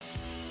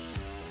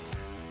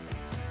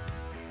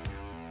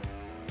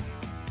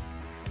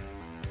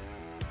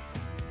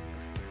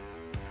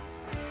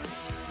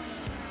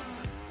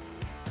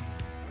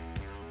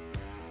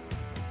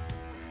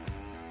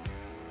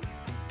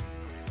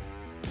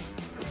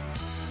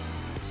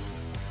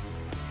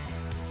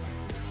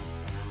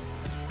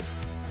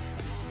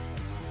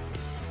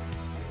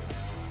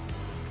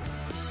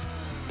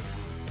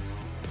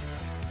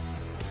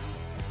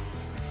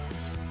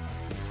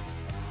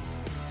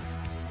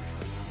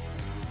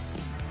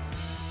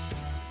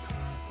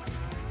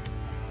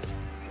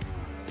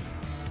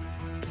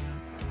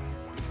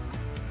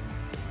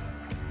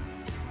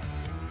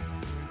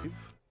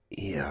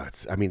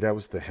Yeah, that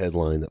was the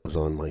headline that was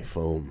on my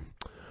phone.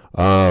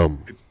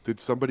 Did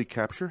somebody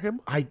capture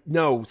him? I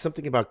know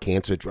something about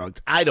cancer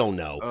drugs. I don't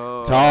know.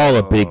 It's all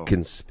a big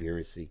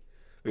conspiracy.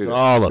 It's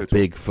all a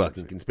big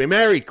fucking conspiracy.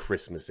 Merry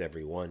Christmas,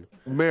 everyone.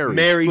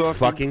 Merry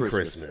fucking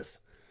Christmas.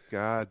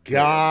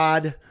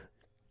 God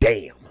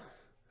damn.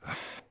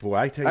 Boy,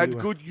 I tell you. And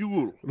good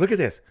Yule. Look at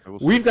this.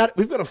 We've got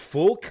a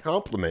full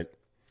complement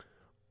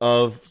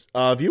of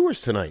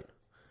viewers tonight.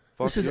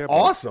 This is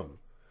awesome.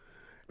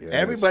 Yeah,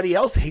 everybody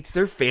else hates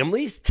their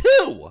families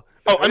too.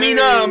 Oh, I mean,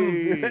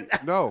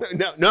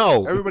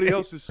 no. Everybody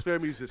else's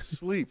family's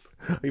asleep.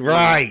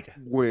 Right.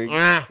 Wink.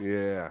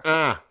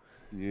 Yeah.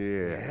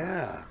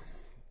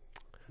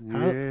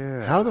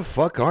 How the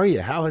fuck are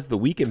you? How has the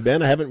weekend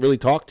been? I haven't really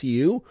talked to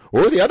you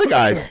or the other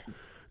guys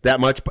that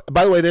much.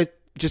 By the way,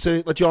 just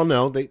to let you all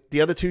know,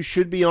 the other two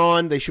should be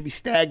on. They should be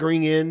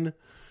staggering in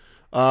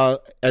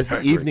as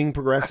the evening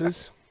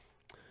progresses.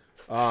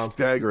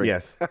 Staggering.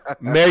 Yes.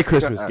 Merry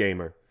Christmas,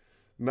 gamer.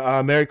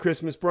 Merry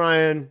Christmas,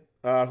 Brian.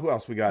 Who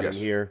else we got in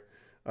here?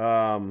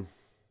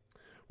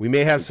 We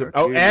may have some.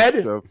 Oh,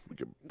 Ed.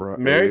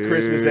 Merry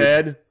Christmas,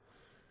 Ed.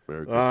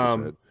 Merry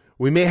Christmas, Ed.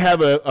 We may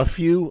have a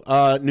few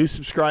new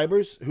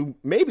subscribers who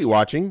may be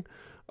watching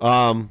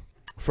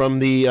from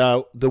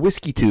the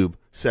Whiskey Tube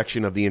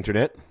section of the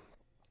internet,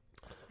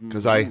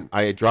 because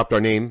I dropped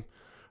our name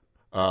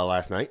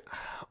last night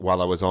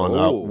while I was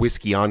on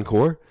Whiskey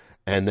Encore,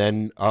 and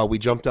then we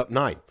jumped up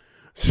 9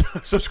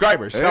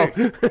 subscribers. Hey.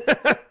 So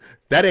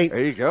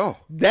there you go.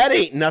 That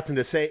ain't nothing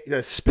to say,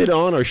 to spit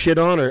on or shit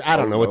on, or I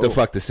don't know what the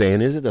fuck the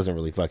saying is. It doesn't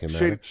really fucking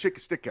matter. Chick a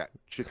stick at.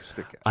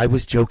 I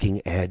was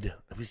joking, Ed.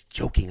 I was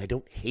joking. I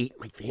don't hate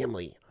my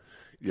family.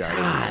 Yeah, I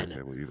don't hate my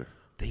family either.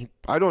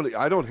 I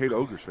don't hate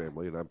Ogre's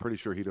family, and I'm pretty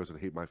sure he doesn't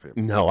hate my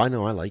family. No, I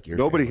know. I like your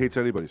Nobody family. Hates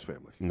anybody's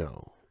family.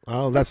 No.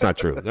 Oh, that's not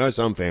true. There are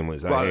some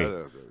families I hate.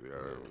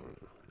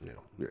 Yeah.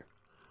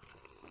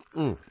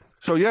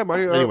 So yeah,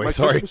 my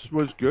Christmas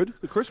was good.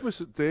 The Christmas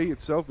day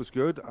itself was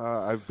good.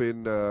 I've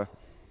been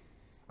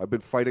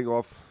fighting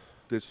off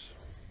this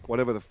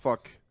whatever the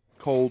fuck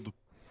cold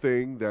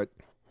thing that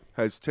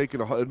has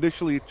taken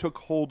initially it took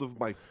hold of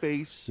my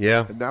face.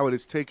 Yeah. And now it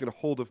has taken a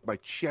hold of my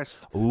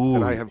chest. Ooh.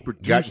 And I have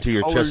produced got to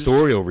your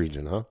chestorial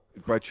region, huh?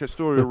 My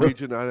chestorial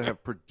region. I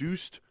have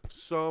produced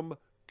some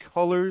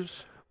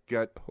colors.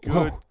 Good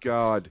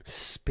God.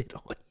 Spit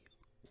on you.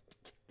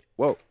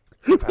 Whoa.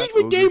 Read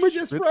what Gamer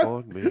just spit wrote.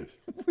 On me.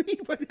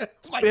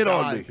 Spit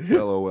on me.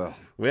 LOL.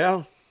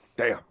 Well,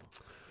 damn.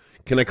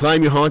 Can I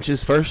climb your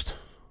haunches first,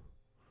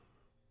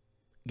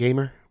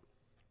 Gamer?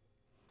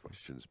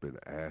 Question's been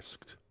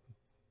asked.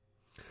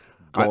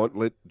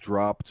 Gauntlet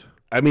dropped.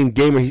 I mean,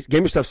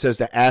 Gamer stuff says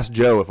to ask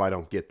Joe if I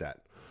don't get that.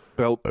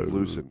 Belt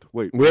loosened.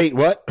 Wait,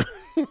 what?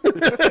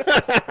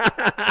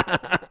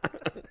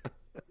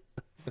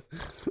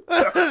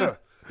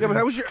 Yeah, but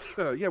how was your?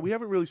 We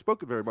haven't really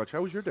spoken very much.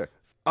 How was your day?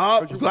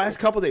 Last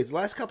couple days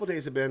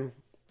have been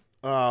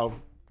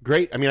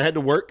great. I mean, I had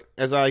to work,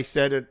 as I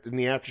said in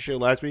the after show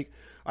last week.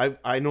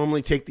 I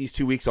normally take these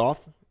 2 weeks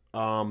off,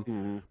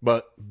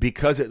 but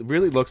because it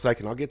really looks like,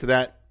 and I'll get to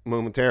that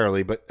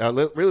momentarily, but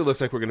it really looks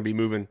like we're going to be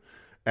moving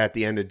at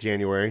the end of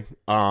January.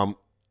 I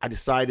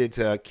decided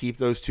to keep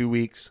those 2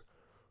 weeks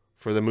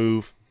for the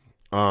move.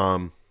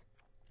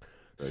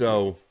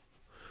 So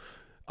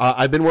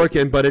I've been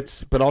working,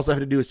 but all I have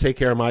to do is take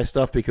care of my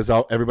stuff because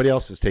everybody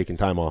else is taking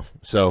time off.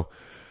 So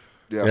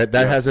that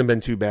hasn't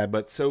been too bad.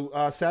 But so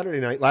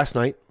last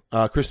night,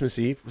 Christmas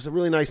Eve, was a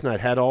really nice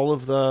night. Had all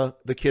of the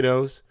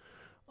kiddos,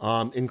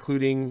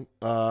 including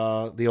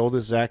the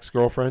oldest, Zach's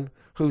girlfriend,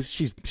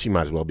 she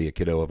might as well be a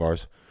kiddo of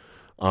ours.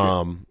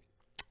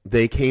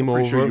 They came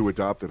over. Sure you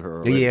adopted her.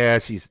 Already.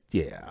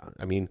 Yeah.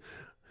 I mean,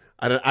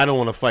 I don't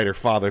want to fight her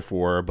father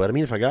for her, but I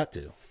mean, if I got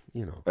to,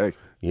 Hey,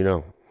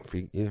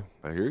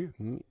 I hear you.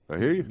 You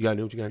gotta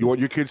do what you gotta do. You want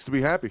your kids to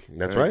be happy.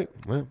 That's right.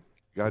 Well, you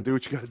gotta do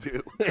what you gotta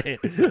do.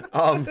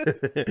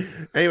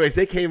 Anyways,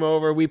 they came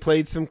over. We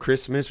played some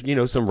Christmas,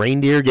 some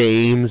reindeer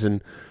games,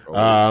 and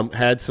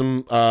had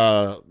some.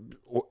 All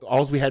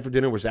we had for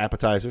dinner was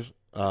appetizers,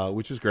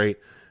 which was great.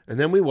 And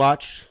then we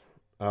watched.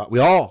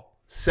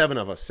 Seven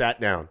of us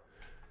sat down,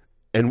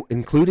 and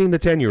including the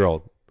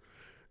 10-year-old,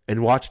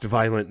 and watched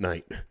Violent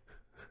Night.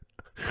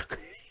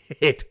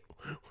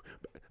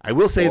 I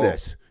will say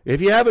this. If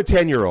you have a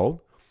 10-year-old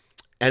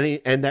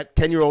and that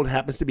 10-year-old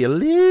happens to be a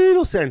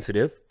little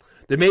sensitive,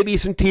 there may be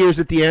some tears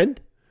at the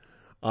end.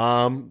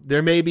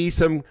 There may be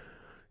some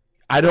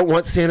I don't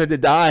want Santa to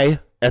die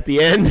at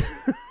the end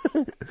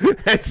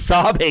and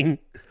sobbing.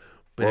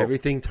 But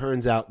everything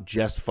turns out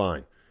just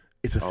fine.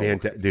 It's a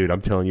dude,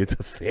 I'm telling you, it's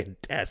a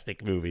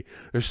fantastic movie.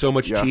 There's so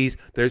much cheese.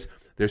 There's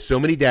so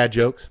many dad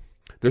jokes.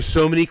 There's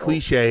so many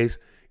cliches.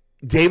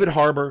 David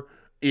Harbour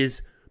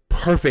is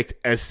perfect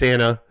as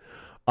Santa.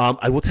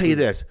 I will tell you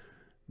this.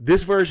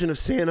 This version of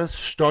Santa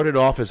started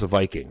off as a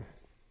Viking.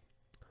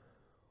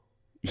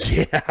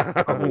 Yeah.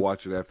 I'm going to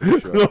watch it after the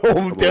show. You're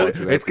going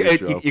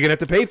to have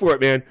to pay for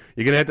it, man.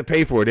 You're going to have to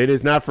pay for it. It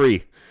is not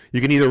free.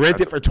 You can either rent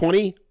it for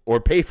 20 or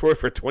pay for it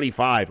for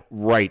 25.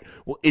 Right.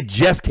 Well, it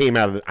just came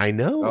out of it. I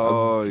know.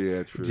 Oh,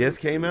 yeah, true. Just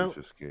came out?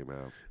 Just came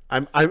out.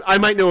 I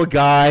might know a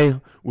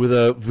guy with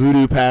a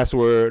voodoo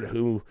password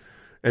and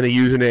a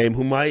username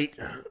who might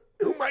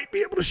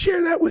be able to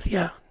share that with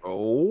you.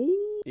 Oh,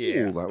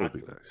 yeah, that would be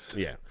nice.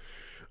 Yeah,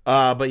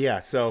 but yeah,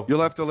 so you'll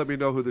have to let me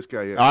know who this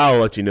guy is. I'll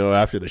let you know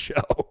after the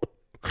show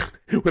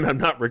when I'm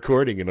not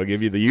recording, and I'll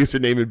give you the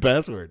username and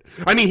password.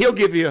 I mean, he'll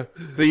give you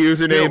the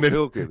username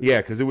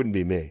because it wouldn't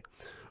be me.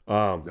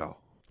 No,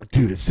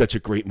 dude, it's such a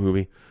great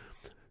movie.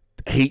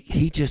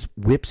 He just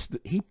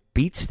he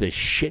beats the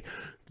shit.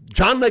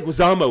 John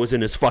Leguizamo was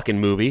in this fucking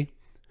movie.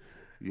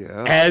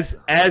 Yeah.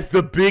 As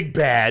the big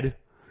bad.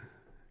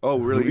 Oh,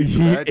 really?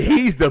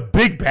 He's the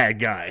big bad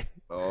guy.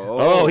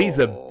 Oh, he's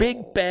the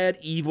big bad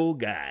evil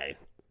guy.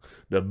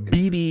 The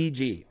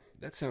BBG.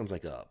 That sounds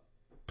like a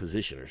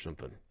position or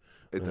something.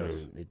 It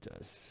does. It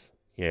does.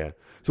 Yeah.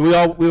 So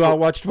we all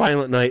watched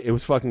Violent Night. It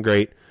was fucking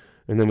great.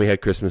 And then we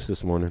had Christmas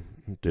this morning.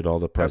 Did all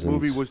the presents. That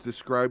movie was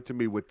described to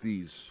me with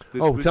these.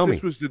 Tell me.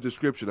 This was the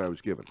description I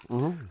was given.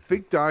 Mm-hmm.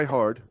 Think Die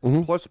Hard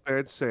plus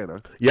Bad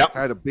Santa. Yep.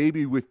 Had a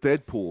baby with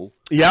Deadpool.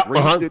 Yep.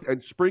 Raised it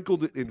and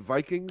sprinkled it in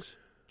Vikings,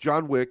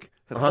 John Wick,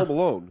 and Home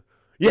Alone.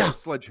 Yeah.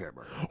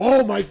 Sledgehammer.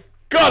 Oh my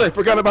God! I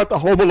forgot about the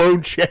Home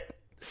Alone shit.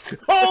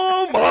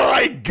 Oh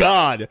my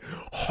God!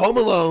 Home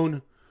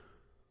Alone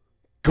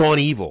gone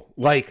evil.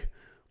 Like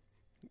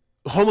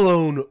Home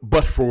Alone,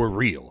 but for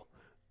real.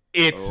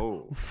 It's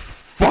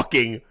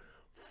fucking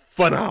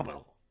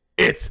phenomenal.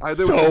 It's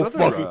so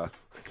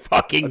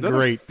fucking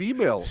great.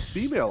 Female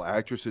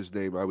actress's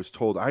name, I was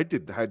told. I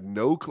had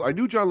no clue. I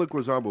knew John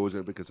Leguizamo was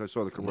in it because I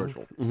saw the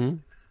commercial. Mm-hmm.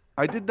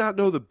 I did not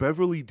know that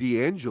Beverly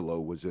D'Angelo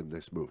was in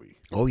this movie.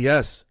 Oh,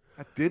 yes.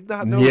 I did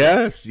not know.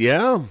 Yes,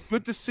 yeah.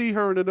 Good to see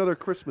her in another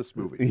Christmas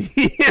movie.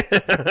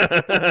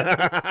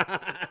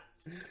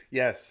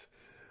 Yes.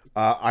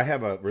 I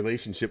have a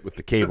relationship with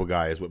the Cable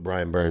Guy, is what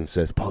Brian Burns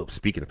says. Oh,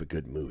 speaking of a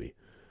good movie.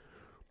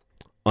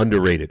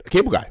 Underrated.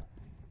 Cable Guy.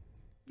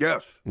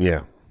 Yes.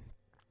 Yeah.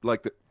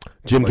 Liked it.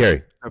 Jim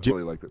Carrey.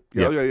 Definitely liked it.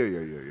 Yeah.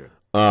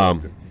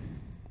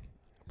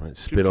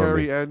 Spit Jim on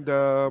Carrey me. and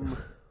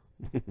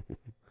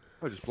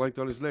I just blanked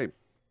on his name.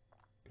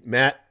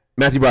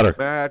 Matthew Broderick.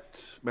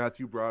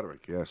 Matthew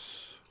Broderick.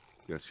 Yes.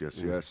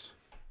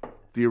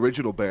 The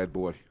original bad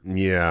boy.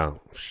 Yeah.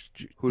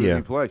 Who did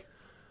he play?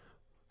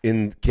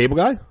 In Cable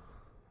Guy?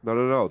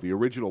 No. The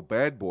original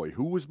bad boy.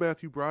 Who was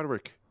Matthew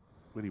Broderick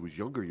when he was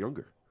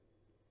younger?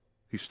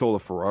 He stole a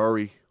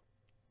Ferrari.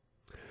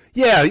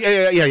 Yeah.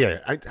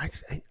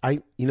 I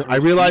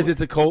realize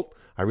it's a cult.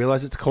 I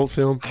realize it's a cult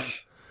film.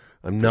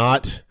 I'm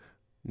not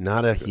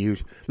a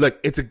huge look.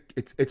 It's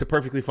a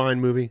perfectly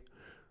fine movie.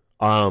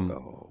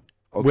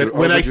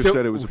 When I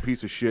said it was a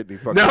piece of shit, and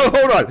he fucking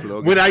hold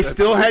on. When I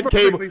still had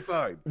cable,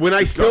 when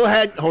I still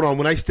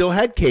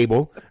had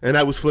cable, and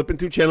I was flipping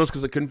through channels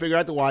because I couldn't figure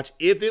out to watch.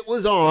 If it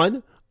was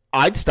on,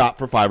 I'd stop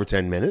for 5 or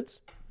 10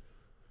 minutes,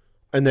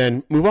 and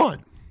then move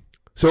on.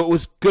 So it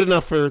was good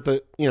enough for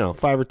the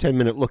 5 or 10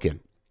 minute look in.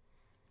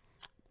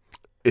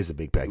 It's a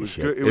big bag of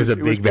shit. It was a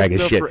big bag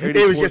of shit.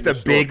 It was just a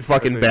big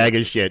fucking bag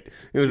of shit.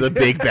 It was a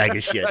big bag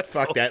of shit.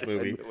 Fuck that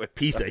movie.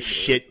 Piece of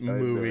shit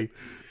movie.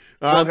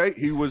 Hey,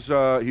 he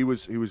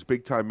was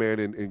big time man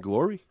in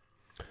Glory.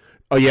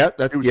 Oh yeah,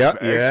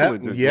 excellent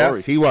in yes,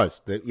 Glory. He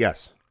was.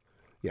 Yes,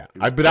 yeah.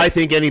 But I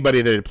think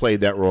anybody that had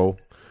played that role,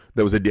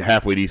 that was a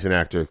halfway decent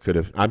actor, could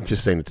have. I'm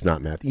just saying it's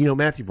not Matthew.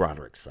 Matthew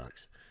Broderick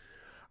sucks.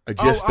 I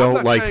just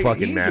don't like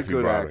fucking Matthew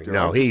Broderick.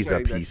 No, he's a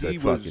piece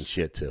of fucking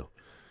shit too.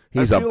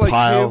 He's a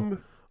pile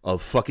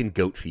of fucking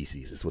goat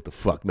feces. Is what the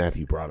fuck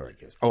Matthew Broderick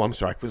is. Oh, I'm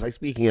sorry. Was I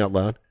speaking out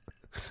loud?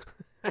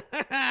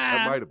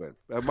 That might have been.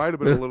 That might have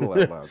been a little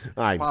out loud.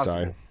 I'm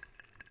sorry.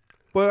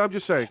 But I'm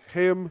just saying,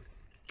 him,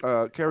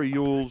 Carrie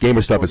Ewells.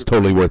 Gamer stuff is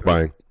totally worth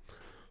buying.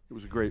 It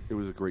was a great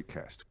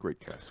cast. Great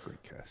cast.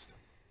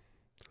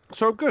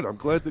 So I'm good. I'm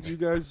glad that you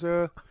guys.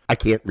 I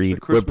can't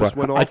read. Christmas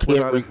went off. I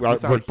can't read.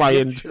 But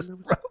Brian just.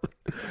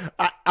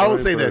 I will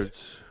say this.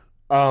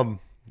 On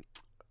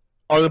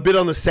a bit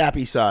on the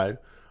sappy side,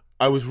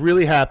 I was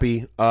really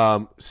happy.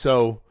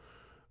 So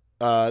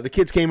the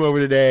kids came over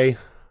today.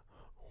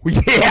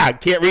 Yeah,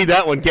 can't read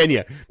that one, can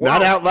you? Well,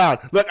 not out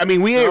loud. Look, I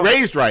mean, we ain't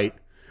raised right.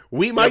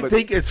 We might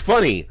think it's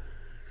funny.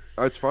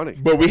 It's funny.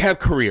 But we have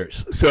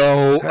careers,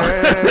 so...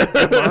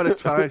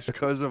 demonetized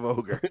because of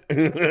Ogre.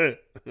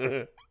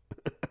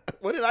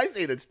 What did I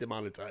say that's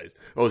demonetized?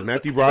 Oh, is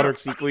Matthew Broderick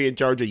secretly in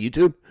charge of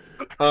YouTube?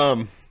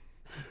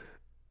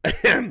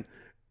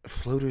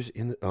 Floaters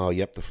in the... Oh,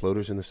 yep, the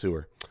floaters in the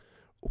sewer.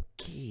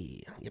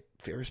 Okay. Yep,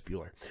 Ferris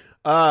Bueller.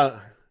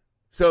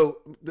 So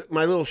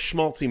my little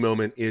schmaltzy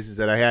moment is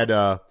that I had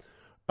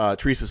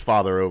Teresa's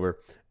father over,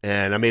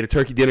 and I made a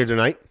turkey dinner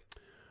tonight.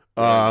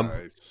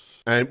 Nice.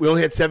 And we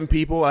only had 7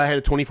 people. I had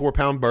a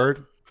 24-pound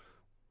bird,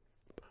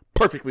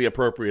 perfectly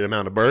appropriate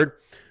amount of bird.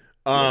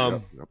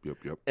 Yep.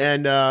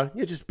 And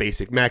just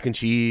basic mac and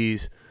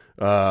cheese,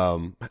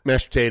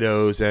 mashed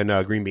potatoes,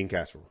 and green bean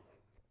casserole.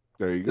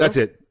 There you go. That's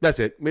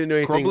it. We didn't do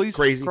anything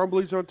crazy.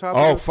 Crumblies on top.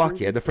 Oh, fuck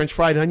yeah! The French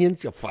fried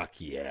onions. Oh, fuck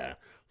yeah!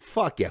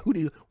 Fuck yeah!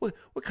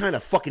 What kind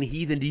of fucking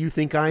heathen do you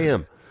think I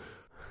am?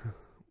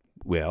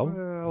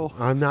 Well,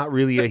 I'm not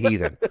really a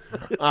heathen.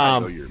 I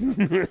know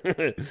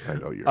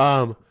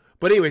you're.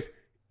 But anyways,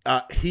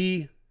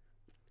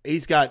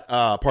 he's got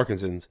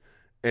Parkinson's,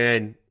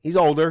 and he's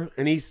older,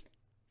 and he's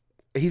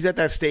at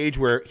that stage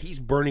where he's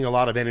burning a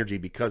lot of energy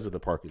because of the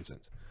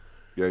Parkinson's.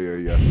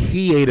 Yeah.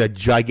 He ate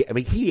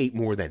he ate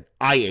more than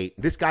I ate.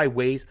 This guy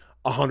weighs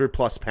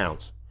 100+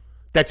 pounds.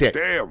 That's it.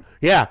 Damn.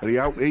 Yeah. And he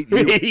out-ate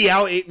you. He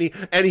out-ate me,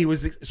 and he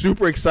was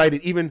super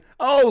excited. Even,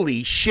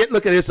 holy shit,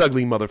 look at this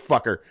ugly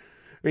motherfucker.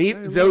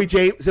 And Zoe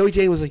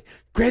Jane was like,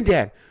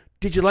 Granddad,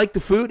 did you like the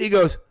food? He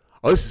goes,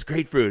 oh, this is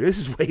great food. This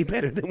is way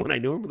better than what I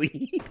normally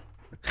eat.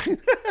 It's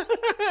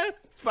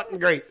fucking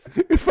great.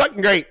 It's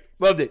fucking great.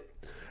 Loved it.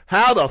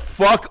 How the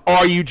fuck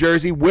are you,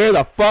 Jersey? Where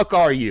the fuck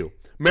are you?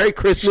 Merry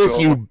Christmas,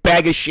 you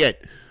bag of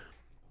shit.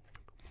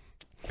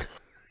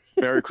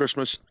 Merry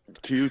Christmas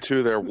to you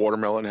too, there,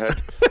 watermelon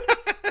head.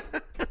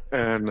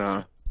 And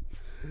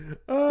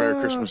Merry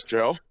Christmas,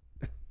 Joe.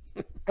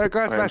 Hey,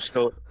 God,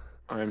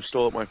 I am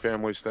still at my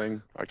family's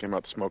thing. I came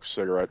out to smoke a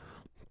cigarette.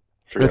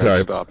 Figured That's all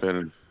right. Stop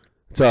in.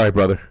 It's all right,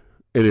 brother.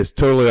 It is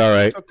totally all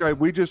right. Okay,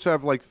 we just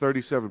have like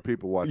 37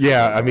 people watching.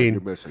 Yeah, I mean,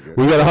 you're missing it.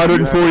 we got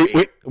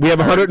 140. We have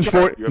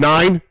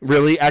 149.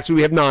 Really, actually,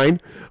 we have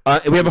 9.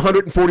 We have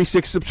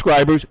 146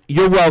 subscribers.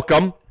 You're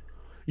welcome.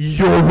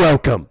 You're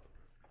welcome.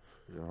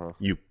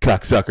 You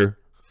cocksucker.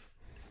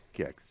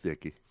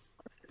 Cocksucker.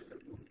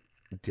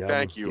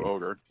 Thank you,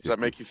 Ogre. Does that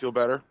make you feel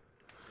better?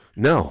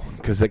 No,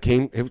 because you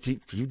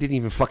didn't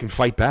even fucking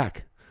fight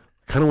back.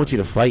 I kind of want you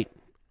to fight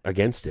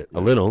against it a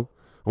little.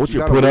 I want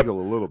you to put up.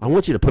 I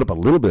want you to put up a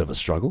little bit of a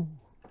struggle.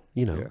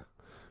 You know,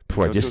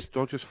 before I just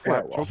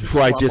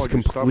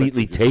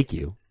completely take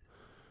you.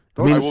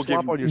 I mean,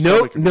 slap on your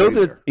stomach. Know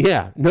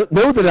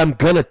that I'm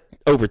gonna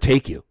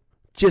overtake you.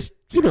 Just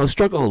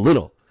struggle a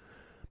little.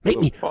 Make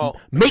me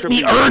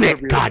earn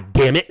it. God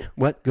damn it!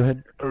 What? Go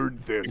ahead. Earn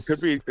this.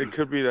 It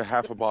could be the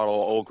half a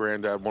bottle of Old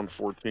Granddad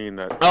 114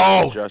 that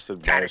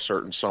suggested by a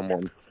certain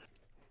someone.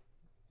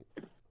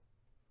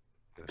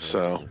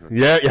 So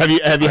yeah, have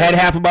you had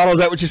half a bottle? Is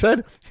that what you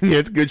said? Yeah,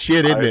 it's good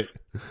shit, isn't it?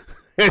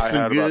 I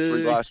had about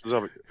 3 glasses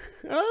of it.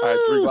 I had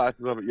 3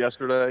 glasses of it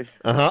yesterday.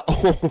 I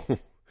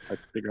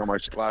think I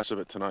might glass of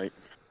it tonight.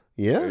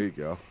 Yeah, there you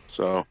go.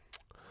 So,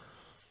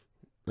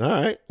 all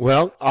right.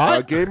 Well,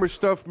 Gamer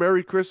Stuff.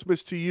 Merry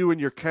Christmas to you and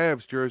your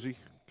Cavs jersey.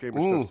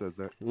 Gamer Stuff says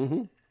that.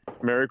 Mm-hmm.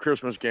 Merry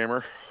Christmas,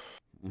 Gamer.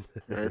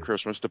 Merry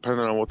Christmas.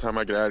 Depending on what time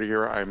I get out of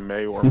here, I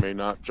may or may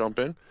not jump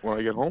in when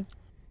I get home.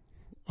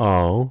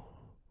 Oh.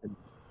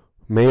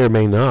 May or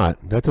may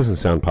not. That doesn't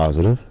sound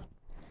positive.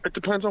 It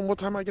depends on what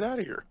time I get out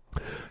of here.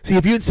 See,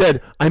 if you had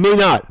said, I may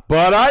not,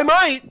 but I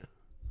might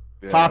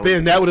hop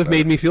in, that would have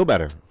made me feel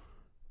better.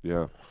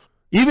 Yeah.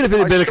 Even if it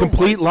had been a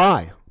complete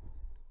lie.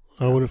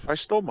 I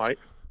still might.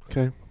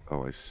 Okay.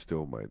 Oh, I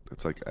still might.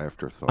 It's like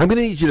afterthought. I'm going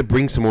to need you to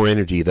bring some more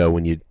energy, though,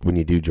 when you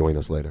do join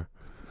us later.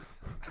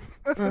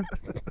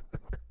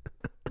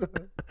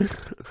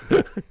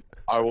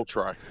 I will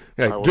try.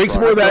 Okay, drink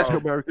some more of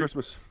that. Merry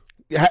Christmas.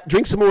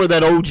 Drink some more of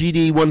that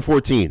OGD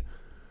 114.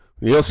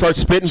 You'll start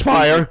spitting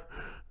fire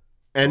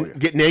and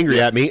getting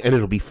angry at me, and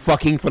it'll be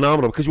fucking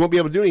phenomenal because you won't be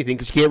able to do anything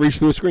because you can't reach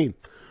through a screen.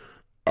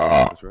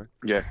 That's right.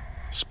 Yeah.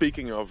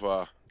 Speaking of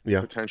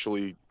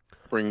potentially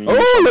bringing you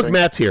something. Look,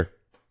 Matt's here.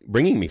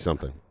 Bringing me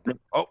something.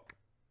 Oh.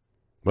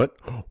 What?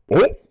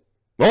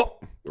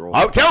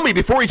 Oh, tell me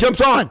before he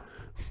jumps on.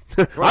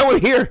 I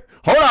want to hear.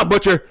 Hold on,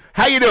 Butcher.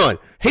 How you doing?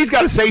 He's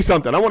got to say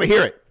something. I want to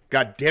hear it.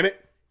 God damn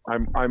it.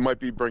 I might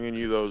be bringing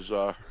you those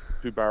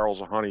 2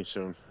 barrels of honey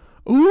soon.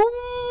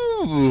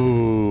 Ooh.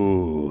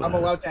 I'm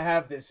allowed to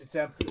have this. It's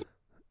empty.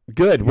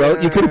 Good.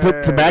 Well, you could have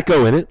put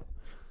tobacco in it.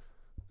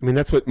 I mean,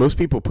 that's what most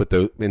people put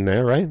in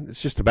there, right?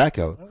 It's just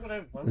tobacco.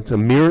 It's a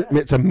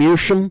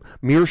meerschaum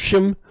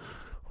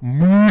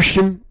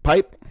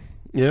pipe.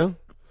 Yeah.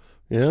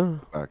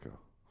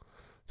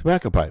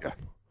 Tobacco pipe.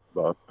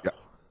 Yeah.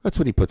 That's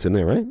what he puts in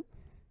there, right?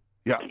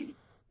 Yeah.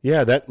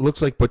 Yeah, that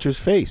looks like Butcher's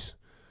face.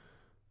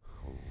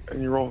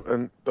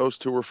 And those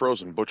 2 were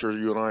frozen. Butcher,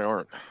 you and I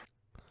aren't.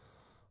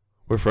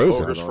 We're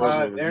frozen.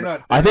 They're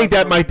not. I think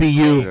that might be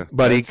you,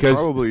 buddy. Cause,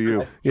 probably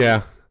you.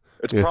 Yeah.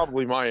 It's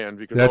probably my end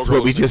because that's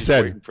what we just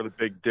said. Waiting for the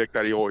big dick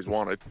that he always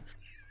wanted.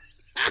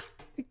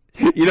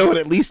 You know what?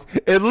 At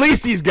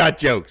least he's got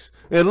jokes.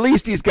 At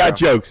least he's got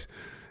jokes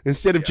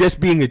instead of just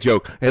being a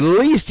joke. At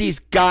least he's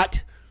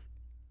got.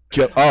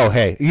 Oh,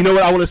 hey, you know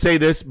what? I want to say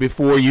this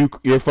before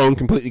your phone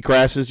completely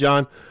crashes,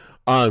 John.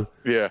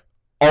 Yeah.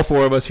 All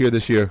 4 of us here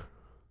this year.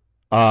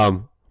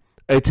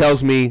 It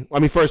tells me. I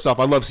mean, first off,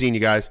 I love seeing you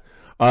guys.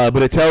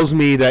 But it tells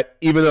me that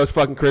even though it's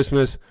fucking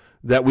Christmas,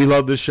 that we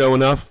love this show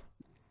enough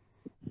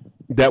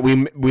that we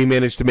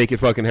managed to make it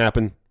fucking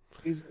happen.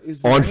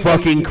 on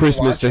fucking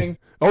Christmas Day.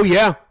 Oh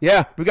yeah,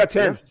 we got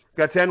 10. Yeah.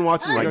 Got 10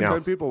 watching right now.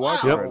 10 people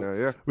watching right now.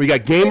 Yeah. We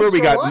got Gamer. Thanks We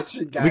for got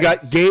watching, guys. we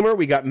got Gamer.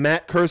 We got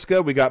Matt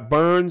Kurska. We got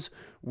Burns.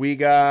 We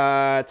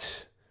got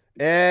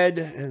Ed,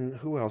 and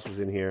who else was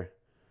in here?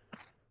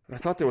 I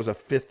thought there was a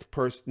fifth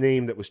person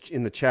name that was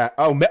in the chat.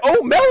 Oh,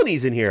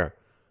 Melanie's in here.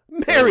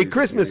 Merry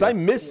Christmas! I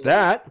missed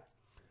that.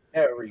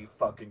 Merry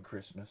fucking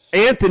Christmas.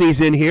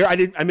 Anthony's in here.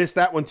 I missed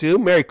that one too.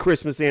 Merry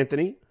Christmas,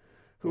 Anthony.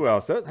 Who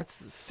else? That's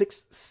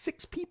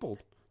six people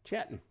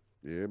chatting.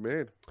 Yeah,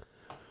 man.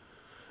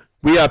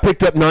 We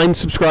picked up 9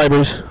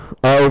 subscribers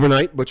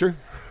overnight, Butcher.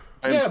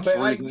 Yeah, but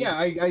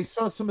I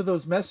saw some of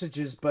those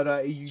messages,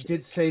 but you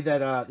did say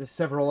that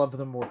several of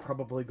them were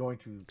probably going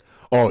to.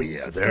 Oh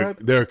yeah,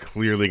 they're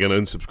clearly going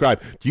to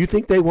unsubscribe. Do you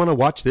think they want to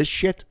watch this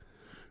shit?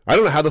 I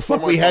don't know how the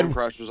fuck we had.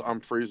 Crashes. I'm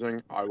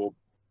freezing. I will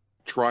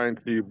try and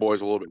see you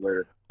boys a little bit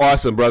later.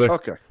 Awesome, brother.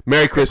 Okay.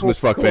 Merry Christmas,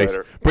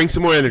 fuckface. Bring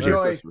some more energy.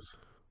 Merry Christmas.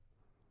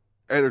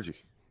 Energy.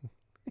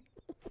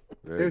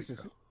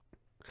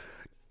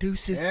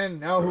 Deuces. And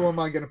now who am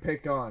I going to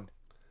pick on?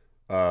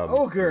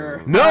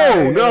 Ogre.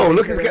 No.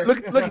 Look at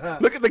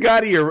the guy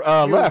to your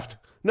left.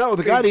 No,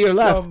 the guy to your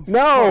left.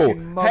 No.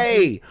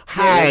 Hey.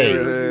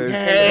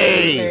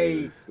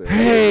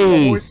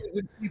 Horses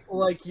and people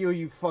like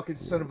you fucking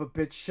son of a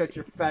bitch. Shut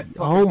your fat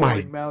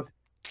fucking mouth.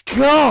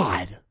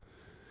 God.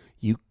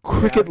 You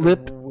cricket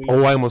lip.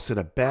 Oh, I almost said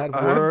a bad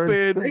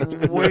word. I've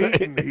been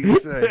waiting, he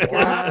said.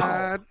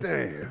 God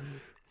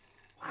damn.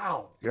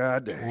 Wow.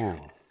 God damn.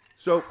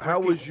 So, how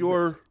was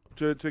your...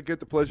 To get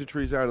the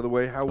pleasantries out of the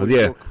way, how was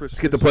your Christmas? Let's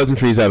get the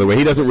pleasantries out of the way.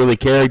 He doesn't really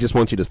care. He just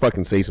wants you to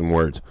fucking say some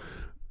words.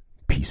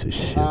 Piece of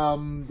shit.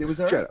 It was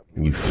Shut up.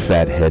 You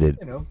fat-headed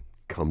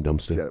cum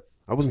dumpster. Shut up.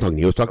 I wasn't talking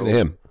to you. I was talking to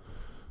him.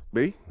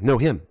 Me? No,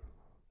 him.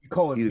 You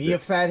calling me a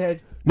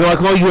fathead? No, I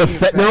call you a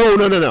fat...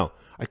 No.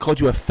 I called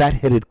you a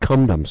fat-headed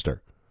cum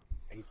dumpster.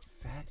 A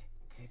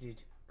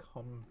fat-headed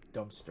cum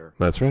dumpster.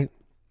 That's right.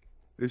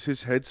 Is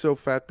his head so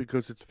fat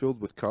because it's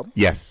filled with cum?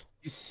 Yes.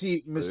 You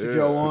see Mr.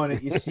 Joe on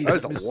it. You see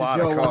That's Mr. a lot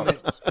Joe of on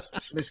it.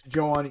 Mr.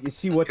 Joe on it. You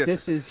see what Yes.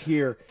 this is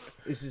here.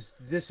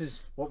 This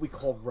is what we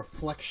call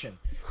reflection.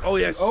 Oh,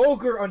 yes.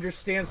 Ogre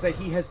understands that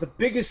he has the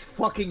biggest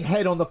fucking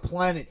head on the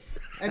planet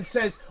and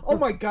says, "Oh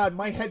my god,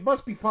 my head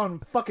must be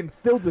fucking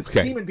filled with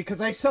semen because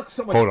I suck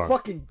so much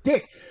fucking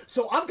dick.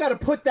 So I've got to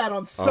put that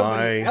on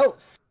somebody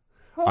else."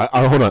 Hold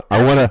on.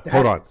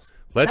 Hold on.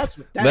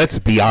 Let's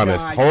be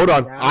honest. Hold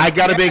on. I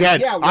got a big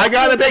head. I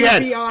got a big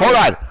head. Hold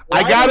on.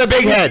 I got a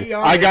big head.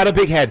 I got a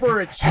big head.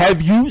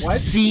 Have you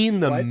seen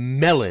the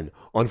melon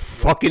on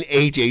fucking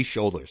AJ's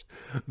shoulders?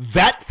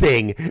 That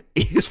thing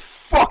is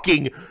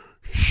fucking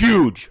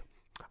huge.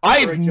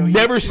 I've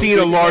never seen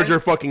a larger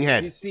fucking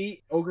head. You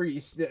see, Ogre,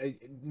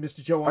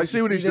 Mr. Joe. I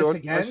see what he's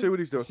doing. I see what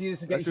he's doing. See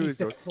this again? He's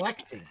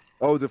deflecting.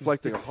 Oh,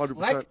 deflecting 100%.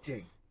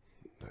 Deflecting.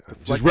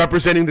 Just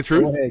representing the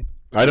truth.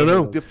 I don't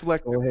know.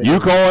 Deflecting. You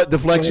call it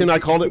deflection. I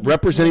call it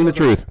representing the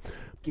truth.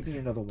 Give me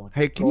another one.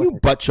 Hey, can you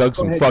butt chug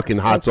some fucking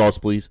hot sauce,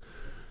 please?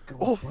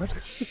 You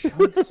see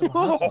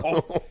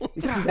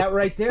that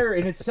right there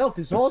in itself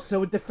is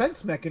also a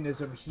defense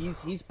mechanism.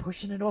 He's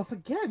pushing it off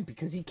again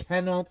because he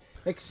cannot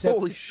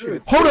accept the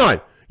truth. Hold on.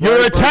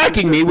 You're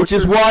attacking me, which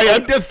is why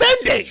I'm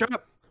defending. Shut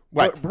up.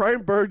 What?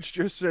 Brian Burge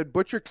just said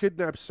Butcher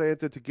kidnapped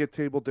Santa to get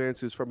table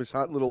dances from his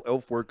hot little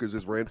elf workers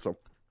as ransom.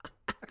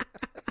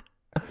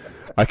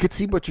 I could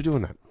see Butcher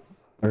doing that.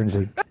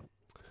 Burnsy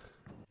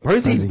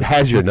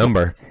has your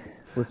number.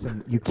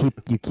 Listen, you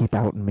keep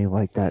outing me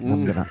like that, and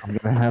I'm gonna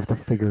have to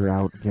figure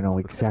out,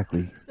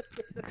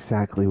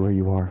 exactly where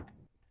you are.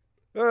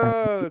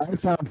 I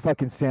found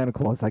fucking Santa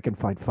Claus. I can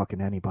find fucking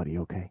anybody.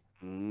 Okay.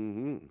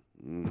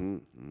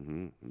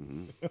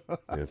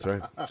 That's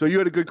right. So you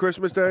had a good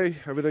Christmas day.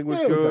 Everything was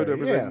good.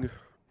 Everything.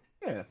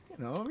 Yeah.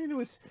 It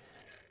was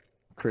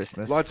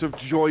Christmas. Lots of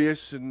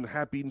joyous and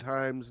happy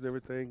times and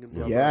everything. And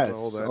blah, yes.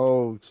 blah,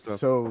 all that stuff.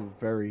 So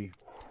very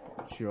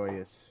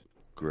joyous.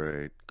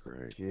 Great.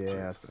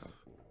 Yes.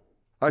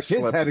 I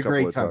slept had a a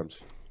great couple of time.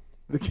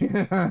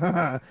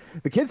 times.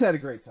 The kids had a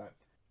great time.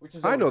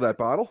 I know that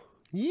bottle.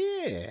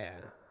 Yeah.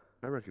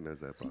 I recognize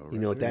that bottle. You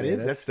know what that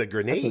is? That's the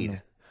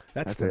grenade.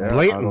 That's the nice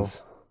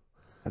Blanton's.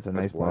 That's a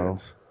nice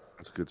bottle.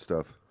 That's good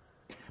stuff.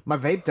 My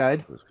vape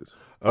died. That's good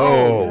stuff.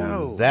 Oh,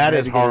 no. That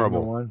is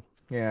horrible.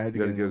 Yeah, I had to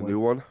You gotta get a new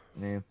one.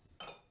 Yeah.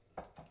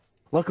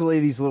 Luckily,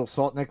 these little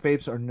salt neck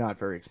vapes are not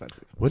very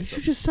expensive. What did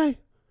you just say?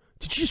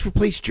 Did you just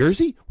replace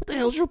Jersey? What the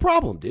hell's your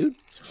problem, dude?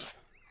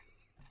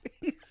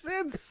 He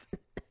said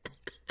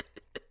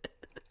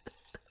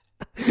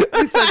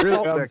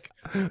salt neck.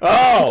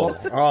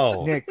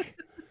 Oh. Nick.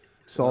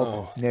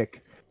 Salt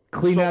Nick.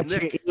 Clean Salt out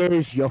Nick. your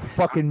ears, you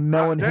fucking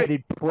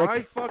melon-headed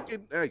prick.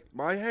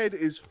 My head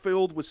is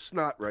filled with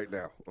snot right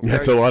now. Okay?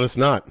 That's a lot of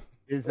snot.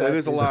 It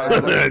is a lot.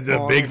 It's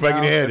a big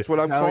fucking head. That's what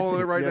I'm calling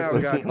it right now.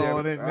 That's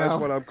Goddamn. That's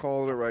what I'm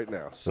calling it right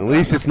now. At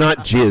least it's not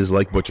jizz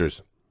like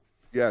Butcher's.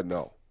 Yeah,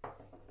 no.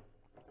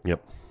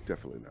 Yep.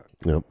 Definitely not.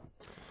 Yep.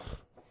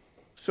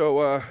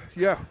 So,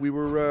 we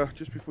were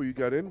just before you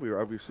got in. We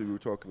were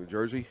talking to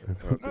Jersey.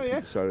 Oh,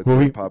 yeah. Decided Were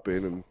to we- pop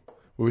in and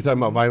Were we talking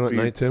about Violent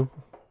Night too?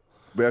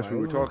 Yes, we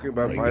were talking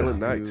about Violent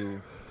Night.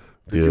 Dude.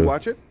 Did you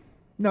watch it?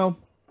 No.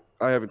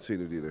 I haven't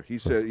seen it either. He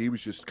said he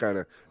was just kind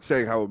of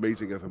saying how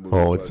amazing of a movie.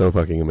 Oh, it's so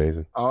fucking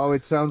amazing. Oh,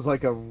 it sounds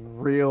like a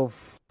real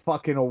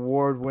fucking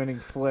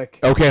award-winning flick.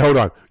 Okay, hold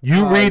on.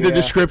 You read the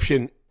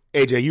description,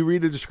 AJ. You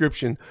read the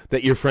description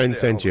that your friend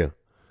sent you.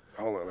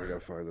 Hold on, I gotta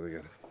find it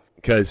again.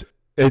 Because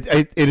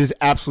it is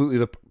absolutely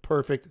the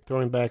perfect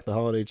throwing back the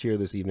holiday cheer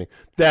this evening.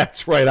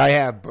 That's right, I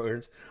have,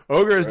 Burns.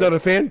 Ogre has done a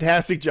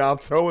fantastic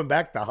job throwing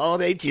back the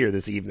holiday cheer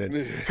this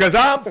evening. Because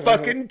I'm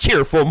fucking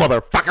cheerful,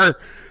 motherfucker.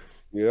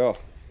 Yeah.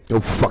 Go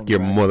fuck your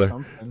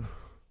mother.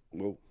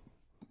 Well,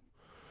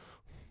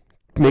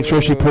 make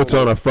sure she puts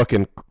on a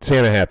fucking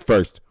Santa hat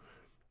first.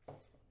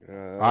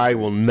 I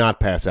will not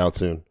pass out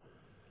soon.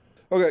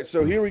 Okay,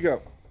 so here we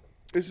go.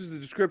 This is the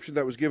description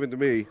that was given to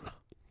me.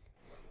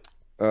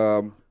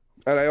 And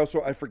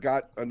I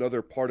forgot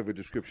another part of a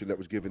description that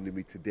was given to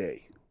me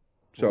today.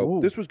 So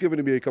this was given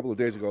to me a couple of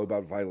days ago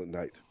about Violent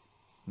Night.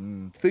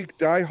 Think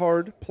Die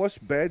Hard plus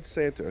Bad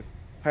Santa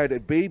had a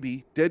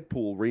baby,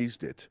 Deadpool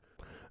raised it,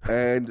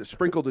 and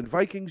sprinkled in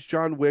Vikings,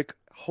 John Wick,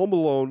 Home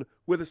Alone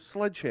with a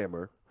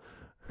sledgehammer.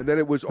 And then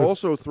it was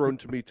also thrown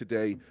to me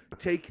today,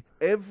 take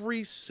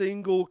every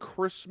single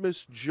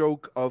Christmas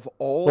joke of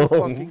all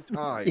fucking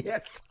time.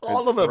 Yes,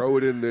 all of them. Throw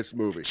it in this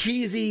movie.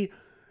 Cheesy,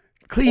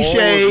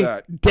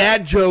 cliche,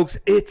 dad jokes.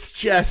 It's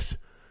just,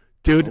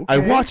 dude, okay. I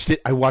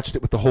watched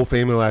it with the whole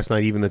family last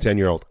night, even the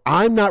 10-year-old.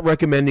 I'm not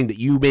recommending that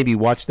you maybe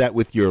watch that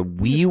with your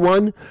wee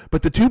one,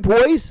 but the two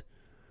boys,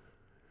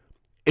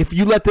 if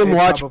you let them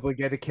watch, probably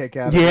get a kick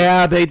out of it.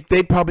 Yeah, they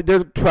probably,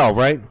 they're 12,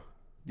 right?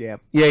 Yeah.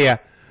 Yeah.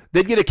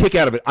 They'd get a kick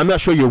out of it. I'm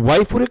not sure your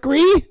wife would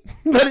agree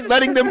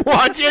letting them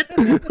watch it,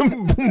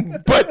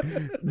 but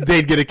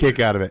they'd get a kick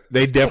out of it.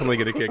 They'd definitely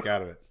get a kick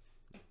out of it.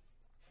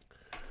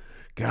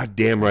 God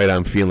damn right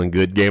I'm feeling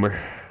good,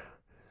 gamer.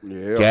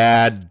 Yeah.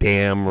 God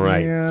damn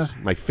right. Yeah.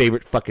 My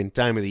favorite fucking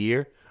time of the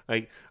year.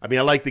 I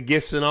like the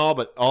gifts and all,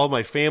 but all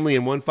my family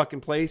in one fucking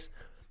place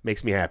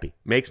makes me happy.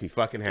 Makes me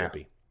fucking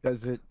happy.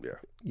 Does it? Yeah.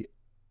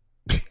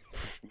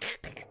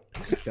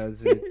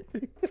 Does it?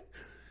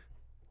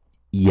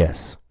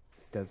 Yes.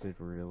 Does it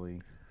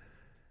really?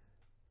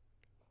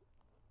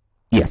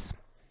 Yes.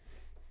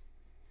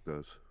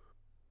 Does.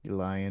 You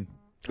lying?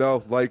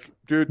 No, like,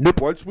 dude,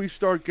 nope. Once we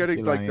start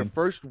getting, like, the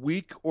first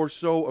week or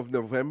so of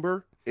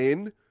November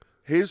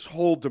his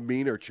whole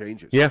demeanor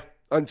changes. Yeah.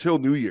 Until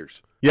New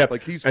Year's. Yeah.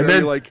 Like, he's and very,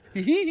 then, like,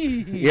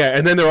 yeah,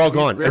 and then they're all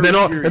gone. And then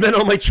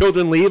all my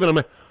children leave, and I'm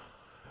like,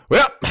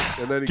 well,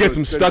 guess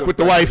I'm stuck with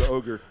the wife.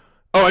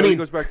 Oh, I mean, he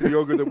goes back to the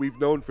ogre that we've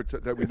known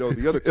that we know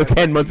the other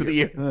 10 months of the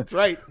year. That's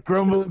right.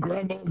 Grumble.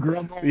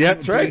 Yeah,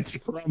 that's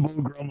right.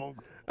 Grumble.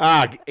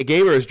 A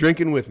gamer is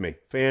drinking with me.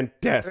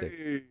 Fantastic.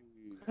 Hey.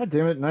 God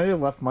damn it! Now you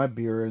left my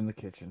beer in the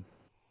kitchen.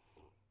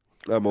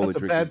 I'm only That's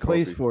drinking a bad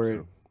place coffee, for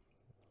it.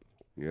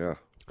 Yeah.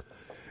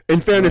 In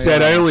fairness,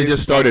 Ed, I only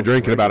just started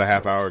drinking about a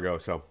half hour ago,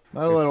 so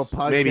my little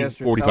podcast maybe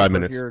 45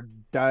 minutes. Here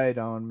died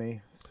on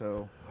me,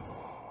 so.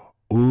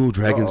 Ooh,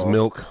 Dragon's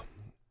Milk.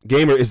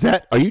 Gamer,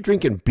 are you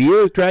drinking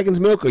beer, Dragon's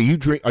Milk? Or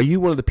are you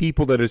one of the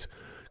people that is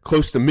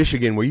close to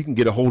Michigan where you can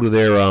get a hold of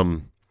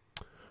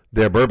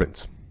their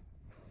bourbons?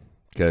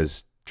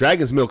 Because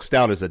Dragon's Milk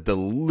Stout is a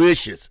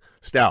delicious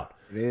stout.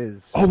 It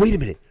is. Oh, wait a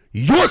minute.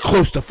 You're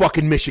close to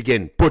fucking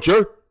Michigan,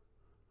 Butcher.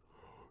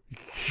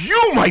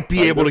 You might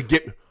be able to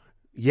get.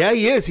 Yeah,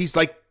 he is. He's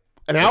like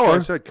an hour. I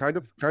said kind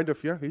of.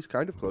 Yeah, he's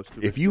kind of close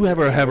to. If you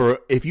ever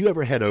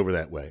head over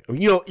that way,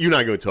 you're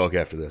not going to talk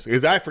after this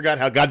because I forgot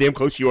how goddamn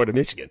close you are to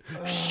Michigan.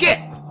 Shit.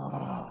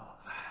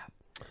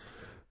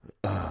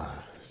 Now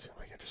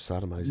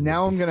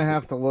I'm gonna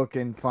have to look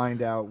and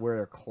find out where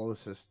their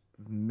closest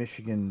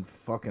Michigan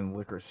fucking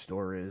liquor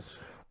store is.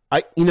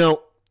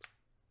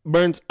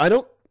 Burns,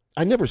 I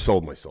never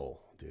sold my soul,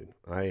 dude.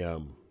 I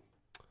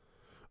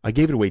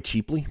gave it away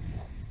cheaply.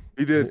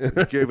 He did.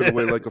 He gave it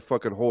away like a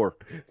fucking whore.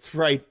 That's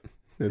right.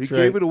 He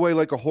gave it away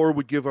like a whore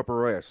would give up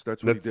her ass.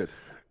 That's what he did.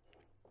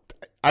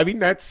 I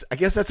mean, I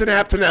guess that's an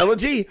apt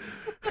analogy.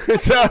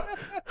 It's a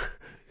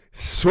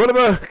sort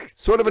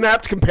of an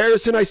apt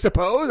comparison, I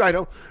suppose. I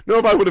don't know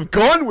if I would have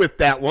gone with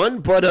that one,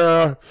 but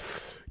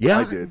yeah,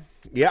 I did.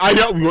 Yeah, I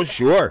know. Well,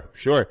 sure.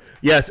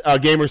 Yes,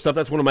 gamer stuff.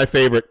 That's one of my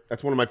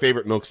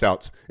favorite milk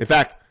stouts. In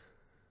fact,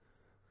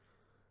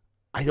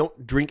 I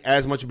don't drink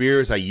as much beer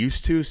as I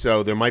used to,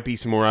 so there might be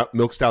some more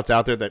milk stouts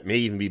out there that may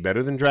even be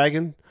better than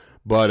Dragon.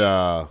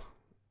 But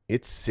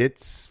it's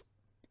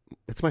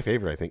my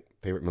favorite. I think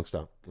favorite milk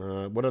stout.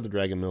 What other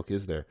Dragon milk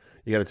is there?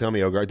 You got to tell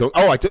me, Ogre.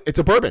 It's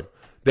a bourbon.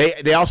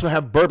 They also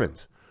have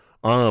bourbons.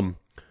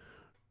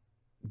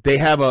 They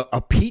have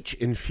a peach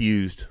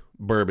infused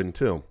bourbon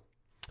too,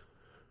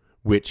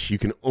 which you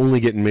can only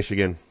get in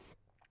Michigan.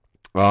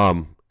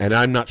 And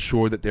I'm not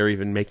sure that they're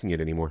even making it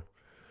anymore.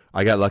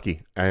 I got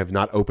lucky. I have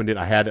not opened it.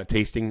 I had a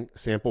tasting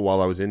sample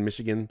while I was in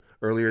Michigan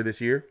earlier this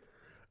year.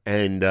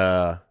 And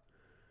it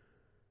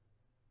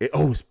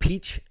was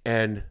peach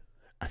and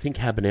I think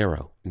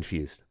habanero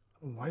infused.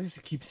 Why does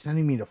it keep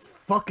sending me to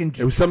fucking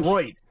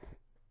Detroit?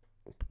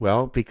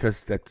 Well,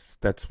 because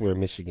that's where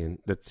Michigan.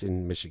 That's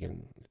in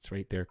Michigan. It's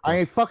right there.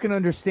 I fucking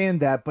understand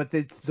that, but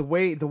it's the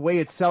way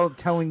it's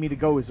telling me to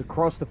go is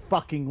across the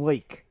fucking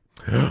lake.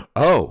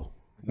 Oh,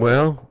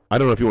 well, I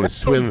don't know if you want to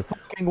swim.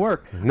 Fucking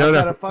work. No.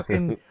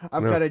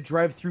 I've got to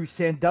drive through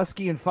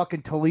Sandusky and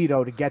fucking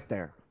Toledo to get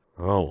there.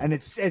 Oh, and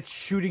it's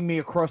shooting me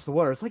across the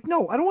water. It's like,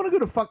 no, I don't want to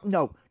go to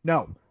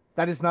no.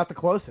 That is not the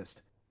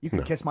closest. You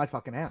can kiss my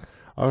fucking ass.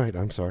 All right,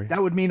 I'm sorry.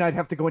 That would mean I'd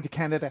have to go into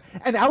Canada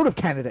and out of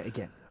Canada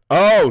again.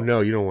 Oh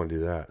no, you don't want to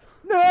do that.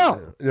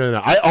 No.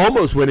 I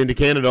almost went into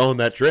Canada on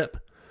that trip,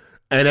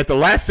 and at the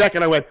last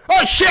second, I went,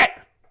 "Oh shit!"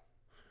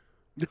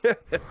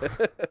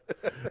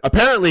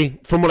 Apparently,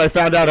 from what I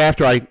found out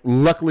after I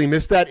luckily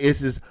missed that,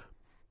 is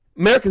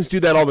Americans do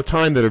that all the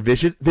time that are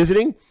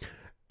visiting,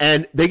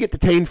 and they get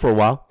detained for a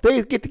while.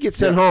 They get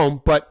sent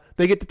home, but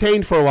they get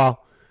detained for a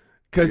while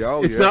because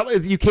it's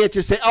not. You can't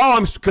just say,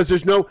 "Oh, because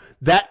there's no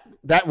that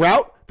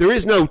route. There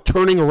is no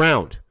turning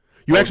around.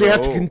 You actually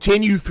have to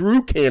continue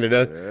through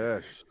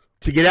Canada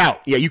to get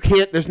out. Yeah, you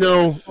can't. There's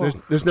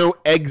no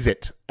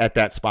exit at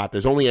that spot.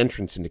 There's only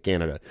entrance into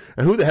Canada.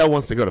 And who the hell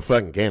wants to go to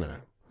fucking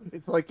Canada?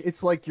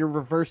 It's like your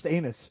reversed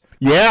anus.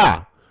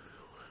 Yeah.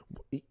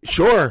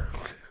 Sure.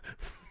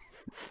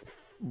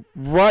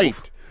 Right.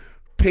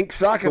 Pink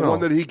sock and the all.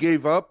 one that he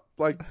gave up,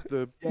 like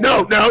the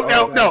No.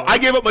 I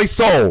gave up my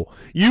soul.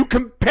 You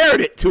compared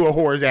it to a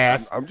whore's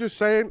ass. I'm just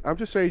saying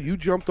you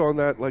jumped on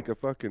that like a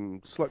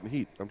fucking slut in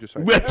heat. I'm just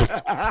saying.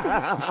 Fuck.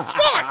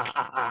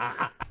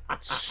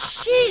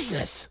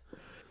 Jesus.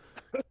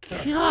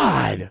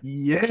 God.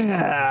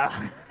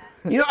 Yeah.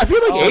 You know, I feel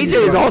like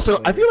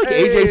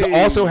AJ's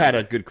also had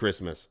a good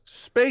Christmas.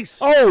 Space.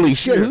 Holy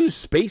shit! Who's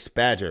Space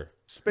Badger?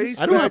 Space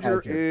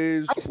Badger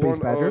is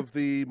one of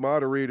the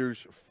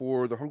moderators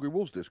for the Hungry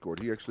Wolves Discord.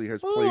 He actually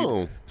has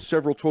played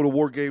several Total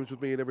War games with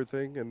me and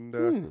everything. And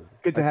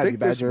good to have you,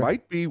 Badger. This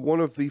might be one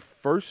of the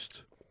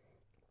first.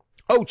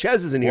 Oh,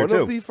 Chez is in here too.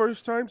 One of the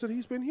first times that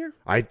he's been here.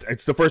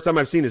 It's the first time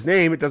I've seen his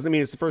name. It doesn't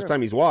mean it's the first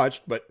time he's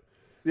watched, but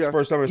it's the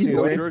first time I've seen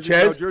his name.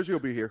 Jersey will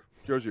be here.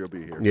 Jersey will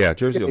be here. Yeah,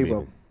 Jersey will be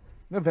here.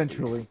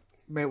 Eventually.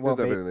 Don't have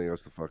anything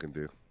else to fucking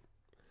do.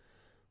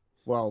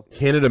 Well,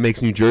 Canada makes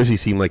New Jersey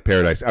seem like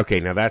paradise. Okay,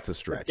 now that's a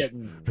stretch.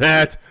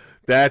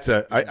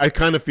 I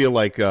kind of feel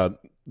like there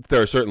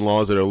are certain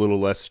laws that are a little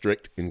less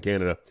strict in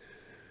Canada.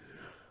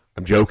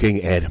 I'm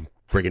joking, Ed. I'm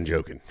friggin'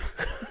 joking.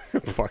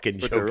 I'm fucking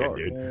joking,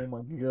 dude. Oh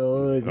my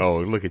god.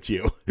 Oh, look at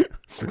you.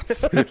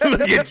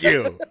 Look at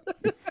you.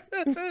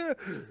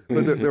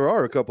 But there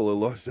are a couple of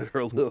laws that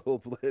are a little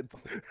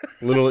blitz.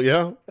 Little,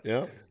 yeah,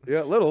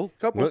 little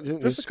couple,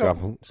 just a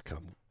couple.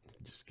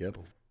 Just a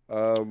couple.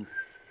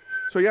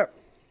 So yeah.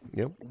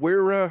 Yep.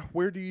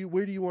 Where do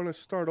you want to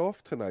start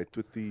off tonight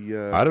with the?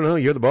 I don't know.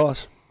 You're the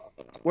boss.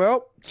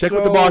 Well, check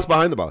with the boss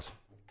behind the boss.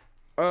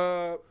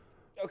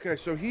 Okay.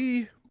 So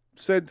he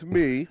said to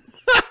me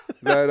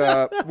that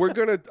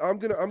I'm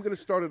gonna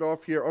start it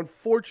off here.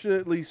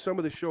 Unfortunately, some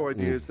of the show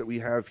ideas that we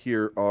have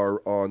here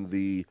are on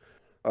the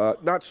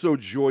not so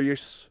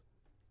joyous.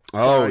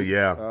 Oh side.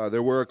 yeah.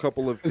 There were a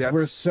couple of deaths.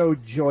 We're so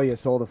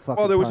joyous all the fucking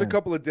time. Oh, there was a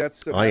couple of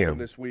deaths that happened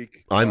this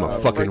week. I'm a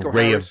fucking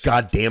ray of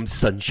goddamn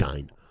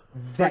sunshine.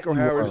 Franco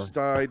Harris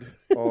died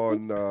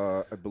on,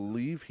 I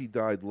believe he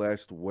died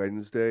last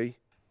Wednesday.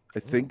 I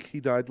think he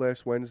died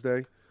last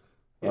Wednesday.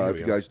 If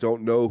you guys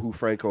don't know who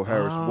Franco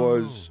Harris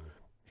was,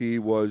 he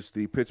was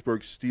the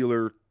Pittsburgh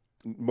Steeler,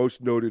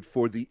 most noted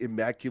for the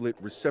immaculate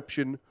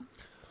reception,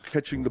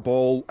 catching the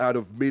ball out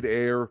of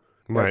midair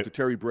after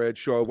Terry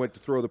Bradshaw went to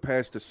throw the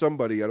pass to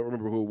somebody. I don't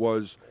remember who it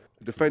was.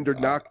 The defender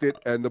knocked it,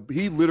 and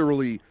he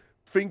literally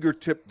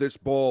fingertipped this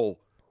ball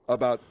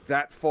about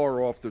that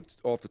far off the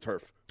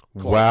turf.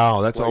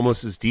 Wow, that's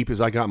almost as deep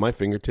as I got my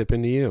fingertip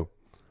into you.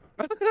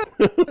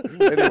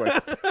 Anyway.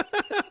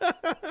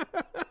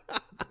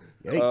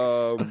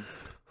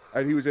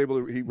 And he was able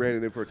to, he ran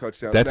it in for a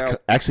touchdown. That's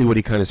actually what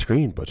he kind of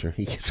screamed, Butcher.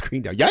 He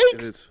screamed out,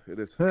 yikes! It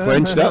is.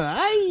 Clenched up.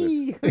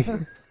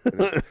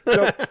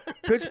 So,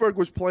 Pittsburgh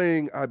was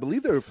playing, I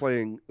believe they were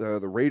playing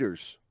the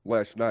Raiders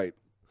last night.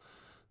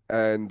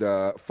 And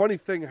funny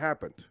thing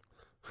happened.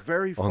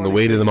 Very funny on the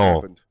way to the mall.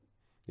 Happened.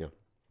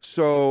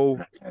 So,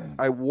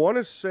 I want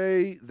to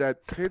say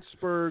that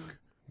Pittsburgh...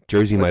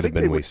 Jersey might have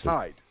been wasted.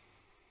 I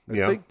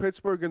think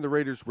Pittsburgh and the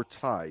Raiders were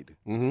tied.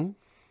 Mm-hmm.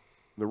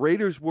 The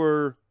Raiders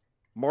were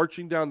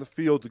marching down the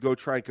field to go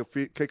try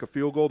and kick a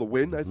field goal to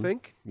win, I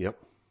think. Yep.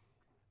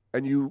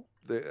 And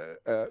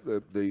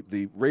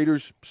the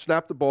Raiders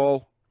snap the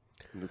ball,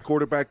 and the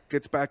quarterback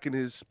gets back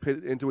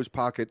into his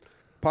pocket.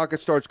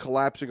 Pocket starts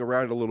collapsing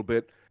around a little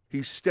bit.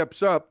 He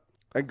steps up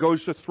and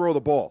goes to throw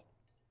the ball.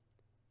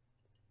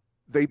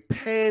 They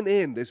pan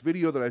in, this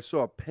video that I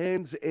saw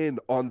pans in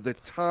on the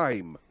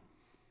time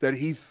that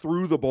he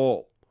threw the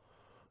ball.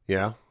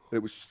 Yeah. It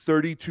was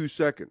 32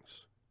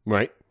 seconds.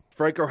 Right.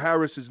 Franco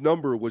Harris's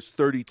number was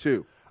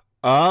 32.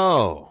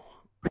 Oh.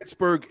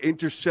 Pittsburgh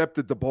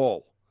intercepted the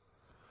ball.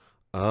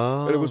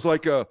 Oh. And it was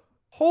like a,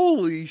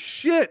 holy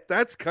shit,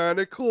 that's kind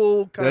of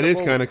cool. That is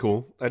kind of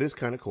cool. That is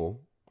kind of cool.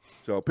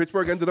 So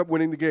Pittsburgh ended up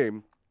winning the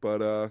game,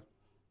 but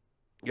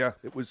Yeah,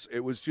 it was.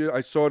 Just,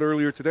 I saw it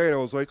earlier today, and I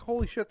was like,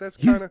 "Holy shit, that's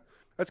kind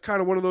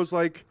of one of those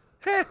like,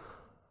 heh,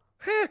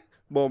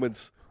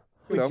 moments."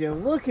 Would you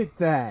look at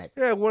that?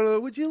 Yeah, one of the.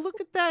 Would you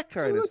look at that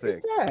kind of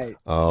thing?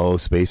 Oh,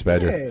 Space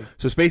Badger. Hey.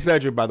 So Space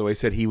Badger, by the way,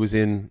 said he was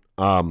in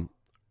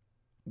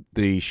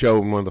the show,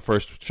 one of the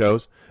first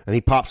shows, and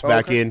he pops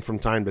back in from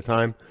time to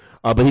time.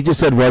 But he just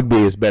said rugby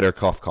is better.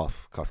 Cough,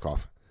 cough, cough,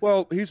 cough.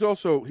 Well, he's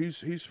also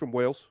he's from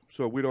Wales,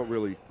 so we don't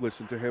really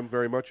listen to him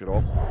very much at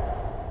all.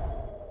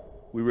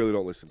 We really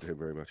don't listen to him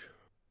very much.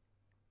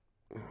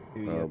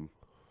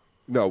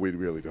 No, we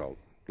really don't.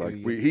 Like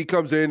he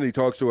comes in and he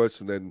talks to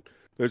us, and then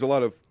there's a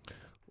lot of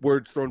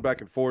words thrown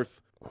back and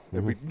forth,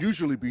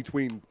 usually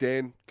between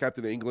Dan,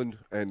 Captain England,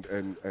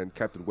 and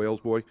Captain Wales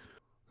boy.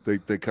 They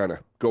kind of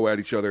go at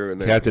each other, and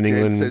then Captain Dan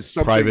England, says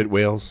something Private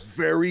Wales,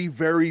 very,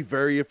 very,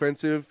 very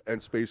offensive,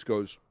 and Space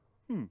goes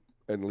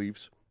and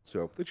leaves.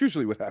 So that's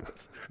usually what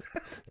happens.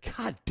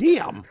 God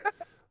damn.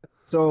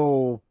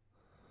 So,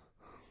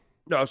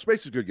 no,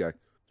 Space is a good guy.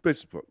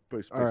 Space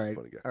is a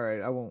funny guy. All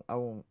right. I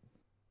won't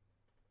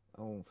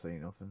say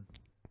nothing.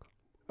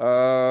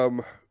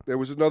 There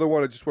was another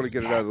one. I just want to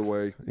get it out of the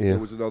way. Yeah. There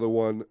was another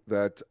one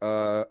that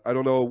I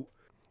don't know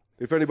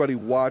if anybody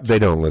watched. They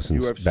don't listen.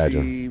 UFC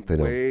Badger. They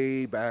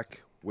way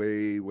back,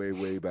 way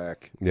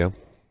back. Yeah.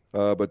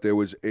 But there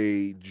was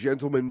a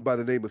gentleman by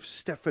the name of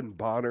Stephan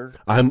Bonner.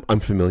 I'm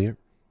familiar.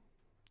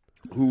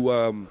 Who,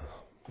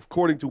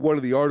 according to one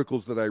of the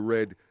articles that I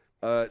read,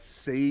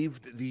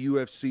 saved the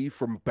UFC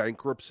from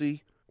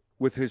bankruptcy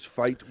with his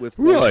fight with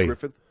Floyd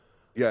Griffith.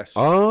 Yes.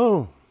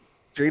 Oh.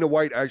 Dana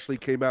White actually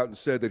came out and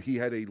said that he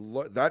had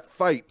that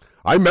fight.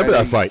 I remember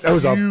that fight. That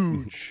was a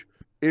huge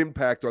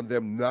impact on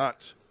them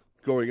not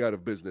going out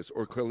of business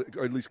or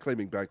at least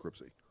claiming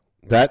bankruptcy.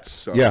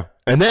 Yeah.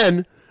 And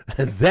then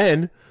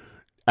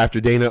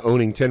after Dana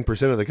owning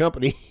 10% of the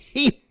company,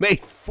 he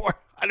made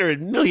 $400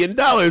 million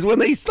when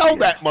they sold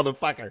that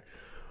motherfucker.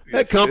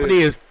 That company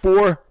is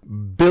 $4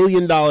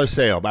 billion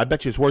sale. I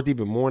bet you it's worth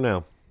even more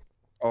now.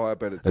 Oh, I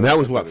bet it does. And that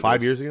was,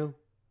 5 years ago?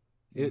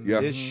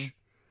 Yeah.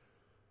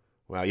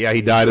 Wow, yeah,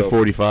 he died at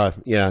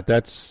 45. Yeah,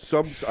 that's...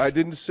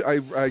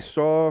 I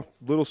saw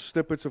little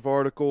snippets of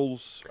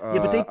articles.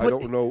 But I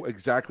don't know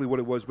exactly what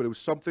it was, but it was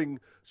something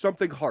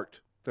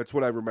heart. That's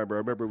what I remember. I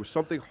remember it was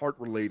something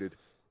heart-related.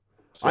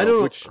 So, I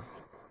don't... Which,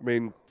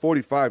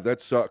 45, that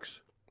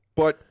sucks.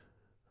 But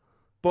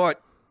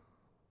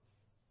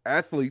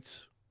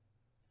athletes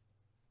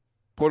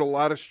put a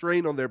lot of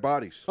strain on their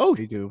bodies. Oh,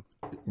 they do.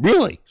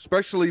 Really?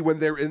 Especially when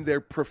they're in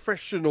their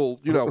professional,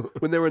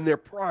 when they're in their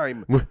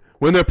prime.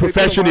 When their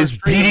profession is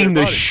beating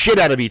the shit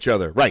out of each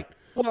other. Right.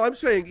 Well, I'm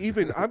saying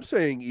even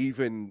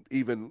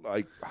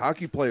like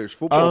hockey players,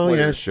 football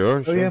players. Oh, yeah,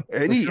 sure. Oh, yeah.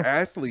 Any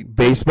athlete.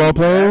 Baseball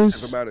players?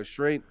 Massive amount of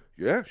strain.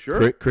 Yeah,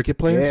 sure. Cricket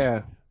players?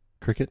 Yeah.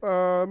 Cricket?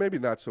 Maybe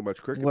not so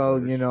much cricket. Well,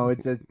 players.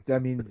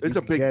 It's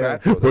a big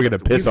bat. We're going to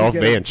piss off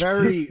Vanch.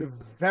 Very,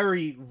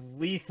 very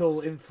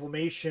lethal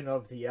inflammation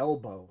of the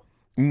elbow.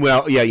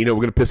 Well, yeah, we're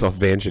going to piss off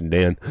Vanch and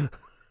Dan.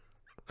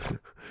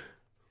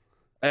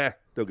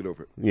 They'll get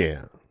over it.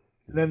 Yeah.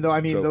 And then,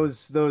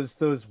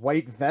 those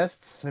white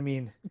vests,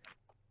 maybe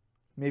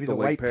the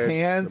white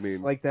pants,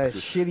 like that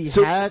shitty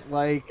hat,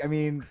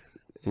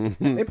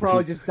 they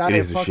probably just died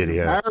of fucking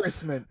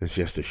embarrassment. It's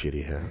just a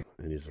shitty hat.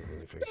 It is a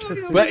really fake.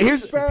 But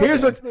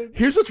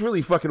here's what's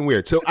really fucking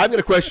weird. So I've got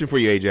a question for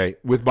you, AJ,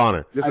 with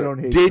Bonner. Yes, I don't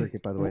hate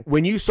cricket, by the way.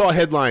 When you saw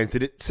headlines,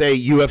 did it say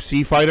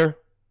UFC fighter?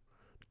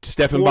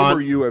 Stephan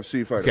Bonner?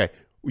 UFC fighter. Okay.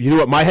 You know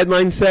what my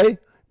headlines say?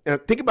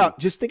 Think about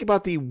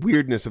the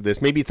weirdness of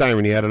this. Maybe it's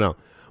irony. I don't know.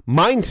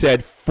 Mine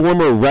said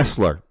former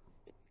wrestler.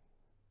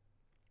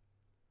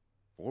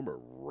 Former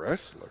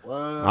wrestler.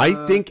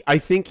 I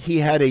think he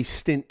had a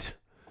stint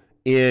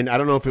in I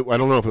don't know if it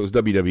was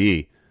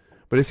WWE,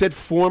 but it said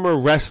former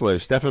wrestler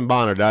Stephan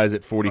Bonner dies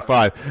at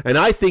 45, and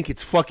I think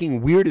it's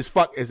fucking weird as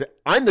fuck.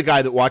 I'm the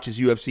guy that watches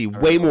UFC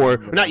way more,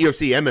 not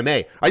UFC,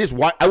 MMA.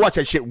 I watch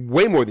that shit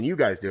way more than you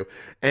guys do,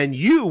 and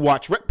you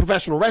watch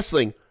professional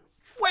wrestling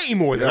way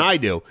more than I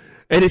do,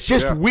 and it's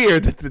just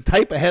weird that the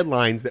type of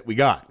headlines that we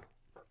got.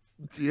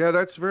 Yeah,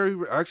 that's very...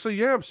 Actually,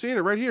 yeah, I'm seeing it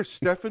right here.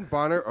 Stephan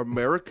Bonner,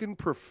 American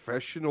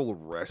professional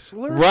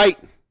wrestler? Right.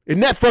 Isn't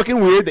that fucking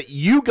weird that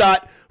you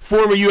got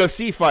former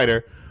UFC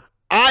fighter,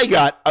 I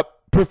got a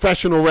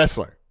professional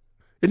wrestler?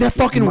 Isn't that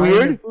fucking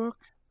weird?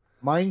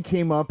 Mine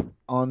came up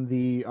on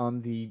the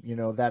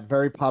that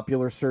very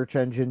popular search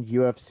engine,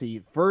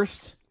 UFC.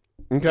 First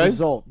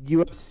result,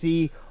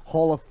 UFC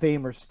Hall of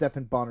Famer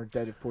Stephan Bonner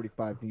dead at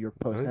 45, New York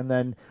Post. And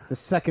then the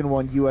second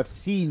one,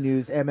 UFC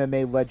News,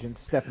 MMA legend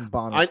Stephan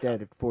Bonner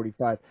dead at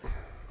 45.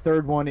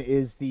 Third one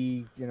is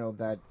the,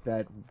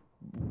 that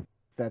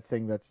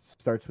thing that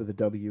starts with a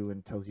W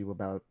and tells you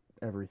about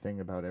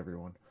everything about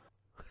everyone.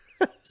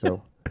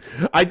 So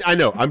I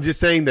know. I'm just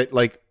saying that,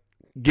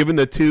 given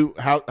the two,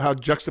 how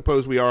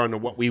juxtaposed we are on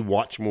what we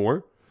watch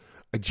more,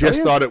 I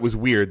just thought it was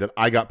weird that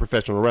I got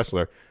professional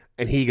wrestler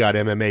and he got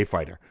MMA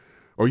fighter.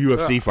 Or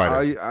UFC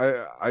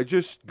fighter. I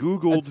just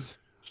Googled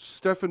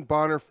Stephan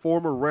Bonner,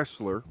 former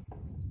wrestler,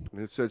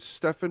 and it says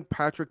Stephan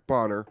Patrick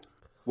Bonner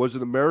was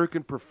an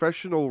American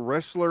professional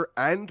wrestler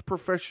and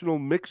professional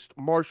mixed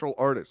martial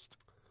artist.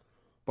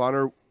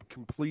 Bonner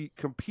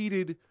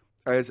competed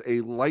as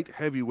a light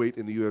heavyweight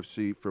in the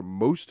UFC for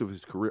most of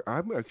his career.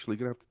 I'm actually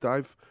going to have to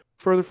dive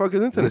further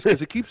fucking into this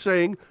because it keeps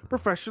saying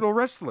professional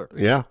wrestler.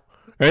 Yeah.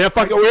 Ain't that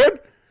fucking weird?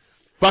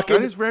 Fucking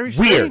that is very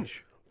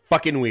strange.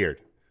 Fucking weird.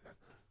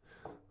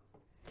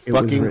 It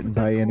was written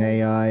by an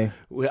AI.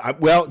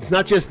 Well, it's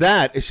not just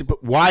that.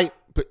 But why?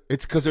 But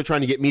it's because they're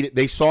trying to get me.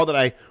 They saw that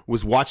I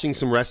was watching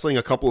some wrestling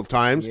a couple of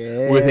times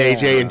with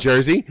AJ in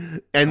Jersey,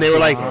 and they were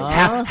like,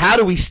 "How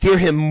do we steer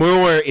him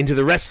more into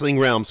the wrestling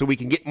realm so we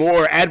can get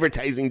more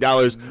advertising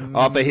dollars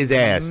off of his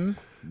ass?"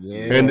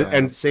 Yeah.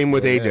 And same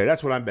with AJ.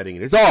 That's what I'm betting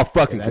it. It's all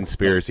fucking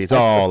conspiracy. It's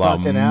all a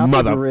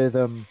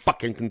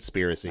motherfucking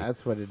conspiracy.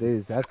 That's what it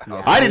is. That's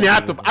the I didn't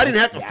have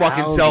to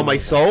fucking sell my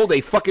soul. They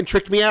fucking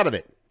tricked me out of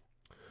it.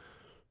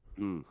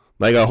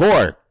 Like a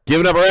whore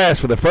giving up her ass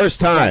for the first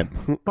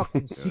time.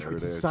 Fucking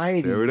secret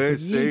society. There it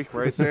is. See,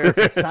 right there.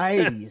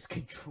 Society is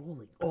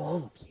controlling all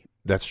of you.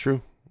 That's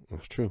true.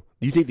 That's true.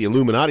 You think the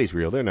Illuminati's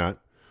real? They're not.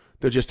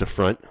 They're just a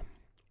front.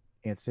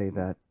 Can't say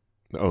that.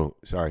 Oh,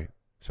 sorry.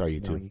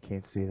 Sorry, YouTube. No, you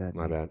can't say that.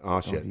 My bad. Oh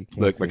shit!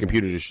 Look, my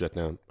computer just shut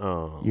down.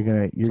 Oh,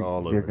 it's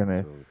all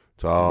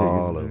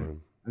over.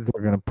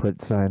 They're gonna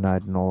put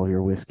cyanide in all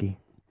your whiskey.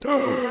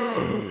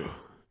 God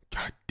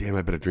damn!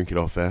 I better drink it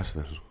all fast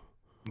then.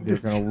 They're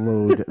gonna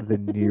load the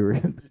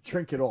nearest.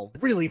 Drink it all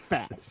really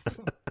fast.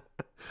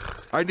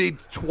 I need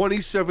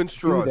 27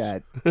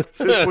 straws. Just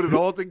put it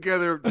all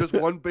together, just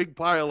one big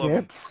pile of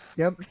them.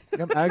 Yep.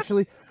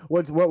 Actually,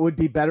 what would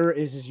be better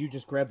is you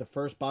just grab the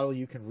first bottle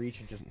you can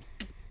reach and just.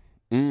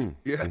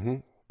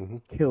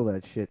 Kill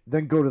that shit.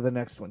 Then go to the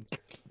next one.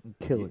 And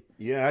kill it.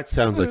 Yeah, that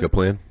sounds like a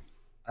plan.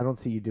 I don't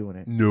see you doing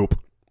it. Nope.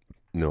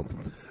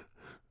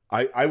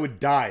 I would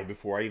die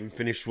before I even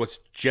finish what's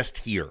just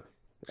here.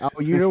 Oh,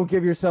 you don't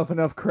give yourself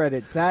enough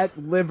credit. That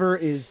liver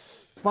is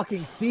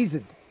fucking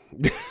seasoned.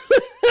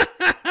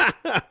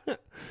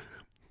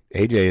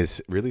 AJ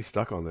is really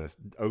stuck on this.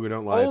 Ogre,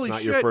 don't lie. Holy it's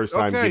not shit. your first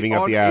time okay. giving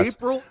up the ass.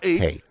 April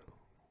 8th,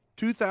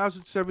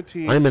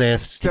 2017. I'm an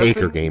ass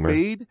taker,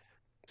 gamer.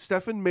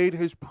 Stefan made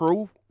his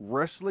pro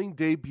wrestling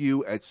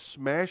debut at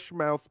Smash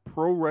Mouth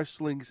Pro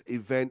Wrestling's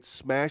event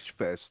Smash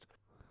Fest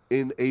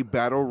in a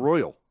Battle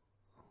Royal.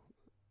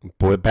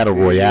 Battle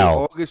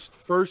Royale. August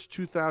 1st,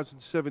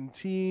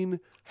 2017,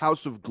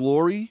 House of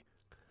Glory.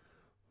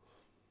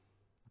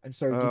 I'm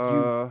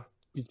sorry,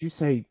 did you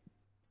say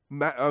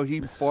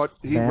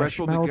he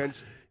wrestled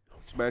against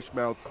Smash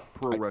Mouth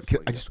Pro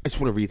Wrestling. I just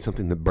want to read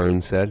something that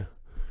Burns said.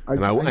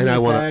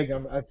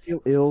 I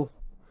feel ill.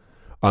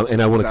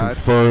 And I want to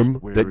confirm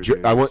that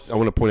I want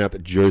to point out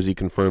that Jersey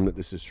confirmed that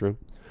this is true.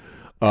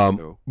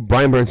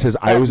 Brian Burns says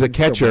I was a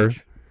catcher.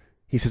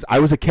 He says I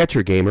was a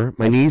catcher, gamer.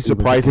 My knees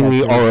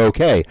surprisingly are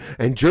okay.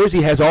 And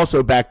Jersey has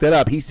also backed that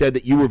up. He said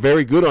that you were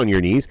very good on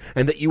your knees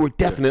and that you were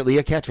definitely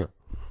a catcher.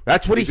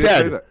 That's what he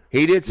said.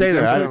 He did say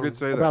that. He did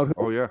say that.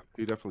 Oh yeah,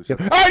 he definitely said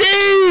that.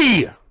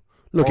 RD!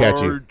 Look at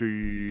you.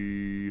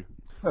 RD.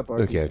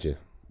 Look at you.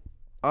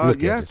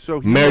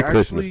 So Merry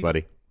Christmas,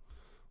 buddy.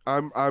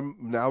 I'm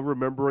now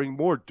remembering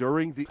more.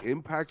 During the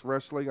Impact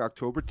Wrestling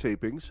October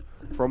tapings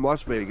from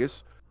Las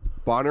Vegas,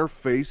 Bonner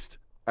faced,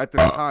 at the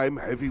time,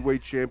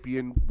 heavyweight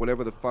champion,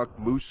 whatever the fuck,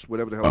 Moose,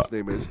 whatever the hell his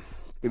name is,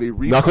 in a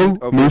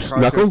rematch of Moose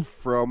Knuckle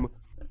from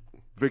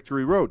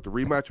Victory Road. The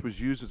rematch was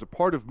used as a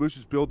part of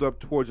Moose's build-up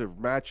towards a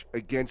match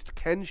against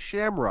Ken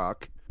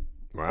Shamrock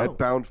at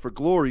Bound for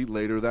Glory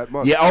later that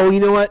month. Yeah, oh, you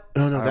know what?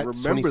 No, I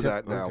remember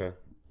that now. Okay.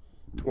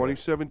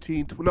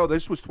 2017. No,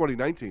 this was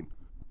 2019.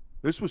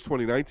 This was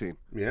 2019.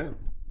 Yeah.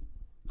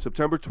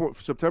 September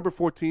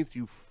 14th,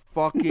 you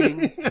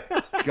fucking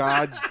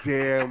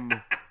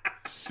goddamn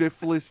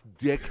syphilis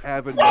dick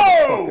having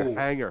motherfucking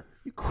hanger.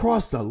 You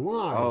crossed the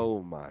line.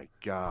 Oh my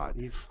god.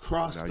 You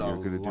crossed the line.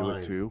 Now you're gonna do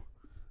it too?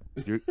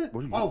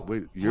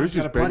 Wait, yours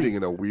is bending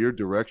in a weird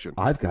direction.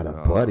 I've got a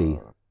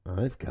buddy.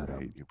 I've got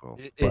a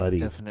buddy.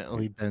 It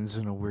definitely bends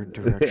in a weird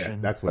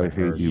direction. That's what I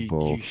hate you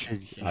both. You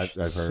should I've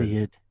see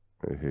it.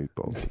 I hate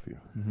both of you.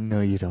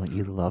 No, you don't.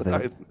 You love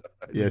it.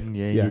 Yes.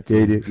 You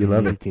did. You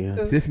love it.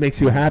 This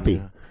makes you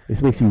happy.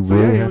 This makes you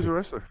really happy. He was a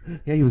wrestler.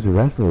 Yeah, he was a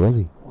wrestler, was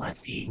he?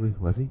 Was he?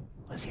 Was he?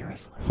 Was he a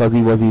wrestler?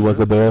 Fuzzy was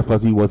a bear.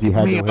 Fuzzy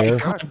had no hair.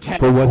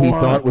 For what he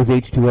thought was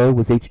H2O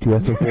was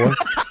H2SO4.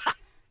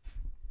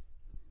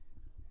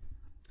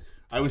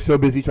 I was so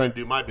busy trying to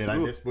do my bit, I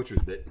missed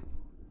Butcher's bit.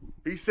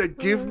 He said,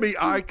 "Give me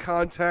eye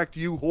contact,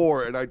 you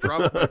whore," and I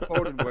dropped my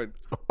phone and went.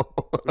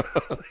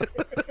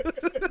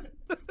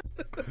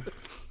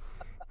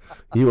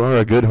 You are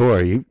a good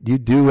whore. You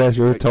do as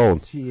you're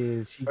told. She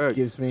is. She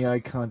gives me eye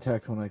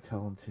contact when I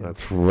tell him to.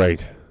 That's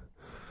right.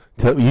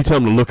 You tell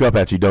him to look up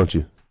at you, don't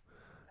you?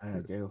 I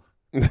do.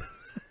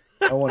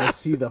 I want to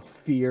see the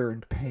fear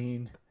and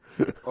pain.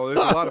 Oh, there's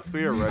a lot of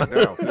fear right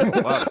now. There's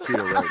a lot of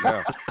fear right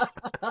now.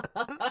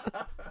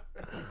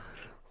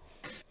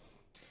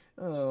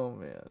 Oh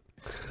man.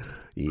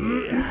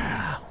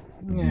 Yeah.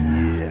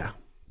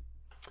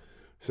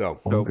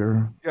 So,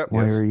 Ogre,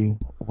 why are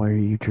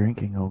you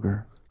drinking,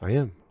 Ogre? I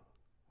am.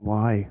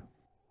 Why?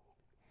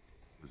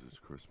 Because it's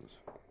Christmas.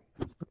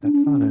 That's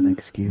not an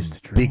excuse to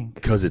drink.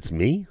 Because it's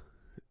me?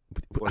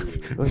 What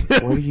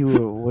are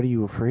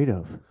you afraid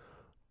of?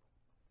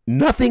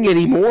 Nothing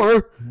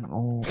anymore.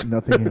 Oh,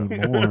 nothing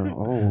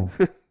anymore.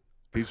 Oh.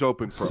 He's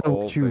open for So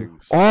all you-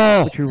 things.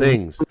 All What you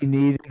things. really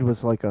needed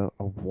was like a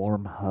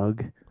warm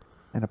hug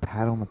and a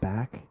pat on the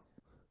back.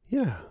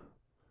 Yeah.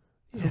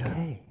 It's Yeah.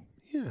 okay.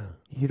 Yeah.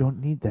 You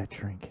don't need that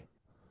drink.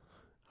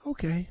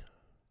 Okay.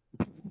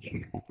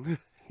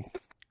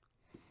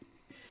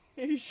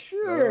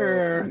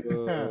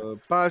 Sure.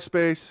 Bye,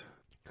 Space.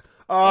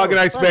 Oh, good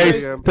night,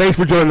 Space. 2 a.m. Thanks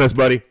for joining us,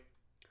 buddy.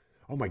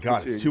 Oh, my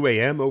God. Good It's seeing 2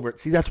 a.m. over.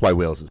 See, that's why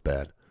Wales is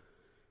bad.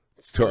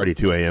 It's already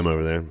 2 a.m.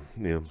 over there.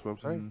 Yeah. That's what I'm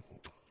saying.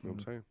 That's what I'm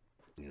saying.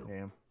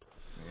 Damn.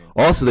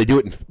 Also, they do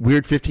it in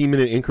weird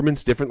 15-minute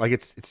increments, different. Like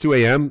it's 2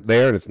 a.m.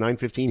 there and it's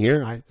 9:15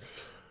 here.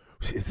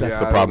 That's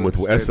the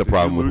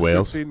problem with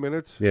Wales. 15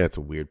 minutes? Yeah, it's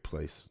a weird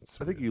place.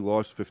 I think you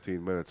lost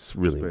 15 minutes. It's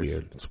really Space.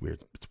 weird. It's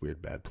weird. It's a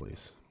weird, bad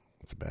place.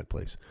 It's a bad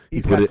place.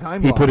 He's He got put it.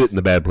 time He put it loss. in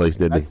the bad place,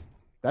 didn't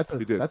That's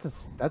He did.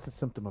 a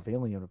symptom of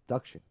alien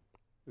abduction.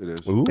 It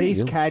is. he? Ooh, Space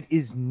yeah. Cat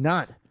is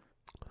not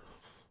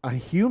a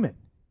human.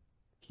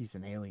 He's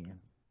an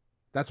alien.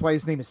 That's why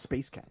his name is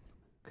Space Cat,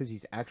 because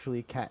he's actually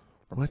a cat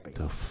from What space.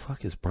 the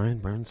fuck is Brian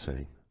Burns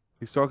saying?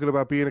 He's talking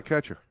about being a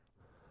catcher.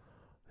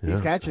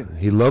 He's catching.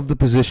 He loved the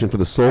position for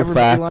the sole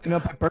Everybody fact line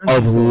up at Burns'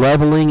 of door.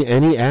 leveling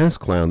any ass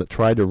clown that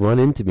tried to run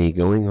into me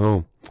going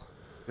home.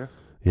 Yeah.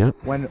 Yep.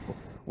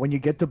 When you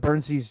get to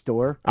Burnsy's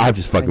door I'm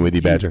just fucking And with you,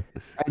 you- Badger.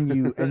 and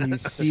you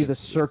see the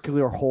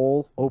circular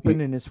hole open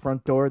in his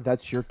front door,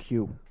 that's your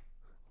cue.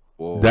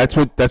 Whoa. That's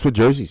what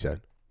Jersey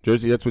said.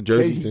 That's what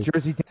Jersey said.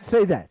 Jersey did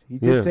say that. He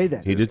did say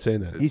that. He did say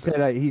that.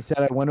 He said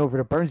I went over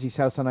to Burnsy's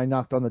house and I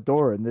knocked on the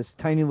door and this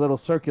tiny little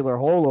circular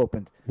hole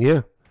opened.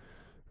 Yeah.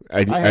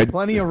 I had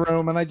plenty of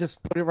room and I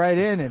just put it right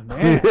in and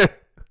man,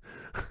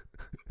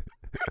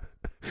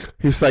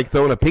 He's like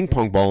throwing a ping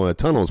pong ball in a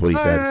tunnel, is what he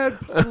I said. had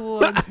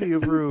plenty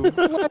of room.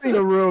 plenty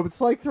of room. It's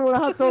like throwing a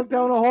hot dog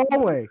down a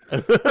hallway.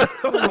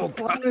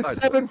 Flying a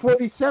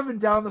 747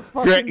 down the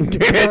fucking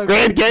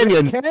Grand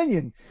Canyon.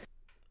 Canyon.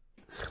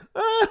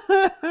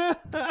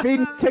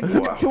 Feeding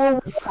TikTok to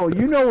a wall.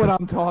 You know what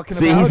I'm talking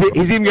See, about.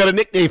 he's even got a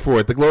nickname for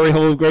it, the Glory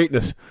Hole of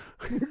Greatness.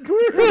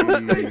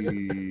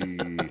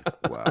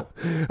 Wow.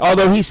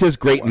 Although he says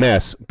great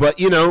mess, but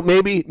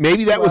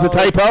maybe that was a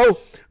typo.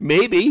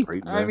 Maybe.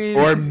 Great I man. mean,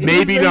 Or his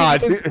maybe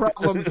not. His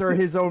problems are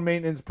his own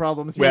maintenance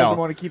problems. He Well, doesn't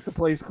want to keep the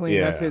place clean.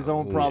 yeah, That's his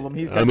own problem.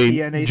 He's I got mean,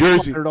 DNA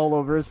Jersey- splattered all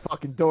over his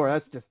fucking door.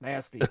 That's just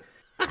nasty.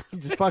 You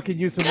just fucking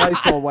use some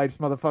Lysol wipes,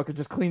 motherfucker.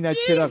 Just clean that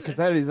shit up because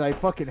that is a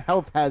fucking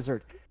health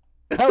hazard.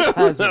 Health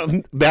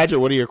hazard. Badger,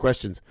 what are your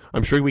questions?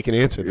 I'm sure we can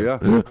answer them.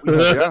 Yeah.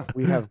 Yeah.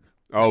 We have.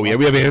 Oh, yeah,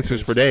 we have answers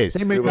for days.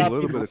 They may We have a not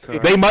little be bit of time.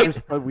 They might-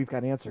 answers, but we've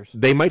got answers.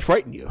 They might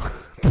frighten you,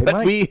 but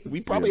might.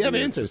 we probably Yeah, have the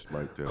answers.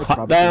 Might do. Hot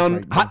Probably down,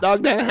 frighten you. hot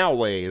dog down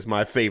hallway is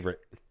my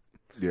favorite.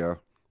 Yeah.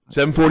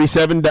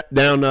 747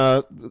 down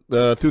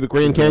through the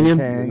Grand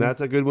Canyon. Okay. And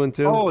that's a good one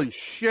too. Holy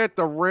shit!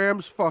 The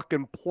Rams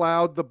fucking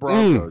plowed the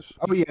Broncos.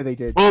 Oh yeah, they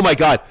did. Oh my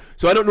God!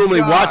 So I don't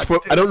normally watch.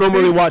 I don't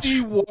normally watch.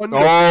 51 to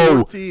Oh,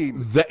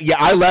 14. yeah,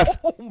 I left.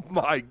 Oh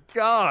my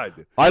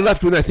God! I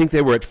left when I think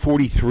they were at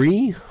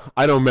 43.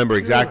 I don't remember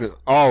exactly.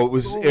 Oh,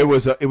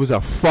 it was a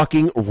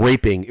fucking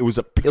raping. It was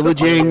a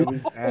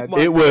pillaging. Oh my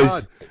It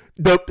was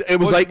God. it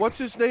was like what's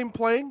his name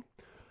playing?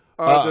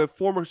 The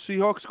former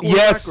Seahawks quarterback,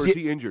 yes, or is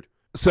he injured?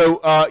 so.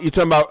 You're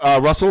talking about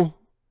Russell?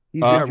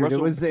 He's Yeah, injured. It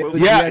Russell was, Wilson.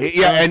 the Yeah, ex-Browns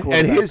yeah, and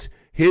quarterback.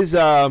 his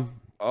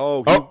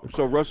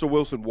So Russell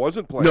Wilson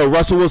wasn't playing. no,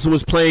 Russell Wilson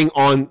was playing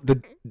on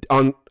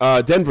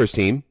Denver's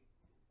team.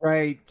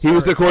 right. He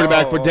was the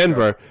quarterback Oh, for okay.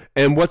 Denver.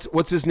 And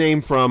what's his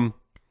name from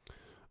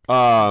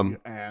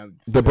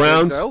the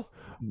Browns? Denzel?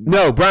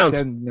 No, Browns.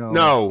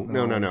 No.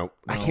 No.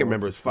 I can't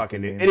remember what's his his fucking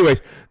fucking name. name?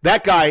 Anyways,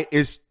 that guy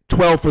is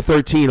 12 for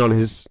 13 on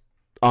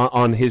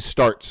his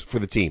starts for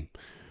the team.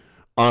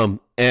 And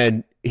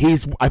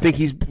I think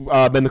he's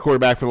been the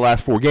quarterback for the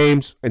last 4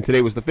 games, and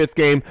today was the 5th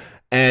game,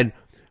 and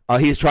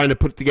he's trying to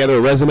put together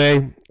a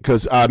resume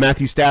because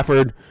Matthew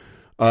Stafford.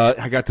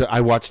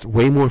 I watched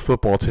way more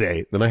football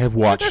today than I have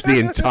watched the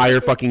entire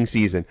fucking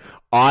season.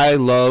 I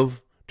love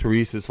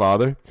Teresa's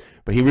father,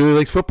 but he really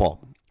likes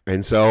football.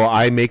 And so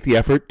I make the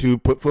effort to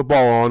put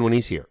football on when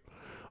he's here.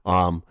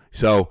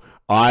 So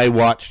I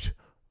watched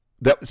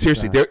that.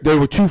 Seriously, there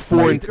were 2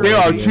 4 and there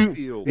are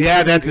 2.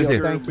 Yeah, that's his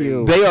name. Thank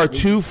you. They are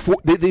 2 4.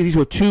 These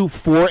were 2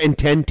 4 and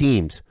 10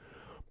 teams.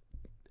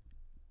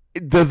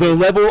 The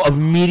level of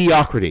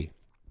mediocrity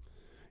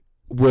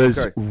was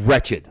Okay.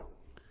 wretched.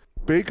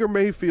 Baker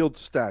Mayfield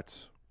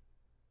stats: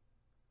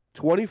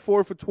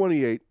 24 for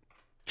 28,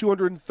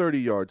 230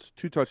 yards,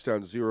 2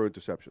 touchdowns, 0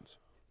 interceptions.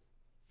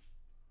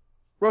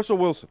 Russell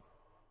Wilson.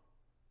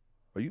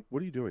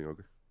 What are you doing,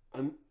 Ogre?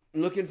 I'm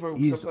looking for.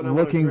 He's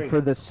looking for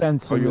the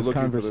sense Oh, in you're this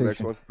looking conversation. for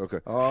the next one? Okay.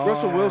 Oh.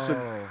 Russell Wilson,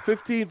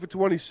 15 for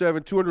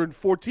 27,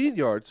 214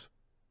 yards,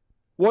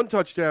 1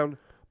 touchdown,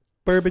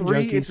 Bourbon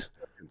 3 junkies.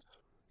 interceptions.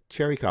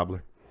 Cherry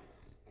cobbler.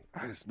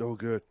 That is no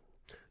good.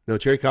 No,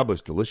 cherry cobbler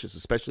is delicious,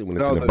 especially when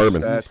it's No, in a the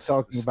bourbon. stats. He's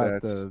talking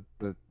about Stats.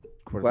 the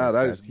Wow,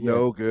 that is stats.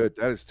 no good.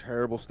 That is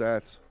terrible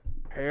stats.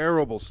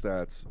 Terrible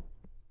stats.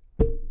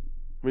 I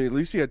mean, at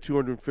least he had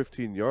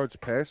 215 yards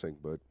passing,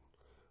 but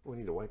We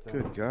need to wipe that.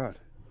 good God.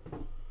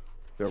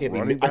 Their I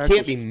running back can't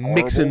was be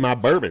horrible. mixing my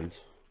bourbons.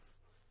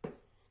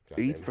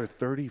 8 for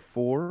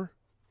 34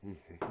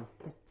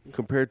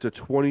 compared to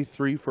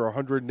 23 for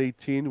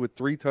 118 with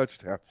 3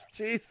 touchdowns.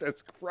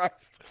 Jesus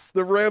Christ.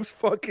 The Rams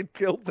fucking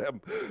killed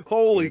them.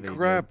 Holy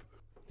crap.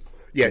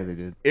 Yeah, they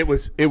did. it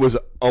was.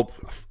 Oh,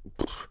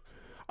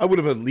 I would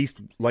have at least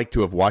liked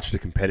to have watched a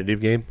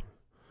competitive game,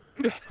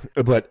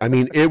 but I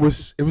mean, it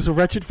was a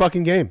wretched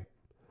fucking game.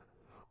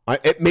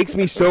 It makes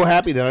me so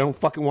happy that I don't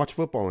fucking watch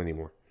football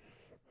anymore.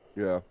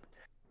 Yeah.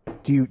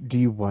 Do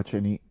you watch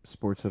any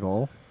sports at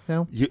all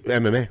now?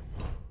 MMA.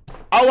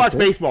 I'll watch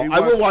baseball. I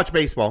will watch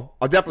baseball.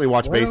 I'll definitely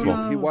watch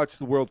baseball. He watched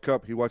the World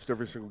Cup. He watched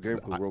every single game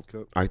for the World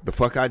Cup. The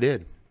fuck I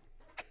did.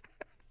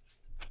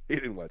 He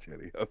didn't watch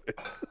any of it.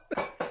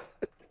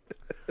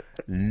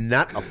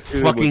 Not a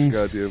didn't fucking watch a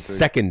goddamn thing.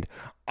 second.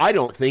 I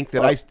don't think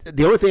that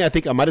the only thing I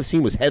think I might have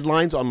seen was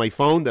headlines on my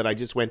phone that I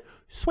just went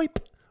swipe.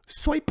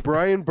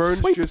 Brian Burns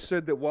swipe. just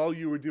said that while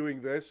you were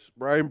doing this,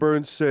 Brian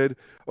Burns said,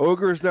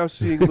 Ogre is now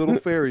seeing little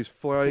fairies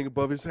flying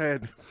above his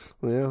head.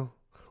 Well,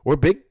 we're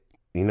big.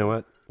 You know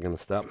what? I'm going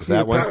to stop with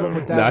that one. problem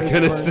with that Not is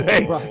going to Burns-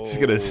 say. Oh. Just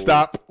going to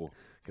stop.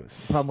 The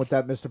problem with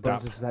that, Mr.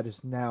 Burns, is that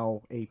is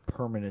now a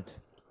permanent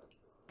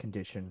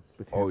condition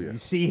with him. Oh, yeah. You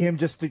see him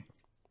just to...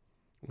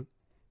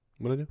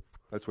 What I do?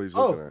 That's what he's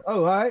looking at.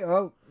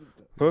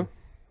 Huh?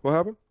 What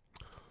happened?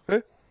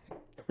 Huh?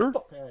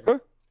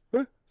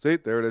 Huh? See,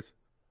 there it is.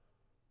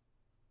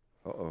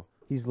 Uh-oh.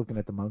 He's looking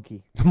at the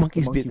monkey. The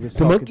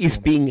monkey's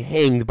being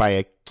hanged by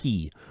a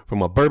key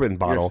from a bourbon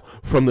bottle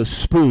from the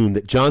spoon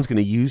that John's going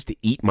to use to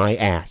eat my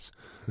ass.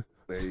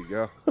 There you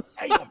go.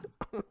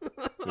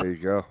 There you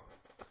go.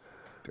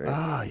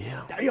 Ah,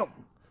 yeah. Damn.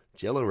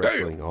 Jello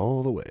wrestling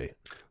all the way.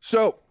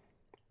 So,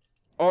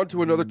 on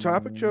to another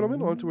topic,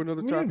 gentlemen. On to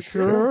another topic.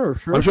 Sure.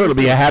 I'm sure it'll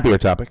be a happier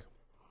topic.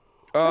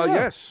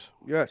 Yes.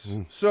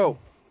 So,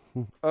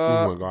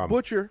 Oh my God.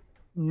 Butcher,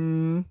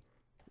 1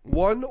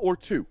 or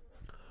 2?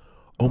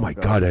 Oh my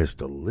God, that is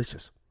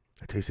delicious.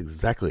 It tastes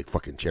exactly like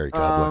fucking cherry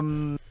cobbler.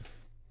 And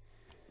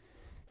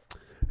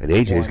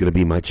AJ is going to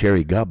be my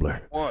cherry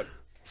gobbler. 1.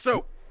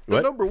 So,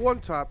 the number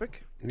 1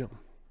 topic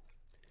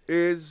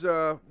is,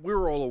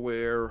 we're all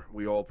aware,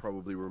 we all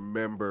probably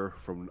remember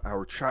from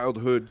our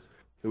childhood,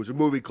 there was a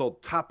movie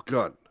called Top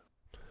Gun.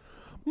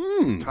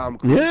 Tom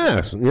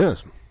Cruise.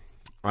 Yes.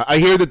 I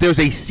hear that there's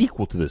a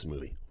sequel to this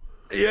movie.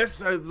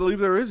 Yes, I believe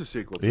there is a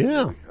sequel to the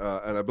movie.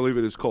 And I believe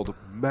it is called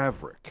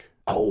Maverick.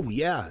 Oh,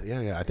 yeah.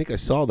 I think I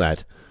saw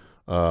that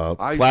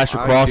flash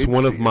across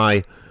one of see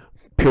my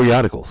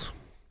periodicals.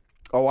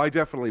 Oh, I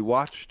definitely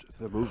watched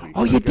the movie.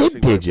 Oh, you I'm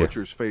guessing did by you?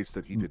 Butcher's face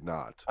that he did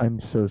not. I'm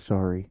so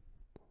sorry.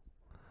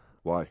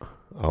 Why?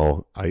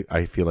 Oh,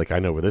 I feel like I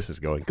know where this is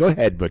going. Go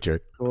ahead,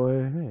 Butcher. Go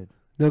ahead.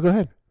 No, go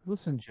ahead.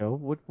 Listen, Joe,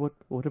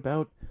 what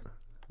about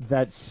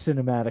that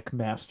cinematic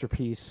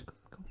masterpiece?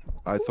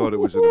 I thought it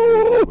was an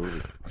amazing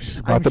movie. It's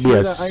about to be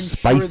a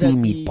spicy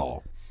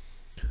meatball.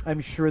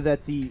 I'm sure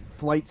that the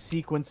flight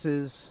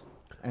sequences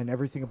and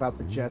everything about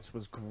the jets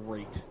was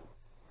great.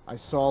 I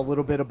saw a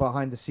little bit of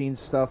behind the scenes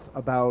stuff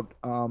about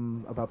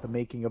the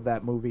making of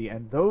that movie,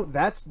 and though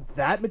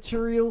that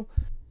material,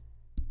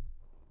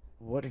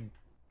 what in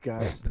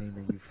God's name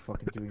are you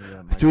fucking doing to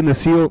that? He's doing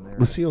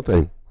the seal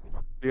thing.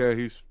 Yeah,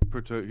 he's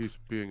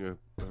being a.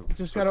 You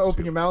just gotta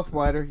open your mouth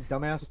wider, you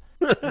dumbass.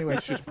 Anyway,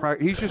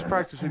 he's just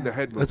practicing the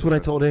head movement. That's what I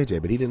told AJ,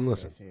 but he didn't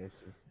listen. I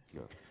see.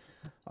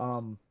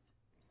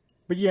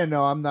 But yeah,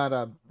 no, I'm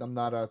not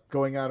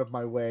going out of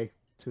my way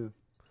to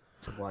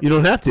watch. You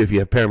don't have to if you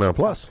have Paramount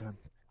Plus.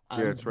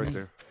 Yeah, it's right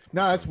there.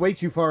 No, that's way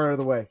too far out of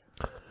the way.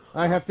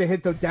 I have to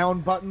hit the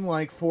down button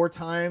like 4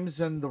 times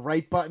and the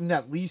right button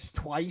at least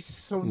twice.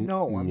 So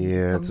no, I'm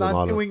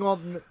not doing all.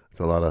 That's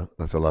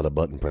a lot of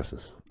button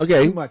presses.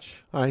 Okay, too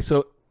much. All right,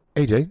 so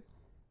AJ,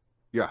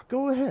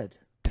 Go ahead,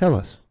 tell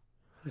us.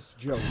 Mr.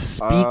 Joe.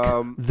 Speak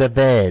the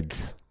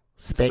veds.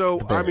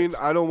 I mean,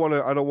 I don't want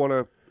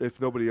to. If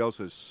nobody else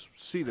has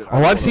seen it,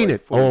 I've seen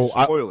it.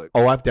 Spoil it.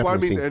 I've definitely seen it. Well, I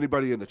mean,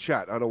 anybody in the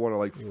chat. I don't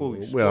want to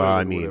fully spoil Well, I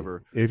it or mean,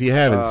 whatever. if you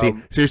haven't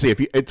seen, seriously,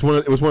 it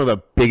was one of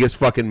the biggest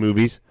fucking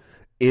movies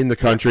in the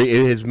country.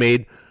 It has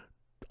made.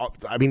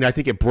 I mean, I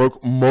think it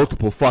broke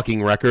multiple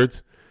fucking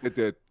records. It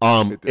did.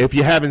 If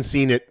you haven't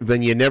seen it,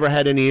 then you never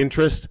had any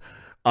interest.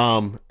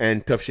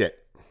 And tough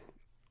shit.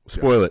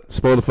 Spoil it.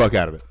 Spoil the fuck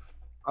out of it.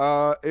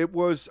 It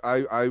was.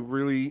 I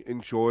really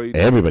enjoyed.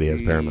 Everybody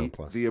has Paramount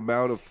Plus. The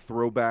amount of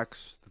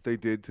throwbacks that they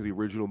did to the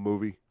original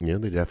movie. Yeah,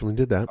 they definitely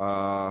did that.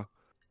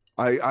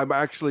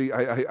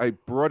 I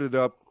brought it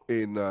up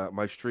in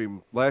my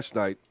stream last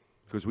night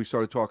because we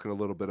started talking a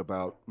little bit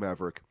about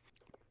Maverick,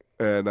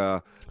 and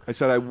I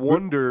said I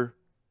wonder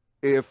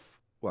if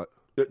what.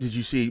 Did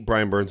you see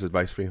Brian Burns'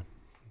 advice for you?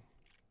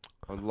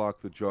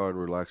 Unlock the jaw and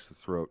relax the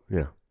throat.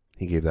 Yeah,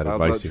 he gave that I'll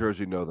advice. let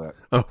Jersey know that.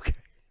 Okay.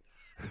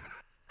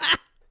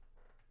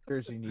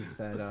 Jersey needs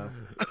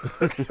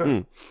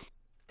that.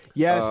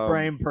 Yes,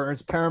 Brian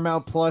Burns.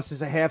 Paramount Plus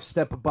is a half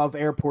step above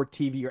airport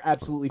TV. You're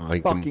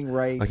absolutely fucking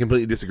right. I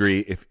completely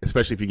disagree,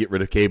 especially if you get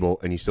rid of cable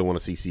and you still want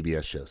to see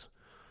CBS shows.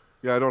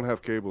 Yeah, I don't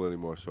have cable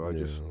anymore, so I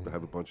just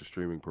have a bunch of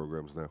streaming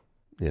programs now.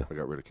 Yeah. I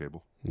got rid of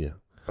cable. Yeah.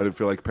 I didn't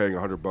feel like paying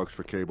 $100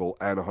 for cable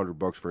and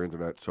 $100 for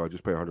internet, so I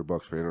just pay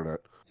 $100 for internet.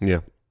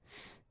 Yeah.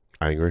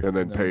 I agree. And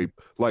then pay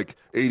like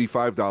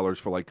 $85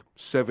 for like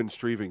 7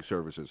 streaming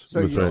services. So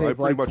you save I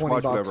pretty much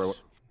watch whatever.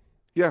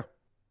 Yeah.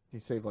 You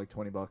save like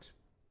 $20.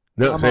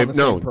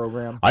 No,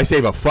 program. I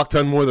save a fuck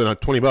ton more than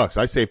 $20.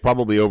 I save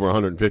probably over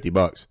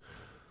 $150.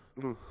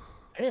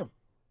 Damn.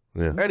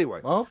 Yeah.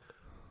 Anyway. Well.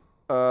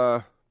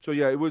 So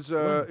yeah, it was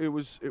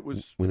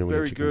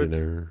very good.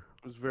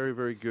 It was very,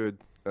 very good.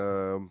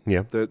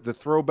 Yeah. The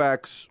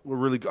throwbacks were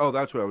really good. Oh,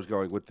 that's where I was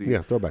going with the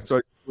throwbacks.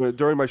 So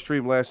during my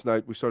stream last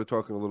night, we started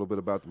talking a little bit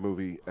about the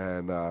movie,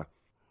 and the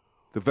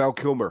Val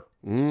Kilmer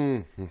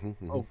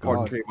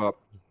part came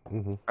up,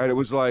 and it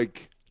was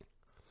like,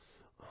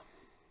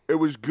 it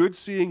was good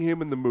seeing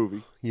him in the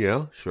movie.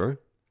 Yeah, sure.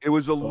 It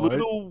was a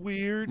little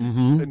weird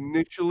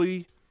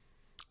initially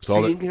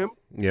seeing him.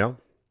 Yeah.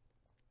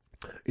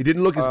 He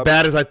didn't look as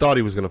bad as I thought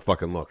he was going to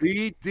fucking look.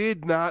 He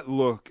did not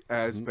look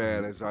as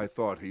bad as I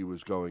thought he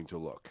was going to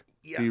look.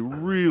 Yeah. He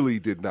really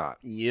did not.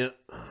 Yeah.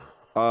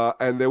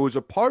 And there was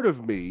a part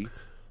of me,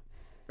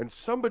 and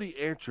somebody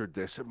answered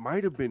this. It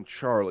might have been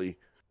Charlie.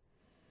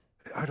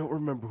 I don't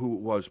remember who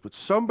it was, but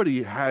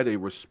somebody had a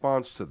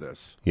response to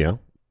this. Yeah.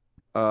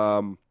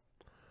 Val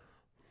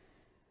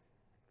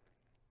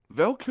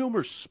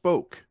Kilmer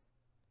spoke.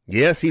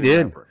 Yes, he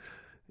did.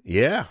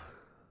 Yeah.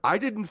 I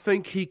didn't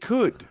think he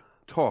could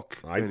talk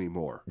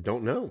anymore.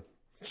 Don't know.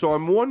 So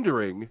I'm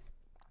wondering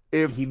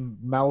if he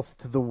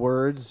mouthed the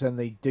words and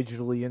they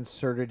digitally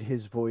inserted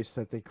his voice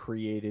that they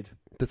created.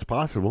 That's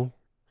possible.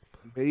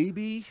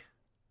 Maybe.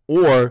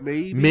 Or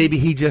maybe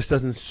he just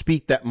doesn't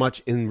speak that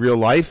much in real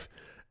life,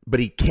 but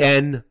he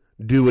can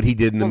do what he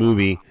did in the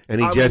movie,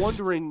 and he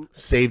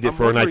saved it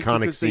for an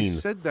iconic scene.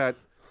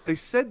 They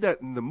said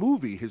that in the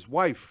movie. His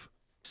wife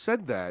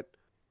said that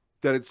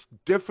it's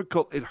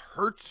difficult. It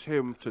hurts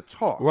him to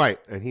talk. Right,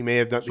 and he may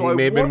have done. So he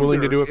may have been willing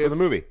to do it for the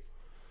movie.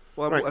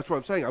 Well, that's what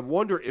I'm saying. I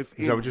wonder if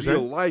in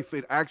real life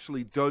it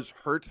actually does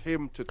hurt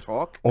him to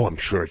talk. Oh, I'm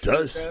sure it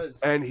does.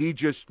 And he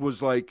just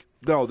was like,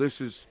 "No, this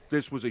was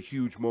a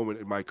huge moment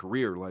in my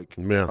career. Like,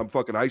 I'm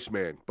fucking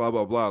Iceman. Blah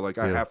blah blah. Like,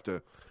 I have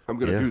to. I'm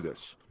going to do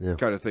this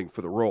kind of thing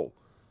for the role,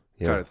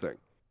 kind of thing."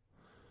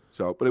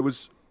 So, but it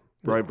was.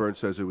 Brian Burns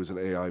says it was an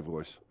AI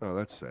voice. Oh,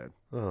 that's sad.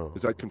 Oh.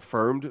 Is that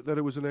confirmed that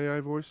it was an AI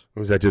voice?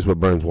 Or was that just what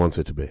Burns wants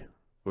it to be?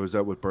 Or is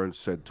that what Burns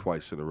said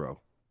twice in a row?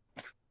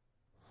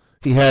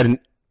 He had an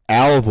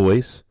owl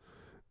voice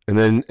and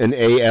then an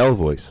AL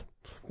voice.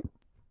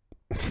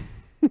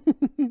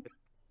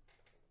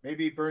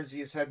 Maybe Burns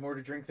has had more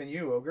to drink than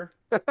you, Ogre.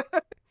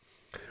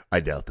 I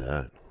doubt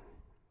that.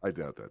 I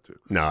doubt that, too.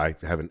 No, I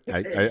haven't.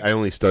 I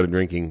only started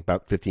drinking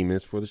about 15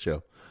 minutes before the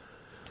show.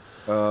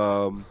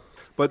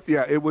 But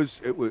yeah, it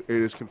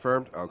is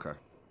confirmed. Okay.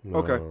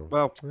 Okay.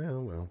 Well,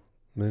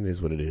 it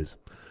is what it is.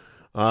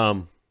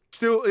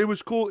 Still, it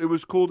was cool. It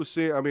was cool to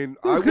see. I mean,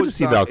 I was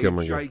not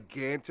a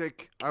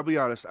gigantic. I'll be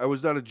honest. I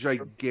was not a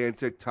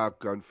gigantic Top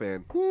Gun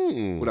fan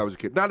when I was a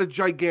kid. Not a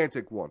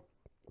gigantic one.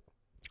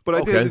 But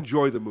I did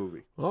enjoy the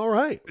movie. All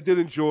right. I did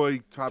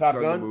enjoy Top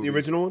Gun, the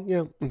original one.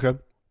 Yeah. Okay.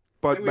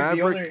 But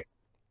Maverick,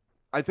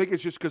 I think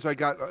it's just because I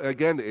got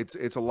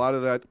it's a lot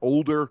of that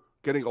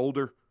getting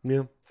older.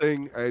 Yeah.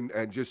 Thing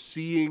and just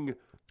seeing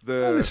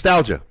the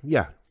nostalgia.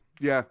 Yeah.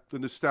 Yeah, the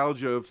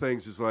nostalgia of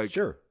things is like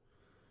sure.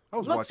 I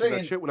was watching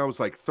that shit when I was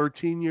like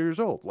 13 years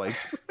old. Like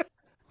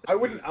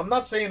I'm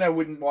not saying I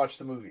wouldn't watch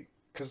the movie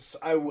because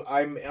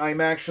I'm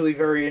actually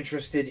very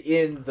interested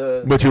in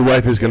the. But your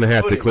wife is going to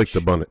have to click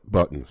the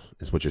buttons.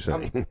 Is what you're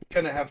saying? I'm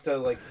gonna have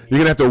to You're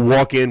gonna have to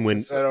walk in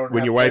when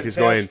your wife is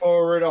going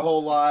forward a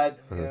whole lot.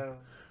 Yeah.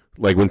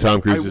 Like when Tom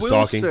Cruise is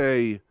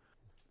talking.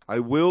 I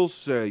will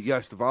say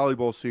yes. The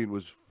volleyball scene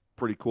was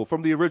pretty cool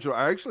from the original.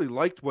 I actually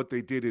liked what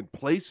they did in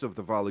place of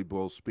the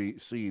volleyball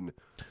scene.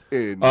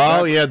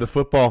 The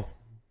football.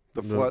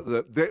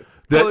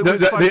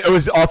 It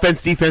was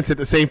offense defense at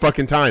the same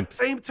fucking time.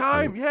 Same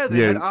time, yeah.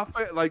 They had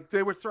offense, like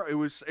they were throwing.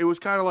 It was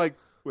kind of like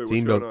wait,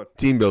 what's going on?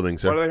 Team building,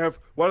 sir.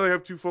 Why do they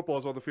have 2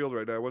 footballs on the field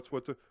right now?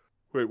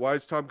 Why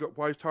is Tom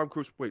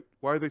Cruise? Wait,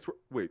 why are they?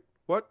 Wait,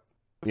 what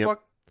the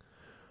fuck?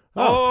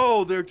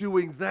 Oh, they're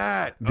doing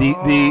that.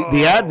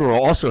 The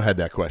admiral also had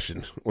that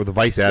question, or the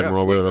vice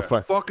admiral, whatever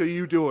the fuck are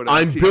you doing?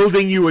 I'm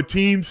building you a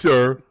team,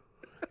 sir.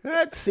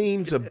 That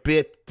seems a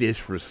bit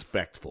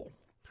disrespectful.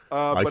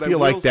 I feel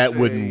like that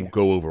wouldn't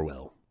go over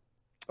well.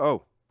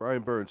 Oh,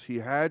 Brian Burns, he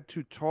had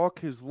to talk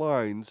his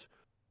lines,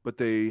 but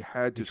they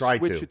had to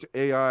switch it to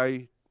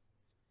AI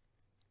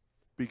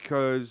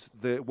because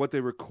what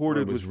they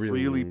recorded was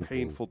really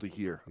painful to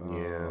hear. Yeah.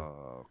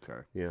 Oh,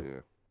 okay. Yeah.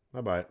 I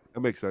buy it.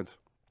 That makes sense.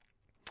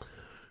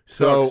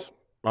 So,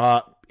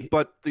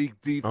 but the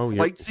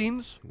flight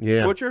scenes,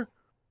 Butcher?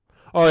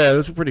 Oh yeah,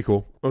 those are pretty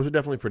cool. Those are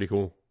definitely pretty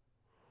cool.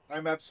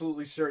 I'm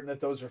absolutely certain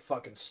that those are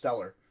fucking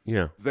stellar.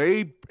 Yeah.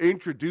 They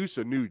introduce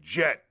a new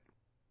jet.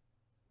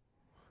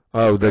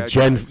 Oh, the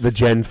Gen 5? The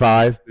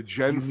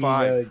Gen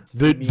 5.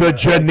 The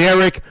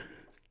generic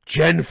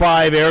Gen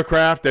 5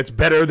 aircraft that's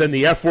better than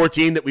the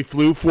F-14 that we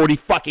flew 40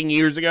 fucking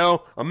years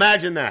ago?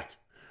 Imagine that.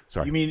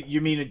 Sorry.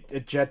 You mean a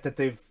jet that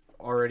they've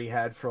already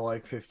had for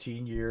like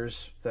 15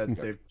 years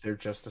that they're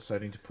just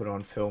deciding to put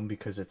on film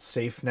because it's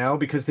safe now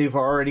because they've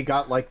already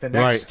got like the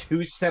next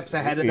 2 steps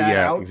ahead of that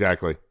out?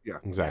 Exactly. Yeah,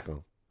 exactly.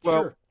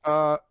 Well,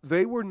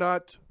 they were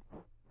not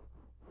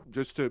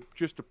just to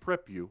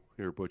prep you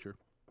here, Butcher.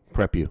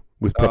 Prep you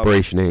with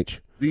preparation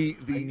H. The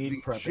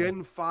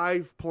Gen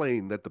 5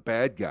 plane that the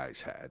bad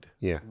guys had.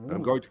 Yeah.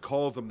 I'm going to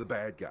call them the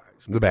bad guys.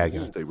 The bad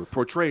guys. They were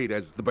portrayed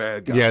as the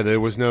bad guys. Yeah, there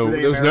was no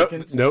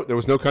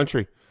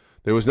country.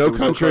 There was no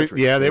country.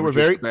 Yeah, they were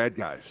very bad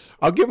guys.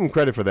 I'll give them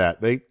credit for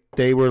that.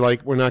 They were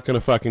like, we're not going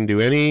to fucking do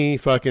any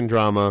fucking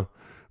drama.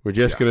 We're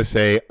just going to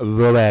say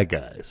the bad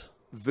guys.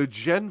 The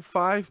Gen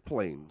 5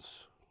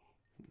 planes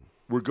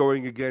were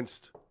going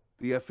against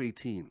the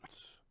F-18s.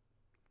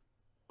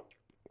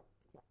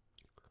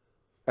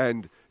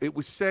 And it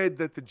was said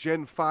that the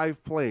Gen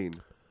 5 plane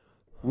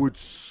would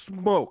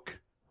smoke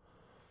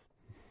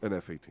an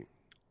F-18.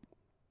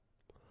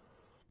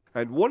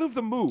 And one of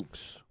the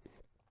moves...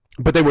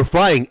 But they were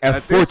flying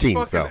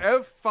F-14s, though.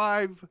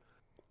 F-5...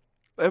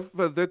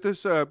 that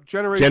this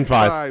Generation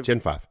Gen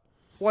 5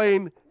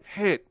 plane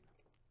hit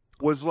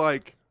was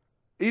like...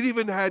 It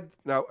even had...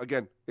 Now,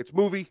 again, it's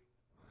movie.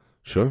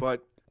 Sure.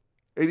 But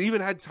it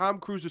even had Tom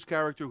Cruise's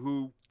character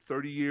who...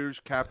 30 years,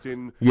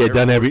 captain. Yeah,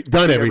 done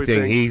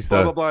everything. He's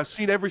blah, blah, blah.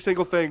 Seen every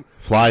single thing.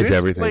 Flies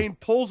everything. This plane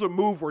pulls a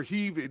move where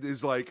he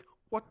is like,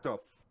 what the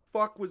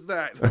fuck was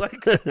that?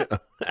 Like,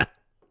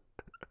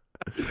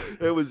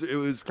 it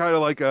was kind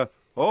of like a,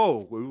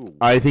 ooh.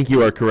 I think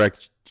you are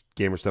correct,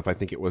 Gamer Stuff. I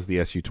think it was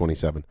the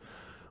Su-27.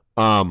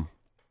 I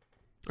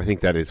think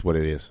that is what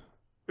it is.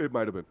 It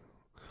might have been.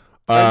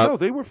 No,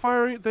 they were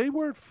firing. They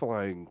weren't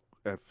flying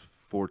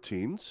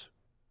F-14s.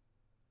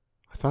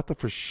 I thought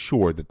for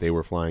sure that they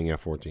were flying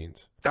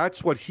F-14s.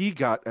 That's what he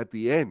got at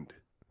the end.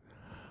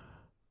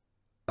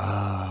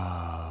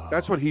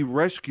 That's what he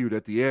rescued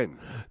at the end.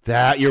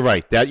 You're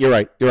right. You're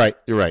right.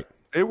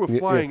 They were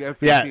flying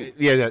F-15.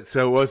 Yeah.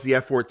 So it was the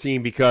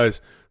F-14 because,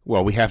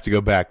 well, we have to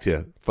go back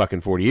to fucking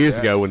 40 years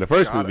ago when the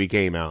first movie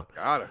came out.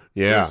 Got it.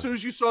 Yeah. As soon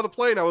as you saw the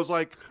plane, I was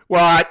like,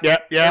 what?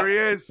 Yep. There he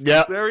is.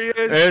 Yep. There he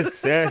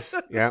is. Yes.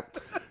 Yeah.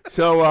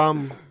 So,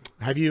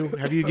 have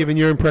you given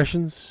your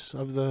impressions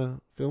of the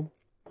film?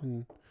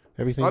 And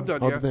everything. I'm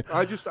done. Yeah,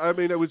 I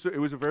mean, it was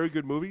a very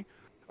good movie.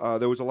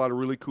 There was a lot of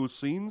really cool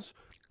scenes.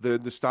 The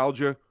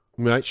nostalgia,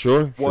 right?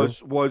 Sure.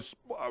 Was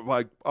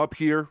like up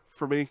here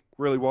for me.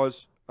 Really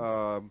was.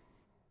 The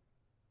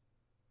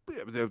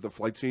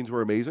flight scenes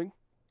were amazing.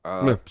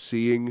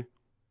 Seeing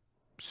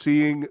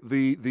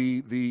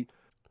the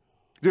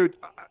dude.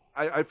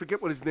 I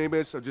forget what his name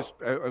is. I'm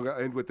gonna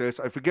end with this.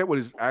 I forget what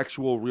his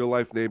actual real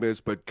life name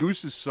is, but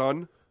Goose's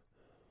son.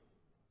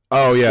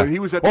 Oh yeah. When he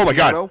was at the my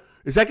piano, God.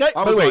 Is that guy?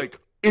 I was like,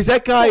 is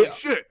that guy? Holy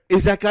shit.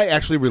 Is that guy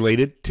actually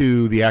related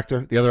to the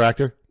other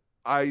actor?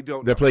 I don't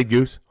know. That played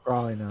Goose?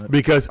 Probably not.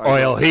 Because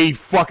he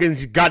fucking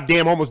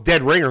goddamn almost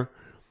dead ringer.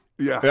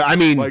 Yeah. I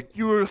mean, like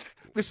you were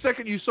the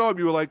second you saw him,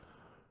 you were like.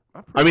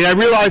 I mean, I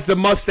realized the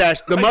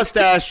mustache. The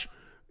mustache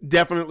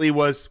definitely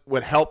was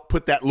what helped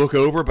put that look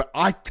over. But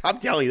I'm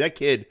telling you, that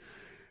kid.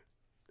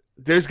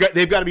 They've got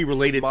to be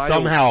related Miles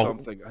somehow.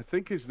 Something. I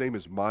think his name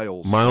is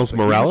Miles. Miles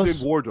Morales. He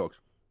was in War Dogs.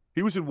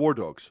 He was in War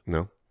Dogs.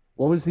 No.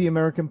 What was the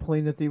American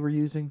plane that they were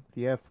using?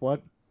 The F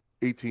what?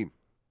 18.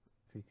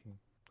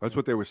 That's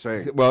what they were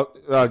saying. Well,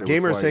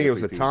 Gamer saying it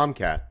was a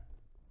Tomcat.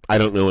 I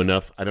don't know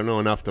enough.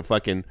 To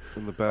fucking.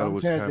 When the battle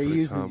was Tomcat, happening,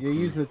 they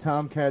used the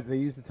Tomcat. They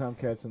used the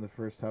Tomcats in the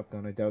first Top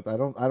Gun. I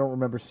don't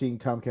remember seeing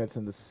Tomcats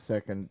in the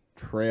second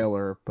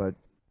trailer, but.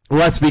 Well,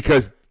 that's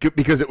because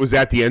it was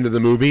at the end of the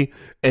movie,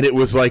 and it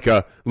was like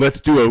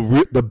let's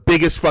do the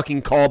biggest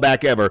fucking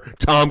callback ever.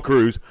 Tom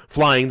Cruise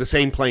flying the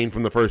same plane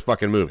from the first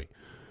fucking movie.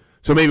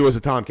 So maybe it was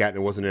a Tomcat and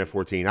it wasn't an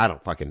F-14. I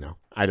don't fucking know.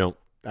 I don't.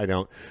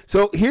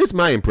 So here's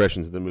my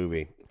impressions of the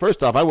movie.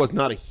 First off, I was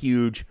not a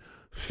huge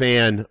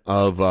fan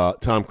of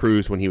Tom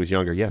Cruise when he was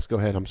younger. Yes, go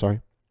ahead. I'm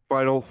sorry.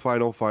 Final.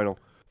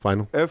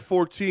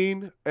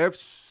 F-14,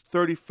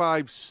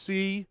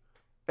 F-35C,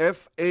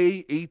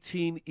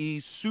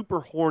 FA-18E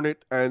Super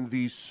Hornet, and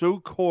the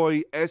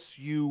Sukhoi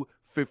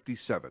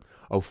Su-57.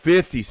 Oh,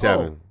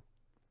 57.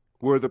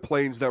 Were the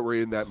planes that were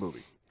in that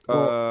movie.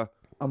 Well,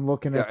 I'm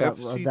looking at that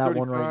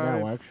one right now,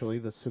 35. actually,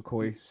 the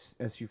Sukhoi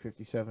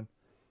Su-57.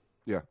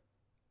 Yeah.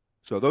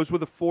 So those were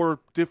the 4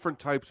 different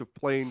types of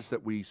planes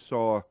that we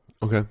saw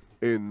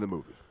in the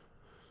movie.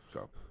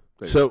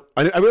 So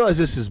I realize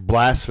this is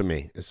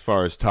blasphemy as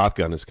far as Top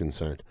Gun is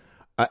concerned,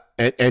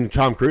 and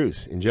Tom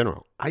Cruise in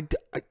general. I've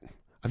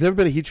never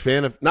been a huge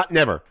fan of, not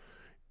never,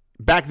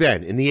 back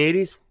then in the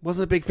 80s,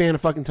 wasn't a big fan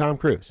of fucking Tom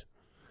Cruise.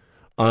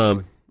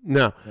 No.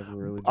 Never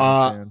really been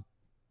a fan.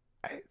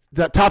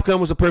 That Top Gun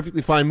was a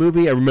perfectly fine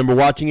movie. I remember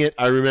watching it.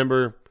 I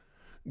remember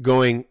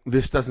going,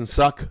 this doesn't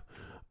suck.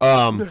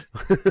 And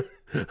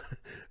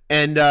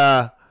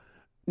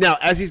now,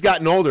 as he's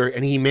gotten older,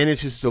 and he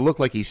manages to look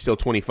like he's still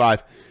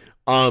 25,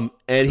 and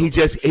he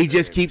just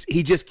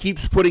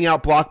keeps putting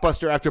out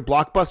blockbuster after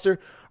blockbuster.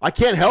 I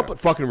can't help but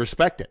fucking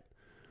respect it.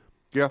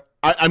 Yeah.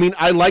 I mean,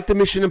 I like the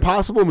Mission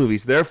Impossible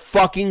movies. They're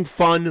fucking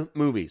fun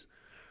movies.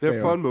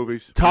 They're fun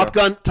movies. Top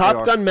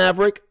Gun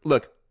Maverick.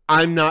 Look,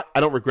 I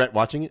don't regret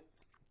watching it.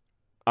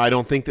 I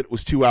don't think that it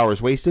was 2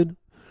 hours wasted.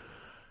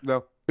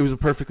 No. It was a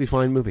perfectly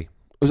fine movie.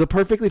 It was a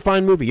perfectly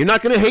fine movie. You're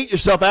not going to hate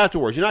yourself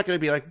afterwards. You're not going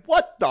to be like,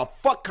 what the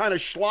fuck kind of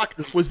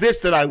schlock was this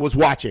that I was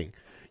watching?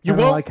 You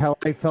won't like how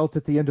I felt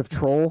at the end of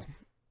Troll.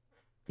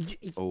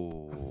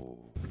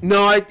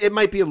 No, it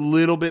might be a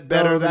little bit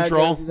better than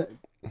Troll.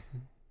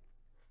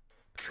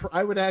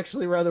 I would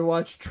actually rather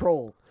watch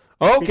Troll.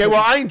 Okay,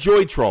 well, I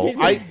enjoyed Troll.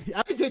 I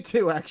did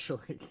too,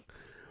 actually.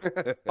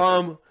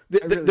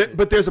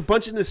 But there's a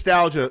bunch of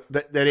nostalgia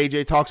that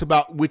AJ talks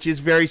about, which is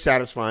very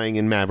satisfying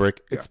in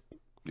Maverick.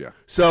 Yeah.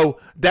 So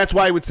that's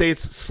why I would say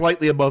it's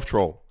slightly above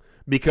Troll,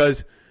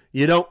 because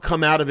you don't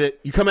come out of it.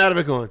 You come out of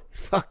it going,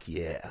 fuck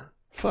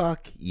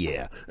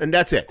yeah, and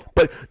that's it.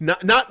 But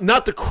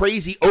not the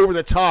crazy over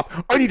the top.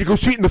 I need to go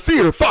see it in the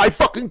theater 5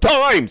 fucking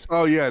times.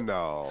 Oh yeah,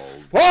 no.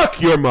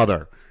 Fuck your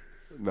mother.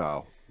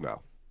 No.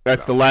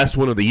 That's the last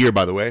one of the year,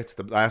 by the way. It's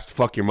the last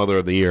fuck your mother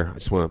of the year. I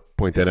just want to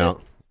point that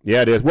out.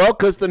 Yeah, it is. Well,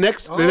 because the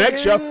next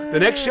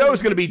show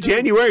is going to be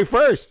January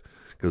 1st,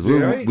 because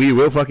we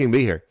will fucking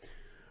be here.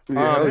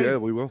 Yeah,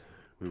 we will.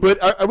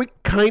 But are we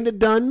kind of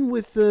done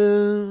with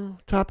the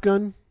Top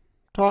Gun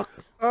talk?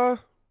 I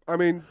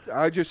mean,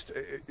 I just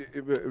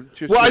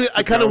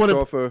I kind of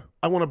want to.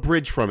 I want to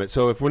bridge from it.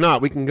 So if we're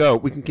not, we can go.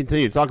 We can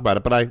continue to talk about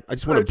it. But I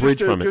just want to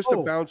bridge from it. Just to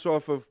bounce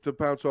off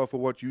of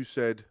what you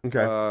said.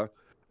 Okay.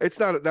 It's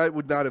not that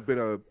would not have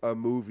been a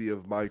movie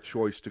of my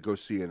choice to go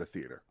see in a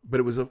theater. But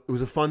it was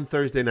a fun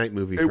Thursday night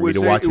movie for me to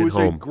watch at home. It was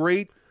a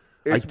great.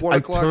 It's 1 I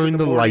o'clock turned in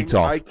the the lights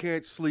off. I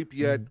can't sleep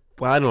yet.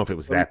 Well, I don't know if it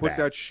was that bad. Put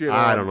that shit on.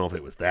 I don't know if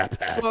it was that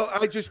bad. Well,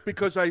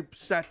 because I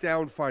sat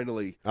down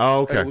finally.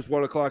 Oh, okay. And it was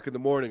 1 o'clock in the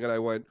morning, and I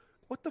went,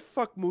 "What the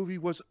fuck movie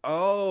was?"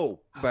 Oh,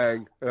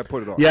 bang! And I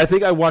put it on. Yeah, I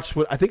think I watched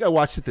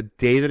it the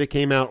day that it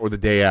came out or the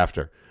day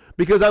after,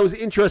 because I was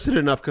interested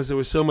enough because there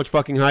was so much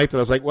fucking hype that I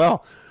was like,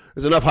 well,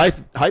 there's enough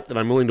hype that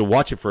I'm willing to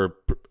watch it for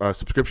a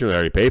subscription that I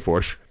already pay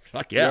for.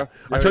 Fuck yeah!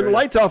 I turned the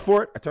lights off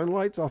for it.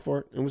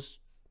 It was.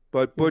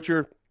 But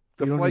Butcher,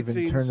 the you don't flight even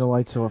scenes. Turn the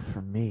lights off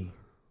for me.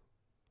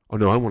 Oh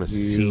no! I want to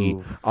see.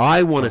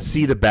 I want to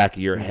see the back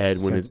of your head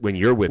when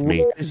you're with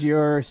me. Where's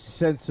your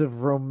sense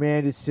of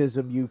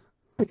romanticism, you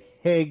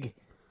pig?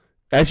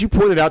 As you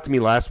pointed out to me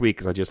last week,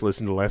 because I just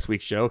listened to last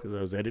week's show because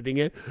I was editing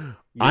it,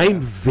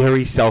 I'm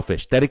very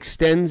selfish. That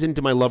extends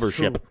into my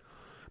lovership,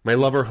 my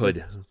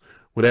loverhood,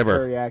 whatever.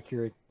 Very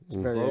accurate. It's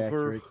very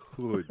accurate.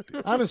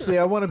 Loverhood. Honestly,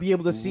 I want to be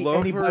able to see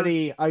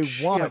anybody I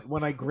want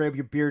when I grab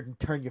your beard and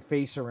turn your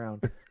face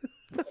around.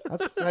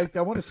 I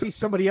want to see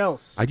somebody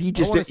else. You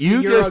just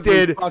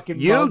did,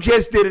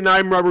 and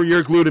I'm rubber,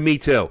 you're glue to me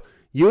too.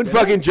 You and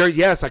fucking jerk,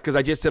 yes, because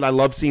I just said I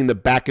love seeing the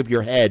back of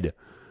your head.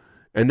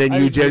 And then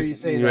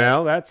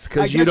that's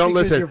because you don't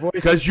listen.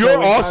 Because you're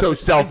also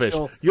selfish.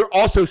 You're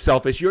also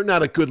selfish. You're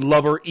not a good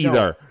lover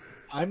either. No,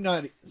 I'm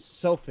not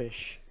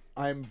selfish.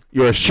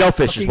 You're a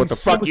shellfish is what the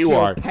fuck you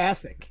are.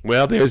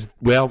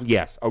 Sociopathic.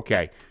 Yes,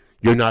 okay.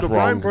 You're not wrong.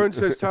 Brian Burns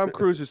says Tom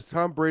Cruise is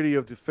Tom Brady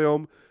of the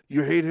film.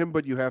 You hate him,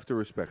 but you have to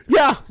respect him.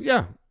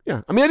 Yeah.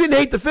 I mean, I didn't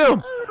hate the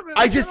film.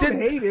 I just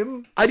didn't hate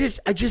him. I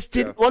just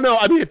didn't. Well, no.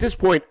 I mean, at this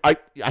point, I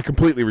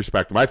completely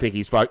respect him. I think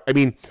he's fuck. I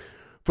mean,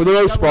 for the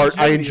most part,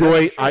 I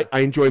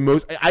enjoy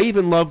most. I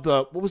even love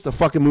what was the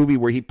fucking movie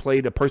where he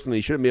played a person that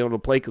he shouldn't be able to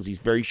play because he's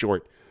very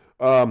short.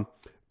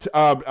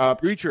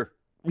 Reacher.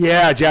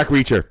 Yeah, Jack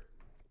Reacher.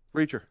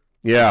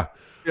 Yeah.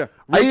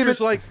 Reacher's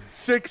like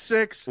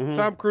 6'6". Mm-hmm.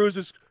 Tom Cruise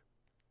is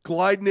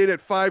gliding in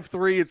at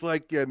 5'3". It's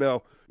like,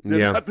 no.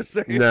 They're not the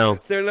same. No.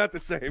 They're not the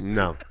same.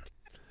 No.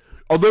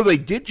 Although they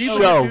did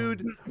show.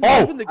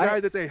 Even the guy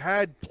that they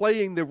had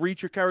playing the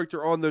Reacher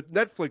character on the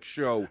Netflix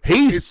show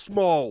is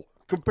small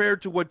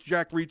compared to what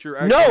Jack Reacher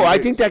actually is. No, I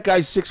think that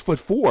guy's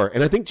 6'4",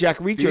 and I think Jack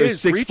Reacher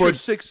is 6 foot.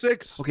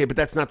 6'6". Okay, but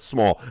that's not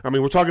small. I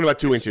mean, we're talking about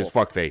 2 inches.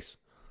 Small. Fuckface.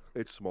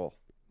 It's small.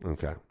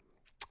 Okay.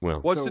 Well,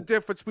 what's the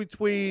difference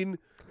between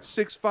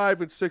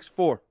 6'5" and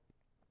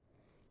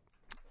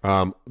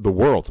 6'4"? The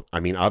world. I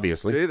mean,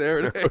 obviously. See, there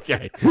it is.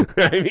 Okay.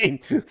 I mean,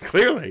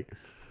 clearly.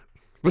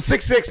 But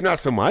 6'6", not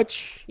so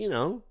much.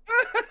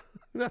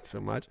 Not so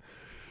much.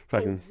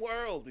 Fucking the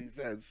world, he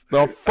says.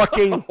 The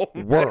fucking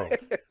world.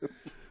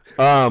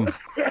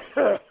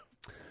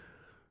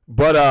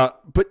 But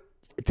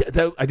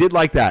I did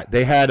like that.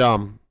 They had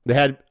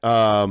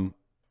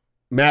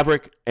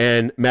Maverick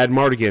and Mad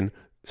Mardigan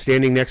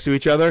standing next to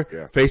each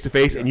other, face to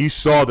face, and you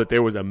saw that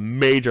there was a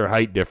major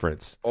height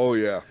difference. Oh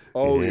yeah.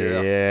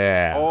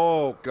 Yeah.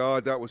 Oh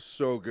god, that was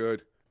so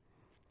good.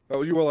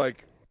 Oh, you were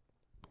like,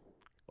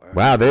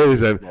 wow, there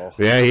was and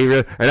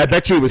I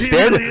bet you he was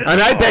standing,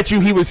 and I bet you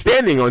he was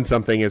standing on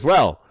something as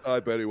well. I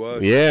bet he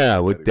was. Yeah,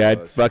 with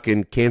that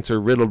fucking cancer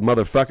riddled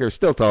motherfucker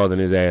still taller than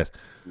his ass.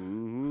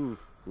 Mm-hmm.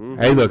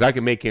 Hey, look, I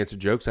can make cancer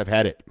jokes. I've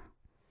had it.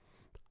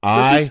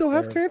 Does he still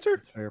have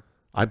cancer?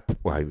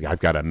 I've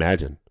got to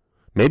imagine.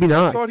 Maybe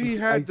not. I thought he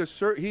had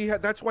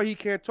that's why he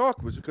can't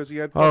talk, was because he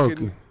had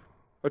fucking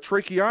a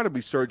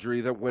tracheotomy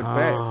surgery that went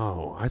bad.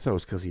 Oh, I thought it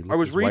was because he. I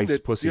was reading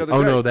it pussy. the other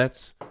day. No,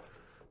 that's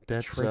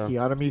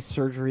tracheotomy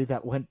surgery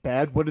that went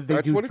bad. What did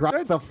they do?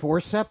 Drop the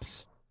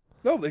forceps?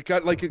 No, it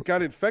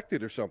got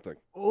infected or something.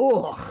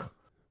 Ugh.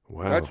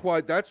 Wow. That's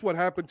what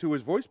happened to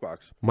his voice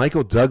box.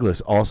 Michael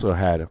Douglas also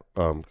had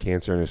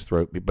cancer in his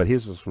throat, but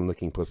his was from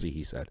licking pussy.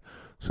 He said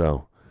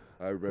so.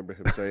 I remember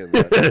him saying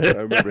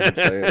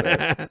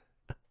that.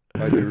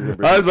 I do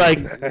remember. I was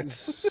like,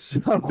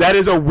 that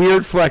is a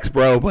weird flex,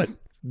 bro, but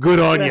good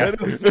on you.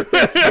 It's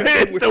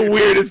the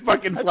weirdest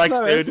fucking flex,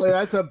 dude.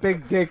 That's a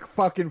big dick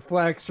fucking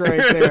flex right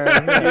there.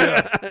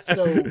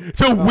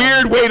 It's a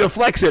weird way to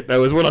flex it,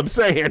 though, is what I'm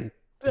saying.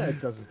 Yeah,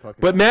 it doesn't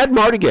fucking. But Mad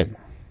Mardigan.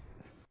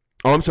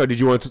 Oh, I'm sorry. Did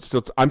you want to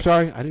still? I'm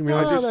sorry. I didn't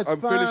realize.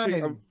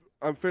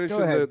 I'm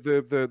finishing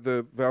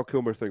the Val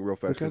Kilmer thing real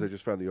fast because I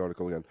just found the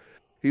article again.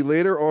 He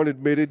later on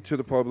admitted to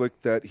the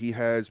public that he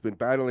has been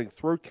battling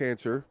throat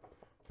cancer.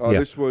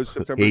 This was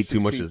September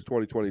 16,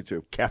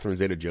 2022. Catherine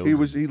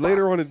Zeta-Jones. He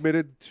later on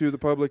admitted to the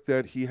public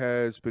that he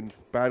has been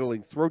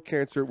battling throat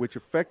cancer, which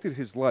affected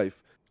his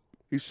life.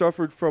 He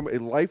suffered from a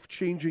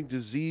life-changing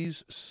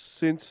disease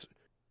since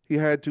he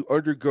had to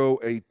undergo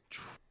a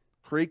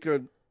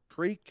tracheotomy.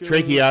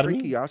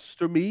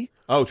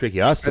 Oh,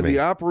 tracheostomy. And the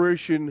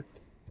operation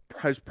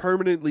has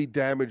permanently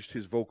damaged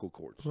his vocal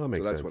cords. Well, that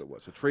makes sense. What it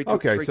was.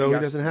 Okay, so he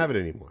doesn't have it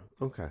anymore.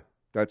 Okay.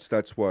 That's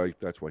why he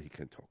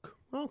can't talk.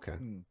 Okay.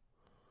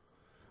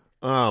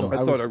 I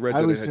thought I read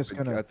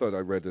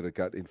that it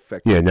got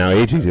infected. Yeah, now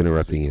AG's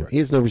interrupting you. He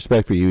has no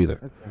respect for you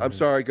either. I'm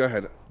sorry. Go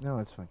ahead. No,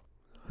 it's fine.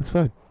 It's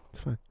fine.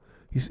 It's fine.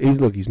 He's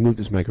moved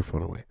his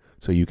microphone away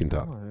so you can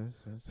talk.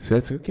 So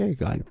that's okay,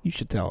 guy. You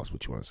should tell us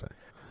what you want to say.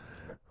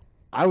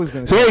 I was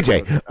going to. So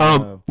AJ,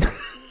 I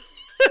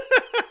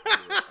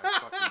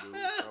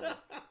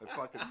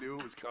fucking knew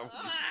it was coming.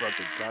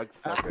 Fucking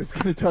cocksucker. I was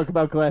going to talk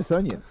about Glass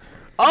Onion.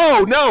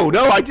 Oh no!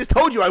 I just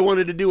told you I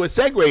wanted to do a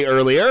segue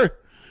earlier.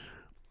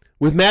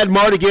 With Mad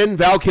Mardigan,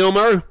 Val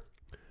Kilmer,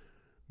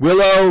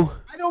 Willow.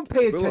 I don't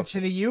pay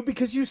attention to you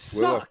because you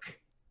suck.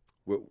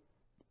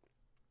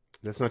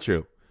 That's not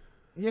true.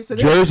 Yes, it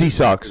Jersey is.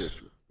 Sucks.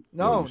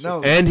 No.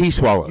 And he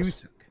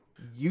swallows.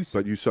 You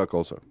suck. But you suck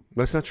also.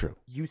 That's not true.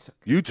 You suck.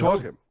 You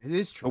taught him. It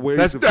is true.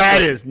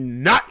 That is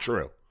not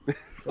true.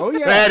 Oh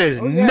yeah. That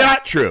is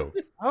not true.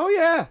 Oh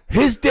yeah.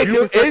 His dick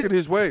is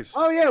his ways.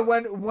 Oh yeah.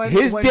 When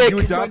his dick. You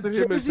adopted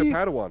him as a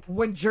Padawan.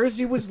 When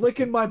Jersey was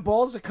licking my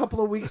balls a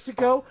couple of weeks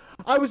ago,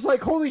 I was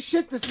like, "Holy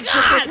shit! This is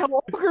just like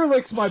how Ogre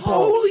licks my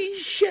balls." Holy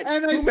shit!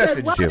 And I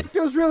said, "Wow, it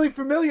feels really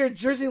familiar." And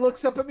Jersey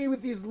looks up at me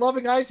with these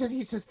loving eyes, and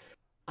he says,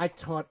 "I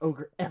taught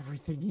Ogre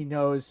everything he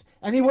knows,"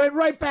 and he went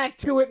right back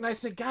to it. And I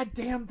said, "God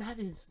damn, that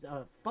is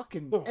a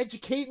fucking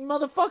educating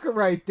motherfucker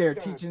right there,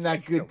 teaching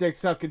that good dick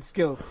sucking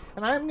skills."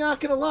 And I'm not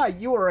gonna lie,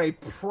 you are a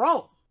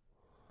pro.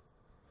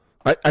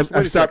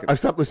 I've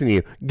stopped listening to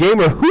you.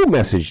 Gamer, who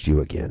messaged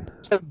you again?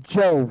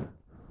 Joe.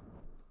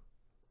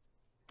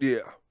 Yeah.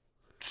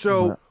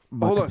 So,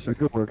 hold on a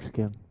second. It works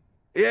again.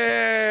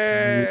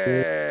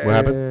 Yeah. What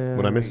happened?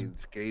 What I missed?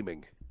 It's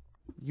gaming.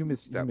 You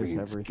miss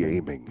everything.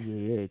 Gaming.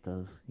 Yeah, it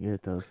does. Yeah,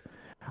 it does.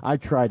 I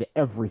tried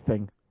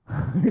everything.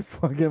 I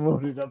fucking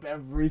loaded up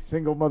every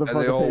single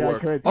motherfucking thing I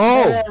could.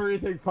 Oh!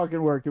 Everything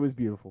fucking worked. It was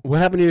beautiful. What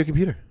happened to your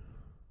computer?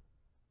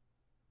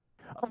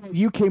 Oh,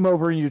 you came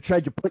over and you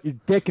tried to put your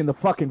dick in the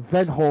fucking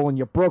vent hole and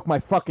you broke my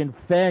fucking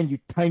fan, you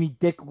tiny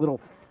dick little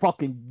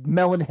fucking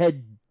melon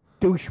head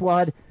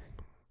douchewad.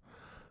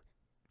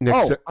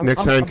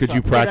 Next time, could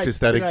you practice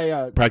that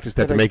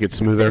to make it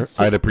smoother?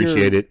 I'd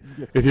appreciate it.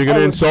 If you're gonna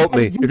insult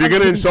me,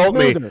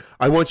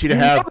 I want you to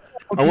have.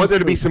 I want there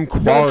to be some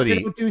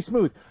quality. Do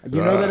smooth.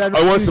 You know that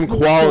I want some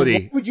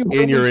quality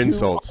in your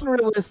insults.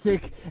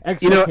 Unrealistic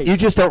expectations. You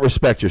just don't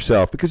respect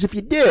yourself because if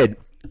you did,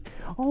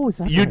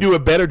 you'd do a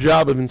better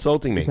job of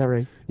insulting me. Is that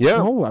right? Yeah,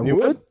 no, I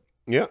would.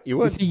 Yeah, you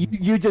would. See,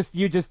 you just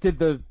did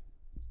the.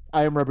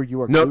 I remember you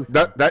were. No,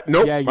 nope.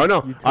 Yeah, I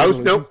know.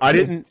 I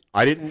didn't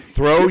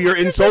throw your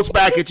insults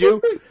back at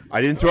you. I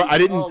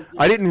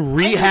didn't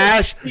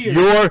rehash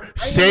your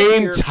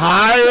same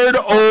tired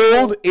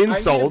old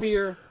insults.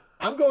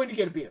 I'm going to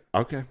get a beer.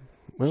 Okay.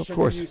 Well, of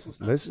course.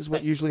 This is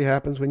what usually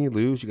happens when you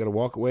lose. You got to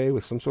walk away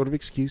with some sort of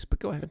excuse. But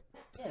go ahead.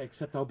 Yeah,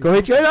 except I'll be. Go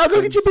get your beer.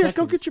 Go get your beer.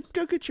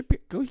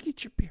 Go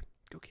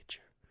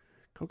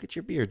get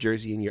your beer,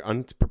 Jersey, and your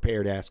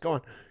unprepared ass.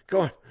 Go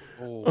on.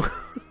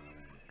 Oh.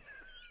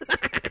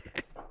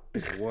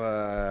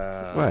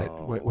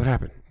 Wow. What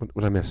happened? What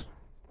did I miss?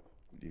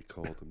 You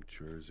called him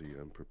Jersey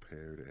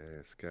unprepared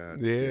ass. God.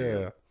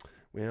 Yeah.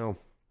 Well.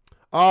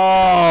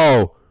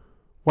 Oh.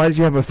 Why did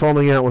you have a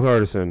falling out with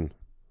Artisan?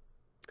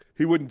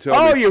 He wouldn't tell me.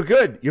 Oh, you're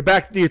good. You're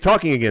back. You're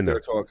talking again, though. They're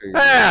talking.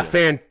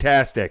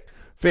 Fantastic.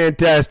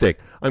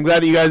 I'm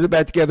glad that you guys are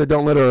back together.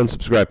 Don't let her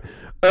unsubscribe.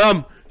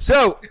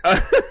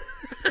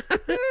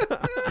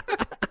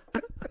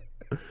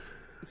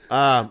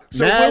 Mad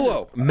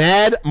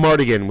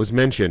Mardigan was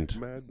mentioned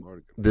Mad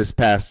Mardigan. this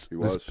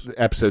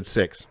episode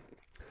 6.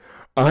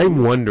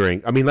 I'm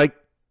wondering. I mean, like,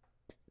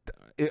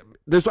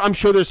 I'm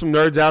sure there's some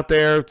nerds out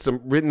there,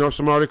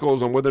 some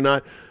articles on whether or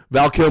not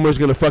Val Kilmer's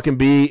going to fucking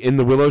be in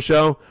the Willow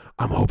show.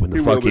 I'm hoping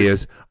the fuck he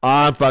is.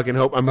 I'm fucking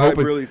hope. I'm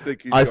hoping. I really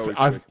think he's going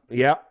to.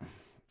 Yeah.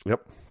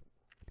 Yep.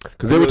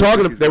 Because they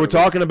were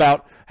talking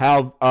about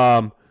how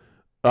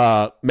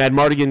Mad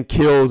Mardigan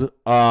killed.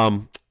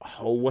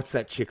 What's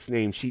that chick's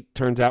name? She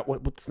turns out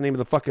what's the name of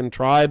the fucking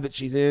tribe that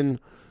she's in?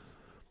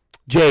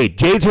 Jade.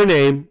 Jade's her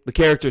name. The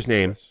character's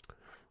name. Yes.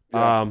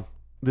 Yeah.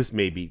 This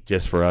may be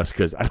just for us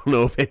because I don't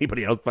know if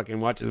anybody else fucking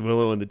watches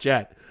Willow in the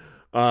chat.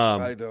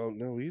 I don't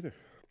know either.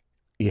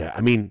 Yeah,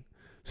 I mean,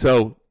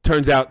 so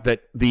turns out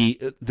that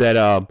the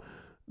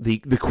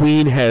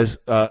queen has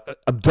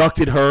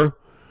abducted her,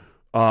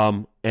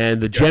 and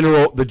the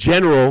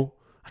general,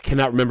 I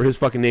cannot remember his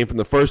fucking name from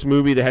the first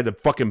movie. They had the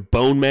fucking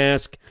bone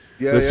mask,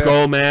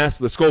 skull mask,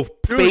 the skull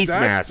face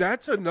mask.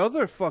 That's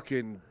another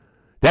fucking.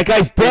 That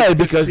guy's dead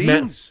because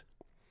scenes.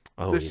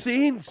 Oh, the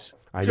scenes.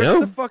 I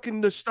know the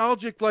fucking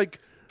nostalgic like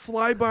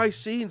flyby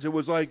scenes. It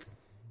was like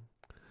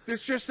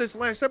it's just this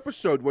last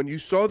episode when you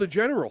saw the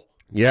general.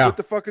 Yeah. With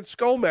the fucking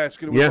skull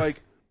mask, and it was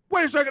like,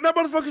 wait a second, that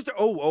motherfucker's.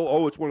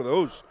 Oh, it's one of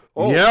those.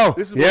 Oh, yeah.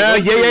 This is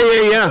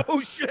Yeah.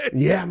 Oh shit.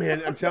 Yeah,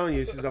 man, I'm telling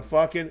you, she's a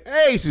fucking.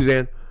 Hey,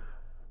 Suzanne.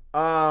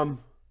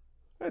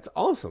 That's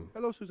awesome.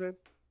 Hello, Suzanne.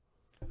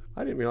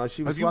 I didn't realize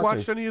she was. Have you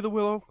watched any of the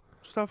Willow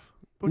stuff?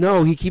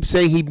 No, he keeps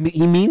saying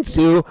he means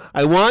to.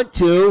 I want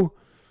to.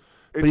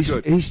 But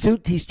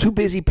he's too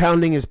busy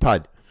pounding his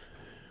pud.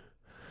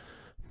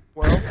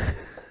 Well,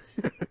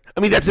 I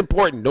mean that's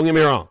important. Don't get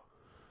me wrong.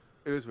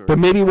 It is very. But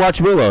maybe watch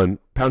Willow and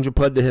pound your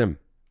pud to him.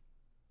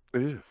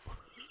 Yeah.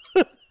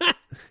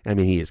 I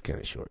mean, he is kind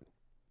of short.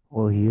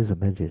 Well, he is a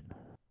midget.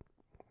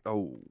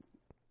 Oh.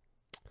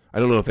 I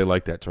don't know if they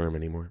like that term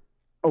anymore.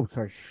 Oh,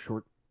 sorry,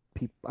 short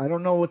people. I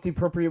don't know what the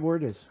appropriate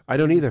word is. I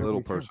don't either.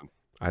 Little person.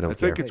 I don't. I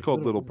think it's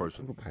called little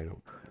person. I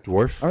don't.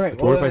 Dwarf. All right.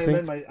 Dwarf. I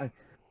think.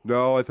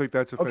 No, I think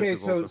that's Okay,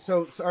 offensive.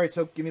 so all right.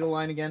 So give me the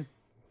line again.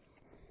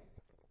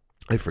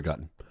 I've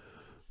forgotten.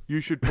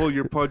 You should pull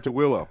your pud to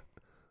Willow.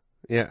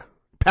 Yeah.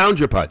 Pound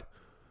your pud.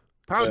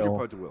 Pound your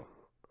pud to Willow.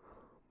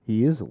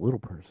 He is a little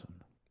person.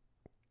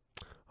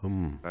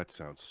 That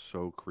sounds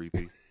so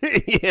creepy.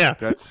 Yeah.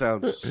 That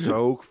sounds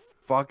so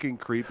fucking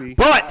creepy.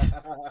 But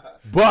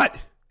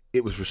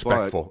it was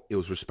respectful. It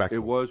was respectful.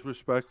 It was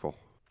respectful.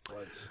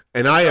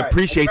 And I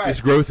appreciate this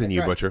growth in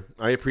you, Butcher.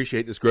 I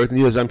appreciate this growth in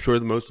you, as I'm sure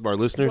most of our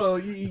listeners, well,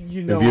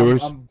 you know,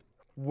 viewers, I'm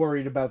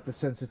worried about the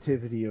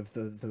sensitivity of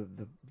the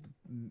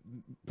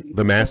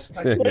mask.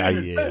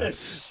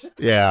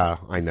 Yeah,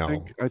 I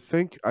know. I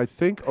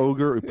think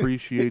Ogre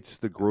appreciates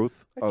the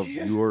growth of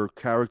your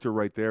character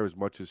right there as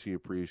much as he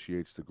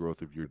appreciates the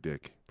growth of your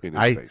dick in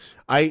his face.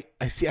 I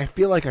see. I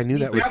feel like I knew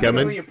that was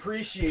coming. It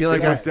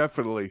was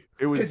definitely.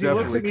 It was because he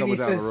looks at me and he coming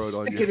down says, the road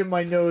on "Stick you." it in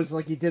my nose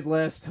like you did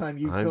last time,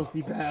 you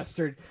filthy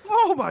bastard."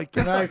 Oh my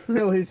god! And I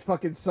fill his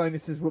fucking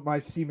sinuses with my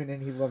semen,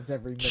 and he loves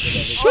every minute of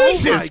it.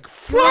 Jesus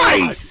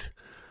Christ!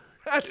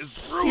 That is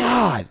brutal.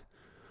 God.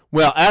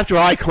 Well, after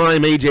I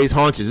climb AJ's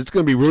haunches, it's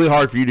going to be really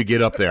hard for you to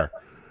get up there.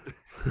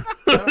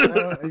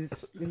 He'll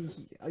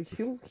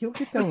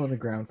get down on the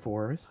ground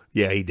for us.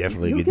 Yeah, he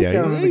definitely He'll get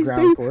down on the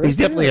ground for us. He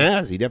definitely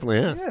has. He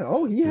definitely has. Yeah.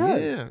 Oh, he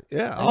has.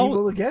 Yeah. And he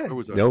will again. Where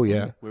was I? Oh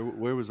yeah.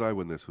 Where was I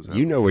when this was happening?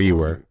 You know where you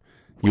were.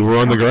 You were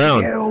on the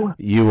ground.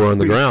 You were on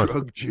the ground.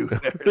 Drugged you.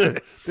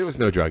 There was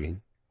no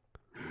drugging.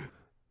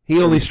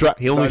 He only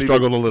struggled a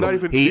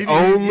little. He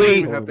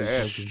only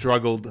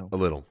struggled a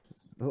little.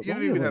 You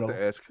didn't even have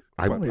to ask.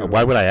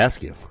 Why would I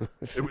ask you?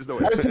 It was no.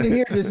 Listen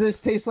here. Does this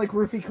taste like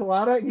roofie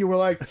colada? And you were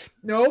like,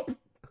 nope.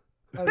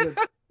 I was like,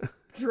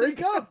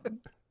 drink up.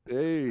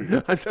 Hey.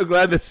 I'm so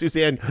glad that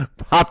Suzanne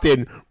popped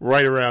in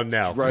right around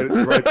now. Right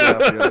now.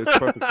 Yeah, it's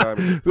perfect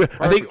timing.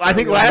 I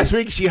think last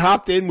week she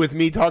hopped in with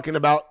me talking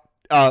about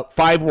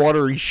 5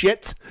 watery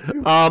shits.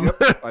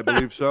 Yep, I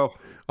believe so.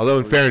 Although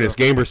in fairness,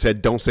 Gamer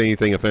said don't say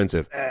anything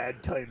offensive.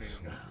 Bad timing.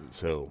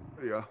 So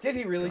yeah. Did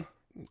he really?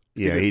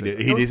 Yeah, he did.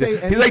 He's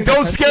like,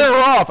 don't scare her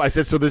off. I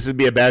said, so this would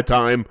be a bad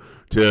time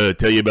to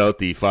tell you about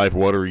the 5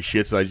 watery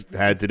shits I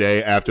had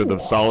today after the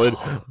solid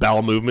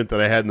bowel movement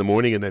that I had in the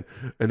morning, and then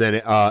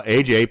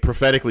AJ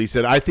prophetically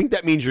said, I think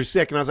that means you're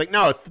sick, and I was like,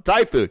 no, it's the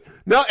Thai food.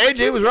 No,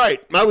 AJ was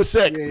right. I was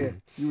sick. Yeah,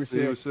 you were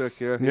sick. You were sick.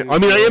 Yeah. I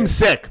mean, I am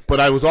sick,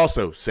 but I was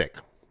also sick.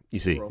 You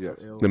see, yes.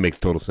 That makes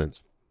total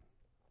sense.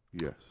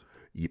 Yes.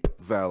 Yep.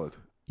 Valid.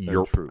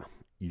 Yep. True.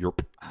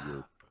 Yep.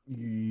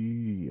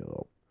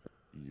 Yep.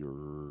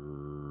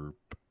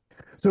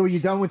 So are you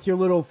done with your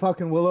little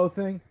fucking Willow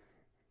thing?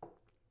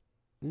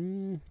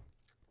 Dude,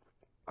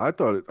 I'm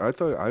going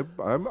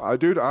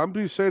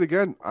to say it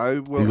again.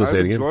 I'm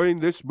enjoying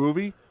this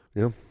movie.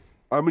 Yeah.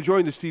 I'm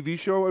enjoying this TV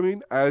show,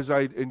 as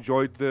I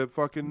enjoyed the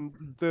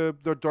fucking, the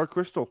Dark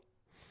Crystal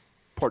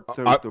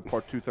the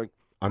part 2 thing.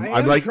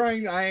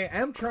 I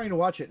am trying to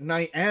watch it, and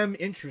I am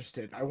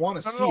interested. I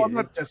want to see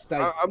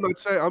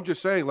it. I'm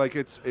just saying, like,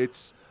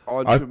 it's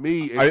To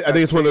me, I think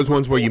it's one of those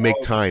ones where you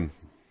make time.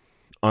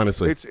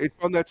 Honestly, it's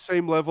on that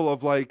same level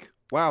of like,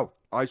 wow,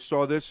 I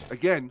saw this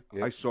again.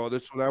 Yep. I saw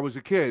this when I was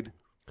a kid,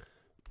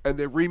 and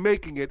they're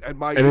remaking it, and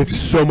it's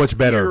so much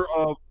better.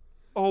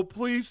 Oh,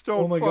 please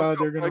don't! Oh my God,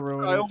 they're gonna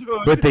ruin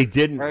it. But they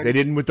didn't. They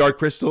didn't with Dark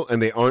Crystal,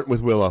 and they aren't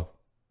with Willow.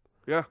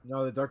 Yeah.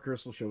 No, the Dark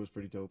Crystal show was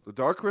pretty dope. The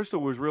Dark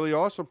Crystal was really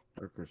awesome.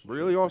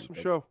 Really awesome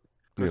show.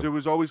 Because it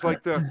was always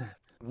like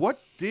what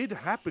did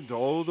happen to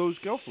all of those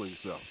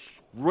Gelflings, though?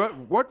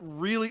 What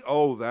really?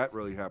 Oh, that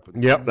really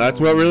happened. Yep, that's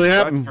what really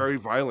happened. That's very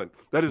violent.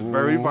 That is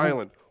very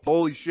violent.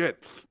 Holy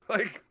shit!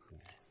 Like,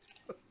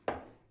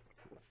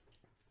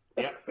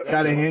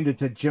 gotta hand it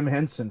to Jim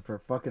Henson for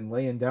fucking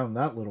laying down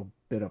that little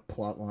bit of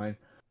plot line.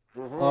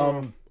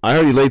 I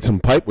heard he laid some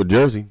pipe with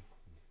Jersey.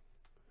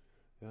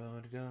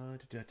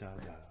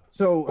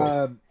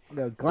 So,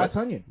 Glass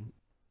Onion.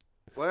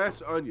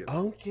 Glass Onion.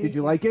 Okay. Did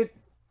you like it?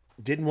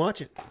 Didn't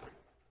watch it.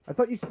 I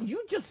thought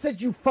you just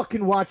said you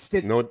fucking watched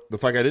it. No, the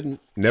fuck I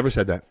didn't. Never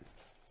said that.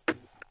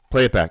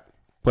 Play it back.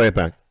 Play it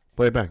back.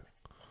 Play it back.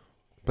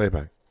 Play it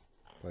back.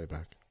 Play it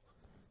back.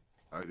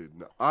 I did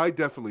not. I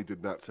definitely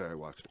did not say I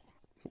watched it.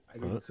 I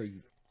didn't say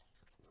you.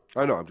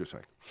 I know. I'm just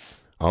saying.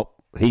 Oh,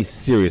 he's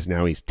serious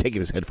now. He's taking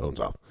his headphones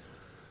off.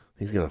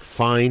 He's gonna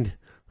find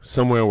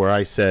somewhere where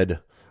I said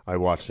I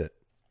watched it,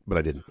 but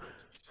I didn't.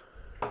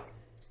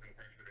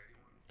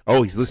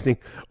 Oh, he's listening.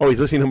 Oh, he's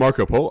listening to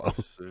Marco Polo.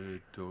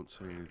 Don't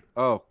say anything.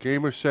 Oh,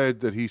 Gamer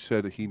said that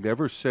he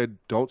never said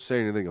don't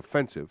say anything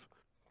offensive.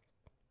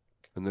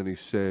 And then he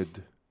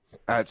said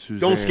at Suzanne,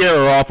 don't scare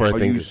her off, or I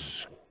think. Are you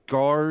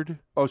scarred?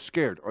 Oh,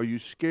 scared. Are you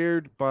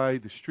scared by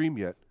the stream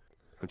yet?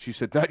 And she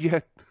said, not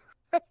yet.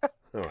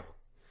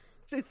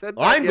 She said,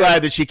 I'm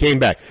glad that she came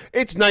back.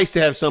 It's nice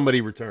to have somebody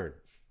return.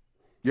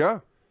 Yeah.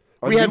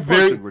 We have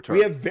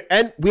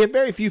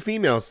very few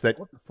females that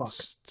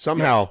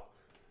somehow. Yes.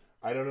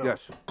 I don't know. Yes.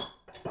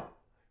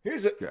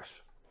 Here's a yes.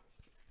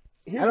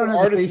 I don't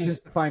have the patience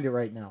to find it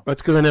right now.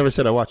 That's because I never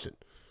said I watched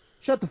it.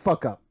 Shut the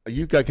fuck up.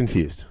 You got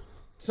confused.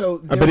 So,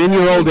 but in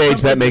your old age,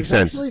 that makes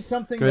sense. Actually,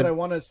 something that I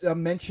want to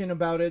mention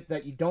about it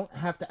that you don't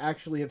have to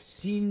actually have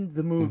seen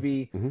the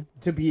movie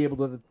to be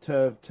able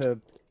to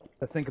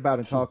think about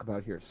and talk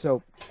about here.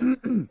 So,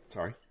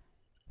 sorry,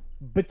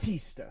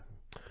 Batista.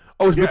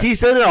 Oh, is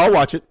Batista in it? I'll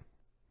watch it.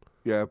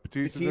 Yeah,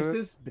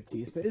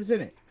 Batista is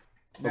in it.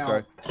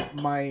 Now,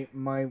 my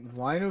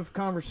line of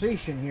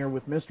conversation here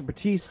with Mr.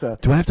 Batista.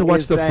 Do I have to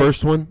watch the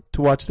first one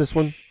to watch this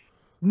one?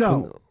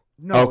 No.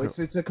 No,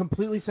 okay. It's a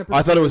completely separate.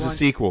 I thought it was a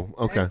sequel.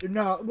 Okay.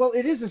 No, well,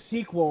 it is a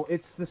sequel.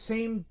 It's the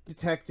same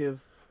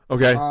detective.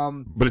 Okay.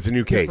 But it's a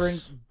new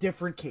case.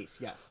 Different case.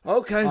 Yes.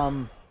 Okay.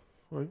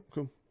 Right,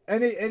 cool.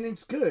 And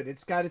it's good.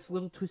 It's got its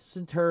little twists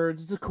and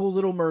turns. It's a cool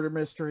little murder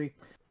mystery.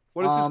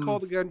 What is this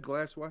called again?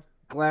 Glass what?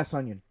 Glass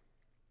Onion.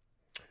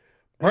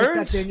 It's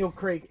got Daniel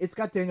Craig. It's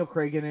got Daniel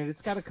Craig in it.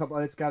 It's got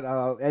It's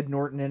got Ed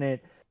Norton in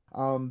it.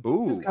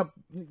 Ooh.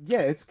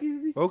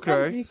 It's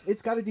okay.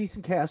 It's got a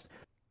decent cast.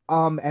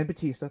 And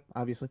Batista,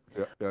 obviously.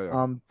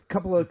 Yeah.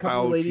 Couple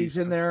of ladies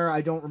in there. I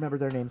don't remember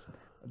their names,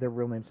 their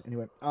real names.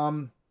 Anyway.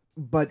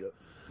 But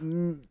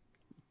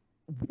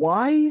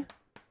why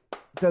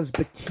does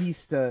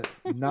Batista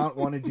not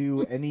want to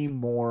do any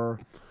more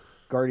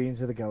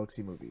Guardians of the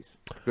Galaxy movies?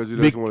 Because he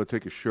doesn't want to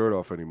take his shirt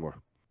off anymore.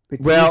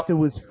 Batista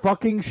was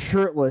fucking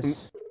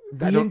shirtless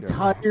the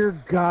entire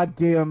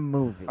goddamn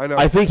movie. I know.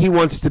 I think he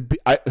wants to be.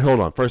 Hold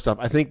on. First off,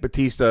 I think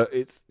Batista.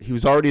 He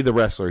was already the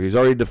wrestler. He's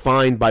already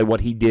defined by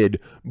what he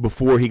did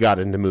before he got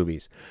into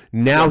movies.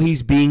 Now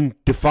he's being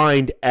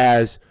defined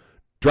as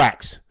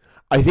Drax.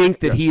 I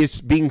think that he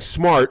is being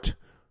smart.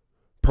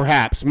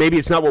 Perhaps maybe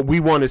it's not what we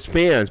want as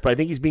fans, but I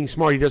think he's being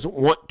smart. He doesn't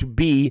want to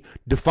be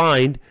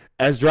defined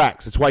as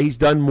Drax. That's why he's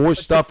done more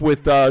stuff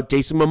with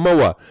Jason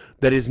Momoa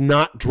that is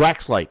not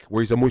Drax-like,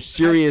 where he's a more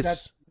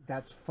serious.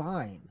 That's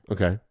fine.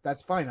 Okay.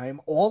 That's fine. I am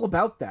all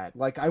about that.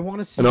 Like, I want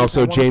to see. And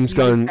also, James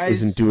Gunn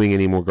isn't doing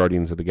any more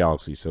Guardians of the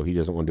Galaxy, so he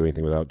doesn't want to do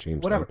anything without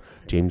James Gunn.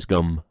 James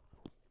Gunn.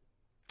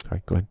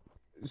 Sorry, go ahead.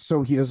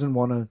 So he doesn't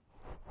want to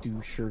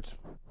do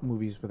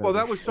movies without. Well,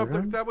 that was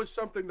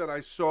something that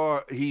I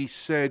saw. He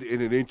said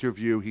in an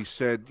interview. He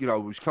said,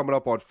 he's coming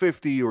up on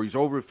 50, or he's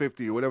over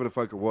 50, or whatever the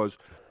fuck it was.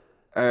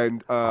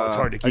 And it's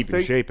hard to keep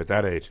in shape at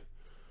that age.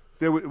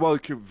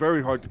 It's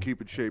very hard to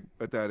keep in shape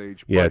at that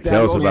age. Yeah,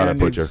 tell us about it,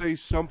 Butcher. Say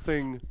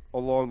something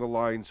along the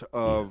lines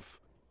of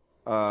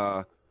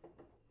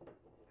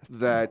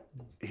that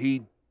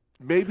he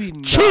maybe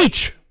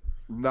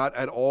not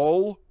at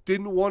all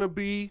didn't want to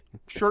be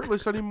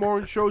shirtless anymore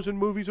in shows and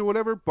movies or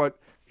whatever, but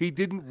he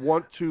didn't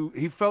want to.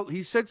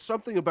 He said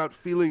something about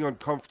feeling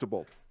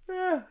uncomfortable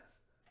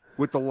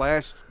with the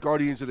last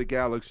Guardians of the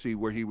Galaxy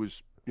where he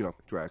was,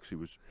 Drax. He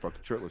was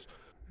fucking shirtless.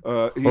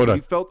 He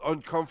felt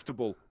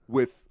uncomfortable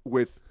with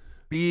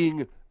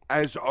being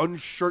as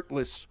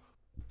unshirtless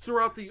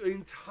throughout the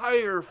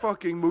entire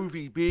fucking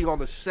movie, being on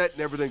the set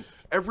and everything.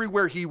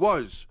 Everywhere he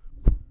was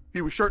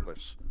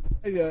shirtless.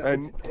 Yeah,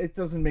 and it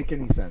doesn't make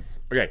any sense.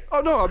 Okay.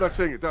 Oh no, I'm not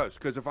saying it does,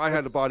 because if I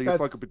had the body of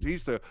fucking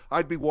Batista,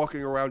 I'd be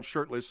walking around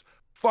shirtless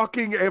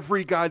fucking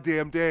every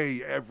goddamn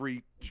day,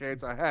 every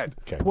chance I had.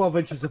 Okay. 12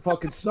 inches of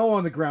fucking snow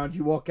on the ground.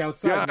 You walk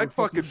outside. Yeah, I'd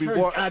fucking be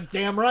God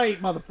damn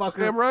right, motherfucker.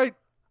 Damn right.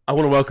 I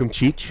want to welcome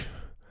Cheech.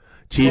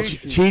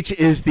 Cheech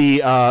is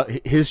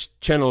the his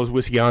channel is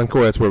Whiskey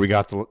Encore. That's where we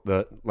got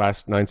the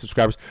last 9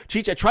 subscribers.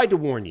 Cheech, I tried to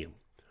warn you.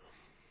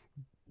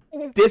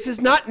 This is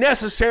not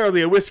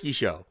necessarily a whiskey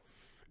show.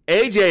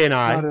 AJ and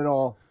I, not at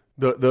all.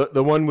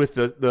 The one with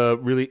the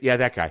really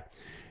that guy.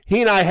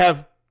 He and I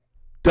have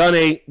done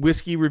a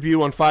whiskey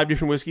review on 5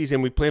 different whiskeys,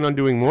 and we plan on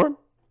doing more.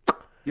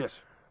 Yes.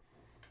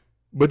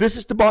 But this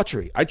is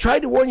debauchery. I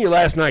tried to warn you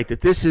last night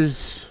that this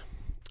is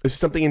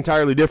something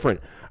entirely different.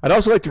 I'd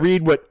also like to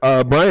read what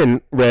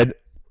Brian read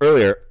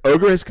earlier.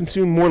 Ogre has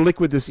consumed more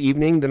liquid this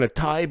evening than a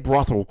Thai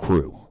brothel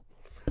crew.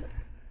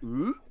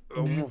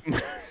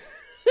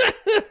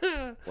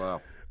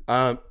 Wow.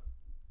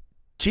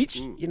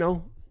 Cheech, you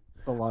know.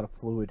 It's a lot of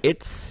fluid.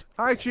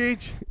 Hi,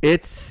 Cheech.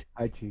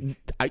 Hi, Cheech.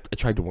 I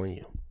tried to warn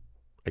you.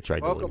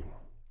 Welcome.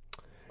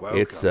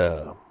 It's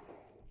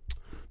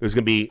there's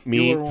gonna be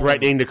me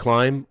threatening to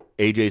climb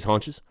AJ's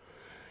haunches.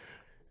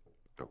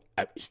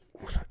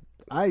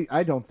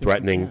 I don't think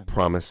threatening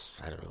promise.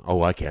 I don't know.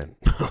 Oh, I can.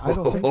 I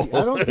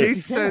don't think he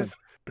says.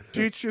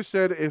 Cheech just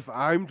said, "If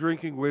I'm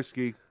drinking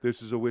whiskey,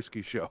 this is a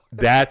whiskey show."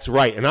 That's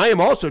right, and I am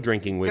also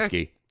drinking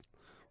whiskey.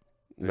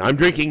 I'm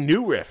drinking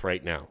New Riff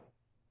right now.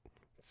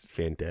 It's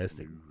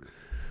fantastic.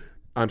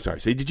 I'm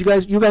sorry. So you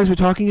guys were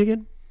talking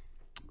again?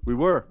 We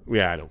were.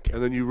 Yeah, I don't care.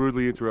 And then you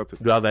rudely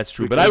interrupted. Well, that's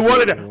true. But I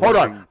wanted to hold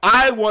on.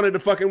 I wanted to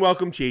fucking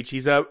welcome Cheech.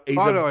 He's a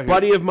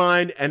buddy of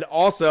mine, and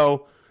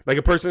also like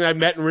a person I've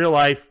met in real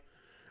life.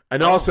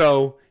 And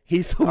also,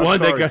 he's the one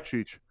that got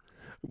Cheech.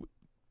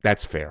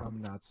 That's fair.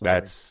 I'm not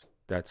sorry.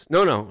 That's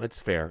no.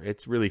 It's fair.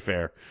 It's really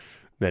fair.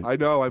 Then I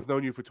know. I've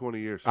known you for 20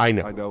 years. I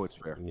know. I know it's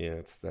fair.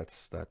 Yeah,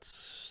 that's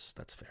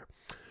fair.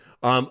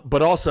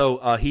 But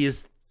also, he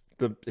is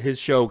his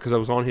show because I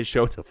was on his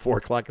show till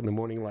 4:00 in the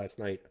morning last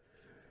night.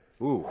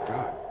 Ooh,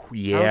 God.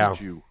 Yeah. How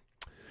did you?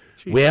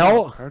 Cheech,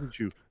 Well, how did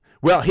you?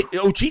 Well,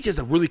 Cheech has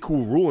a really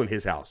cool rule in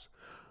his house.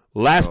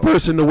 Last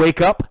person to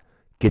wake up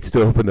gets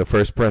to open the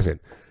first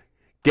present.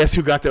 Guess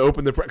who got to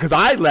open the present? Because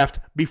I left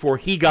before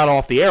he got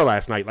off the air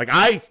last night. Like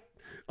I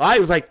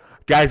was like,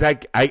 guys, I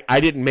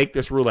didn't make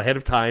this rule ahead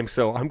of time,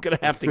 so I'm gonna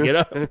have to get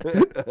up.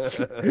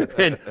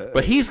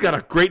 But he's got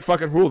a great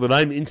fucking rule that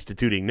I'm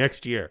instituting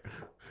next year.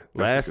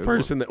 Last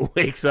person that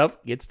wakes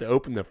up gets to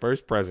open the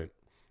first present.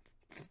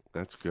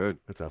 That's good.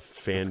 That's a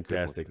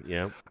fantastic.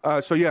 Yeah.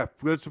 So yeah,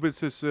 this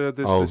glass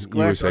you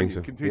were saying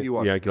so. Continue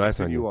on. Yeah, glass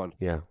continue onion. on.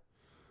 Yeah.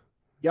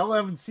 Y'all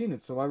haven't seen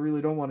it, so I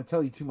really don't want to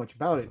tell you too much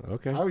about it.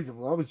 Okay. I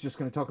was just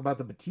going to talk about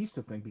the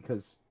Batista thing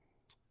because.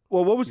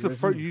 Well, what was the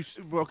first?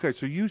 Okay,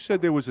 so you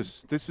said there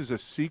was this is a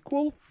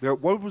sequel.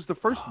 What was the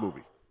first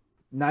movie?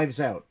 Knives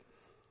Out.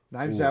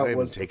 Knives Out I haven't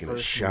was taken a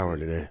shower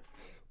today.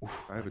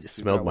 I haven't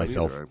smelled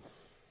myself.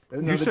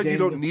 You said you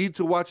don't need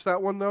to watch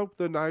that one though.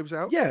 The Knives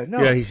Out. Yeah,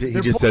 no. Yeah, he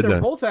just said that. They're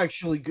both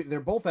actually good.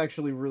 They're both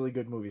actually really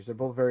good movies. They're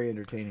both very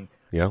entertaining.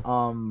 Yeah.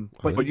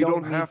 But you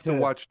don't have to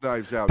watch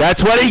Knives Out.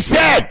 That's what he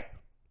said.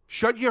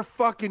 Shut your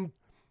fucking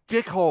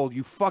dick hole,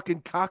 you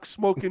fucking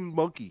cock-smoking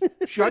monkey.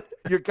 Shut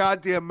your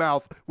goddamn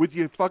mouth with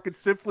your fucking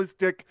syphilis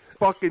dick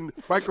fucking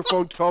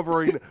microphone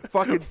covering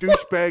fucking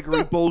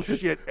douchebaggery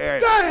bullshit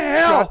ass. The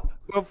hell?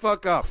 Shut the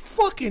fuck up.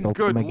 Fucking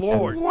good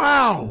lord.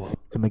 Wow.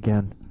 Insult him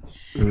again.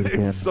 Do it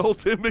again.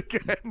 Insult him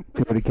again.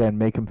 Do it again.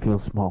 Make him feel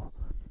small.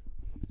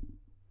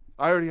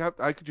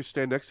 I could just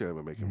stand next to him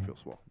and make him feel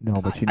small. No,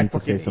 but you need to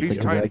say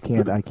something. I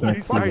can't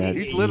He's see tiny. that.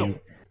 He's little.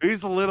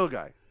 He's a little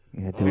guy.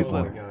 Yeah, do it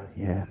more.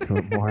 Yeah, do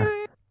it more.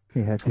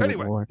 Yeah, do it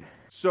more.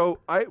 So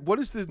what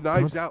is the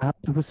Knives Out?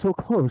 It was so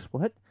close.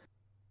 What?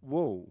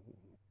 Whoa.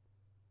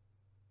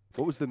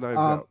 What was the Knives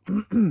Out?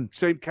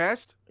 Same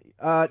cast?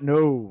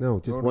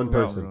 No, just one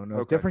person. No.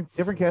 Okay.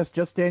 Different cast.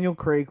 Just Daniel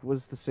Craig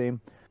was the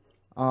same.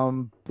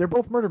 They're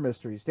both murder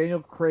mysteries.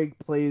 Daniel Craig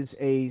plays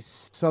a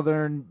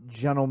Southern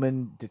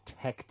gentleman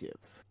detective,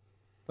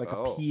 like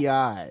a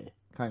PI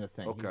kind of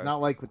thing. Okay. He's not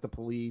like with the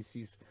police.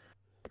 He's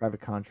a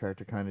private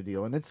contractor kind of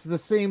deal, and it's the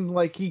same.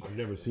 Like he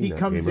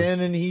comes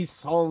in and he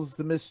solves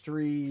the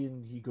mystery,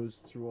 and he goes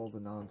through all the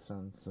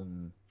nonsense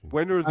and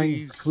when are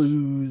these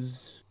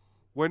clues?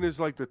 When is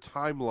like the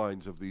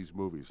timelines of these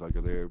movies? Like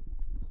are they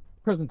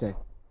Present day?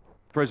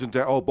 present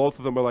day? Oh, both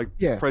of them are like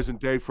present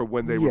day for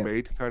when they were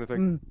made, kind of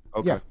thing.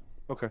 Okay. Yeah.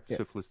 Okay. Yeah.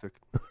 Syphilis dick.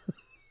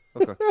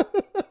 Okay.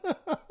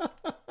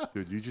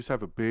 Dude, you just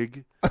have a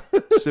big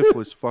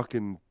syphilis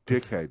fucking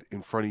dickhead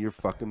in front of your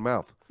fucking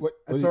mouth. That's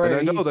And all right.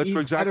 I know that's He's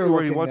exactly better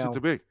where he looking wants now. it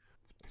to be.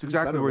 It's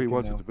exactly better where he looking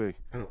wants it now. to be.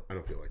 I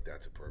don't feel like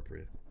that's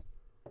appropriate.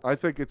 I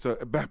think it's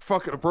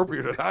fucking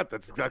appropriate or not.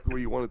 That's exactly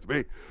where you want it to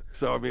be.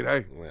 So I mean,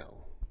 hey. Well,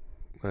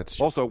 that's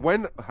Also,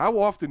 how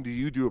often do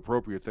you do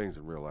appropriate things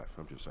in real life?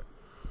 I'm just saying.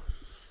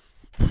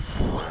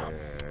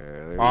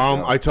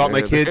 I taught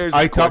my kids.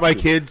 I taught my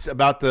kids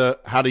about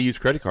how to use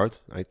credit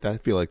cards. I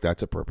feel like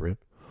that's appropriate.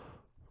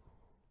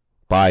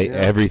 Buy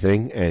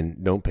everything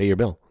and don't pay your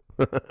bill.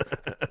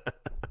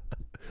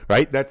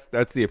 right?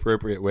 That's the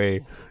appropriate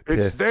way.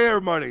 It's their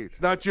money.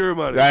 It's not your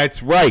money.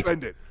 That's right.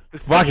 Spend it.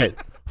 Fuck it.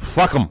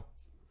 Fuck them.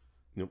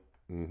 Nope.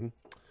 Mm-hmm.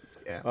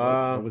 Yeah.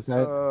 What was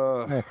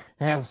that?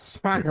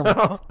 Fuck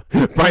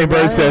 'em. Brian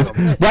Burns says,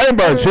 Brian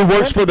Burns, who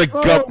works for the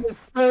government.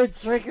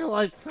 Drinking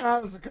like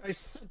shut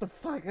the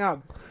fuck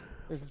up.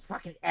 This is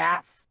fucking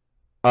ass.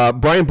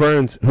 Brian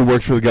Burns, who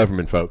works for the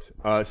government, folks,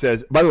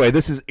 says, by the way,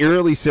 this is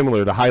eerily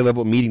similar to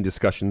high-level meeting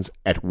discussions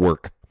at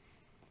work.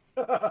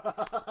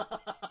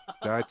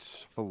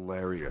 That's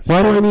hilarious.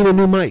 Why do I need a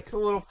new mic? It's a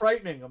little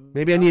frightening.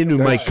 Maybe I need a new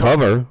mic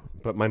cover,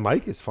 but my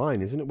mic is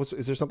fine, isn't it?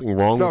 Is there something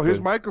wrong No, with his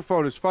it?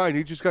 microphone is fine.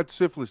 He just got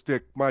syphilis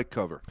dick mic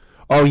cover.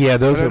 Oh, yeah,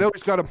 those And are... I know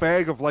he's got a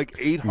bag of like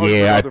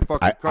 800 other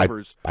fucking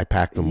covers. I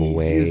packed them He's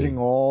away. using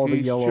all the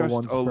He's yellow just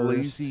ones a first.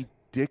 lazy,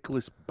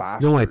 dickless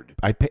bastard. No,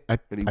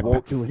 and he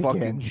won't do it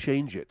fucking again.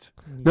 change it.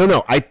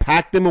 No, I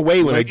packed them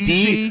away when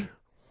Lazy,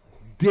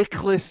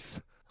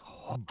 dickless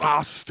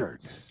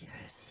bastard.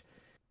 Yes.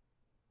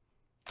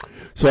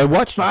 So I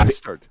watched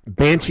Bastard.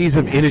 Banshees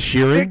of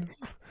Inisherin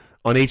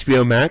on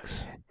HBO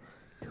Max.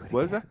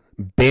 What is that?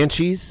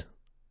 Banshees.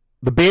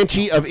 The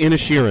Banshee of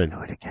Inisherin.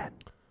 Do it again.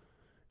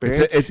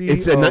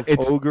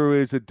 It's ogre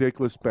is a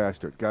dickless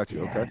bastard. Gotcha.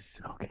 Yes.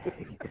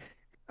 Okay.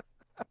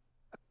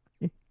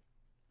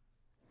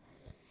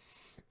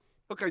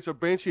 Okay, so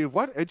Banshee of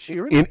what? Ed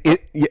Sheeran?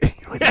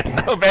 Yes,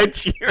 of Ed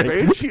Sheeran.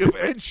 Banshee of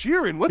Ed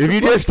Sheeran. What If the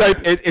you fuck? just type,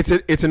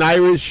 it's an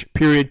Irish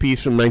period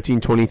piece from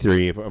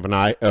 1923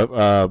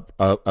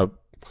 of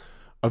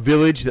a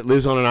village that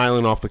lives on an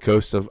island off the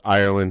coast of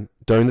Ireland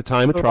during the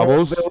time of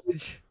Troubles.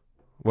 Village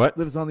What?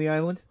 lives on the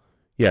island.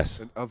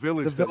 Yes. A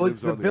village The that village,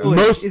 lives the on the village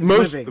Most- is most-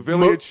 living. The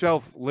village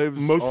itself lives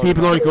most on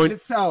people the aren't island. going.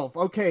 itself.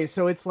 Okay,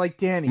 so it's like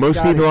Danny. Most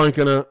Got people it. aren't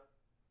gonna.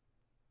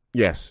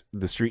 Yes,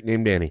 the street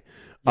named Danny.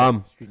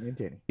 Yes, street named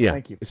Danny. Yeah.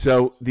 Thank you.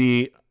 So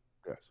Yes.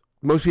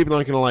 most people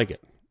aren't gonna like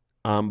it.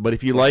 But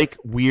if you like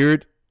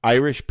weird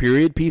Irish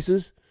period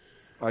pieces,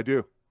 I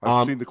do.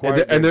 I've seen the and Quiet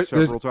there- and Man there's-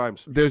 several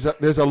times. there's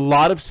a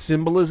lot of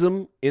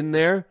symbolism in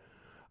there.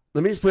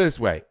 Let me just put it this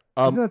way: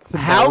 Isn't that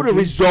how to symbology?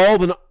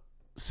 resolve an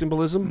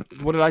symbolism?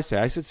 What did I say?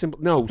 I said symbol.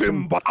 No,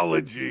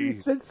 Symbology. He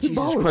said Jesus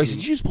symbology. Christ!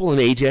 Did you just pull an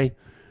AJ?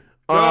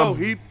 No,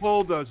 he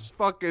pulled us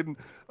fucking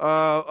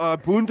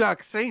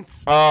Boondock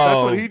Saints. Oh.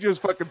 That's what he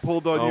just fucking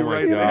pulled on Oh you my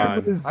right there. God.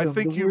 Symbolism. I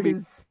think The you word mean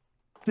is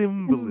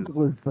symbolism.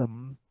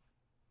 symbolism.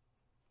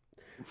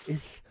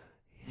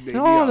 It's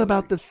all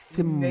about the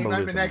symbolism.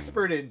 I'm an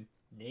expert in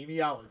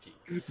nameology.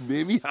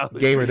 Maybe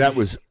Gamer, that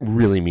was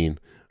really mean.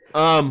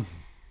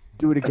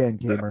 Do it again,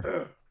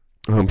 gamer.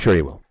 I'm sure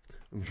you will.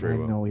 I'm I sure you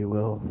will. know he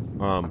will.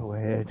 Go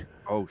ahead.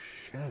 Oh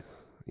shit.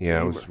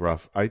 Yeah, it was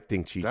rough. I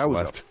think Cheech That was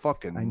left. a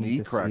fucking I need knee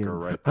to see cracker him.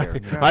 right there.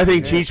 I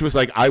think Cheech was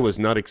like, I was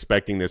not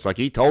expecting this. Like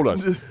he told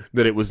us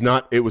that it was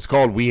not. It was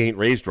called "We Ain't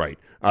Raised Right."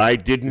 I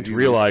didn't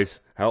realize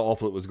how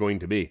awful it was going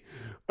to be.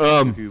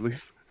 Did you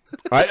leave?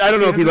 I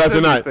don't know if he left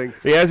or hasn't not. said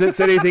anything. He hasn't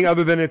said anything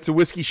other than it's a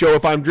whiskey show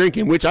if I'm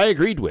drinking, which I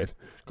agreed with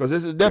because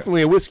this is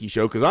definitely a whiskey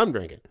show because I'm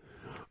drinking.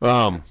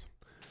 What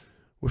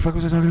the fuck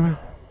was I talking about?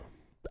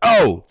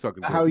 Oh,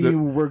 Sucking How dick.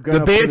 you were gonna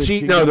the put a Banshee.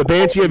 jingle No, the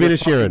Banshee of over your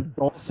Inisherin. fucking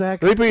ball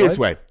sack? Let me put it this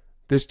What? way: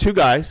 there's two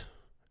guys,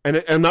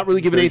 and I'm not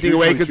really giving There's anything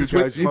away usually because two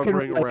it's guys you can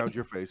hovering relate. around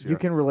your face. You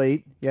can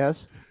relate,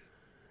 yes.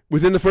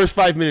 within the first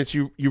 5 minutes,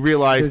 you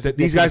realize There's that a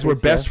these guys were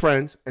difference, best yeah.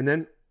 friends, and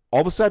then all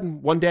of a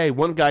sudden, one day,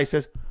 one guy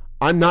says,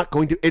 "I'm not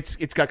going to." It's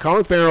got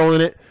Colin Farrell in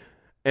it,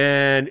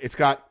 and it's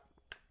got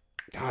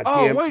God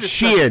Oh, damn wait a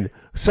Sheehan,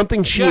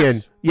 something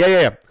Sheehan. Yes.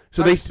 Yeah.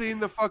 So I've seen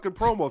the fucking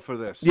promo for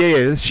this.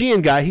 the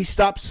Sheehan guy, he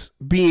stops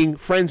being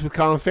friends with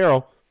Colin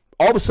Farrell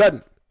all of a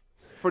sudden.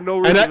 For no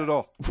reason And at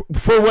all.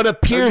 For what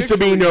appears to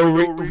be Initially, no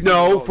for no reason at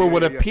all. for Yeah,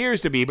 what yeah.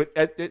 appears to be, but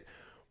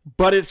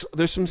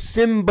there's some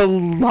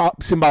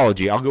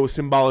symbology. I'll go with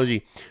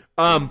symbology.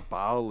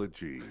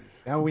 Biology.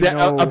 Now we That,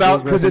 know about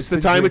we're because gonna it's the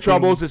be time of drinking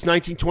troubles. It's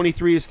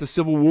 1923. It's the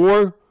Civil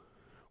War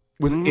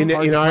in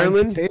hard-to-find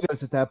Ireland.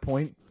 potatoes at that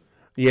point.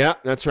 Yeah,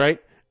 that's right.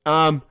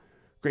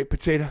 Great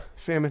potato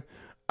famine.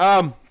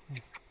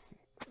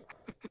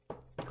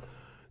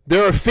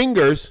 There are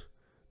fingers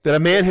that a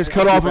man has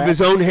cut off of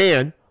his own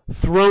hand,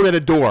 thrown at a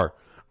door.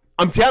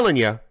 I'm telling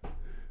you,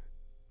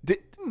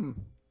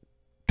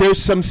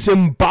 there's some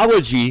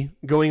symbology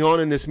going on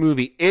in this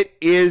movie. It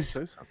is.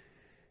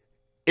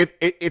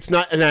 It's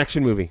not an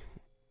action movie.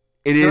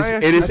 It is. I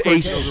ask It you is that a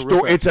question?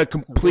 story. It's a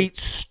complete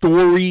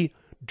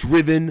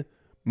story-driven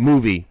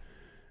movie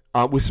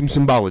with some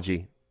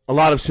symbology. A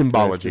lot of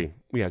symbology.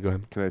 Yeah, go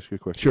ahead. Can I ask you a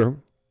question? Sure.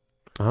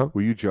 Uh-huh.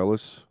 Were you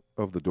jealous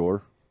of the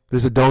door?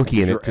 There's a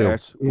donkey in Your it too.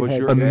 ass, was It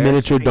your had A ass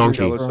miniature donkey.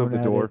 jealous of thrown the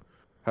at door? it.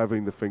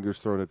 Having the fingers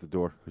thrown at the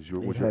door? Was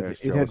your ass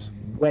It had jealous?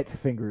 wet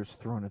fingers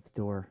thrown at the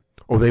door.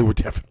 Oh, they were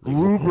definitely.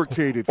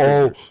 Lubricated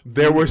Oh, fingers.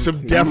 there were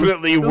some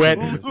definitely wet,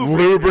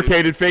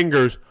 lubricated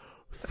fingers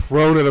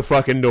thrown at a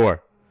fucking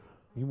door.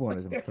 You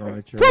wanted them thrown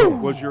at your Woo!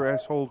 ass. Was your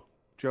asshole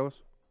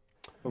jealous?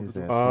 of His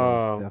the ass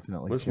door? was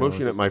definitely was jealous.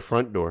 motioning at my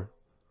front door,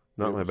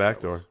 not my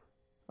back door.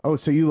 Oh,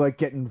 so you like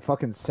getting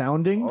fucking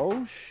sounding?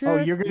 Oh shit! Oh,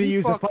 you're gonna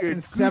use a fucking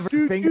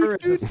severed finger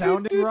as a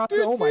sounding rod?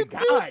 Oh my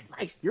god!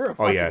 You're a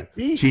fucking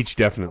beast. Cheech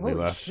definitely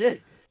Holy left.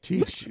 Shit.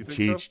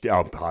 Cheech.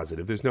 I'm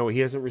positive. There's no. He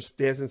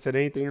hasn't said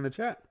anything in the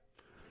chat.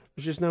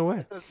 There's just no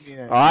way.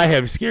 I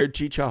have scared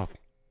Cheech off.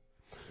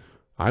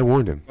 I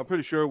warned him. I'm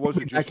pretty sure it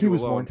wasn't just he you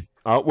was alone.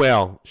 warned.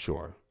 Well,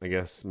 sure. I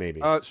guess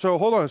maybe. So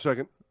hold on a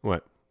second.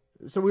 What?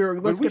 So we were.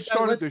 When we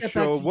started this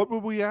show, what were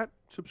we at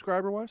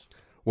subscriber-wise?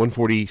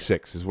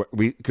 146 is what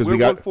we We're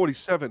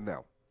 147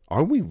 now.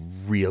 Are we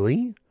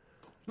really?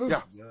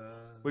 Yeah.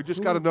 We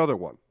just got another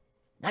one.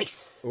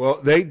 Nice.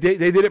 Well, they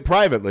did it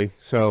privately,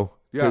 so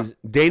Yeah.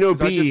 Dano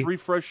B.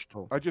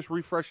 I just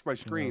refreshed my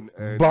screen.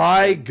 And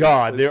By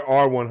God, there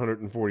are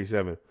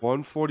 147.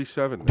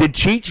 147. Now. Did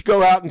Cheech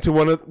go out into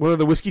one of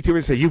the whiskey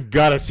tubers and say, "You've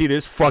got to see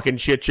this fucking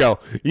shit show.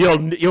 You'll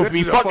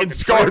be fucking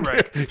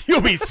scarred.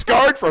 You'll be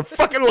scarred for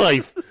fucking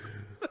life."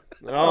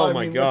 Oh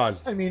my God!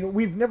 I mean,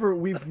 we've never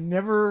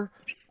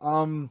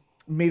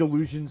made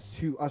allusions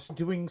to us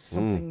doing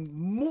something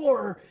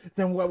more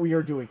than what we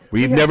are doing.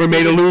 We've never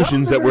made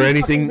allusions that we're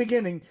anything.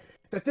 Beginning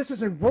that this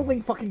is a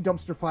rolling fucking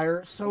dumpster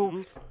fire.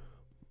 So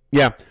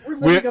yeah, we're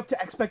living up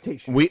to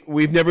expectations.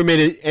 We've never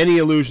made any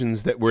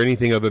illusions that we're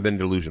anything other than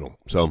delusional.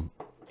 So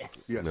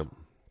yes.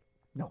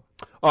 No.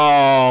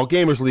 Oh,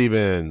 Gamer's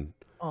leaving.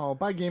 Oh,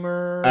 bye,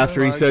 Gamer.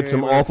 After he said Gamer.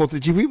 some awful.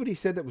 Did you read what he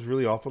said that was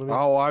really awful to me?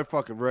 Oh, I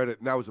fucking read it,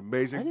 and that was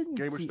amazing. I didn't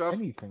Gamer see stuff.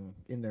 anything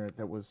in there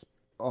that was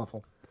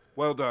awful.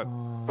 Well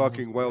done.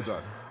 Fucking well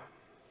done.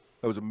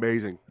 That was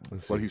amazing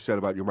what he said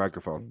about your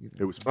microphone.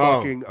 It was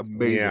fucking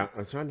amazing. Yeah, I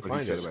was trying to what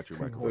find he said it. about your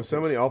microphone. There's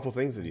so many awful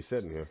things that he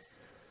said in here.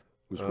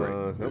 It was great.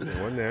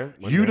 Nope, one there.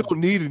 You don't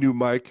need a new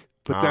mic,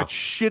 but that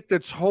shit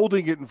that's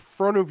holding it in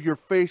front of your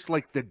face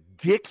like the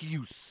dick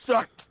you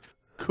suck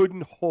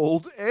couldn't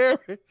hold air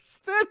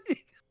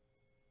steady.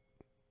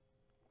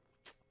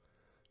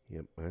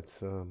 Yep,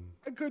 that's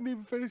I couldn't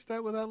even finish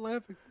that without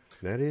laughing.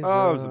 That is. It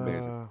was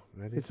amazing.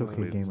 That is It's okay,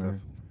 amazing Gamer.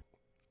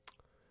 stuff.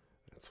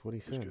 That's what he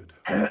said. Good.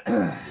 Well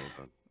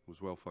done. It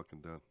was well fucking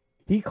done.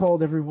 He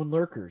called everyone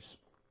lurkers.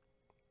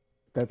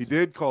 That's He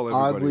did call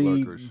everybody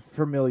oddly lurkers.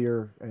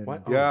 familiar. And,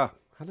 What? Yeah.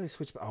 How did I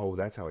switch? Oh,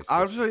 that's how I switched.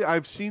 Honestly,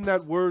 I've seen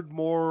that word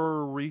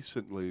more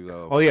recently,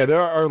 though. Oh yeah,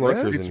 there are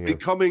lurkers It's in here.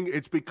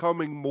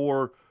 becoming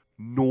more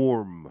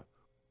norm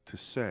to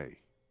say.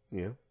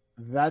 Yeah.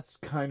 That's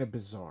kind of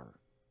bizarre.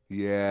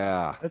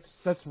 Yeah.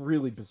 That's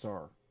really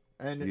bizarre,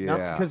 and not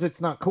Yeah. because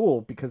it's not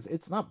cool, because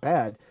it's not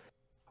bad,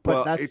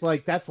 but Well,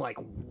 that's like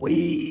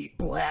way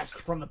blast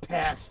from the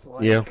past.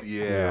 Like, Yeah.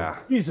 Yeah.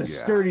 he's a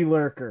sturdy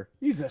lurker.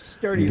 He's a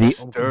sturdy.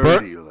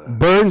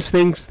 Burns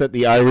thinks that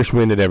the Irish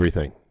win at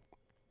everything.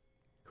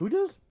 Who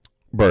does?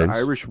 Burns. The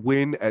Irish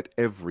win at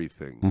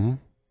everything.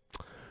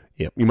 Mm-hmm.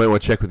 Yeah, you might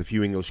want to check with a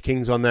few English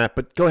kings on that,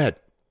 but go ahead.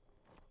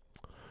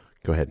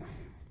 Go ahead.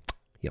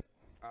 Yep.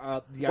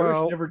 The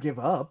Irish never give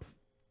up.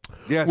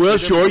 Yes, well,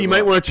 sure. You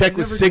might want to check They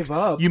with never 6. give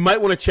up. You might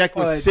want to check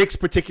with 6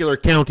 particular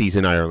counties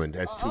in Ireland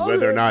as to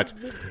whether or not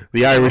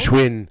the Irish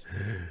win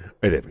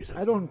at everything.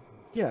 I don't.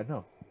 Yeah,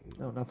 no,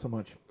 not so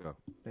much. No.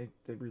 They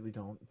really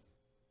don't.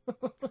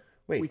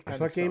 Wait, I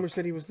thought Gamer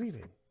said he was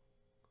leaving.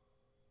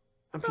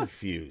 I'm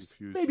confused.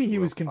 Maybe he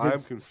was convinced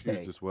I'm to confused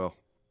stay. as well.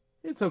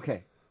 It's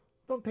okay.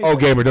 Don't pay. Oh,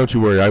 Gamer, don't you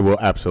worry. I will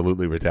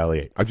absolutely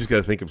retaliate. I just got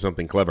to think of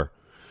something clever.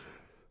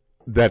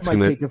 That's Might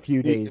going to take a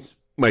few days.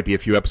 Might be a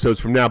few episodes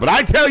from now, but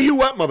I tell you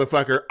what,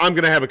 motherfucker, I'm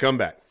going to have a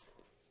comeback.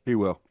 He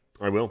will.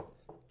 I will.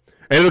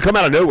 And it'll come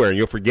out of nowhere, and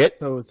you'll forget.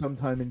 So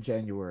sometime in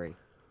January.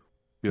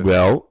 Yeah.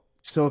 Well,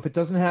 So if it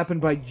doesn't happen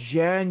by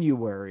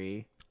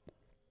January,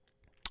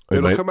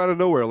 It'll come out of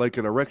nowhere like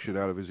an erection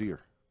out of his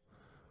ear.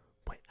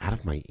 Wait, out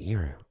of my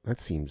ear? That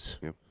seems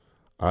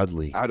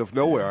oddly Out of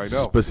nowhere, I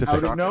know. specific.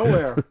 out of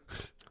nowhere.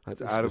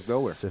 Out of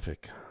nowhere.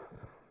 Specific.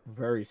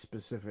 Very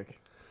specific.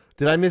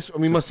 Did I miss?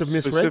 We must have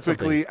misread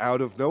Specifically something.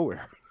 out of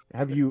nowhere.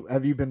 Have you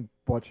been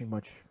watching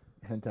much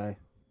hentai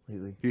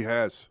lately? He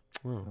has.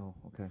 Oh,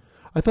 okay.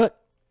 I thought.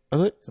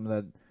 Some of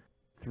that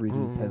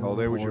 3D 10. Oh,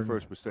 there was your porn.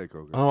 first mistake,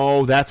 Ogre.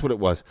 Oh, that's what it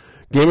was.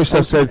 Gamer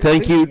Stuff said,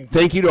 thank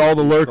you to all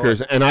the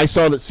lurkers. And I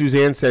saw that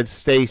Suzanne said,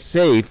 stay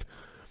safe.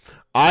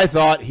 I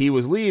thought he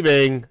was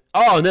leaving.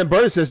 Oh, and then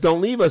Bert says,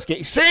 don't leave us.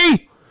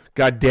 See?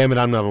 God damn it,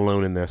 I'm not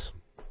alone in this.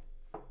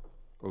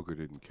 Ogre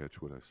didn't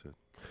catch what I said.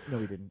 No,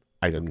 he didn't.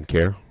 I didn't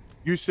care.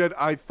 You said,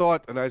 I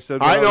thought, and I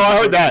said, I know, I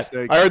heard that.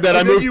 I heard that.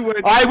 I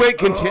moved. I went.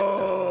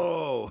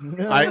 Oh.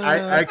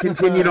 I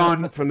continued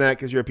on from that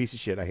because you're a piece of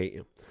shit. I hate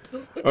you.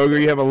 Ogre,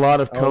 you have a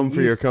lot of cum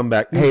for your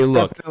comeback. Hey,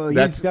 look.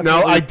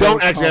 No, I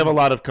don't actually have a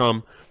lot of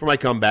cum for my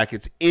comeback.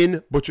 It's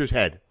in Butcher's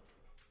head.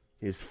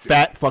 His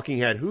fat fucking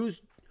head.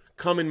 Who's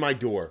come in my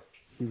door?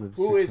 He lives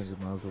Who 600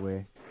 miles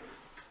away.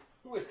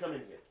 Who is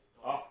coming here?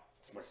 Oh,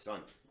 it's my son.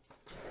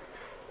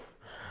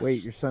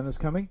 Wait, your son is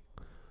coming?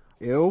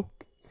 Ew.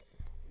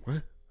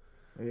 What?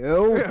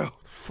 Ew.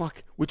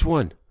 Fuck. Which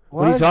one?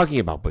 What are What? you talking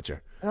about,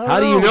 Butcher? I don't How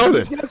do you know. know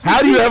this? How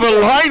do you have a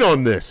line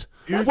on this?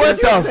 What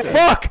the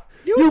fuck?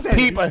 You said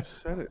people. it.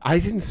 I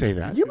didn't say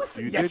that. You did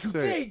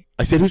say it.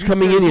 I said, who's You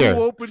coming said in here?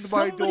 You opened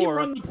my Somebody door,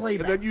 run the and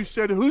playback. then you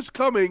said, "Who's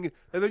coming?"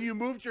 And then you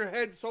moved your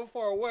head so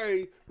far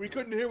away we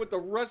couldn't hear what the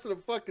rest of the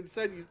fucking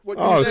said.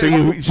 Oh, so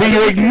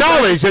you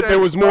acknowledge that there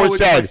was more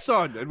said.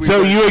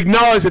 So you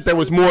acknowledge that there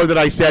was more that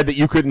I said that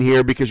you couldn't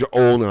hear because you're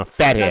old and a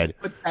fathead.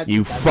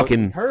 You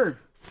fucking heard.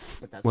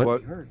 But that's What?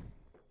 what we heard.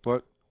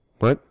 What?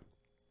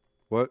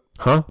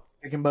 Huh?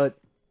 Chicken butt.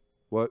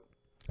 What?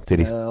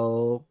 Titties.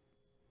 Well,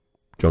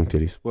 Drunk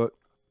titties. What?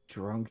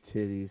 drunk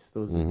titties.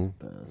 Those are the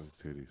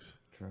best. Titties.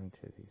 Drunk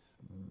titties.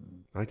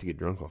 I like to get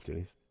drunk off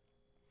titties.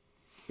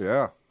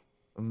 Yeah.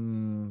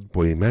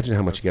 Boy, imagine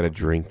how much you got to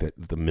drink that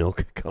the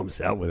milk comes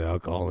out with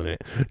alcohol in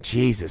it.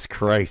 Jesus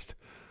Christ.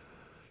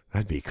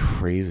 That'd be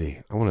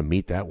crazy. I want to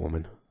meet that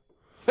woman.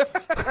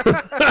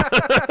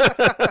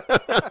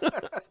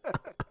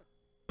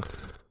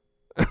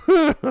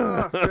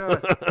 Oh,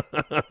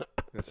 God.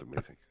 That's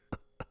amazing.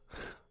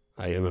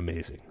 I am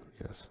amazing.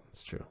 Yes,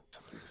 it's true.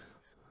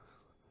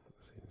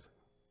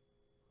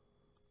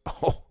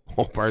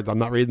 Oh, pardon, I'm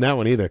not reading that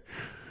one either.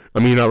 I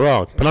mean, you're not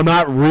wrong, but I'm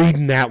not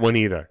reading that one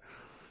either.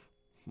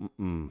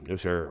 No,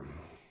 sir.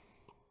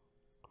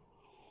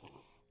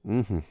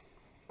 We've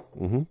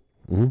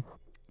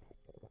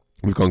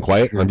gone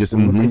quiet. I'm just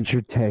look at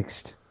your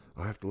text.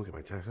 I have to look at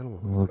my text. I don't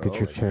want to Look at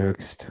your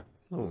text.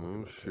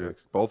 Oh, shit.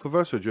 Both of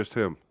us or just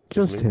him?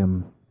 Just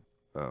him.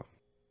 Oh.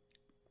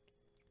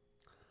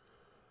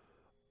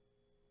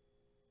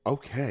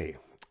 Okay.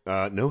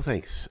 No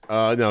thanks.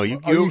 No,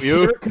 you.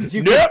 Sure? 'Cause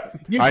you Nope.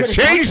 you I could've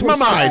changed my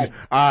accomplished mind.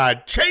 I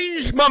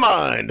changed my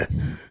mind.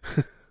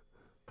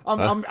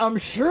 I'm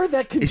sure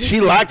that could. Is she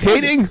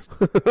lactating?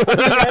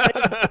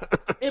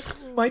 It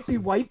might be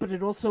white, but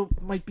it also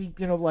might be,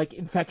 like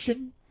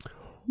infection.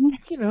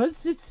 You know,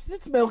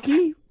 it's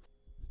milky.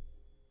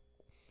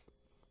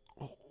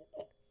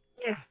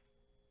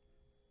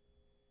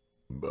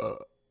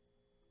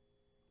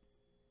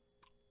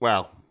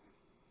 Wow.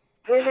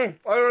 I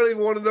don't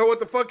even want to know what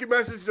the fuck you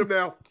messaged him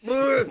now.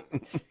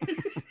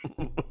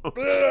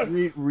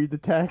 Read the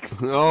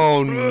text.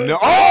 Oh no!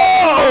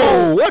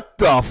 Oh, what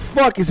the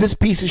fuck is this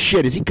piece of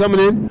shit? Is he coming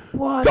in?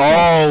 What?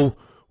 Oh,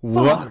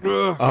 what?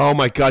 Oh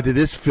my god! Did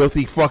this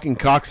filthy fucking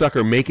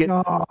cocksucker make it?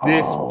 No.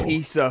 This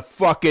piece of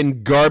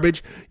fucking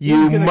garbage!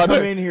 You He's gonna mother!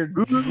 come in here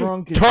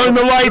drunk. And Turn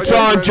the lights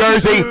on,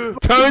 Jersey!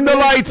 Turn the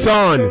lights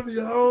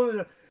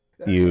on!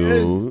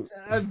 You.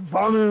 I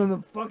vomited on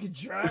the fucking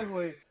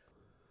driveway.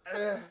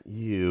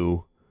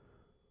 You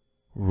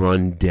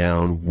run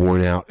down,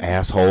 worn out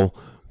asshole!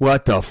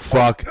 What the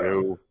fuck?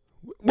 Ew.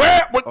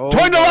 Where? What?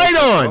 Turn the light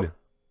on!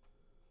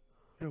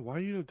 Yeah, why are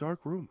you in a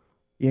dark room?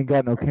 You ain't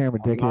got no camera,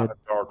 I'm not dickhead. in a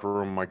dark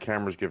room. My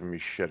camera's giving me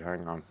shit.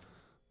 Hang on.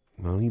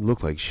 Well, you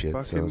look like shit,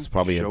 so Fucking it's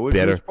probably show a it to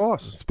better. his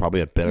boss. It's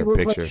probably a You better look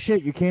picture. like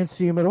shit. You can't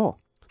see him at all.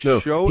 No,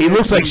 Show he it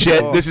looks to like his shit.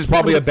 boss. This is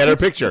probably a better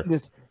picture.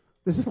 This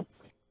is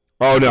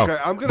Oh no, Okay,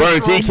 I'm gonna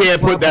Burns, throw he this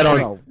can't put that lob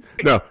on. away.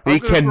 No, he I'm gonna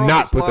throw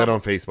cannot this put that lob-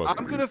 on Facebook.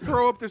 I'm gonna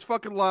throw up this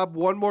fucking lob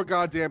one more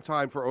goddamn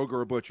time for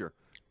Ogre or Butcher.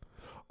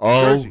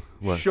 Oh, Jersey,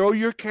 what? show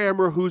your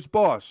camera who's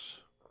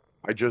boss.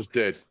 I just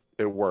did.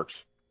 It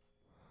works.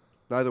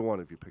 Neither one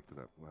of you picked it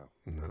up. Wow.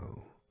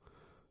 No,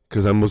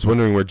 because I was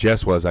wondering where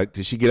Jess was.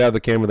 Did she get out of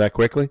the camera that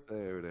quickly?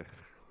 There it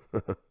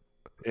is.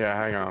 Yeah,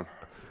 hang on.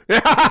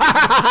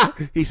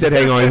 He said,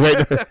 "Hang on, wait."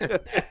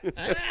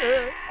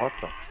 What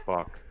the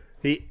fuck?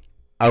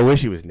 I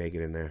wish he was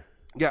naked in there.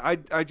 Yeah,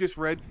 I just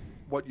read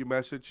what you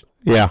messaged,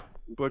 Yeah,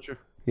 Butcher.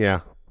 yeah.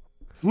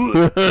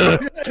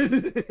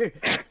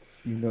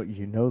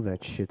 You know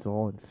that shit's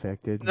all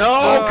infected.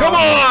 No, come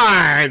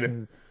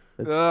on!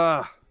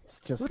 It's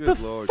just What Good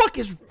the Lord. fuck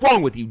is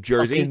wrong with you,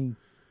 Jersey? fucking-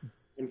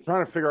 I'm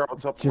trying to figure out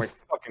what's up with my Just-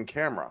 fucking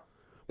camera.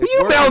 Were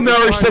you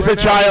malnourished as a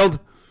child?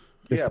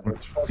 Yeah, but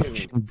it's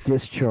fucking.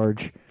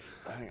 discharge.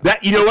 Hang on.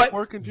 That you know what?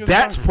 Working just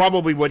That's fine.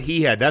 probably what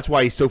he had. That's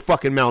why he's so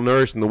fucking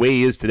malnourished and the way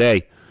he is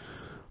today.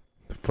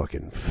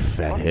 Fucking What are you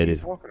fat-headed.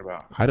 talking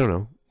about? I don't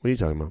know. What are you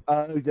talking about?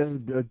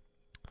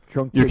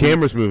 Drunk. Your titties,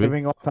 camera's moving.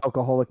 Living off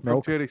alcoholic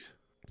Milk milk. titties.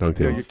 Don't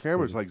Yeah, tell your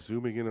camera's like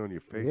zooming in on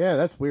your face. Yeah,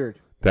 that's weird.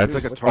 That's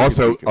It's like a target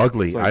also beacon.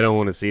 ugly. It's like- I don't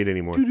want to see it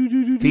anymore.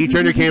 Can you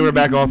turn your camera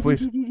back off,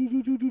 please?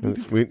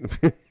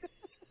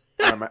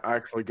 I'm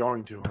actually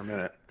going to in a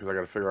minute because I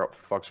got to figure out what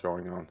the fuck's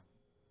going on.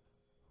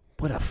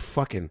 What a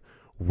fucking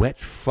wet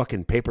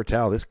fucking paper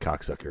towel this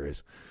cocksucker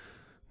is.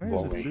 Why is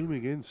Well, it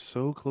zooming in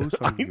so close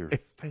on your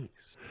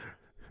face?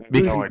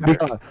 No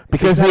idea.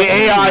 Because the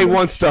AI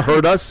wants to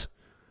hurt us.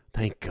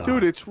 Thank God.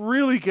 Dude, it's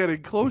really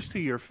getting close to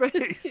your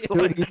face. Dude,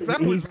 Like, he's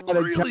that was got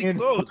a really giant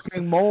close.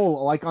 fucking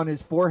mole like on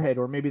his forehead,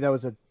 or maybe that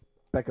was a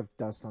speck of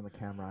dust on the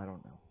camera. I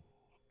don't know.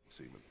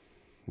 Semen.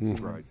 Mm.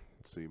 Dried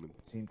semen.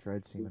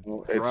 Dried semen.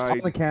 It's Dried, On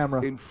the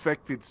camera.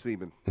 infected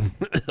semen.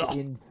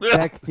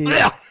 Infected.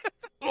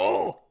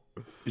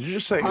 Did you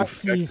just say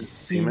Pussy infected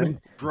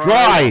semen?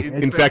 Dry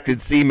infected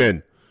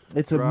semen.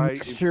 It's a Dry,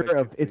 mixture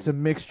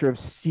infected of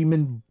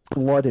semen,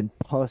 blood, and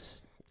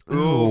pus.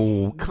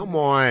 Oh, come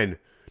on.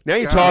 Now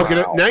you're God.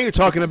 talking. Now you're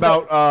talking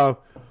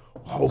about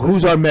Oh,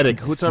 who's our medic?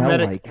 Who's our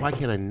medic? Like? Why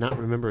can't I not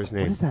remember his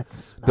name? What does that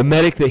smell? The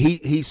medic that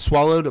he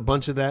swallowed a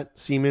bunch of that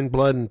semen,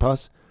 blood, and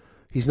pus.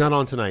 He's not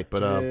on tonight, but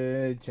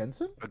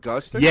Jensen?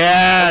 Augustine?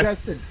 yes,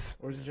 Augustine.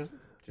 Or is it Jensen?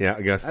 yeah,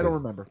 Augustine. I don't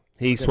remember.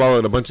 He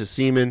swallowed a bunch of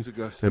semen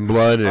and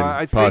blood and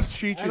I pus.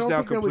 think Cheech I is don't now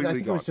think that was- I completely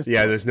think it was gone. just-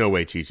 Yeah, there's no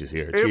way Cheech is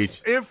here.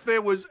 Cheech. If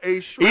there was a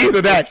shred Either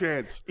of that,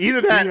 chance, either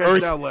that, he or has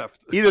he's, now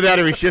left. either that,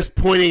 or he's just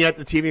pointing at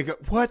the TV and go,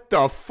 "What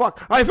the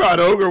fuck? I thought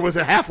Ogre was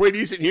a halfway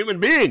decent human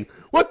being.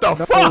 What the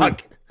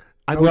fuck?"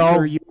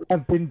 Well, you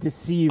have been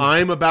deceived.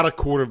 I'm about a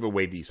quarter of a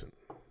way decent.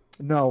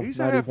 No, He's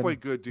not a halfway even,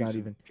 good, not decent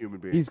even. human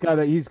being. He's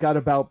got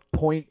about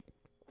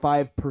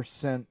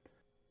 0.5%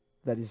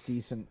 that is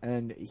decent,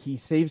 and he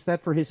saves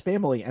that for his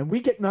family, and we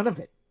get none of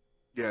it.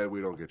 Yeah,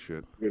 we don't get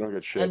shit. We don't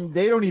get shit. And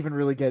they don't even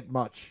really get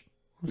much.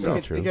 That's They not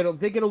get, true.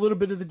 they get a little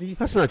bit of the decent.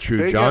 That's not true,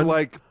 They John. get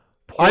like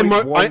I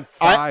mar-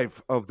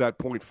 0.15 of that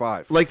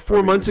 0.5. Like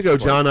 4 months ago,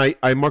 it's funny. John,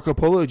 I Marco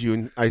Polo'd you,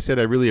 and I said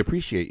I really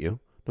appreciate you.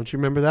 Don't you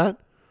remember that?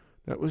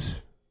 That was,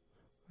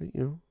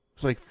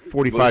 it's like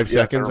 45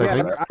 Yeah, seconds,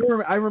 I think.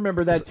 I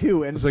remember that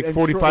too. And It was like and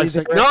 45 shortly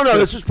seconds. thereafter- No,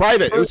 this was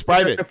private. It was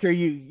private. After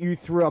you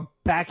threw a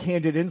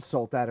backhanded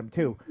insult at him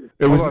too.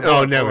 It was Hold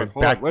on, never.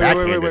 hold on.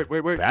 Backhanded.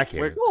 Wait.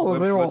 Backhanded. Oh,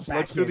 they're all Let's do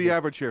the backhanded.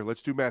 average here.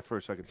 Let's do math for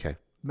a second. Okay.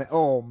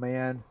 Oh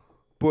man.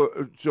 But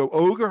so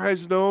Ogre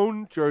has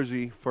known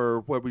Jersey for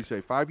what we say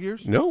 5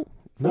 years, No.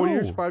 4 no.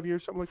 years, 5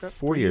 years, something like that.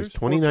 4 3 years.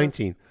 4 or 5?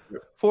 2019.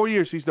 4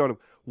 years he's known him.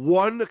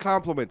 One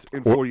compliment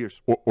in Or- 4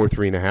 years. Or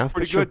 3.5.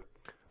 Pretty good.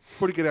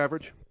 Pretty good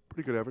average.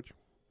 Pretty good average.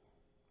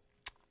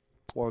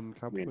 One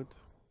compliment.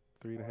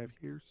 3.5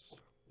 years.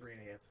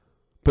 3.5.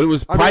 But it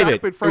was I mean, private.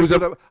 I've been friends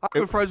with him. I've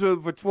been friends with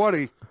him for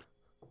 20.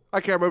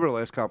 I can't remember the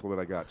last compliment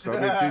I got. So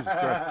I mean, Jesus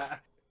Christ.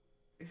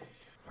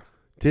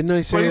 Didn't I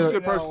But say? he's a Like,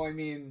 good person. No, I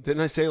mean,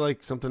 didn't I say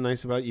like something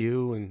nice about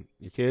you and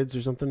your kids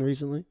or something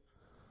recently?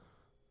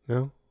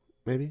 No,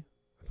 maybe.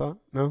 I thought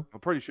no.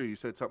 I'm pretty sure you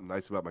said something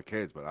nice about my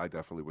kids, but I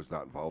definitely was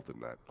not involved in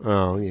that.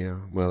 Oh yeah.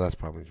 Well, that's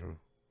probably true.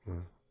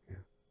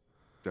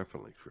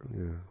 Definitely true.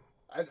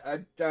 Yeah.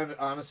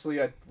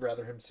 honestly, I'd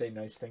rather him say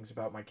nice things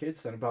about my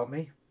kids than about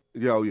me.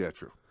 Yeah, oh yeah,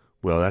 true.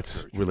 Well,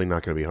 that's really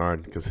not going to be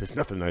hard because there's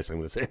nothing nice I'm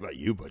going to say about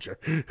you, Butcher.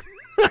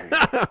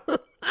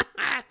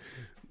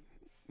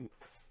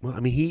 Well, I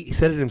mean, he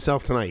said it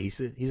himself tonight. He's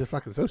a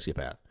fucking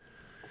sociopath.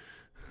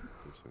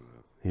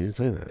 He didn't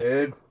say that.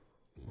 Dude,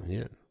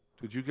 Yeah.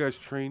 Did you guys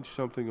change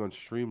something on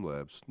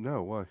Streamlabs?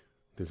 No, why?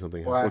 Did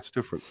something Why? happen? What's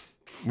different?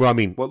 Well, I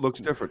mean, What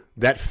looks different?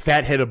 that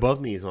fat head above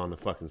me is on the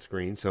fucking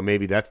screen, so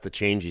maybe that's the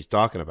change he's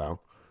talking about.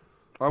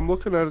 I'm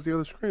looking at it the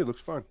other screen. It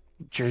looks fine.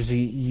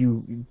 Jersey,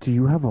 do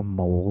you have a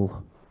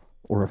mole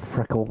or a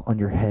freckle on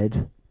your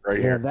head? Right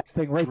Yeah, here. that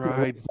thing right there. What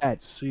Dried is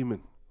that?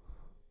 semen.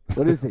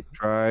 What is it?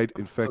 Dried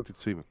infected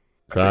semen.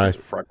 I think it's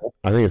a freckle.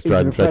 I think it's Is dried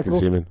it a infected freckle?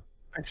 semen.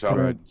 I think so.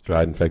 Dried.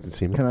 Dried infected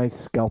semen. Can I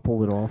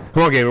scalpel it off?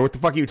 Come on, Gamer. What the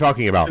fuck are you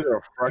talking about? Either a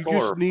You freckle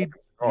just or need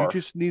scar. you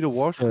just need a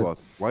washcloth,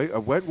 right? A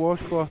wet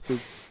washcloth to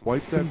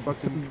wipe that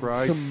fucking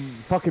dried. Some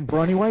fucking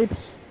brownie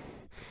wipes.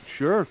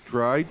 Sure,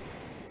 dried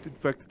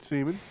infected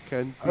semen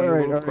can be All a right,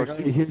 little all right.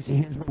 crusty.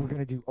 Here's what we're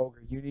gonna do,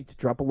 Ogre. You need to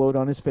drop a load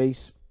on his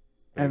face,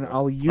 and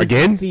I'll use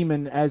Again? the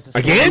semen as a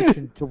Again?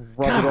 solution to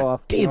rub God it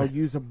off. damn and it. I'll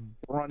use a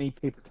brawny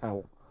paper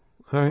towel.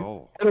 All right.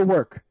 Oh, It'll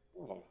work.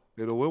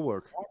 it will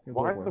work. It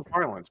Why will the work.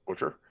 violence,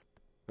 Butcher?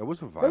 That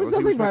wasn't was violent. He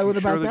nothing making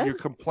violent sure about that. Your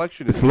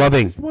complexion It's is.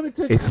 loving. Just wanted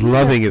to It's connect.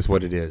 loving is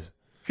what it is.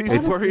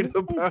 He's worried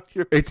about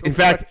your. It's in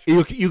fact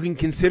you can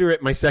consider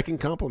it my second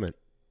compliment.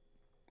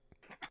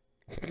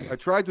 I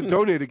tried to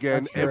donate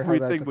again. Not sure how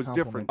Everything that's a was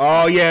compliment. different.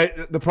 Oh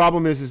yeah, the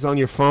problem is on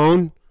your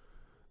phone.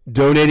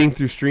 Donating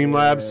through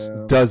Streamlabs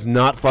Yeah. does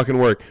not fucking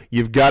work.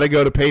 You've got to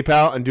go to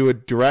PayPal and do a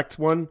direct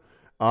one.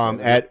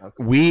 At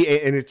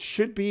and it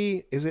should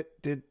be. Is it?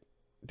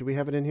 Do we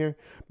have it in here?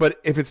 But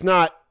if it's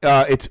not,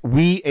 it's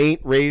We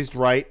Ain't Raised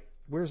Right.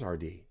 Where's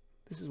RD?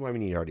 This is why we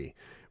need RD.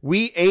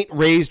 We Ain't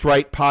Raised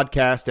Right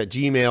podcast at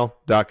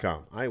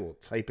gmail.com. I will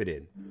type it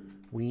in.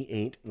 We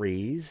Ain't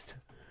Raised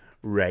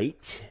Right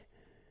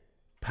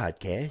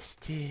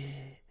podcast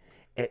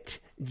at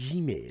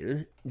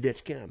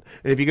gmail.com.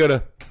 And if you go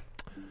to,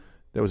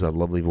 that was a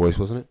lovely voice,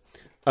 wasn't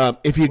it?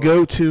 If you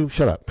go to,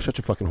 shut up, shut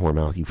your fucking whore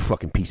mouth, you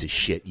fucking piece of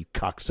shit, you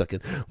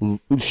cocksucking,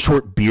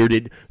 short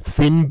bearded,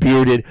 thin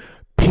bearded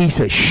piece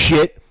of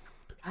shit.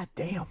 God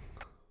damn.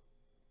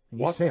 You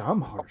What? say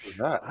I'm harsh. was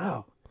that?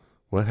 Wow.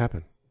 What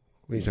happened?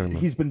 What are you talking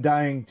about? he's been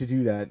dying to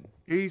do that.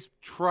 He's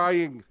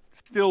trying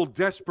still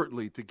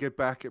desperately to get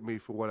back at me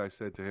for what I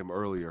said to him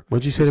earlier.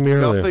 What'd you say to me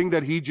earlier? Nothing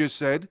that he just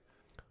said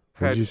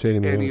What had did you say to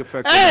me any earlier?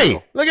 effect on me at Hey,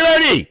 all. look at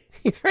RD.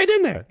 He's right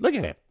in there. Look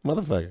at him,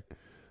 motherfucker.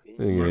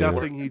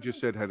 Nothing he just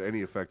said had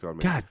any effect on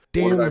me. God What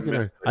damn, did I look at miss?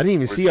 her. I didn't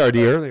even see RD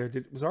earlier.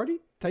 Was RD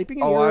typing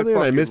it Oh, I earlier?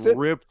 and I fucking missed it.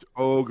 ripped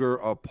Ogre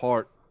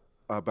apart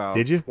about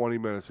Did you? 20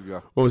 minutes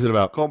ago. What was it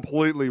about?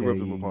 Completely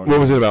ripped him apart. What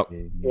was it about?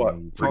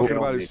 What? Talking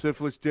about his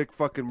syphilis dick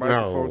fucking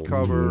microphone No.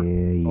 cover.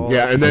 all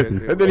Yeah, that and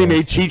shit. then he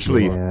made Cheech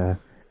leave. Yeah.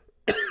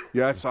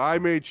 Yes, I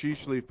made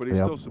Cheech leave, but he's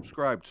Yep. still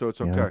subscribed, so it's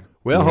Yeah. okay.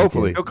 Well, Yeah,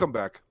 hopefully. He'll come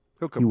back.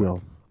 He'll come You back.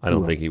 will. I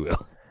don't think he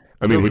will.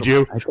 I mean, would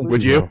you?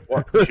 Would you?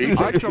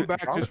 I'd come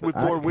back just with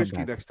more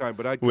whiskey next time,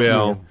 but I'd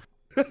come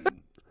back.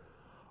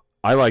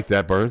 I like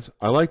that, Burns.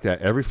 I like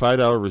that. Every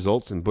 $5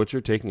 results in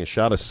Butcher taking a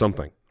shot of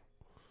something.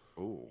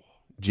 Ooh.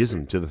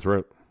 Jism to the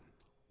throat.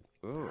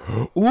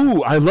 Oh.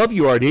 Ooh, I love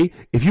you, RD.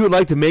 If you would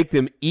like to make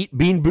them eat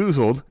Bean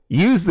Boozled,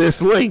 use this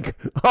link.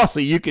 Also,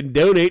 you can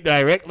donate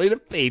directly to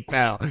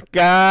PayPal.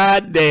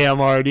 God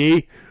damn,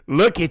 RD.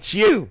 Look at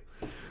you.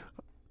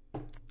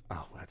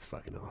 Oh, that's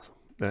fucking awesome.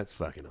 That's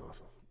fucking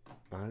awesome.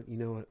 You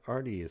know what?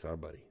 RD is our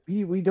buddy.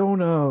 We don't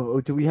know.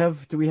 Do we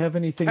have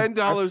anything?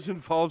 $10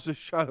 involves a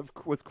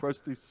shot with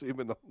crusty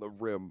semen on the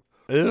rim.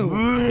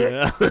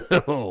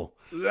 Ew.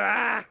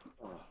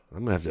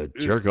 I'm gonna have to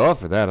jerk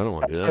off for that. I don't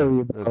want to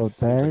do that. That's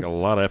like a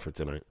lot of effort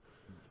tonight.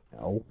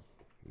 No.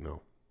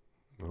 You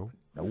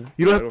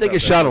don't have to take a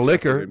shot of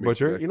liquor,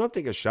 Butcher. You don't have to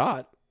take a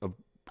shot of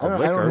liquor.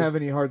 I don't have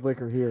any hard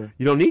liquor here.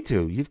 You don't need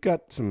to. You've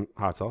got some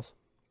hot sauce.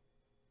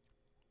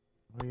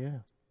 Oh yeah.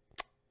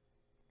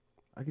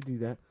 I could do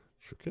that.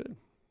 Sure could.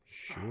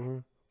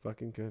 Sure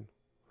fucking could.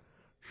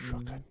 Sure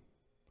could.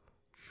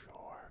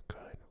 Sure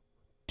could.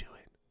 Do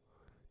it.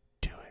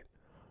 Do it.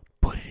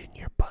 Put it in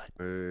your butt.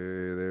 Hey,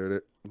 there it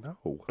is. No.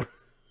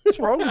 What's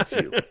wrong with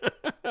you?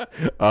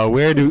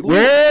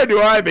 Where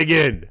do I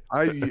begin?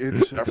 Put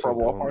it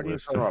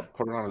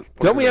on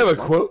Don't we have a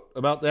quote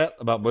about that?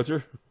 About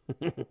Butcher?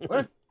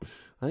 What?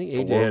 I think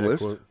AJ had a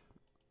quote.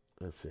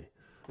 Let's see.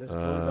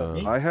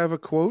 I have a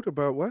quote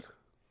about what?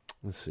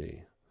 Let's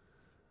see.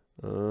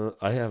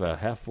 I have a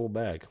half full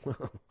bag.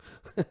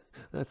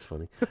 That's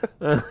funny.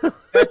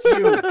 That's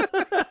you.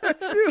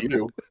 That's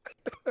you.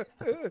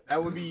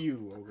 That would be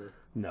you, Ogre.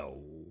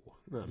 No.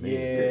 Not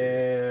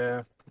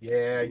me.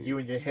 Yeah, you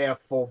and your half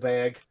full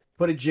bag.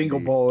 Put a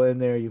jingle ball in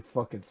there, you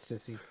fucking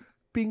sissy.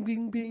 Bing,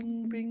 bing,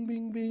 bing, bing,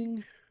 bing,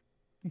 bing.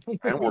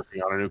 I'm working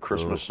on a new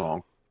Christmas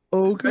song.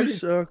 Ogre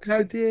sucks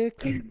the dick.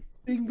 Bing,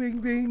 bing, bing,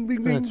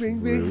 bing, bing, bing,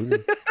 bing.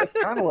 It's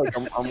kind of like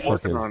I'm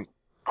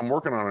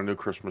working on a new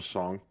Christmas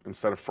song.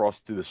 Instead of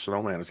Frosty the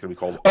Snowman, it's going to be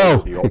called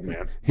Ogre the Old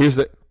Man. Here's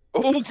the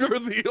Ogre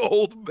the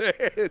Old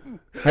Man.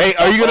 Hey,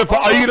 are you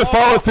gonna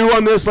follow through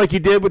on this like you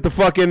did with the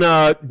fucking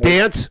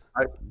dance?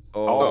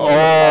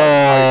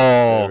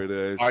 There it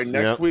is. By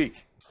next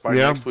week.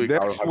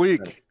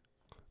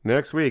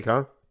 Next week,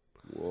 huh?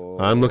 Whoa.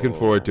 I'm looking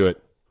forward to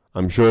it.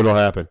 I'm sure it'll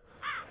happen.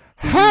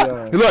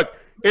 Look,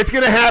 it's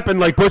gonna happen.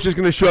 Like Butcher's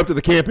gonna show up to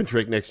the camping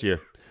trick next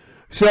year.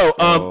 So,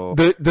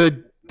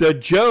 the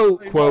Joe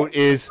quote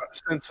is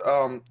since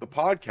the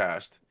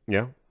podcast.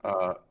 Yeah.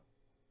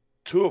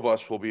 2 of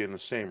us will be in the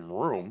same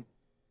room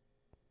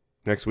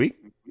next week.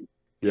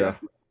 Yeah.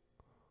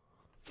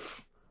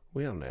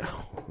 Well,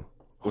 now.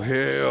 Hold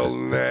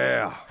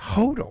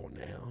on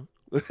now.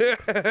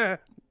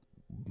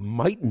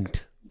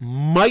 Mightn't.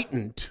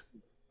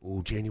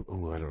 Oh, January.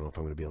 Oh, I don't know if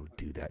I'm going to be able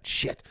to do that.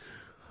 Shit.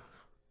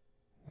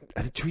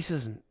 Teresa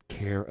doesn't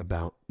care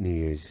about New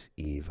Year's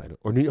Eve.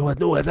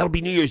 No, that'll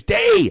be New Year's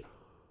Day.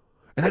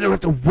 And I don't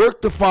have to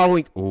work the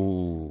following.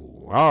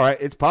 Ooh, all right.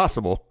 It's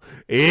possible.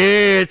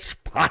 It's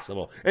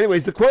possible.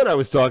 Anyways, the quote I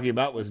was talking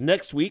about was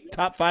next week,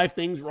 top 5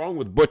 things wrong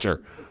with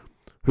Butcher.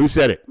 Who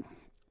said it?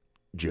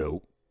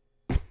 Joe.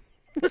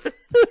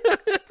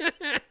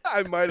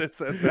 I might have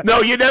said that.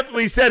 No, you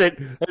definitely said it.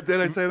 Did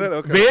I say that?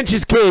 Okay. Vanch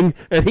is king,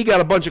 and he got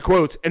a bunch of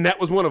quotes, and that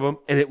was one of them,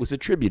 and it was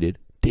attributed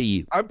to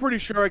you. I'm pretty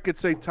sure I could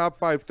say top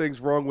 5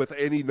 things wrong with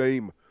any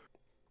name.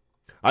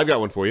 I've got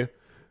one for you.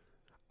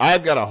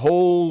 I've got a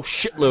whole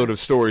shitload of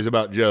stories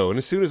about Joe, and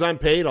as soon as I'm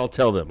paid, I'll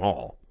tell them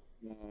all.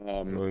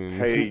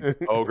 Hey,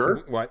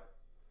 Ogre. What?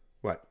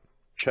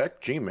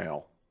 Check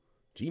Gmail.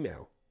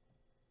 Gmail?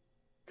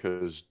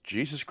 Because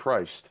Jesus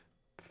Christ,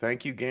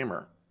 thank you,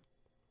 gamer.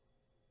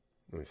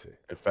 Let me see.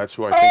 If that's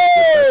who I think.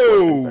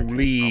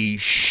 Holy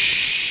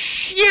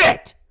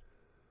shit!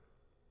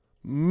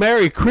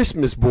 Merry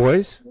Christmas,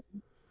 boys.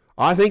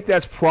 I think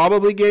that's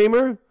probably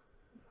gamer,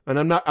 and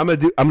I'm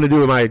gonna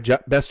do my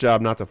best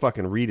job not to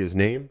fucking read his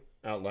name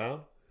out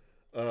loud.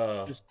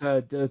 Just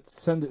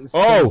send it.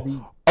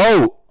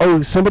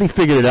 Somebody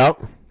figured it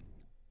out.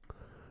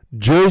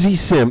 Jersey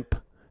Simp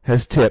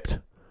has tipped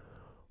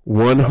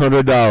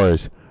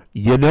 $100.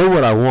 You know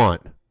what I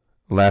want?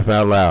 Laugh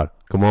out loud.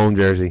 Come on,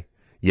 Jersey.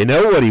 You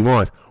know what he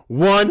wants?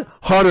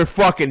 $100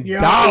 fucking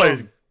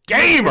dollars,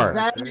 gamer.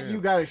 That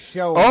you gotta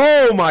show.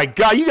 Oh my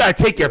god, you gotta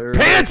take your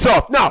pants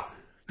off. No,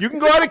 you can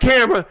go out of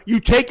camera. You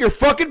take your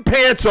fucking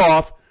pants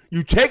off.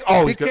 You take.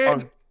 Oh, he's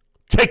gonna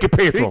take your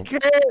pants off. He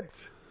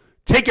can't.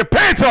 Take your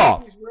pants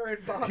off. He's wearing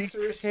He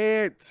boxers.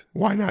 can't.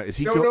 Why not? Is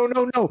he? No.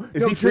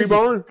 Is he free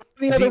balling?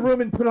 In the other room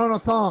and put on a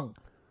thong.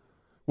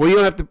 Well, you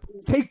don't have to.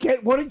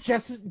 Get one of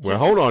Jess's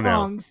hold on now.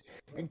 thongs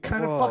and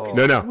kind of fucking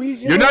No.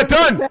 squeeze You're not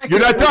done. You're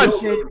not done.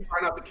 Try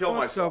not to kill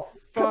myself.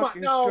 Come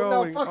on,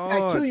 no, fuck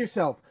that. Kill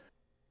yourself.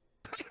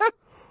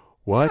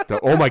 What?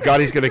 Oh my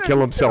god, he's gonna kill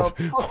himself.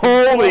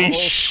 Holy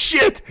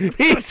shit!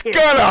 He's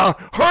gonna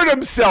hurt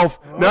himself.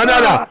 No.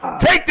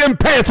 Take them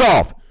pants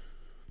off.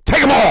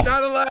 Take them off.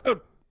 Not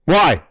allowed.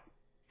 Why?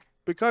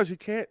 Because you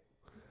can't.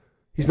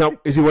 He's not.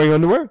 Is he wearing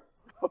underwear?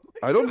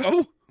 I don't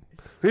know.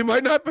 He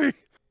might not be.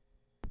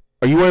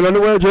 Are you wearing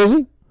underwear,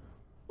 Jersey?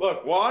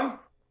 Look, Juan.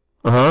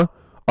 Uh-huh.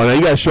 Oh, now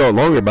you got to show it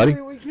longer, buddy.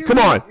 Come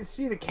on. It's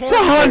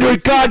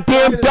 $100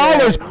 goddamn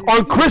dollars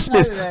on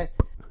Christmas.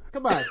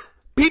 Come on.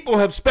 People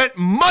have spent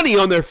money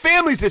on their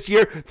families this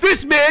year.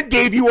 This man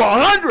gave you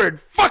 $100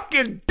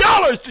 fucking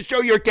dollars to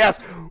show your calves.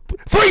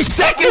 3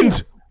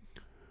 seconds.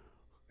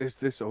 Is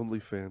this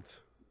OnlyFans?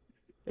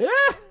 Yeah.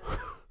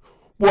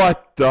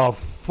 What the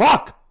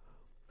fuck?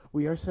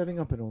 We are setting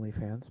up an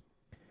OnlyFans.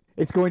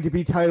 It's going to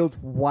be titled,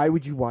 Why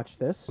Would You Watch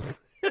This?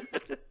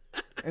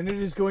 And it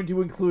is going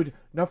to include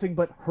nothing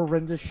but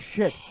horrendous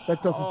shit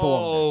that doesn't belong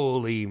there.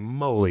 Holy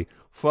moly.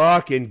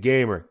 Fucking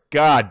gamer.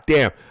 God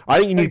damn. I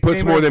think you need to put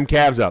some more of them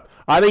calves up.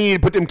 I think you need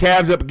to put them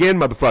calves up again,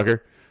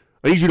 motherfucker.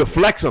 I need you to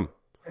flex them.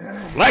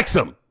 Flex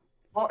them.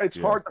 Oh, it's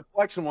hard to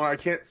flex them when I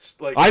can't,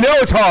 like... I know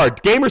it's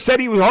hard. Gamer said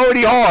he was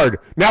already hard.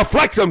 Now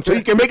flex them so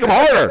you can make them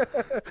harder.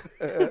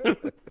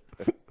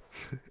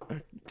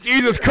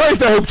 Jesus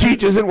Christ, I hope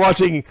Cheech isn't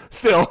watching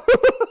still.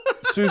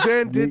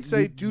 Suzanne did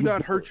say, do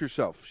not hurt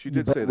yourself. She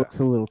did say that.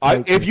 A little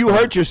If you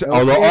hurt yourself...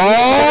 Oh,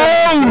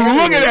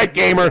 look at that,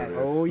 gamer.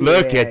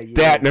 Look at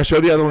that. Now show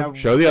the other one.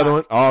 Show the other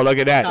one. Oh, look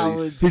at that.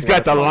 He's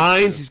got the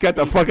lines. He's got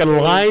the fucking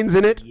lines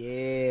in it.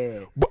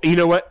 Yeah. You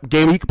know what,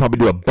 gamer? You could probably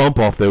do a bump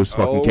off those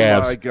fucking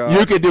calves. My God.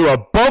 You could do a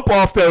bump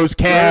off those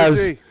calves.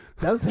 Jersey.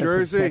 Does have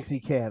Jersey. some sexy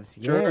calves.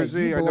 Yeah,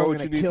 Jersey, I know what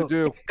you need to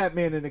do. Get that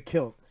man in a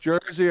kilt.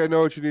 Jersey, I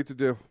know what you need to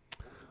do.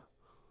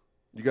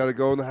 You got to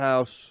go in the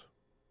house.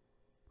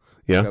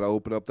 Yeah. You got to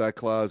open up that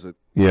closet.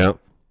 Yeah.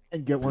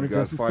 And get one You of got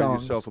Jesse's to find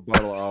thongs. yourself a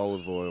bottle of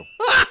olive oil.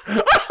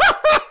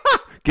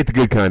 Get the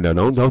good kind though.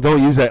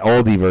 Don't use that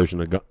Aldi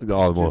version of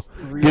olive oil.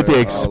 Get the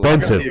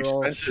expensive.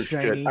 expensive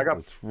shit.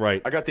 That's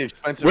right. I got the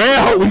expensive.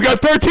 Well, we've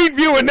got 13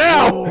 viewing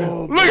now.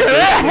 Look at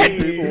that.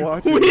 People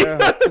watching, We yeah.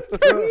 got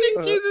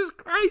 13. Jesus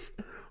Christ.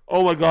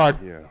 Oh my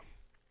God. Yeah.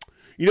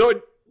 You know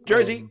what,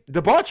 Jersey?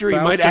 Debauchery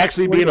might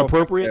actually be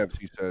inappropriate.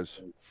 He says.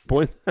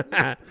 Point.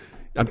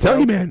 I'm telling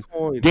you, man.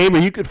 Gamer,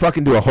 you could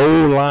fucking do a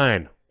whole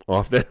line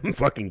off them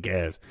fucking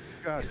calves.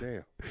 God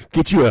damn.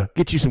 Get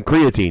you some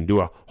creatine. Do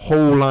a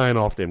whole line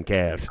off them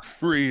calves.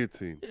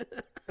 Creatine.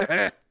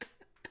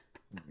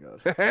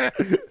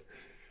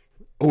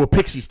 Oh, a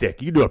pixie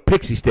stick. You can do a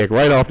pixie stick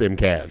right off them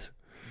calves.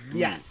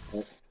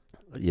 Yes.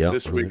 Yeah.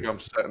 This week I'm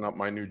setting up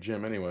my new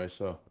gym anyway,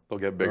 so they'll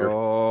get bigger.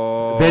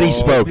 Oh, Then he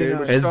spoke,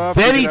 Gamer and stuff.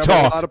 then We're he gonna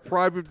have talked. A lot of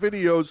private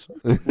videos.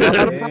 A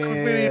lot of private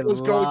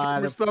videos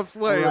going to Stuff's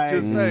way. I'm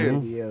just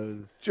saying.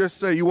 Videos. Just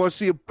say, you want to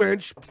see a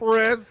bench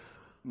press?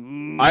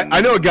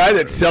 I know a guy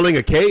that's selling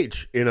a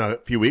cage in a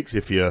few weeks.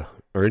 If you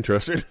are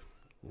interested,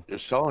 You're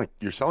selling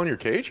your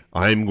cage?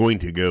 I'm going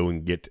to go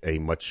and get a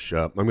much.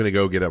 I'm going to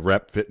go get a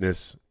Rep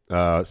Fitness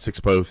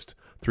 6-post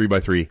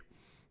 3x3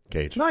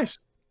 cage. Nice.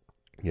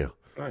 Yeah.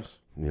 Nice.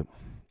 Yep.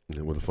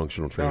 Yeah, with a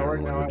functional trainer.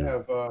 Right now I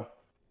have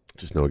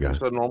just know a guy.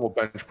 just a normal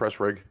bench press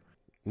rig.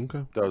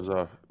 Okay. Does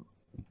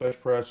bench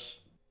press,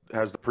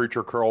 has the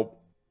preacher curl.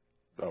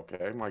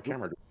 Okay, my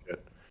camera did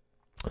shit.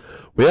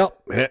 Well,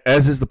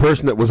 as is the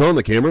person that was on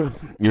the camera,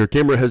 your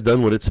camera has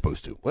done what it's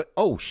supposed to. What?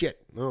 Oh shit!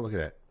 Oh, look at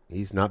that.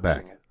 He's not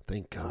back.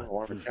 Thank God.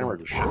 Oh, the camera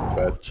just shit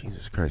bed.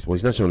 Jesus Christ. Well,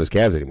 he's not showing his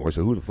calves anymore,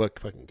 so who the fuck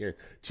fucking cares?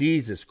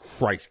 Jesus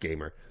Christ,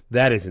 gamer.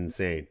 That is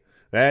insane.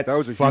 That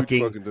was a huge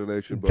fucking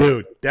donation, bud.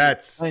 dude.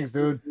 That's Thanks,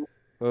 dude.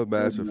 Oh,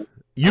 massive.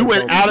 you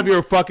went out of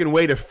your fucking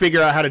way to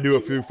figure out how to do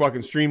it through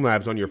fucking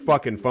Streamlabs on your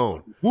fucking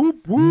phone.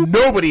 Whoop, whoop.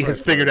 Nobody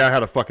has figured out how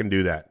to fucking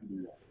do that.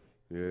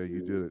 Yeah, you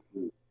did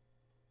it.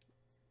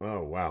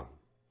 Oh wow.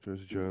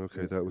 Jersey John,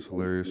 okay, that was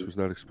hilarious. Was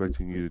not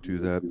expecting you to do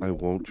that. I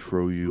won't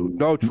troll you.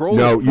 No, troll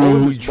No, him. Troll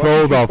him you as much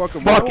troll as the you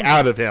fucking fuck want.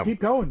 out of him. Keep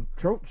going.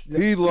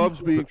 He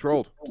loves being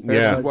trolled. And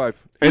Yeah. his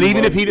wife. And even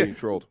if loves he being did-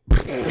 trolled.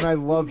 And I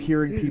love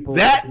hearing people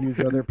That- use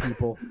other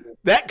people.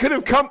 That could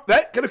have come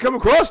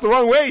across the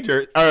wrong way,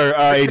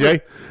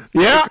 AJ.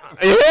 Yeah,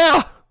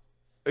 yeah.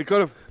 It could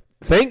have.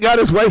 Thank God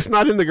his wife's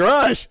not in the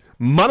garage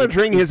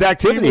monitoring his He would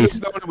activities.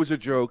 have known it was a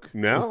joke.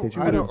 No, Did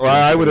you I don't. really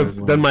Well, I think would it have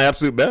was done my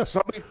absolute best.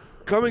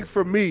 Coming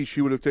from me,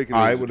 she would have taken it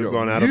I as a would have joke.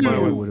 gone out of my I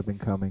way. would have been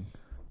coming.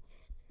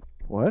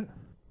 What?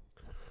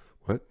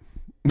 What?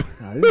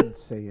 I didn't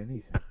say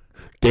anything.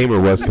 Gamer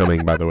was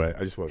coming, by the way.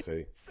 I just want to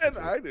say. Said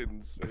I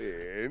didn't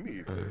say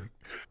anything.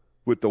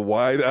 With the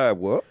wide eye,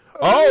 what?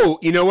 Oh,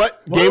 you know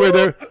what,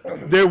 Gamer?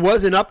 There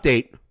was an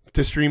update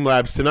to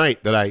Streamlabs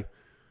tonight that I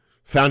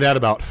found out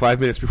about 5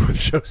 minutes before the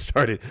show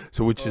started.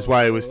 So, which is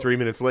why I was 3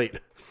 minutes late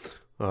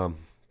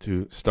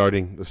to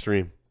starting the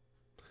stream.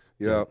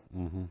 Yeah.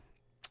 Mm-hmm.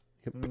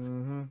 Yep.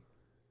 Mm-hmm.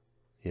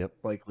 Yep.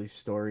 Likely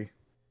story.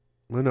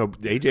 Well, no,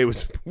 AJ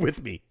was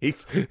with me.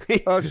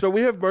 So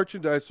we have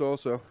merchandise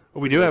also.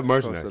 We do have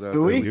merchandise.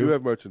 Do we? We do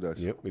have merchandise.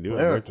 Yep, we do have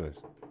Where?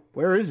 merchandise.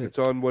 Where is it? It's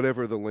on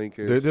whatever the link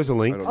is. There's a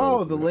link. I don't know.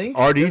 Oh, the link.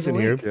 RD's There's a in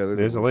here. link? Yeah,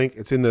 there's a link.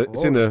 It's in the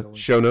there's a link.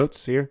 show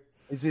notes here.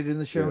 Is it in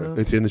the show Yeah.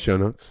 notes? It's in the show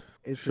notes.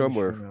 It's in the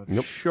Somewhere. show notes.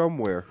 Yep.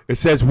 Somewhere. It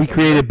says we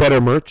created better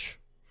merch,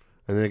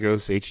 and then it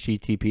goes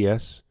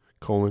HTTPS :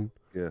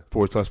 Yeah.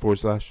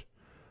 /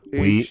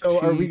 We. So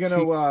are we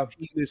gonna?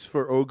 Penis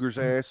for ogre's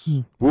ass.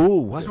 Ooh,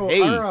 what? So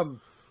Hey, our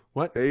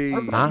What? Hey.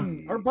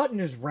 Our button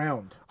is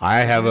round. I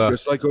have a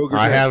Just like Ogre's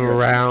I have a ass.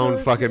 round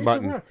It's fucking a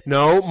button. round.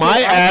 No, So my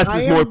ass I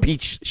is more am-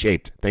 peach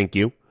shaped. Thank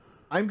you.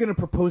 I'm gonna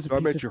propose a I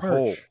piece meant of your perch.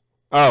 hole.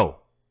 Oh,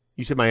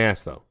 you said my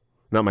ass though,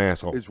 not my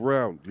asshole. Is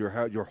round.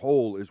 Your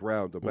hole is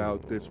round,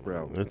 about this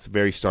round. It's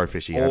very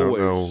starfishy.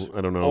 Always. I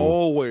don't know.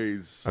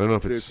 Always. I don't know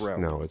if this it's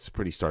round. no. It's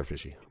pretty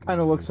starfishy.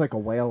 Kind of looks like a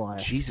whale eye.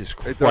 Jesus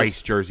It does.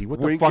 Christ, Jersey! What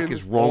the fuck Winking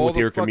is wrong all with the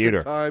your fucking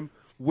commuter? Time.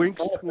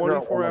 Winks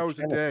 24 hours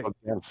a day.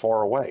 Damn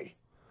far away.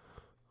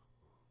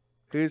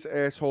 His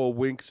asshole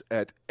winks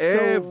at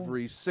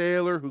every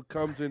sailor who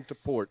comes into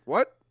port.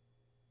 What?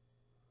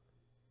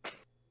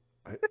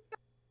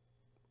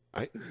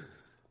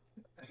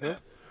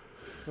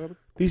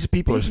 These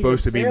people are Speaking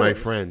supposed of to be my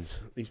sailors.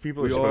 friends. These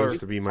people are We supposed are.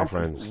 to be my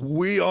friends.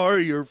 We are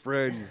your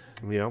friends.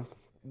 You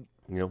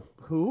know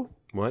Who?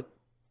 what?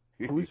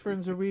 Whose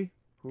friends are we?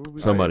 Who are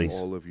we? Somebody's.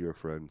 All of your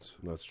friends.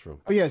 That's true.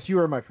 Oh yes, you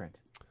are my friend.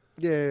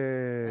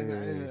 Yay.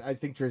 And I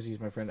think Jersey's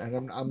my friend,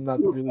 and I'm not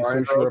really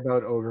so sure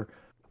about over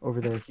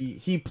there.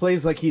 He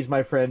plays like he's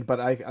my friend, but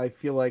I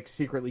feel like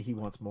secretly he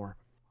wants more.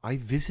 I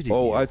visited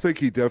Oh, you. I think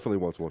he definitely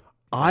wants one.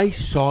 I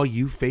saw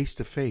you face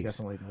to face.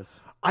 Definitely does.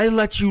 I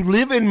let you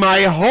live in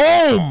my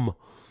home.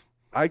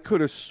 I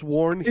could have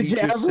sworn Did he you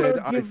just ever said,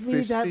 I give me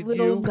that fisted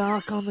little you.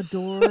 knock on the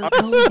door?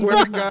 I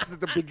swear to God, at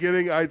the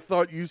beginning, I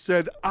thought you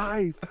said,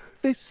 I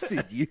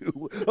fisted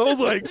you. I was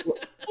like,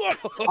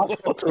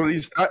 whoa.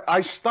 So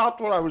I stopped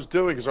what I was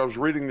doing because I was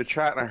reading the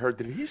chat and I heard,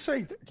 did he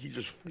say he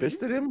just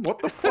fisted him? What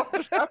the fuck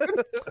just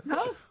happened?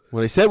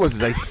 What I said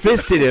was, I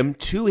fisted him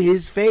to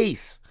his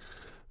face.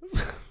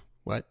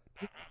 What?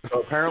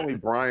 So apparently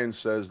Brian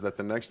says that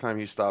the next time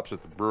he stops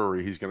at the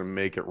brewery, he's going to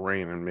make it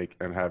rain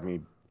and have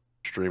me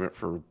stream it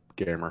for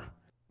Gamer.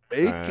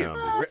 Bacon.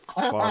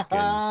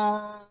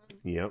 Fucking.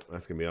 Yep,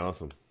 that's gonna be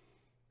awesome.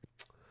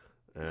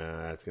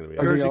 That's gonna be.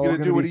 Are Jersey we all going to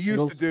gonna do what be he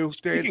used to do,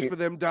 Speaking- dance for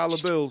them dollar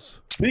bills.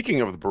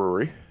 Speaking of the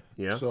brewery,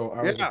 Yeah. so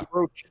Yeah.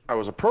 I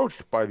was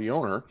approached by the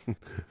owner.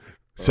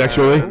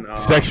 Sexually?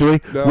 Sexually?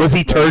 No, was he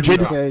no,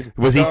 turgid? Okay.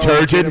 Was he No,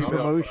 turgid?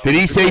 no. Did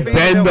he say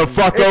bend the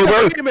fuck It's a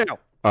over? female.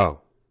 Oh.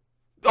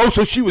 Oh,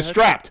 so she was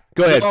strapped.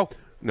 Go ahead. No,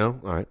 No?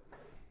 All right.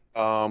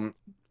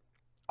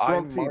 I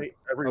Wrong team. might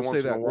every I'll say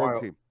once in that. a Wrong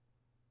while. team.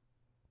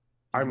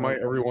 I might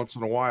every once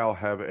in a while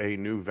have a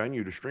new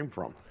venue to stream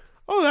from.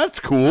 Oh, that's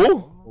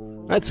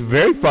cool. That's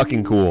very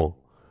fucking cool.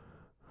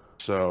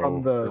 So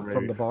From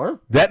the bar.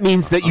 That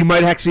means that you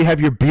might actually have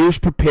your beers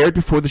prepared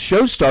before the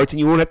show starts and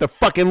you won't have to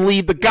fucking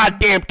leave the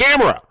goddamn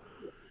camera.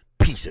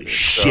 Piece of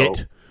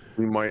shit.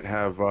 we might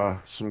have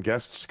some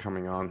guests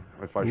coming on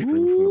if I stream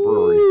from the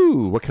brewery.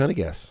 Ooh, what kind of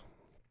guests?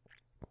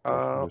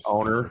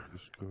 Owner,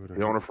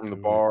 the owner from the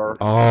bar.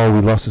 Oh,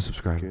 we lost a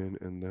subscriber. Again,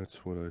 and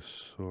that's what I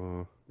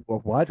saw.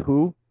 What?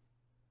 Who?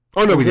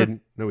 Oh, no, we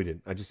didn't. No, we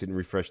didn't. I just didn't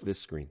refresh this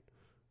screen.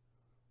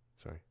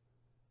 Sorry.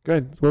 Go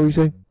ahead. What were you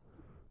saying?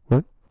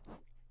 What?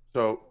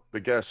 So the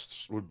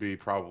guests would be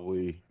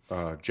probably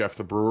Jeff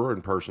the brewer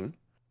in person.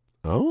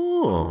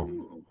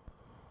 Oh.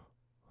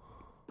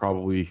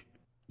 Probably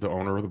the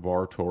owner of the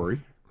bar, Tori.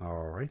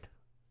 All right.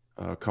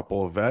 A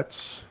couple of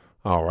vets.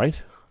 All right.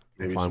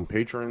 Maybe Fine. some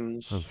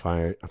patrons. I'm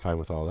fine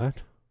with all that.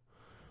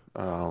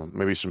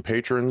 Maybe some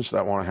patrons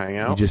that want to hang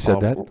out. You just said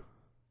that?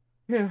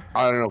 Yeah.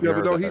 I don't know if Yeah, you but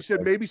heard no, that. he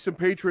said maybe some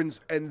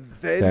patrons, and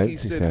then That's he he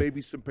said said.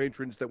 maybe some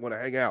patrons that want to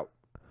hang out.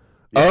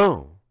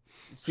 Oh.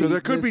 So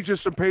there could be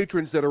just some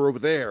patrons that are over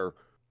there,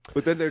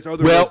 but then there's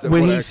other. Well, ones that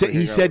when wanna he actually said he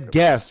hang out said with him.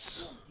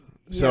 guests,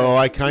 so Yeah.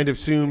 I kind of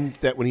assumed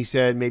that when he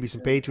said maybe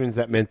some patrons,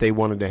 that meant they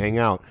wanted to hang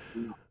out.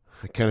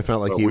 I kind of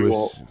felt like But he we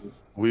was.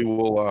 We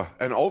will,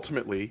 and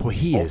ultimately, Boy,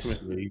 he is.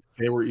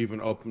 they were even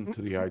open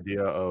to the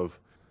idea of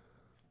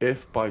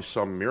if by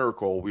some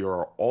miracle we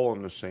are all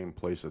in the same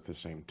place at the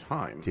same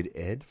time, Did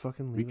Ed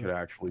fucking we leave? could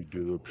actually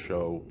do the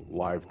show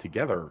live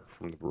together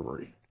from the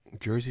brewery.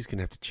 Jersey's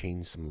gonna have to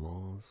change some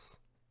laws.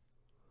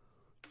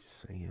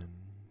 Just saying.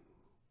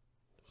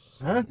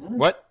 Huh?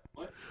 What?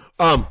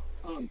 Huh?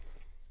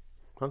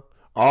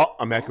 Oh,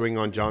 I'm echoing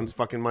on John's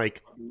fucking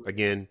mic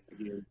again.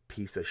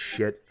 Piece of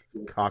shit,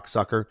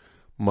 cocksucker,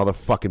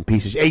 motherfucking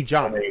piece of shit. Hey,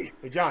 John.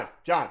 Hey, John.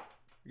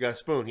 You got a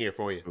spoon here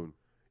for you.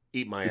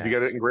 Eat my Did ass. you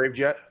get it engraved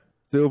yet?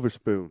 Silver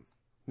spoon.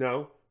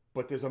 No,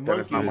 but there's a Then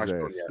it's not monkey. my His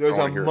spoon ass. yet. There's I a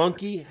wanna hear it.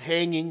 monkey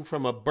hanging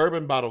from a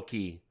bourbon bottle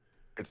key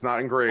It's not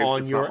engraved.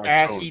 on it's your not my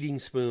ass spoon. eating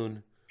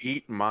spoon.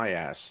 Eat my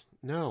ass.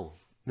 No,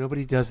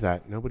 nobody does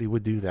that. Nobody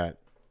would do that.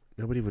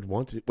 Nobody would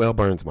want to. Well,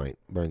 Burns might.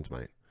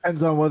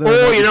 Depends on whether Oh,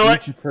 or not you know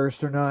what? eat it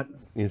first or not.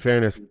 In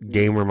fairness,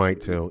 Gamer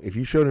might too. If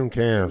you showed him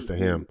calves to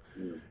him,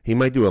 he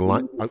might do a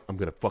line. I'm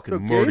gonna fucking So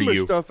murder Gamer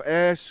you. Stuff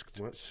asked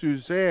What?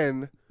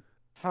 Suzanne,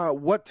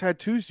 what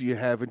tattoos do you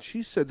have? And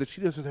she said that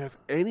she doesn't have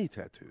any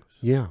tattoos.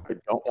 Yeah. I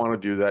don't want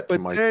to do that to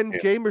But my then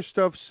kid. Gamer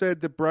Stuff said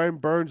that Brian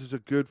Burns is a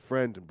good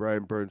friend, and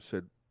Brian Burns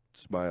said,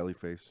 smiley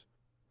face.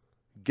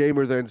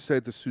 Gamer then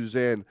said to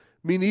Suzanne,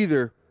 me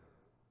neither,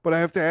 but I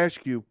have to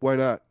ask you, why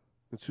not?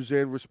 And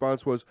Suzanne's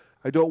response was,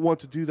 I don't want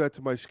to do that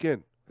to my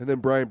skin. And then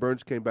Brian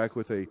Burns came back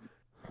with a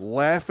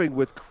laughing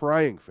with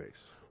crying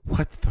face.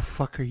 What the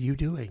fuck are you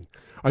doing?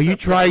 Are you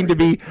trying to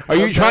be? Are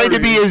you trying to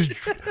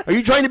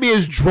be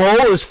as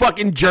droll as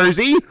fucking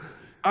Jersey?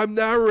 I'm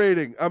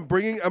narrating. I'm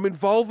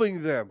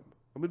involving them.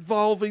 I'm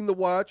involving the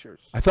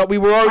watchers. I thought we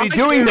were already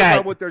doing that.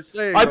 About what they're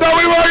saying. I thought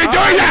we were already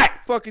doing that.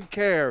 I fucking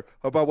care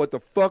about what the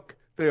fuck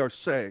they are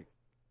saying.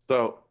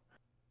 So,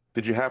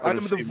 did you happen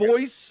to see... I'm the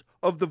voice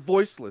of the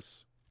voiceless.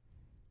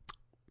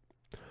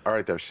 All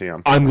right, there,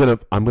 Sam. I'm gonna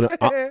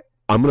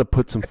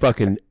put some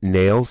fucking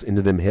nails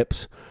into them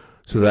hips,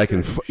 so that I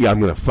can. I'm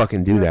gonna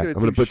fucking do that. I'm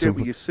gonna put some.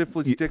 With your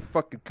syphilis dick,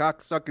 fucking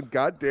cock sucking,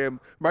 goddamn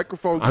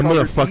microphone. I'm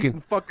gonna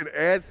fucking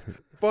ass,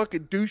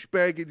 fucking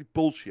douchebag and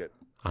bullshit.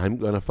 I'm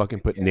gonna fucking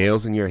put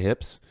nails in your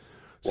hips,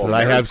 so that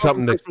I have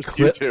something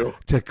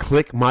to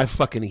click my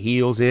fucking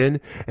heels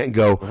in and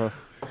go.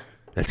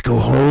 Let's go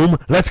home.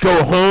 Let's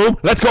go home.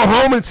 Let's go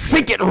home and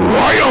sink it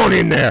right on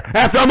in there.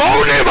 After I'm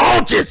on them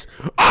hunches.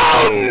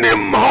 On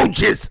them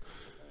hunches.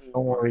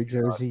 Don't worry,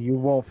 Jersey. You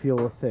won't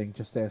feel a thing.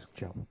 Just ask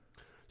Joe.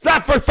 It's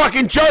not for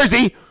fucking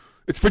Jersey.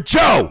 It's for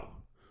Joe.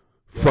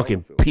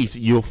 Fucking piece.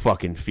 You'll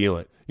fucking feel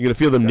it. You're going to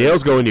feel them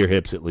nails go into your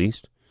hips at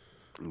least.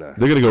 Nah.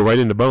 They're going to go right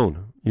into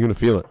bone. You're going to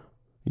feel it.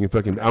 You can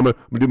fucking. I'm gonna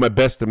do my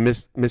best to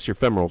miss your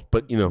femorals,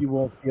 but you know. You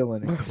won't feel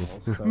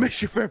anything. So.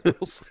 Miss your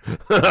femorals.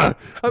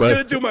 I'm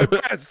gonna do my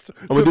best.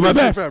 I'm gonna do my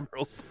best.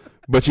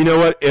 But you know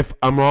what? If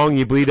I'm wrong,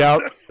 you bleed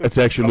out. It's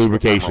extra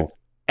lubrication.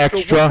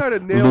 Extra so what kind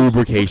of nails,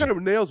 lubrication. What kind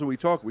of nails are we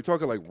talking? We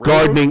talking like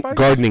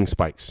gardening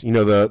spikes. You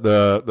know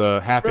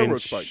the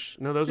half-inch spikes.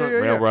 No, those aren't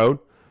railroad.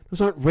 Those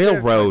aren't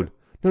railroad.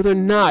 No, they're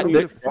not.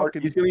 He's going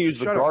to use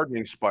the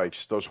gardening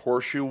spikes, those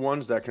horseshoe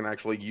ones that can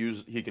actually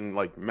use. He can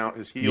like mount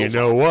his heels. You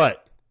know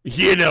what?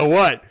 You know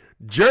what?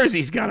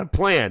 Jersey's got a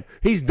plan.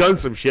 He's done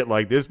some shit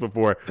like this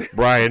before,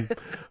 Brian.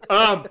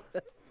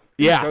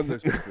 Yeah,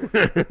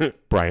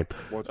 Brian.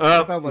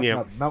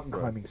 Mountain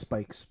climbing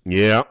spikes.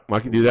 Yeah, I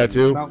can do that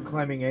too. Mountain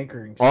climbing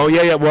anchoring. Oh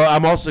yeah. Well,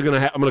 I'm also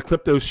I'm gonna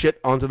clip those shit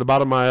onto the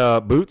bottom of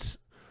my boots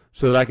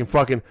so that I can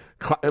fucking.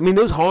 I mean,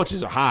 those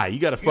haunches are high. You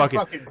gotta fucking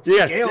you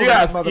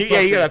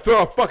gotta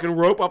throw a fucking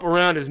rope up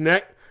around his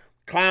neck,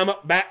 climb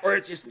up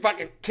backwards, just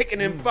fucking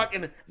kicking him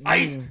fucking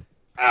ice.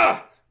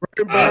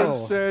 Brian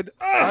Burns said,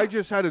 I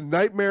just had a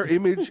nightmare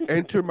image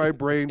enter my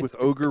brain with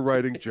Ogre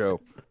writing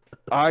Joe.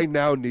 I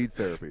now need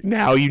therapy.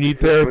 Now you need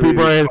therapy,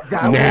 Brian.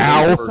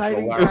 Now.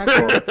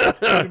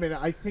 Wait a minute.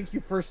 I think you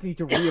first need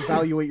to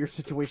reevaluate your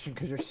situation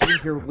because you're sitting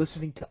here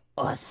listening to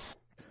us.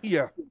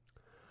 Yeah.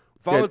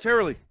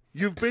 Voluntarily.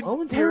 You've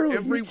been here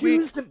every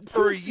week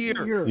for a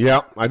year. Yeah.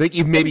 I think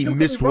you've maybe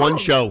missed one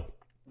show.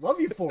 Love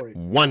you for it.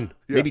 One.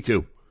 Yeah. Maybe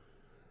two.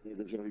 There's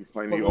going to be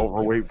playing the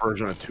overweight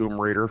version of Tomb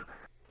Raider.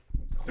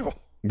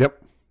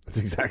 Yep, that's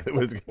exactly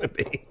what it's going to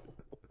be.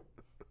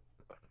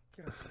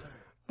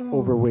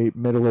 Overweight,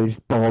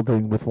 middle-aged,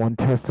 balding with one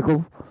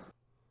testicle.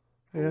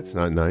 Hey, that's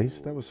not nice.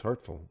 That was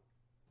hurtful.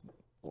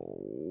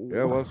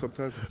 Yeah, well,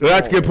 sometimes.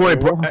 That's a good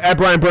point. At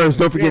Brian Burns,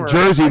 don't forget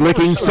Jersey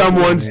licking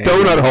someone's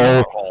donut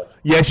hole.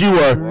 Yes, you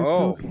were.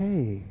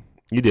 Okay.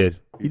 You did.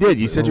 You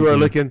did. You said you were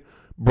licking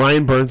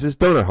Brian Burns'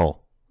 donut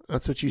hole.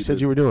 That's what you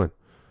said you were doing.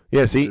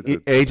 Yeah, see,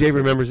 AJ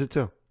remembers it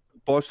too.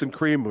 Boston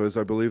Cream was,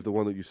 I believe, the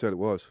one that you said it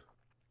was.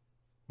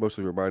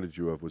 Mostly reminded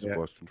you of was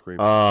Boston Cream.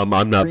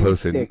 I'm not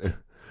posting.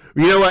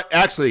 You know what?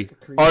 Actually,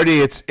 Artie,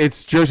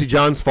 it's Jersey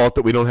John's fault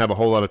that we don't have a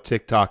whole lot of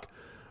TikTok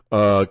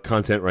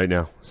content right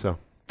now. So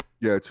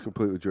yeah, it's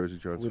completely Jersey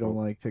John's fault. We don't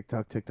like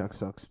TikTok. TikTok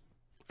sucks.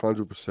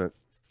 100%.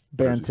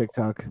 Ban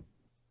TikTok.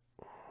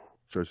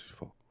 Jersey's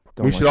fault.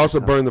 We should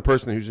also burn the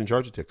person who's in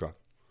charge of TikTok.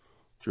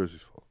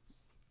 Jersey's fault.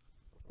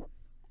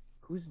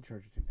 Who's in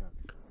charge of TikTok?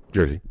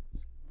 Jersey.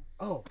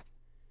 Oh.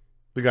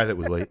 The guy that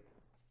was late.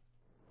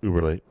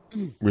 Uber late.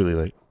 Really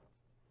late.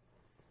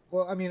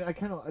 Well, I mean, I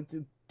kind of...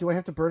 Do I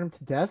have to burn him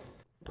to death?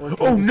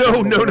 Oh,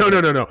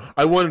 no.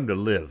 I want him to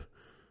live.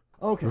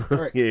 Okay, all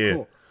right, yeah.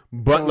 Cool.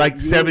 But so like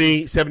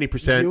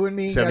 70%. You and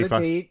me 75. got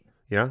a date.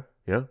 Yeah.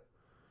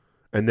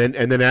 And then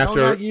after...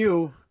 No, not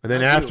you. And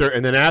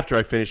then after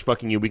I finish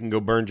fucking you, we can go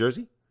burn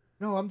Jersey?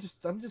 No, I'm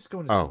just going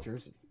to see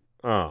Jersey.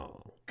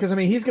 Oh. Because, I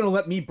mean, he's going to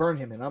let me burn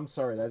him, and I'm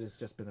sorry, that has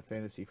just been a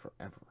fantasy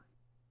forever.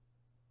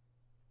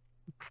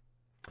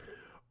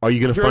 Are you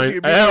going to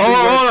find...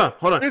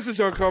 Hold on. This is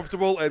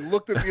uncomfortable, and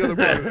looked at the other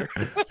monitor.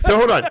 So,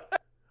 hold on.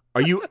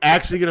 Are you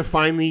actually going to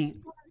finally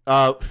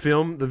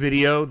film the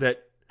video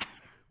that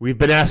we've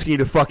been asking you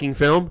to fucking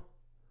film?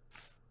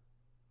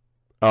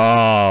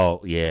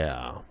 Oh,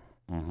 yeah.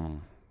 Mm-hmm.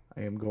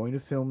 I am going to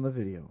film the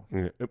video.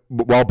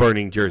 While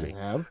burning Jersey.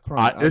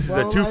 This is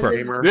a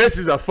twofer. This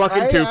is a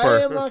fucking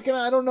twofer.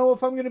 I don't know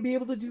if I'm going to be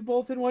able to do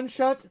both in one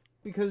shot,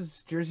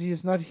 because Jersey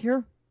is not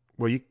here.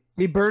 Well,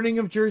 the burning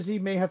of Jersey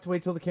may have to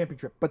wait till the camping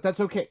trip, but that's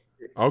okay.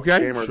 Okay,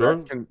 Gamer,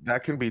 sure.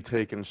 That can be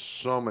taken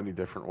so many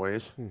different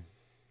ways.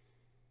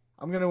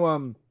 I'm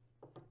gonna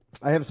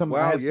I have some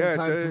time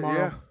tomorrow.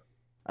 Yeah.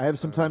 I have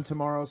some time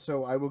tomorrow,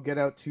 so I will get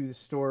out to the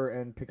store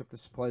and pick up the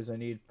supplies I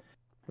need.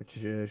 Which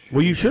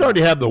you should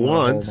already have the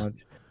wands.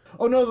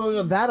 Oh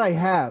no, that I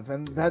have,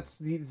 and that's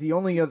the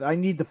only other. I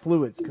need the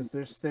fluids because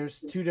there's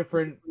two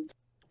different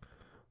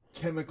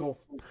chemical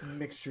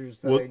mixtures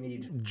that I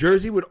need.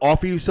 Jersey would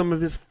offer you some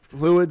of his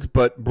fluids,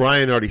 but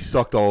Brian already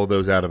sucked all of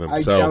those out of him.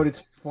 I doubt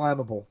it's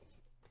flammable.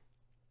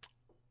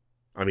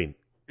 I mean,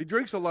 he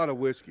drinks a lot of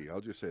whiskey.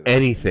 I'll just say that.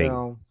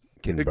 Anything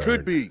can burn. It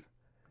could be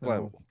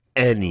flammable.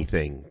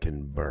 Anything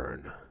can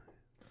burn.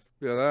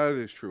 Yeah, that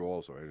is true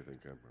also. Anything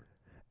can burn.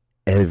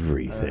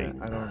 Everything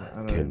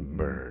can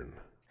burn.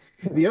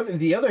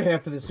 The other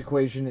half of this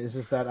equation is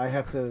that I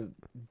have to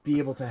be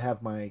able to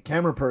have my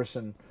camera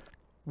person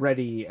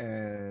ready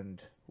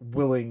and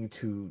willing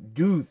to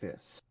do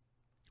this.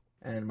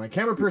 And my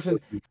camera person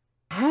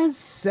has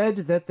said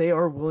that they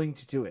are willing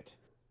to do it.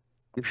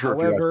 I'm sure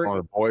if you asked one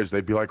of the boys,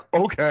 they'd be like,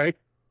 okay.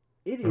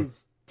 It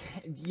is,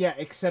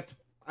 except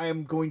I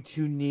am going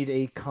to need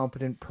a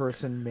competent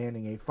person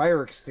manning a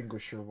fire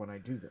extinguisher when I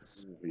do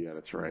this. Yeah,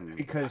 that's right.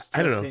 Because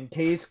just in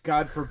case,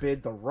 God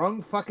forbid, the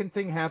wrong fucking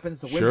thing happens,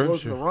 the wind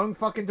blows in the wrong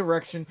fucking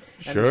direction,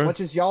 and as much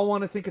as y'all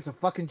want to think it's a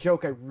fucking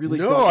joke, I really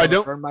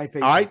don't burn my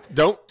face off.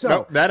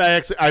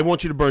 I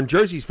want you to burn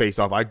Jersey's face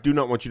off. I do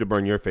not want you to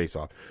burn your face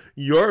off.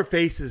 Your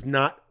face is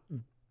not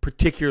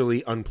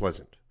particularly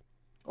unpleasant.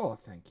 Oh,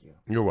 thank you.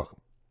 You're welcome.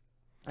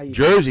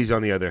 Jersey's,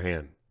 on the other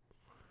hand,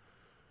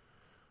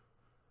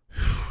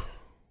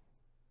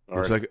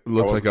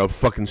 looks like a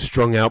fucking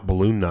strung out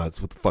balloon knot. That's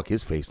what the fuck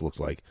his face looks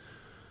like.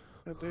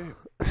 God damn.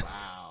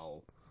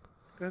 Wow.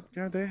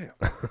 God damn.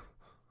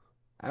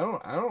 I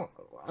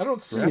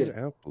don't see it.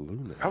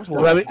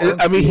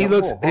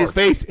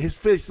 His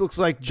face looks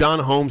like John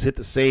Holmes hit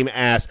the same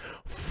ass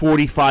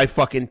 45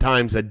 fucking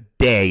times a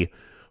day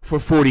for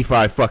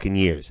 45 fucking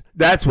years.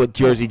 That's what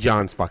Jersey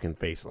John's fucking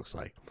face looks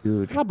like.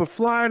 Dude. I've been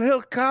flying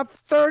helicopter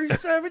for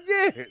 37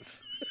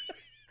 years.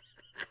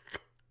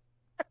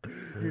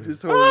 You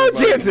just told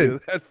Jansen,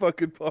 that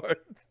fucking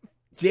part.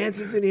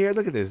 Jansen's in here.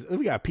 Look at this.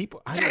 We got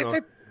people. I don't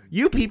know.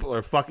 You people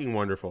are fucking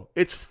wonderful.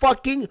 It's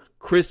fucking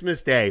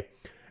Christmas Day,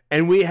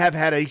 and we have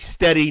had a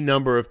steady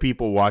number of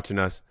people watching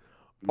us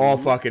all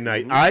fucking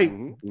night. I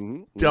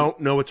don't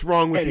know what's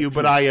wrong with you,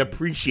 but I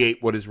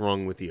appreciate what is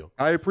wrong with you.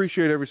 I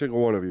appreciate every single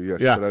one of you, yes,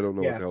 but I don't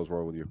know what the hell's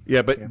wrong with you.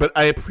 Yeah, but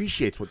I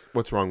appreciate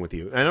what's wrong with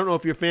you. I don't know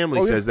if your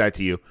family says that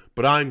to you,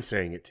 but I'm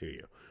saying it to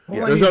you.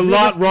 Well, there's a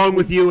lot wrong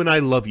with you, and I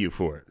love you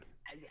for it.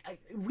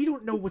 We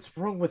don't know what's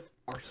wrong with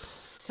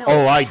ourselves.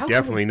 Oh, I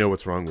definitely know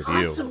what's wrong with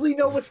you. Possibly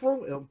know what's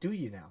wrong. Oh, do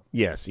you now?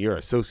 Yes, you're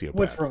a sociopath.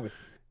 What's wrong with?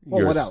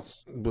 Well, what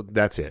else? Well,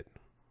 that's it.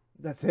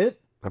 That's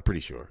it. I'm pretty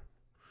sure.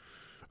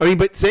 I mean,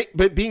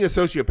 but being a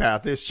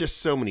sociopath, there's just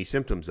so many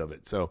symptoms of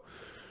it. So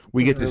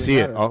we get to see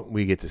it. Oh,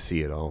 we get to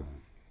see it all.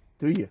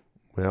 Do you?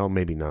 Well,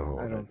 maybe not all.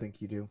 I don't think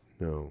you do.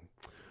 No,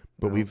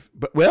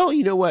 but well,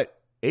 you know what?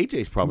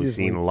 AJ's probably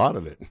seen a lot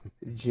of it.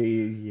 Mr.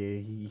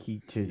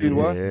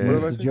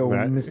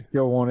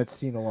 Joe Wannet's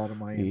seen a lot of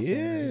my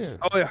insanity. Yeah.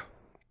 Oh yeah.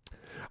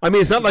 I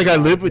mean, it's not like I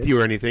live with you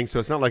or anything, so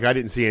it's not like I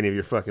didn't see any of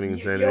your fucking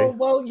insanity.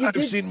 Well, you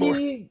did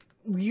see.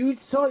 You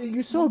saw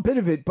a bit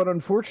of it, but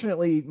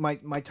unfortunately, my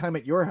time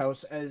at your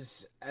house,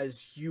 as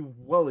you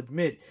well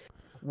admit,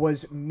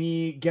 was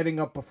me getting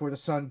up before the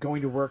sun,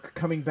 going to work,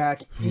 coming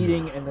back,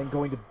 eating, and then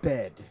going to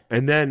bed.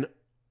 And then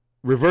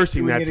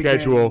reversing that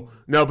schedule. Again.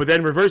 No, but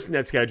then reversing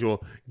that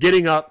schedule,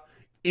 getting up,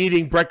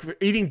 eating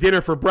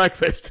dinner for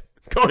breakfast,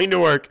 going to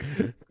work,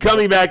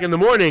 coming back in the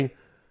morning,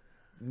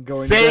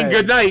 saying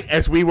goodnight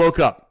as we woke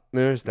up.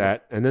 There's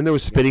that. And then there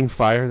was spitting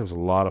fire. There was a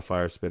lot of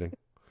fire spitting.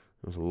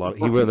 There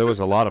was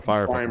a lot of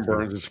fire. Brian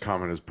Burns'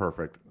 comment is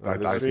perfect.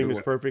 The stream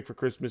is perfect for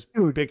Christmas.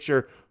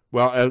 Picture,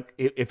 well,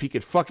 if he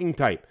could fucking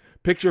type,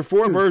 picture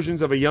 4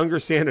 versions of a younger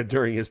Santa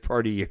during his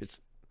party years.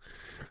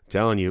 I'm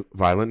telling you,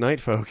 violent night,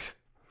 folks.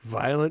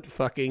 Violent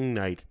fucking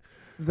night.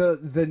 All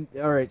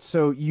right.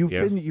 So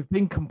you've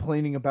been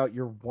complaining about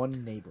your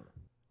one neighbor.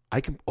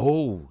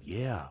 Oh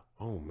yeah.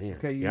 Oh man.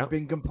 Okay, you've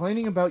been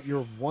complaining about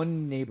your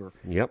one neighbor.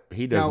 Yep.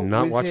 He does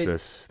not watch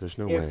this. There's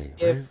no way.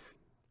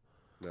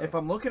 If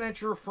I'm looking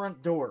at your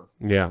front door.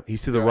 Yeah,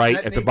 he's to the right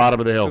at the bottom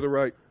of the hill. To the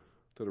right.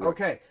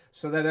 Okay,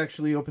 so that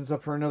actually opens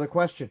up for another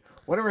question.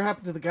 Whatever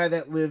happened to the guy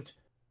that lived,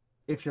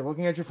 if you're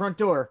looking at your front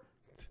door,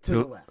 to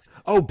the left?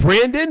 Oh,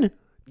 Brandon?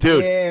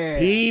 Dude,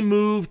 he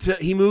moved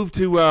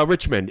to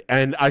Richmond,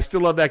 and I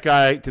still love that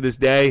guy to this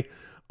day.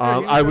 He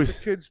was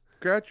at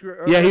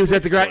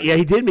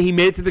he did. He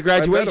made it to the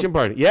graduation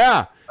party.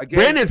 Yeah.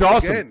 Brandon's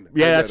awesome.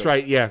 Yeah, that's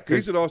right. Yeah,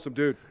 he's an awesome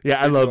dude.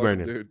 Yeah, I love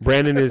Brandon. Dude.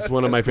 Brandon is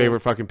one of my favorite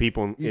fucking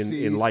people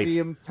in life. See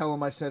him, tell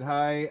him I said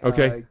hi.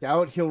 Okay. I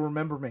doubt he'll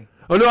remember me.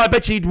 Oh no, I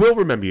bet you he will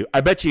remember you.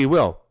 I bet you he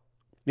will.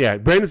 Yeah,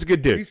 Brandon's a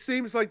good dude. He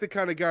seems like the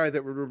kind of guy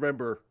that would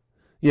remember.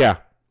 Yeah.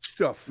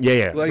 Stuff.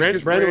 Yeah. Like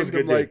Brandon was a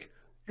good dude. Like,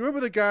 you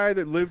remember the guy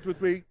that lived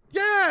with me?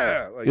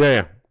 Yeah.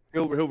 Yeah.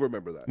 He'll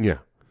remember that. Yeah.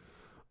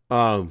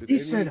 He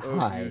said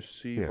hi.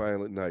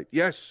 Violent Night.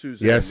 Yes,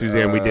 Suzanne. Yes,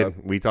 Suzanne. We did.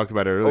 We talked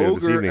about it earlier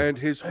this evening. And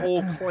his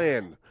whole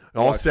clan.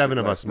 All 7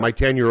 of us, my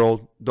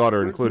 10-year-old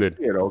daughter included.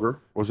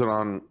 Ogre. Was it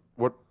on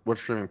what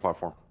streaming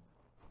platform?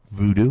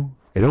 Voodoo.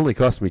 It only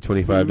cost me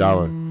 $25.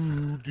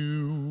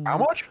 Voodoo. How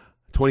much?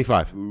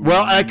 $25.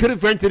 Well, I could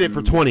have rented it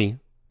for $20,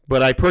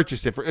 but I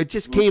purchased it for. It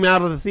just came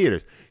out of the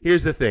theaters.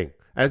 Here's the thing.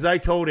 As I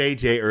told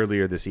AJ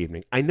earlier this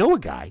evening, I know a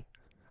guy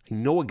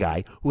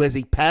who has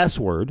a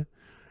password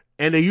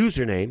and a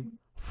username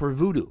for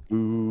Voodoo.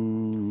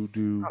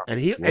 Voodoo. And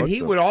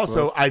he would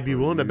also, I'd be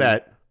willing to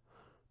bet.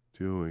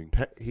 Doing.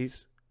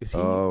 Is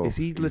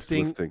he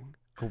lifting?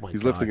 Oh my God.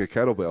 He's lifting a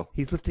kettlebell.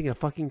 He's lifting a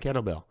fucking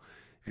kettlebell.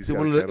 Is it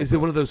one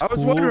of those? I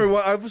was wondering. All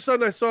of a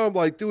sudden, I saw him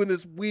like doing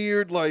this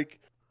weird like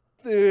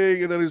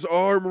thing, and then his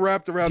arm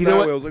wrapped around that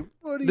way. I was like,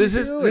 "What are you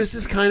doing?" This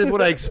is kind of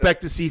what I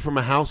expect to see from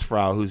a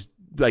housefrau who's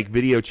like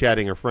video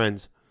chatting her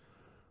friends.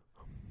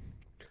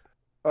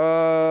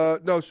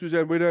 No,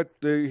 Suzanne, we're not.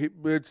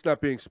 It's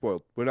not being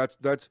spoiled. We're not.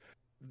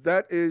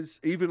 That is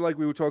even like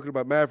we were talking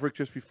about Maverick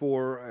just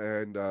before,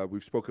 and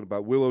we've spoken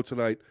about Willow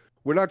tonight.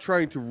 We're not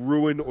trying to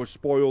ruin or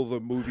spoil the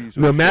movies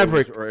or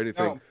Maverick or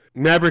anything. No.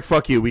 Maverick,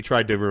 fuck you. We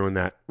tried to ruin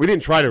that. We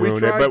didn't try to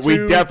ruin it, but we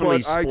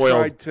definitely spoiled.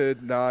 I tried to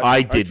not.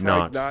 I did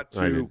not. I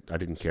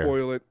didn't care.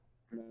 Spoil it.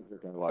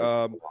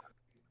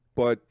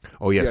 But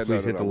yes,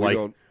 please hit the like.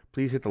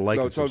 Please hit the like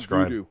and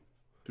subscribe. Voodoo.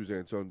 Suzanne,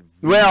 it's on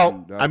Voodoo,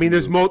 well, I mean,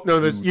 there's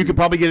you could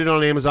probably get it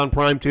on Amazon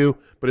Prime too,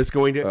 but it's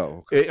going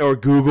to or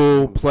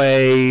Google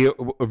Play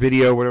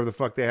Video, whatever the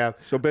fuck they have.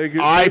 So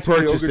I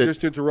purchased it.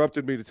 Just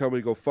interrupted me to tell me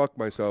to go fuck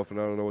myself,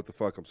 and I don't know what the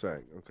fuck I'm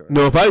saying. Okay.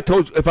 No, if I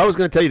was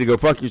going to tell you to go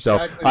fuck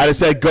yourself, I'd have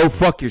said go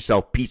fuck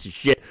yourself, piece of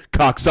shit,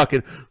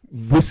 cocksucking,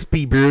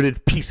 wispy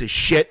bearded piece of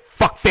shit,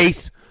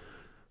 fuckface.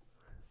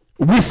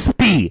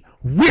 Wispy.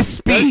 That's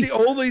the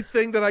only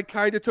thing that I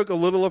kind of took a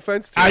little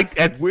offense to.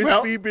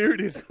 Wispy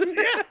bearded.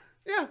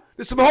 Yeah,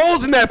 there's some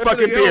holes in that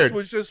fucking beard. Else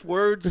was just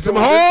words. There's some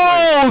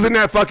holes in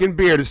that fucking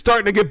beard. It's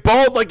starting to get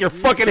bald like your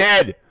fucking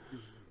head.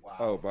 Wow.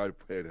 Oh, my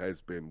head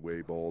has been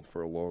way bald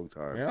for a long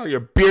time. Well, your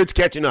beard's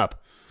catching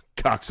up,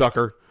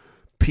 cocksucker,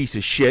 piece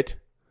of shit.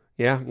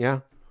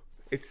 Yeah.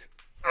 It's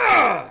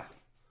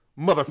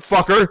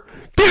motherfucker.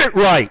 Get it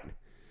right.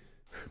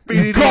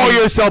 You call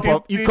yourself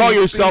a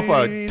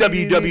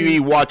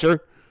WWE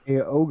watcher. Hey,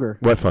 ogre.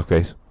 What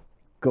fuckface?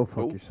 Go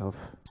fuck yourself.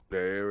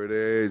 There it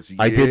is.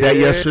 I did that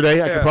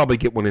yesterday. I could probably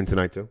get one in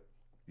tonight too.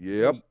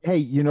 Yep. Hey,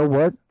 you know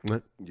what?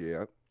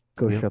 Yeah.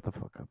 Go shut the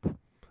fuck up.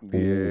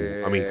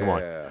 Yeah. I mean, come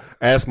on.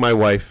 Ask my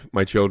wife,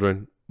 my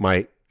children,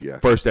 my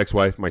first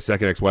ex-wife, my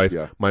second ex-wife,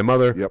 my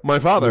mother, my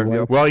father.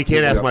 Yep. Well, you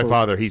can't ask my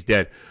father. He's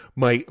dead.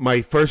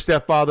 My first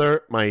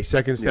stepfather, my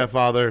second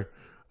stepfather,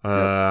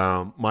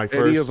 my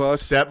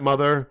first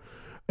stepmother.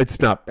 It's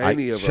not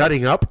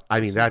shutting up. I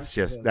mean, that's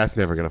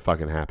never gonna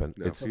fucking happen.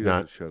 No, it's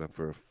not. Shut up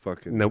for a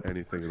fucking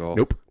anything at all.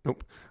 Nope.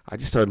 I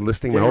just started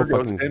listing my whole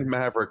fucking. In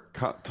Maverick,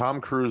 Tom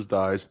Cruise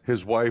dies,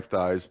 his wife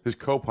dies, his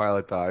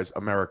co-pilot dies,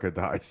 America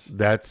dies.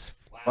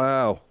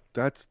 Wow.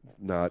 That's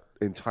not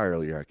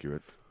entirely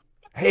accurate.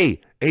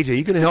 Hey, AJ,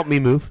 you gonna help me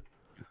move?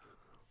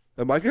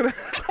 Am I gonna?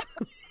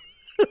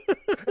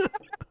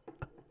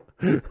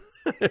 No,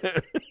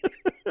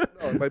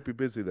 I might be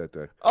busy that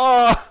day.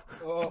 Oh,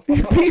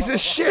 you piece of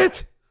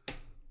shit!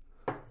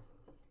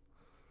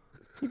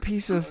 You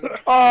piece of.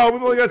 Oh,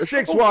 we've only got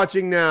 6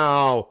 watching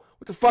now.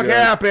 What the fuck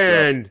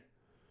happened?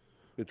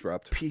 It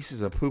dropped.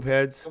 Pieces of poop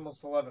heads. It's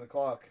almost 11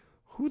 o'clock.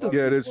 Who the?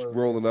 Yeah, it is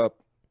rolling up.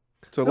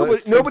 So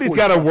nobody's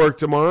got to work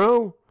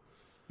tomorrow.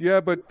 Yeah,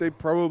 but they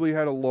probably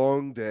had a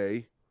long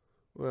day,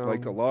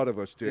 like a lot of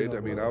us did. I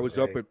mean, I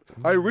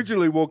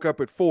originally woke up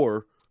at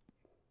 4,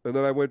 and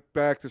then I went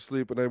back to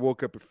sleep, and I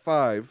woke up at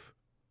 5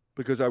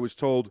 because I was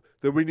told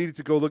that we needed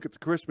to go look at the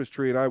Christmas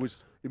tree, and I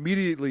was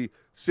immediately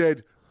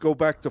said, "Go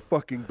back to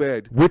fucking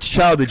bed." Which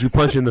child did you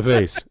punch in the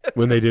face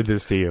when they did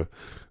this to you?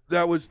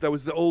 That was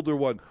the older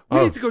one.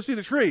 We need to go see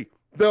the tree.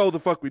 No, the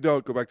fuck we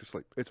don't. Go back to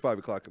sleep. It's 5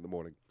 o'clock in the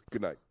morning.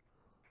 Good night.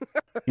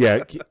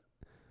 Yeah.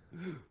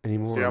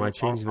 Anymore? See, am I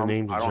changing the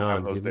name to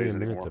John? Give me a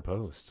minute anymore. to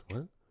post.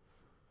 What?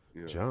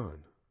 Yeah. John.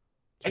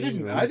 I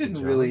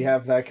didn't really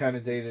have that kind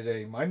of day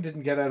today. Mine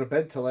didn't get out of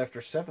bed till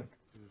after 7.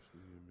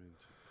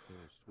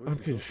 I'm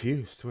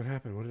confused. What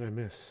happened? What did I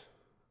miss?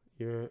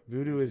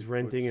 Voodoo is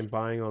renting and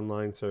buying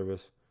online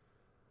service.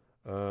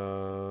 Am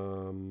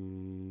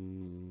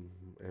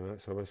I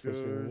supposed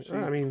to?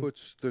 I mean,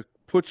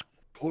 puts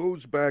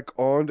clothes back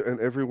on, and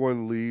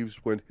everyone leaves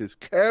when his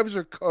calves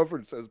are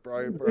covered. Says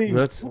Brian Burke.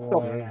 That's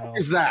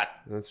Is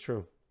that? That's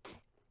true.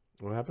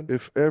 What happened?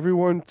 If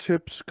everyone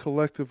tips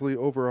collectively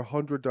over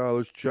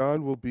 $100,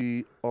 John will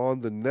be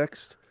on the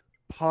next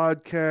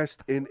podcast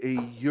in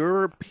a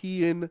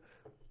European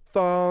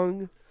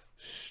thong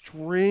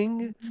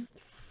string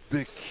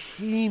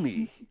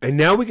bikini. And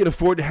now we can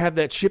afford to have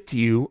that shipped to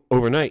you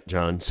overnight,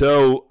 John.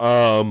 So,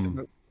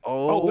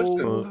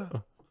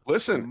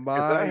 listen.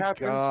 My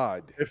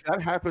God. If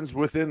that happens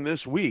within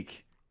this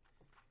week,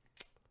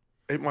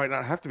 it might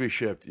not have to be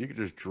shipped. You could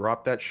just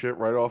drop that shit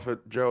right off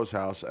at Joe's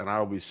house, and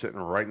I'll be sitting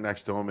right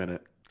next to him in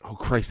it. Oh,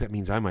 Christ, that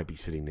means I might be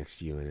sitting next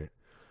to you in it.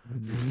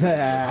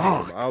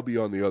 I'll be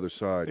on the other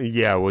side.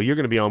 Yeah, well, you're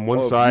going to be on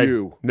one side.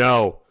 You.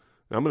 No.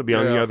 I'm going to be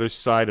on the other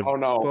side of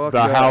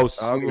the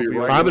house. I'm going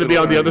to be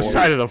on the other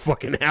side of the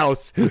fucking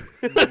house.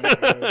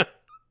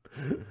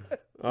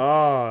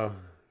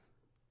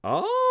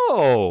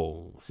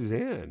 Oh,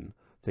 Suzanne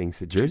thinks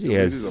that Jersey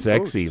has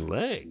sexy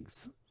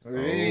legs.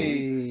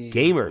 Hey.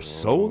 Gamer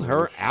sold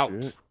her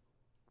out.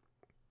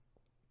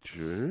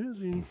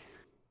 Jersey.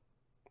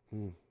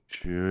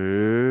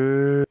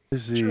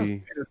 Just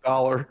need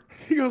 $1.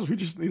 He goes, we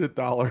just need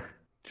 $1.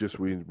 Just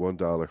we need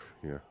 $1.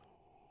 Yeah.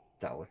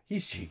 $1.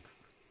 He's cheap.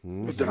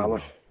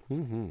 $1.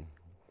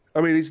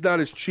 I mean, he's not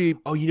as cheap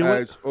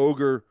as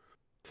Ogre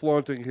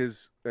flaunting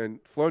his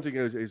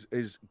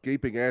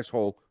gaping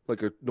asshole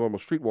like a normal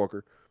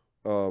streetwalker.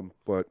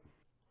 But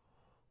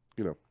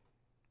you know,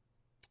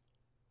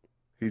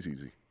 he's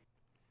easy.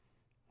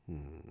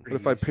 What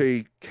if I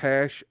pay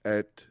cash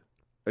at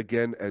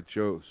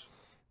Joe's?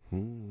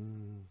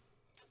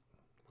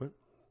 What?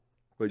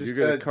 But you're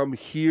gonna come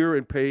here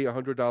and pay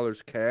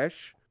 $100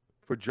 cash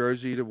for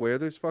Jersey to wear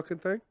this fucking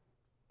thing?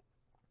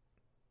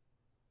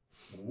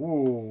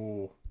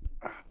 Ooh.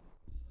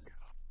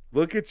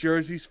 Look at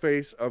Jersey's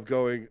face of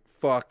going,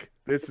 fuck,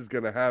 this is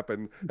going to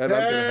happen, and I'm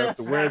going to have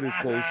to wear this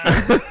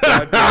bullshit.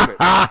 God damn it.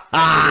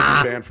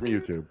 Banned from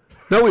YouTube.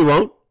 No, we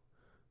won't.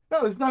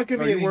 No, there's not going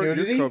to be any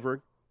nudity. You're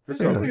covering. There's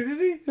no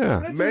nudity? Yeah.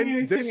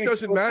 Men, this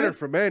doesn't matter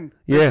for men.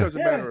 Yeah. This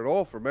doesn't matter at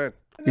all for men.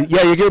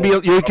 Yeah,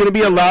 you're gonna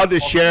be allowed to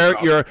share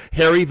your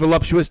hairy,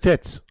 voluptuous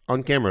tits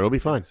on camera. It'll be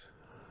fine.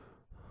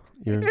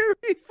 Hairy,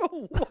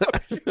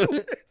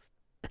 voluptuous.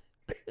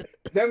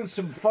 Them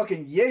some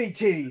fucking Yeti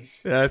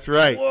titties. That's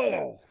right.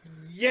 Whoa.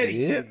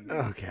 Yeti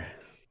titties. Okay.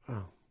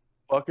 Oh.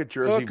 Fuck a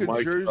Jersey Fuck a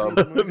Mike Jersey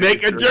sub. Mike.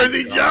 Make a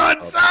Jersey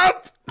John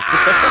sub.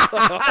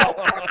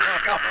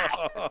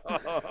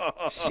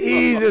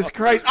 Jesus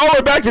Christ. Oh,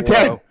 we're back to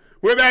 10. Wow.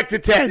 We're back to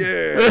 10.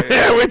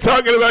 Yeah. We're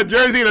talking about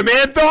Jersey and a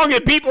man thong,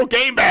 and people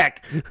came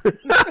back.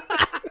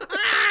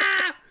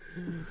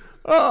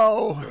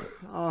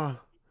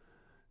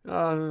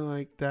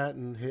 Like that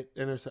and hit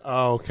intercept.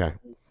 Oh, okay.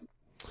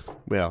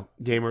 Well,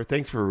 Gamer,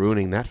 thanks for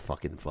ruining that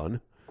fucking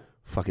fun.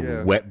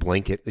 Fucking wet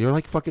blanket. You're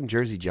like fucking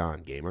Jersey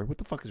John, Gamer. What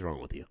the fuck is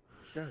wrong with you?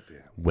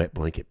 Goddamn. Wet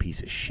blanket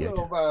piece of shit.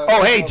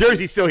 Oh, Hey,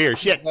 Jersey's still here.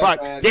 Shit, fuck.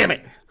 Damn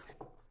it.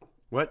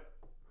 What?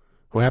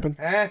 What happened?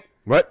 Huh?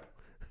 What?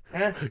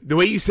 Huh? The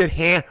way you said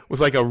 "huh"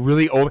 was like a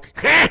really old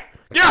 "huh."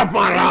 Get up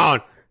on alone.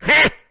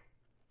 Huh?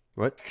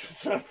 What?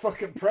 It's not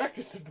fucking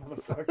practicing,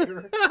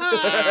 motherfucker.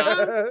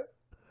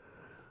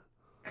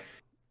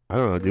 I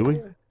don't know. Do we?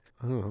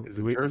 I don't know. Is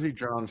Do a we? Jersey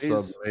John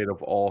sub made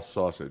of all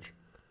sausage?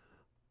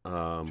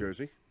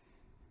 Jersey?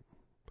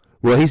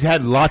 Well, he's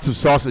had lots of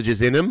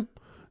sausages in him,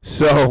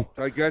 so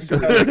I guess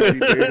it has to be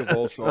made of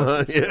all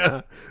sausage.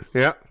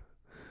 yeah.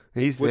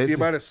 He's With the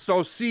amount of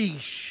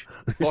sausage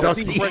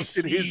Sausage.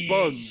 crusted in his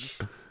buns.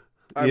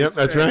 I Yep, would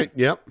that's say. right.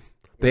 Yep.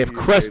 They have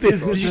crusted.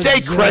 Is Did you say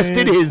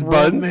crusted his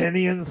buns?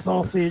 Romanian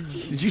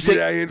sausage. Did you say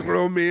Giant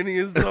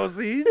Romanian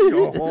sausage?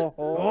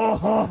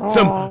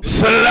 some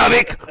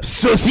Slavic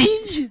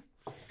sausage?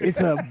 It's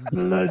a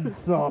blood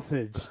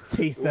sausage.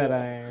 Taste that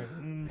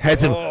iron. Had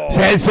some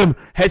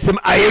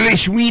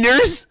Irish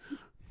wieners.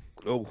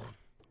 Oh,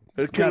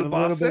 It's got a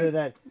little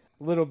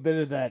bit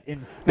of that That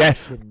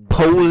infection.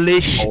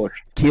 Polish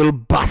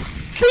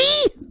kielbasa.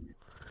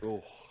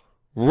 Oh.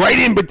 Right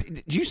in, but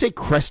did you say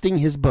cresting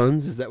his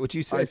buns? Is that what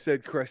you said? I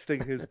said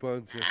cresting his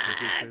buns. Yes, I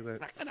did say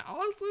that. Fucking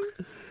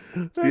awesome.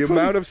 The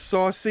amount of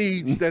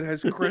sausage that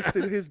has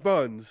crested his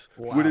buns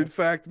would in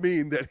fact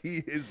mean that he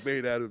is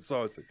made out of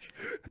sausage.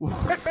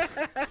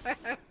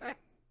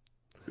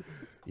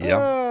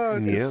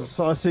 Yeah.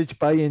 Sausage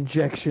by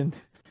injection.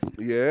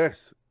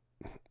 Yes.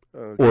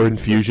 Or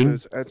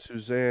infusion. At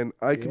Suzanne,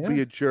 I can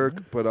be a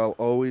jerk, but I'll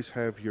always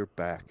have your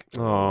back.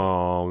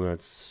 Oh,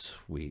 that's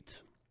sweet.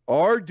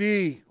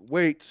 RD,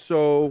 wait,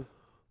 so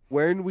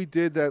when we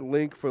did that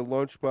link for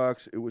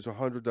Lunchbox, it was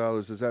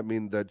 $100. Does that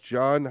mean that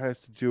John has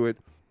to do it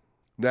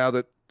now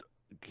that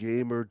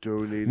Gamer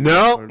donated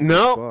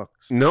 $100?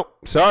 No.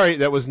 Sorry,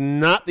 that was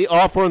not the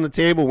offer on the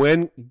table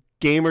when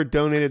Gamer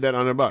donated that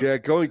 $100. Yeah,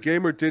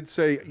 Gamer did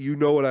say, you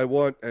know what I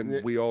want,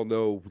 and we all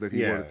know that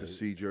he wanted to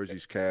see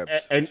Jersey's calves.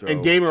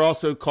 And Gamer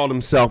also called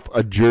himself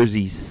a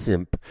Jersey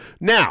simp.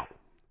 Now,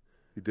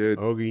 he did.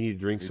 Oh, you need to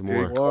drink some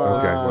more.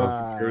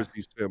 Okay,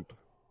 Jersey simp.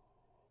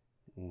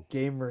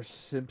 Gamer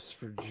simps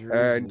for Jersey.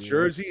 And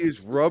Jersey is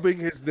rubbing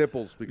his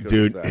nipples because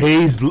Dude, of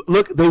that.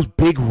 look those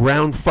big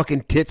round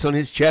fucking tits on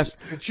his chest.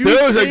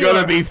 Those are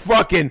gonna be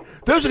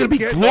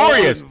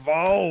glorious.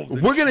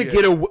 We're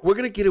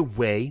gonna get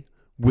away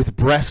with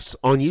breasts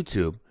on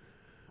YouTube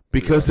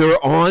because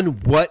they're on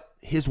what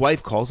his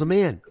wife calls a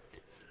man.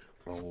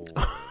 Oh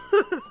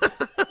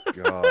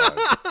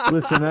God!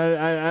 Listen,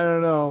 I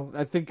don't know.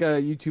 I think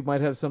YouTube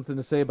might have something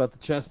to say about the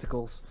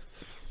chesticles.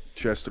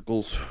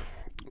 Chesticles.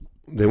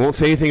 They won't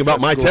say anything about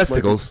my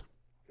testicles.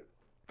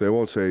 They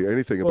won't say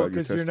anything about your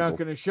because testicle. you're not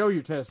going to show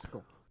your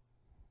testicle.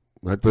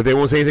 But they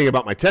won't say anything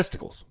about my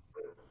testicles.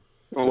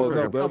 Well,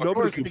 no,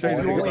 nobody can say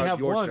anything about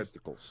your one.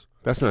 testicles.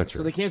 That's not true.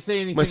 So they can't say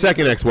anything. My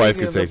second ex-wife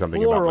could say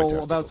something about my plural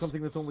testicles. about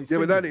something that's only Yeah,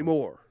 but not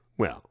anymore.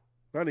 Well,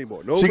 not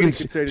anymore. Nobody can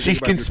say anything she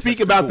about can your speak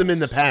about them in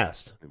the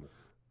past.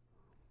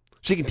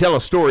 She can tell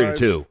a story or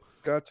two.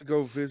 Got to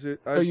go visit.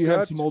 You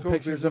have some old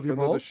pictures of your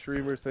balls?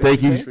 Streamer.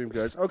 Thank you, stream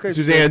guys. Okay,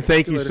 Suzanne.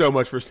 Thank you so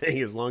much for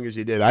staying as long as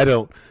you did. I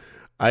don't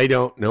I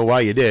don't know why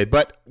you did,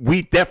 but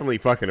we definitely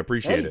fucking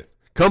appreciate it.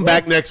 Come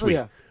back next week.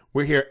 Yeah.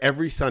 We're here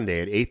every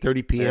Sunday at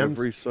 8:30 p.m.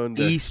 Every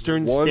Sunday.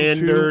 Eastern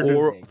Standard. 2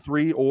 or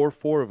 3 or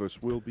 4 of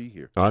us will be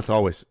here. Oh, that's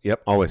always.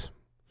 Yep, always.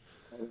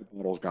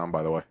 Bottle's gone,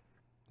 by the way.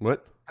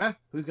 What?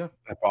 Who's gone?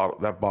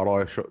 That bottle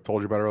I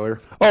told you about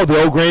earlier. Oh,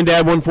 the old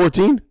Granddad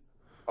 114?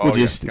 Oh,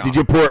 did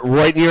you pour it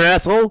right in your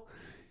asshole?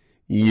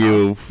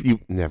 You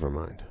never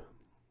mind.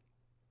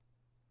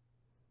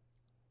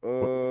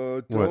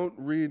 Don't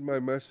read my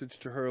message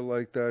to her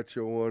like that.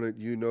 You want it.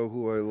 You know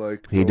who I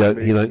like. He does.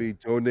 He me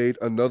donate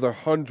another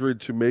 100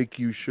 to make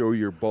you show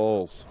your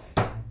balls.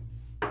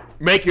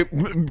 Make him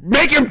donate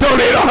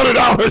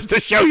 $100 to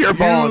show your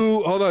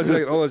balls. Hold on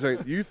a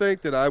second. You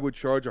think that I would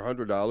charge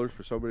 $100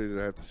 for somebody to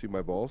have to see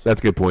my balls?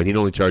 That's a good point. He'd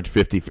only charge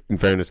 50 in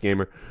fairness,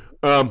 gamer.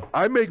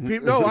 I make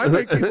people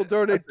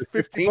donate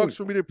 $50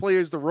 for me to play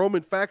as the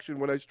Roman faction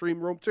when I stream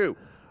Rome 2.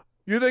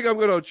 You think I'm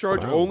going to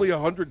charge only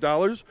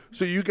 $100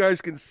 so you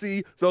guys can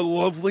see the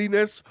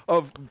loveliness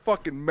of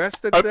fucking mess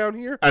that's down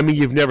here? I mean,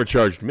 you've never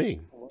charged me.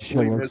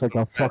 Sure looks like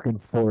a fucking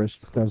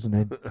forest, doesn't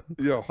it?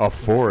 Yeah. A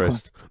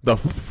forest. The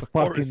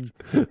forest.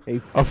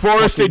 A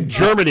forest in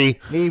Germany.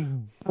 A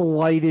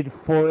blighted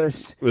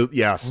forest. Well,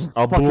 yes.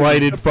 A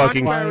blighted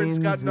fucking... The Pine Barrens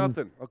got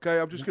nothing. Okay,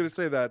 I'm just going to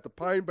say that. The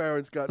Pine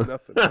Barrens got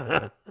nothing.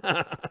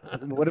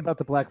 What about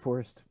the Black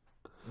Forest?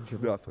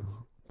 Nothing.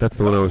 That's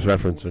the one I was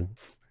referencing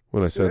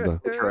when I said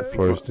the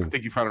forest. I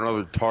think you found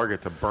another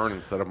target to burn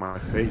instead of my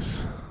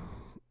face.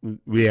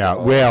 Yeah,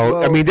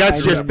 well, I mean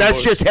that's just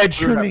head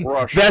trimming.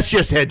 That's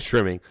just head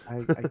trimming.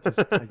 I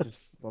just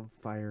love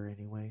fire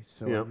anyway,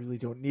 so I really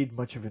don't need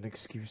much of an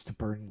excuse to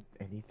burn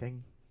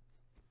anything.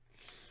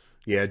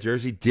 Yeah,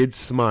 Jersey did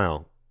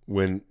smile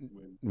when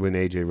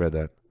AJ read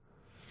that.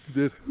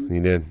 He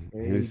did.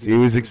 He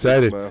was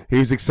excited. He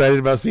was excited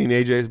about seeing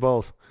AJ's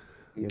balls.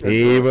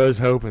 He was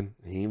hoping.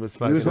 He was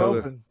fucking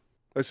hoping.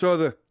 I saw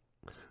the.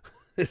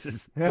 This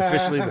is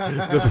officially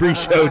the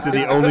pre-show to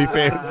the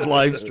OnlyFans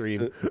live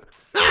stream.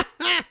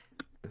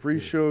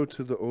 Pre-show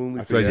to the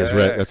OnlyFans.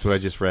 That's what I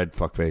just read.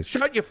 Fuckface.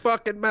 Shut your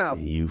fucking mouth.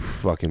 You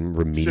fucking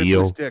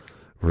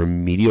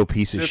remedial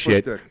piece of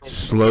shit.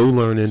 Slow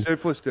learning.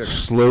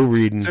 Slow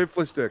reading.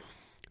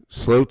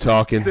 Slow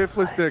talking.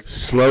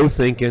 Slow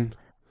thinking.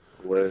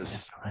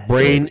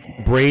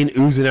 Brain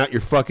oozing out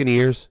your fucking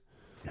ears.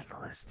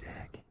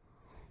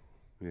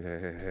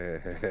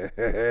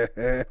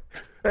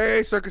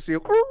 Hey, circus seal.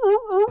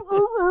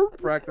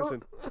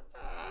 Practicing.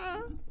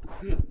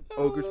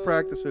 Ogre's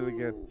practicing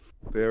again.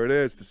 There it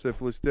is, the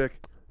syphilis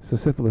dick. It's a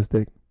syphilis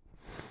dick.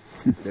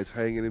 It's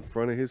hanging in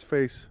front of his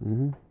face.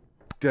 Mm-hmm.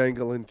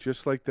 Dangling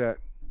just like that.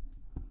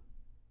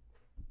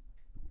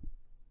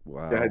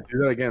 Wow. Yeah, do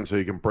that again so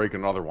you can break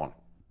another one.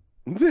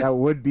 That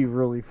would be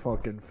really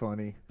fucking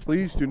funny.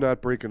 Please do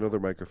not break another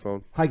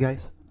microphone. Hi,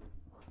 guys.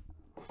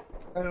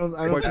 I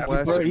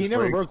don't he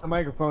never broke the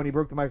microphone. He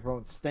broke the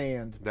microphone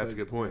stand. That's a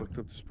good point. Looked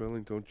up the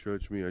spelling. Don't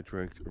judge me. I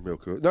drank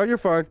milk. No, you're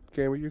fine.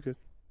 Cameron, you're good.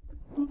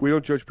 We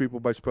don't judge people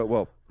by spell.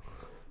 Well,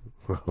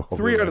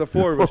 3 out of the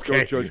 4 of us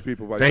don't judge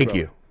people by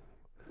spelling.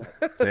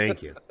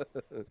 Thank you.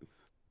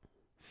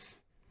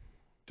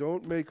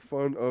 Don't make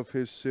fun of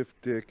his sif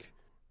dick.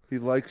 He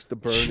likes to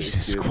burn.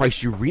 Jesus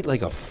Christ, you read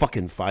like a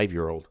fucking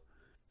 5-year-old.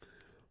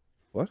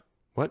 What?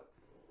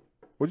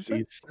 What'd you say?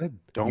 He said,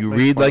 don't you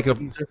read like a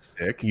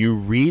dick. You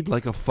read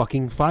like a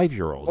fucking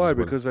 5-year-old. Why?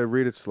 Because I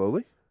read it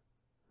slowly?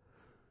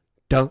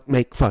 Don't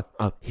make fun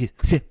of his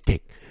sif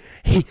dick.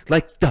 He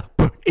likes to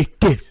burn it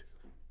gives.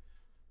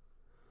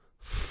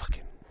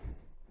 Fucking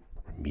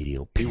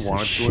remedial piece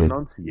of shit. He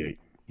wanted to enunciate.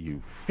 He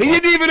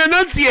didn't even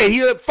enunciate.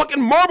 He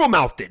fucking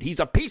marble-mouthed it. He's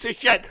a piece of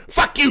shit.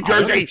 Fuck you,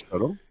 Jersey.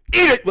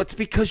 Eat it. It's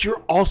because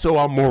you're also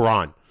a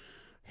moron.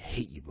 I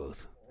hate you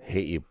both.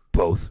 You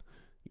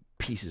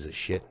pieces of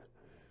shit.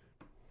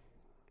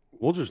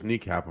 We'll just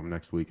kneecap him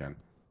next weekend.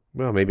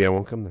 Well, maybe I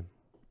won't come then.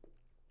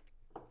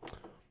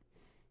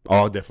 Oh,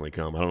 I'll definitely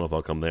come. I don't know if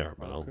I'll come there,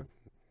 but I'll come.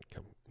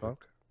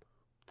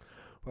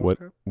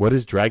 Okay. What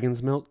is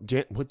Dragon's Milk?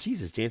 What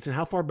Jesus, Jansen?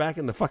 How far back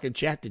in the fucking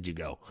chat did you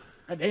go?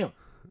 God damn.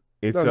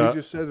 He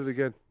just said it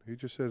again.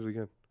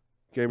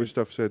 Gamer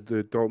stuff said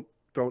don't.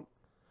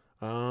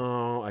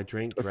 Oh, I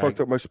fucked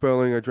up my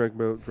spelling. I drank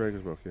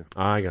Dragon's Milk. Yeah.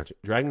 I got you.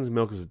 Dragon's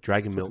Milk is a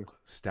Dragon Milk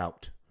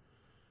Stout.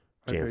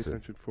 Jansen. I pay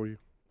attention for you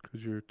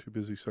because you're too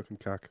busy sucking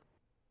cock.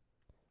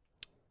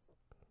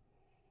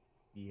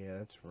 Yeah,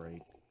 that's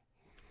right.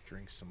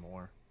 Drink some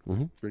more.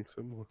 Mm-hmm. Drink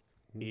some more.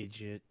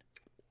 Idiot.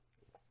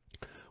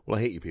 Well,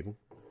 I hate you people.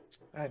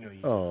 I know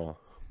you. Oh,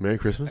 Merry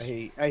Christmas.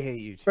 I hate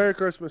you too. Merry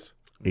Christmas.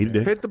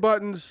 Hit the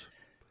buttons.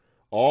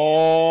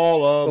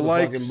 All of the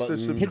likes, the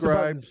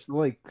subscribes,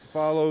 likes,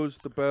 follows,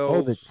 the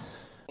bells, the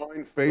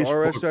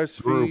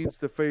RSS feeds,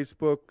 the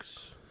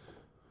Facebooks.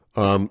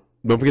 Don't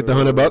forget the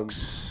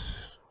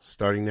 $100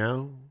 starting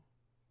now.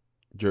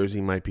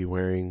 Jersey might be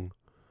wearing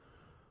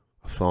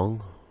a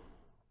thong.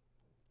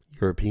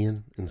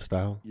 European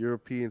style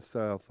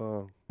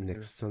thong.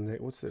 Next Sunday.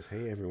 What's this?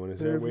 Hey, everyone.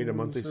 Is there a way to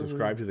monthly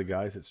subscribe to the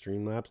guys at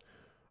Streamlabs?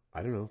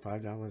 I don't know.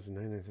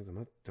 $5.99 a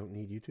month. Don't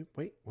need YouTube.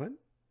 Wait, what?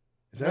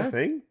 Is that a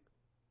thing?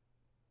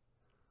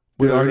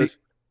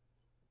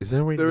 Is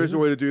there a way? There is a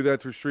way to do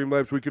that through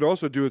Streamlabs. We could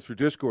also do it through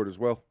Discord as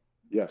well.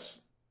 Yes.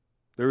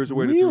 There is a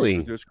way to do it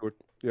through Discord.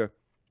 Yeah.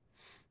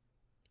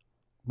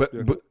 But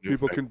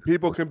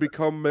people can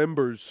become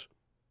members,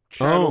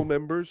 channel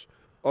members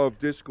of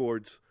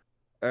Discords,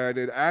 and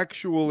it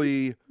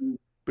actually,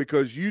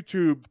 because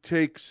YouTube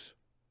takes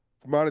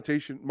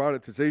monetization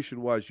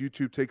wise,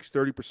 YouTube takes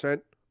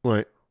 30%.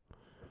 Right.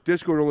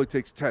 Discord only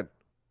takes 10.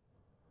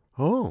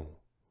 Oh.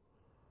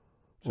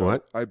 So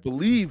what? I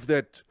believe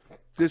that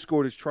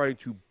Discord is trying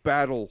to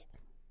battle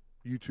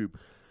YouTube.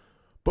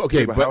 But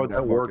how would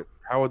that work?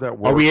 How would that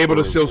work? Are we able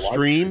to still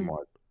stream?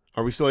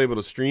 Are we still able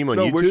to stream on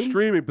YouTube? No, we're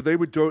streaming, but they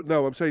would do.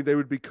 No, I'm saying they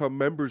would become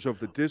members of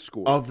the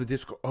Discord.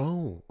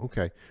 Oh,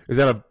 okay. Is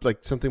that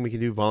something we can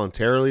do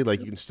voluntarily?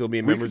 Like you can still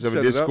be members of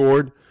a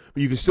Discord,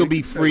 but you can still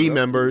be free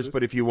members.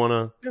 But if you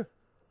want to,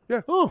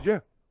 yeah,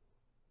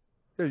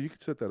 you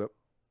can set that up.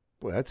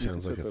 Well, that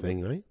sounds like a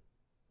thing, right?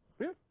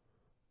 Yeah,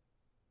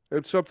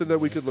 it's something that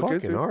we could look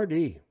into.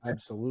 RD,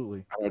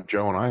 absolutely.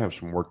 Joe and I have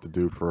some work to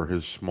do for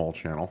his small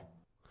channel.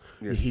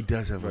 Yeah, he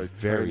does have a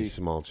very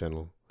small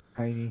channel.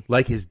 Tiny.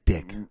 Like his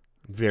dick.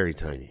 Very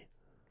tiny.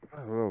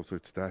 I don't know if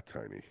it's that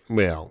tiny.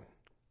 Well,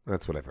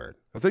 that's what I've heard.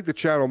 I think the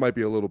channel might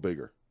be a little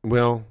bigger.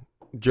 Well,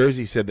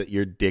 Jersey said that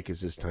your dick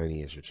is as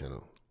tiny as your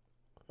channel.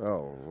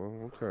 Oh,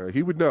 well, okay.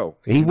 He would know.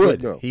 He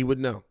would know. So. He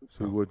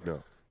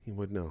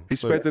would know. He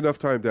spent enough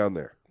time down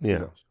there.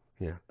 Yeah.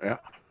 Yeah.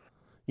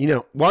 You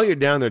know, while you're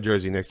down there,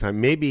 Jersey, next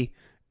time, maybe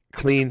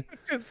clean.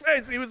 His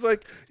face, he was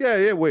like,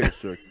 yeah, wait a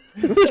sec.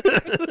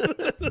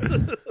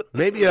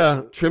 Maybe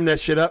trim that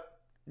shit up.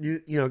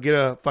 You know, get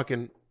a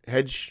fucking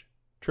hedge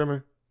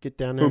trimmer. Get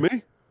down there. Who,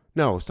 me?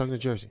 No, I was talking to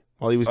Jersey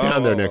while he was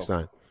down there next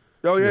time.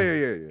 Oh, yeah.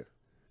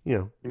 You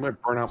know. You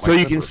might burn out my So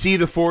you can see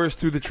the forest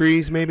through the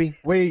trees, maybe?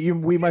 Wait,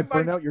 we might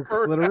burn out your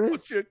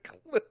clitoris? Your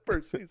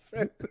clippers, he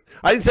said.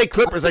 I didn't say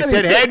clippers. I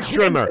said hedge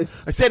trimmer.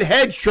 I said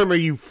hedge trimmer,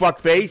 you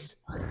fuckface.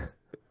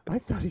 I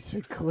thought he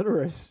said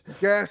clitoris.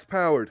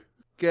 Gas-powered.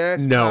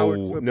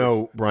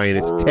 No, Brian.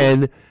 It's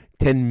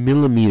 10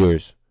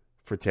 millimeters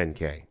for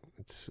 10K.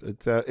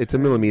 It's a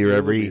millimeter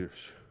every.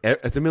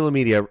 It's a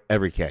millimeter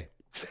every K.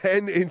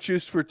 10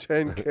 inches for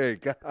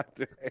 10K. God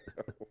damn.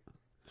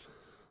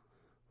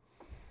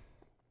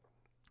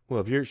 Well,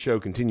 if your show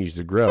continues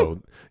to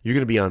grow, you're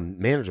going to be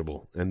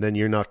unmanageable, and then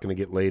you're not going to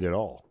get laid at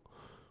all.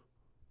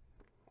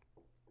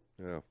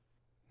 Yeah.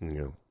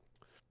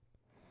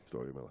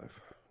 Story of my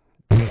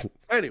life.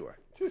 Anyway.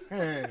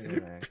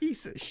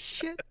 Piece of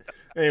shit.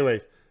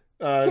 Anyways.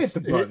 Hit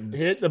the buttons.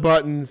 Hit the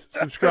buttons.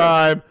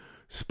 Subscribe.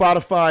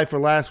 Spotify for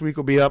last week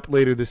will be up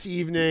later this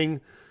evening.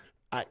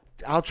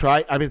 I'll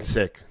try. I've been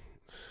sick.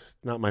 It's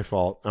not my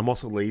fault. I'm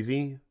also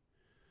lazy.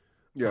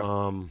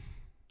 Yeah.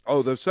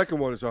 Oh, the second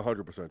one is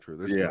 100% true.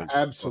 This is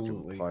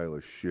absolutely a pile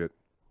of shit.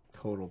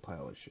 Total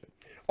pile of shit.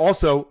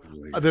 Also,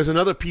 there's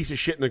another piece of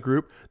shit in the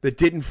group that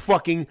didn't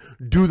fucking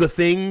do the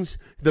things,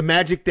 the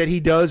magic that he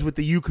does with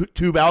the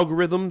YouTube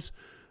algorithms,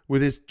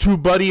 with his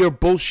TubeBuddy or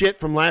bullshit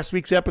from last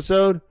week's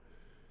episode.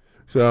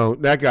 So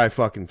that guy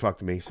fucking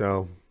fucked me.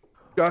 So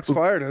shots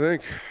fired, I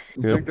think.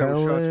 I think that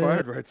was shots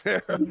fired right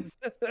there.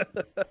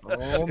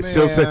 Oh,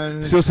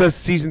 man. Still says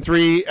season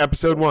 3,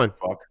 episode 1.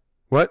 Fuck.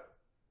 What?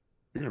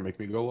 You're gonna make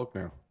me go look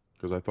now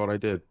because I thought I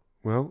did.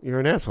 Well, you're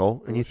an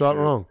asshole, and you thought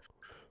wrong.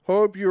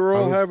 Hope you're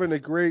all having a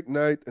great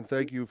night, and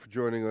thank you for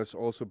joining us.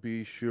 Also,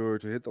 be sure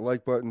to hit the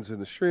like buttons in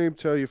the stream.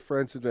 Tell your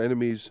friends and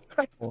enemies,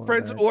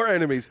 friends or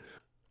enemies,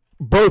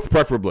 both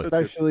preferably,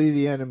 especially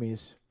the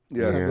enemies.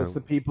 Yeah, that's the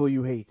people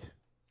you hate.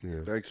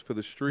 Yeah. Thanks for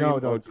the stream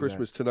on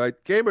Christmas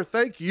tonight, Gamer.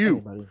 Thank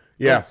you. Hey,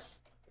 yes,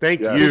 thank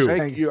you.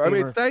 Thank you. Gamer. I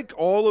mean, thank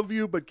all of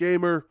you, but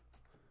Gamer,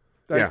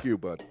 thank you,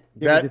 bud.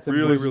 That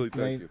really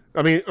thank you.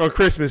 I mean, on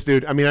Christmas,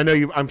 dude. I mean, I know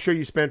you. I'm sure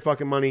you spent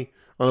fucking money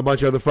on a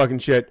bunch of other fucking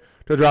shit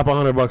to drop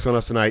 $100 on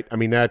us tonight. I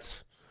mean,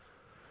 that's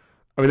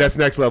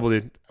next level,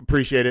 dude.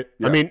 Appreciate it.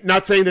 Yeah. I mean,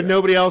 not saying that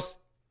nobody else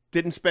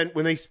didn't spend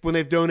when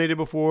they've donated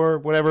before,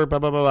 whatever, blah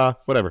blah blah blah,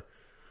 whatever.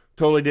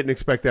 Totally didn't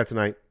expect that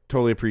tonight.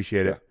 Totally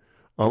appreciate it.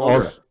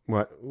 Also,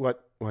 what?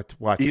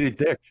 Eat a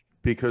dick,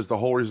 because the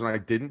whole reason I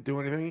didn't do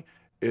anything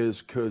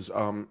is because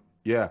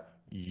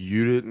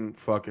you didn't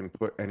fucking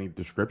put any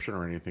description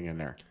or anything in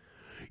there.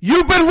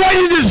 You've been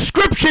writing the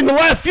description the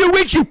last few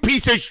weeks, you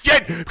piece of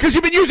shit, because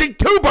you've been using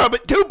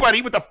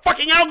TubeBuddy with the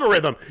fucking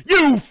algorithm.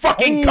 You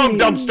fucking cum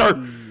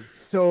dumpster.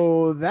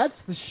 So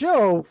that's the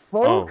show,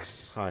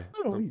 folks. Oh, hi.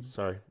 I'm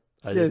sorry.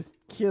 Just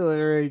kill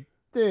it right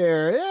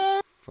there.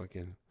 Yeah.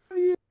 Fucking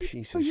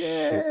piece of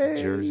shit,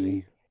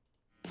 Jersey.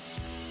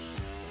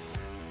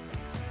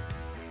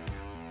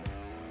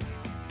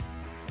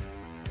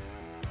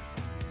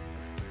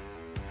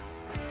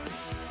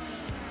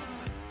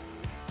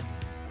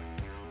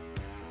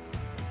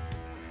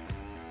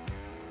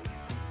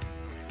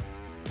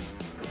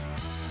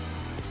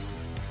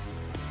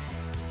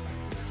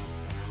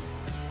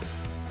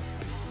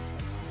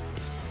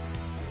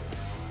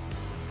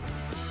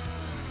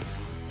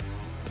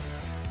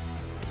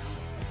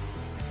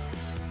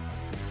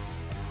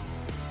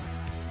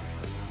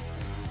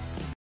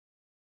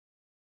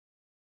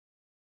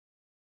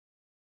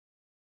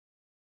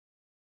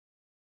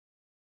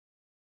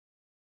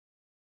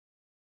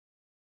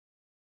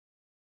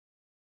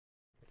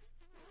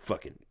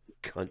 Fucking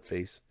cunt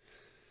face.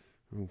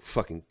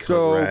 Fucking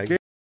cunt rag.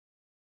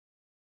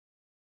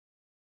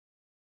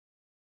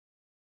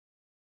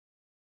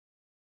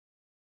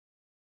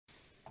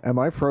 Am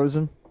I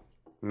frozen?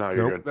 No,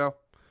 you're Nope. good. No.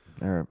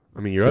 All right. I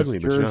mean, you're ugly,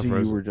 but you're not Jersey,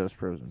 frozen. you were just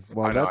frozen.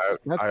 Well, I know.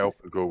 that's I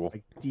opened Google.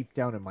 Like deep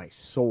down in my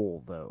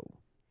soul, though.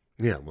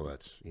 Yeah, well,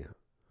 that's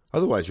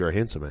Otherwise, you're a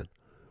handsome man.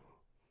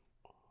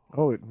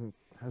 Oh, it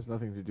has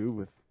nothing to do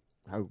with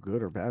how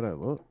good or bad I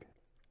look.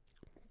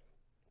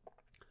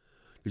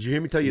 Did you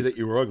hear me tell you that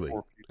you were ugly?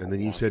 And then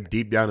you said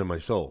deep down in my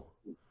soul.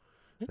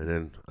 And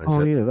then I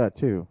said, yeah, that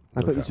too.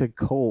 I thought you Okay. said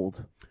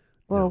cold.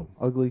 Well,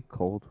 ugly,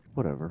 cold,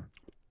 whatever.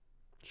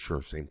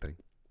 sure, same thing.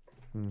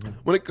 Mm-hmm.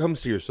 When it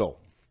comes to your soul,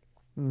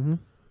 Mm-hmm.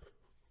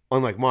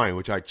 unlike mine,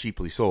 which I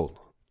cheaply sold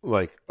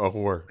like a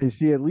whore. You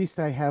see, at least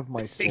I have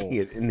my soul. Taking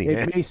it in the It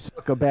end. may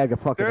suck a bag of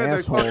fucking There, they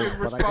assholes, fucking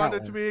but I got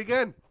responded to one. me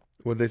again.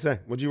 What'd they say?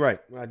 What'd you write?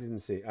 I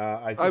didn't see.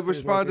 I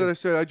responded. I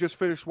said I just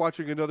finished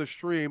watching another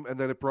stream, and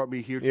then it brought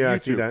me here to Yeah, YouTube. I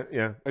see that.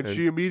 Yeah. And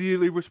she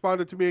immediately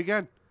responded to me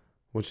again.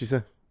 What'd she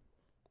say?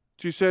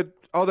 She said,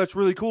 "Oh, that's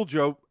really cool,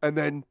 Joe." And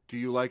then, "Do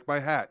you like my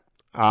hat?"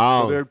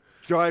 Oh. So they're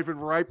diving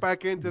right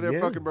back into their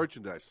Yeah. fucking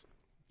merchandise.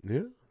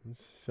 Yeah,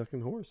 it's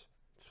fucking whores.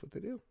 That's what they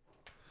do.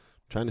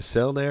 Trying to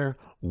sell their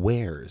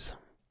wares.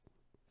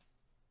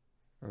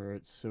 All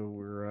right, so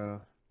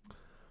we're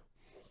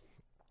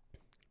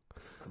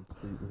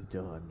completely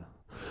done.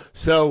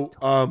 So,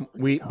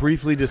 we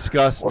briefly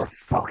discussed. We're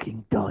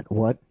fucking done.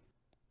 What?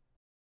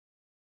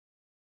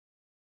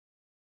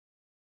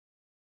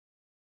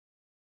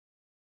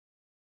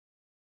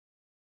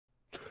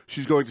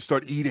 She's going to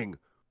start eating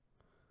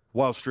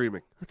while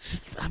streaming.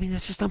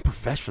 That's just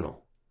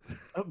unprofessional.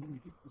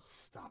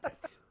 Stop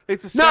it.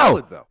 It's a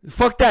salad, though.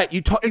 Fuck that.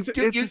 You talk. It's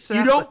a You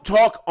salad. don't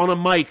talk on a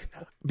mic,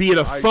 be it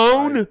a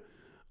phone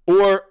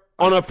or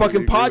on a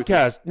fucking completely agree with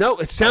podcast. No,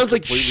 it sounds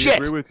like Completely shit.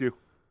 agree with you.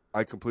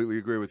 I completely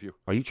agree with you.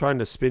 Are you trying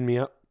to spin me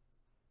up?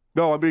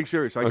 No, I'm being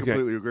serious. I Okay.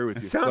 completely agree with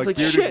It you. sounds like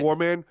Bearded shit.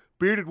 Warman.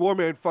 Bearded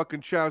Warman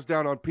fucking chows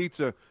down on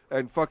pizza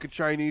and fucking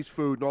Chinese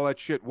food and all that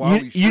shit while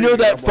he's You know streaming.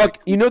 that I'm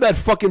like, you know that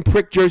fucking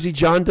prick Jersey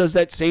John does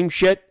that same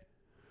shit.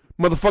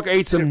 Motherfucker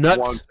ate some nuts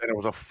Once, and it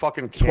was a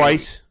fucking candy.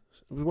 twice.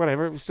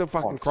 Whatever. It was still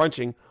fucking Once.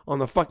 crunching on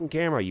the fucking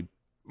camera. You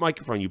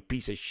microphone. You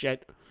piece of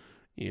shit.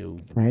 You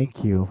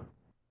Thank you.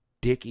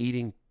 dick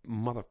eating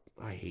mother.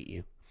 I hate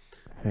you.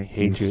 Thank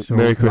hate you. so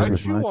Merry very I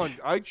Christmas. chew much.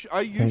 on. I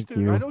used Thank to.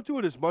 you. I don't do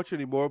it as much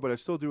anymore, but I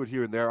still do it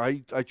here and there.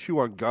 I chew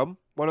on gum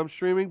when I'm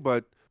streaming,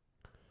 but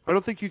I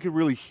don't think you can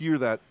really hear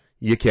that.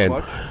 You can.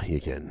 Much?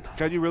 You can.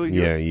 Can you really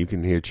hear? Yeah, it? you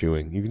can hear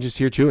chewing. You can just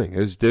hear chewing.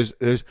 There's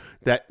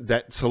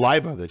that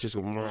saliva that just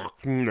it's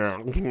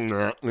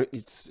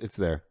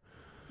there.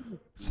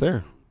 It's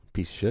there.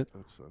 Piece of shit.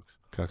 That sucks.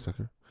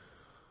 Cocksucker.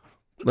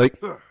 Like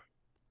fuck,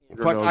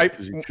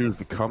 Because he chews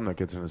the cum that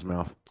gets in his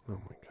mouth.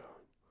 oh my god.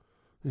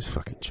 This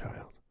fucking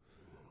child.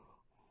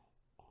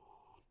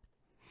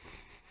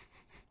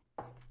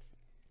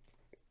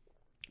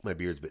 My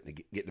beard's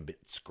getting a bit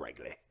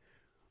scraggly.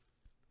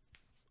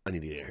 I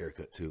need to get a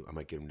haircut too. I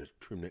might get him to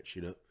trim that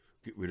shit up.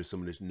 Get rid of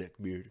some of this neck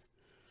beard.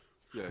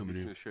 Yeah, Coming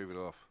he's in. gonna shave it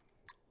off.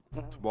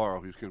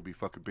 Tomorrow he's gonna be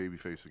fucking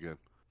babyface again.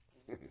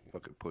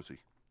 Fucking pussy.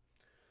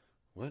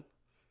 What?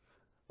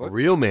 What? A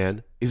real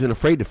man isn't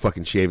afraid to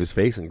fucking shave his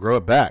face and grow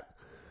it back.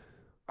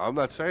 I'm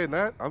not saying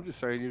that. I'm just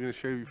saying you're gonna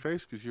shave your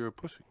face because you're a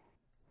pussy.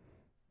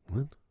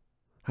 What?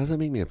 How does that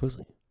make me a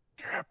pussy?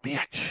 You're a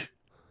bitch.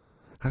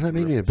 How does that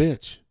make me a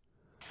bitch?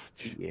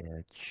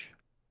 Bitch.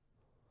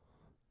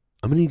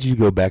 I'm gonna need you to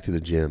go back to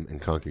the gym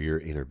and conquer your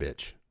inner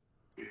bitch.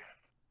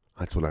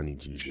 That's what I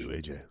need you to do,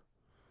 AJ.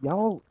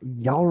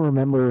 Y'all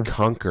remember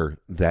Conquer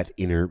that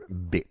inner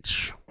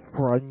bitch.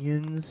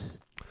 Funyuns?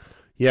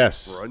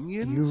 Yes. Do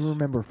Onions? you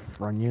remember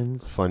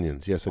Funyuns?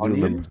 Funyuns. Yes, I do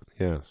remember.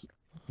 Yes.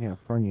 Yeah,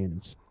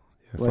 Funyuns.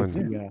 Yeah, Like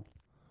Funyuns.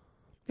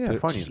 the, They're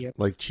Funyuns.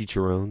 Like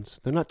chicharrones.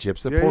 They're not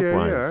chips. They're Yeah, pork yeah,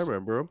 rinds. yeah. I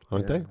remember them.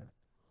 Aren't they?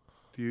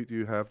 Do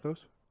you have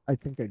those? I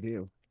think I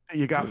do.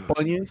 You got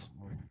Funyuns?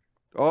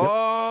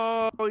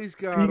 Oh, he's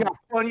got. You 'em. got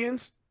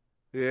Funyuns?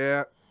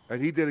 Yeah,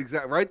 and he did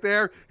right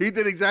there. He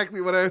did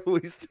exactly what I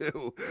always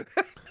do.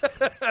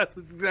 That's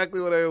exactly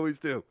what I always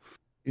do.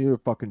 You're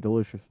fucking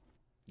delicious.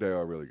 They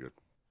are really good.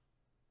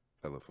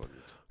 I love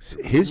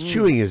Funyuns. His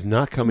chewing is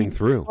not coming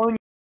through.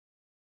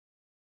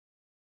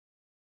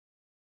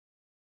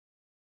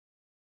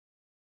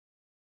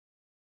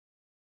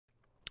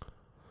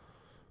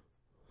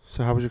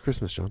 So how was your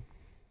Christmas, John?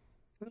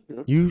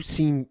 You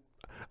seem...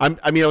 I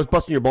was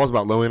busting your balls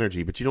about low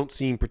energy, but you don't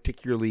seem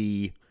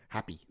particularly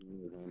happy.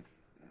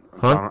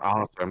 Huh?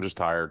 Honestly, I'm just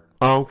tired.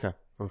 Oh, okay.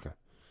 Okay.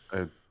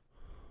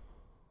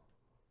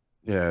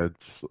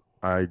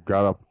 I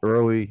got up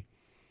early,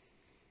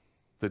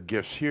 did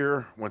gifts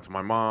here, went to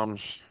my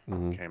mom's,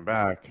 Mhm. came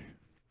back,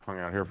 hung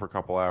out here for a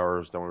couple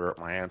hours. Then we were at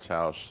my aunt's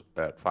house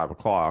at 5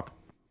 o'clock,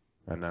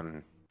 and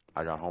then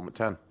I got home at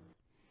 10.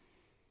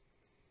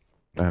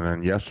 And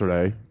then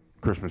yesterday,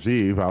 Christmas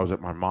Eve, I was at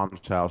my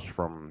mom's house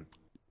from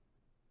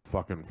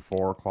fucking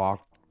 4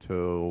 o'clock to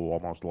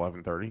almost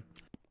 11:30.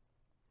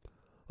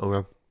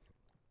 Okay.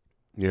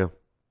 Yeah.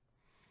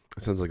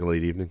 That sounds like a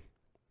late evening.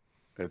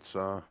 It's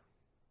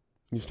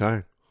He's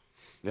tired.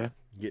 Yeah.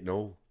 Getting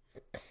old.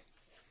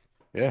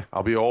 Yeah,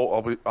 I'll be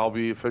old. I'll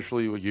be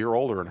officially a year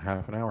older in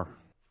half an hour.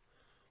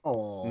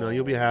 Oh No,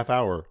 you'll be a half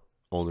hour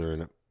older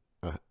in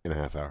a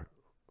half hour.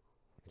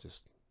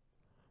 Just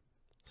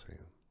saying.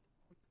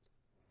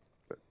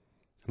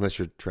 Unless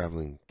you're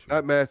traveling.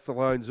 That math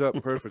lines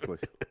up perfectly.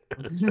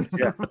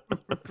 Yeah. Oh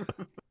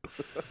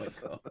my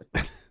God.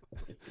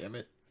 Damn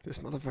it. This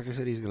motherfucker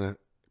said he's going to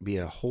be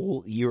a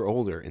whole year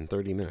older in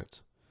 30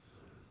 minutes.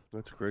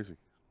 That's crazy.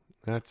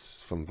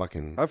 That's from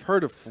fucking... I've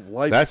heard of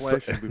life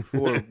flashing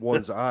before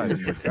one's eyes,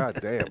 but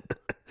goddamn.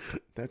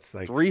 That's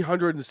like...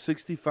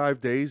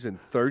 365 days in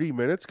 30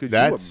 minutes? Could you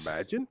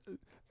imagine?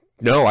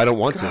 No, I don't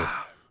want to.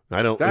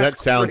 I don't.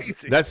 That's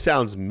crazy. That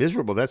sounds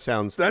miserable. That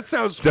sounds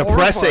depressing.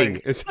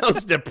 Horrifying. It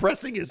sounds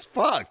depressing as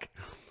fuck.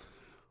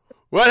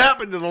 What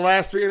happened to the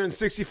last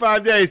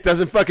 365 days?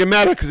 Doesn't fucking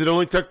matter because it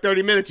only took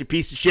 30 minutes, you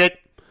piece of shit.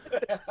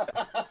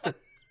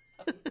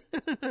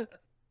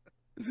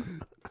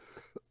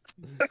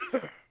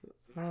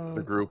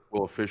 The group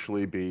will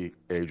officially be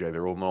AJ.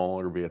 There will no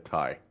longer be a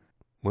tie.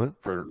 What?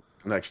 For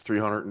the next 3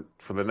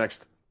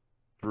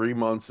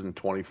 months and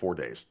 24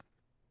 days.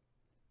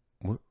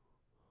 What?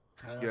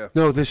 Yeah.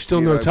 No, there's still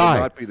He no and I will tie.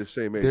 not be the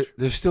same age.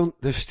 There's still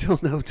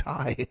no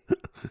tie.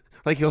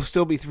 Like he'll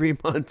still be 3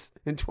 months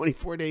and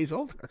 24 days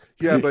older.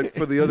 Yeah, but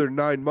for the other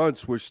 9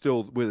 months, we're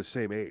the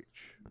same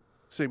age,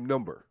 same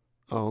number.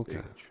 Oh, okay.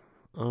 Age.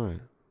 All right.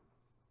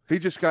 He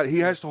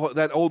has to.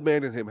 That old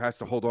man in him has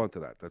to hold on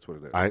to that. That's what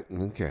it is. I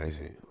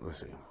see.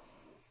 Let's see.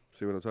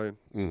 See what I'm saying?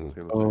 Mm.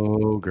 See what I'm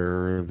saying?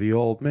 Ogre, the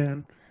old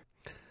man.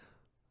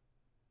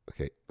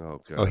 Okay.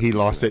 Oh, God. Oh, he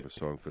lost it.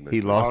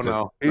 He lost it.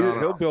 No.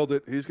 He'll build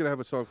it. He's gonna have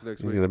a song for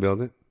next He's week. gonna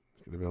build it.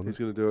 He's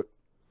gonna do it.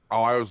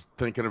 Oh, I was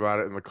thinking about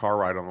it in the car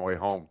ride on the way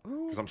home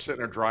because I'm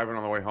sitting there driving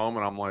on the way home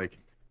and I'm like,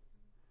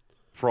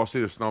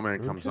 Frosty the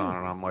Snowman comes on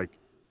and I'm like,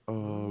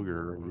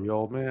 Ogre, the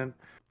old man.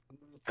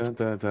 Dun,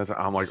 dun, dun, dun.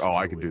 I'm like, oh,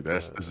 I can do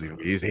this. This is gonna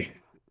be easy.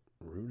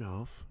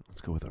 Rudolph.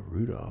 Let's go with a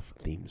Rudolph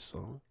theme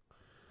song.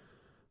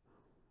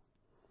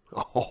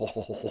 Hold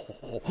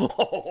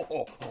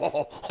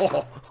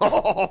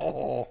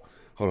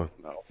on.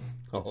 No.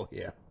 Oh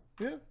yeah.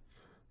 Yeah.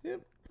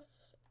 Yep.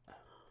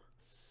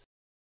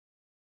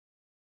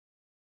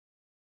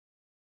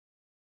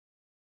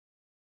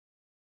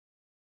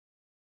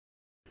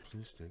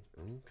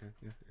 Okay.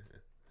 Yeah.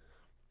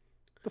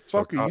 The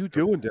fuck are you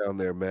doing down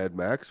there, Mad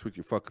Max, with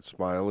your fucking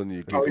smile and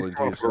your giggling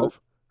to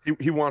yourself?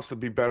 He wants to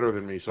be better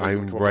than me. So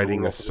I'm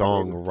writing a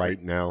song right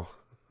now.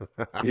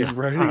 He's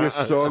writing a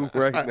song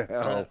right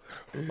now.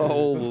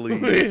 Holy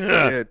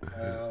shit!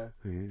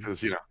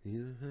 Because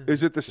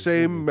Is it the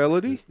same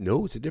melody?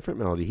 No, it's a different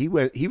melody. He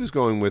was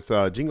going with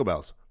Jingle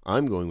Bells.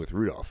 I'm going with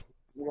Rudolph.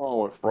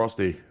 Oh,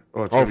 Frosty.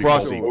 Oh,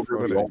 Frosty.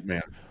 Ogre, the old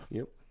man.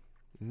 Yep.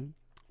 Mm-hmm.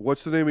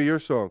 What's the name of your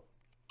song?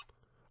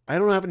 I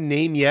don't have a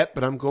name yet,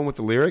 but I'm going with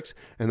the lyrics.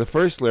 And the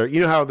first lyric,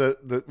 you know how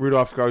the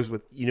Rudolph goes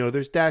with,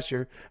 there's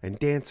Dasher and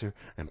Dancer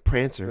and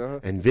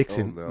Prancer and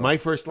Vixen. Oh, no. My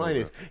first line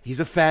is, he's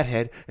a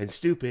fathead and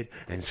stupid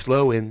and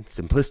slow and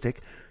simplistic.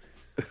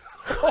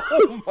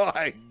 Oh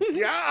my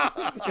God!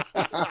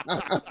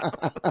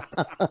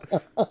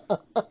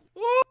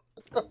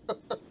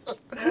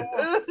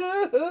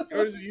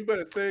 Jersey, you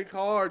better think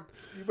hard.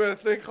 You better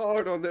think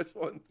hard on this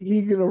one.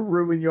 He's gonna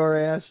ruin your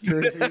ass,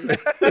 Jersey.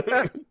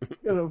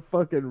 Gonna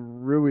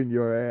fucking ruin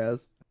your ass.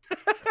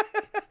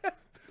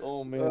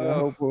 Oh man!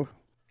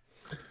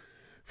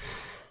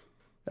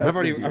 I've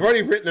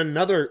already written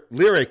another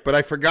lyric, but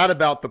I forgot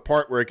about the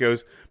part where it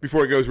goes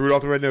before it goes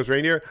Rudolph the Red-Nosed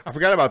Reindeer. I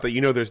forgot about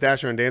that. There's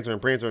Dasher and Dancer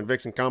and Prancer and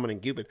Vixen, Comet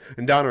and Cupid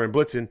and Donner and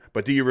Blitzen.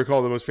 But do you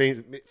recall the most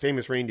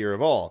famous reindeer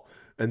of all?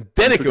 And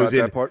then it goes in.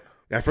 That part?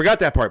 I forgot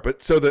that part.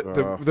 But so the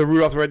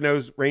Rudolph the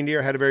Red-Nosed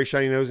Reindeer had a very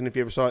shiny nose, and if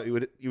you ever saw it,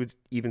 you would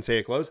even say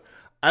it close.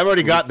 I've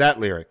already got that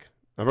lyric.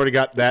 I've already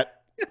got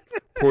that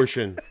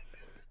portion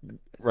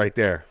right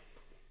there.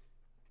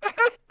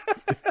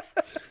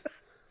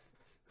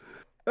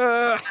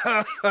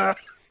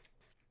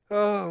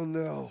 Oh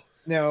no!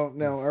 No.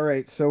 All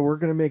right. So we're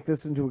gonna make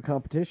this into a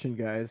competition,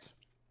 guys.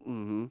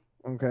 Mm-hmm.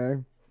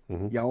 Okay.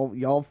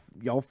 Mm-hmm.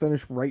 Y'all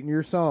finish writing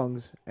your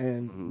songs,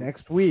 and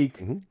next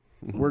week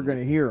we're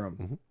gonna hear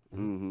them.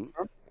 Mm-hmm.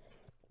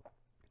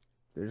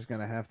 There's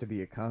gonna have to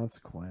be a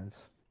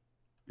consequence.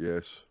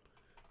 Yes.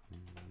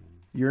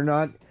 You're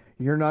not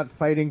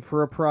fighting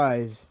for a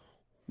prize.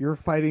 You're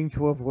fighting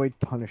to avoid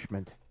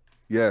punishment.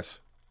 Yes.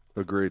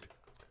 Agreed.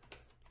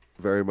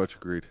 Very much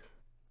agreed.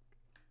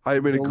 I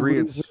am in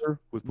agreement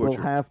with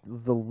Butcher.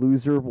 The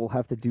loser will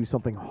have to do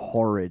something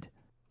horrid.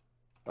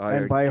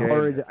 And by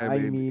horrid, I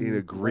mean in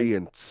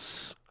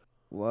agreement.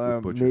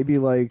 Maybe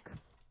like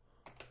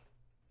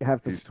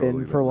have to He's spin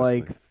totally for not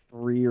like listening.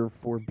 3 or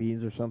 4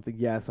 beans or something.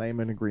 Yes, I am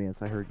in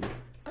agreement. I heard you.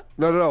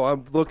 No.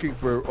 I'm looking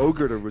for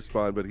Ogre to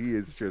respond, but he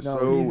is just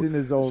he's in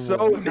his own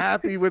so world.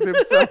 happy with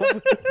himself.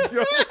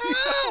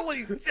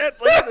 Holy shit!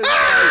 Look at this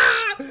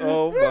guy.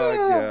 Oh my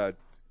God.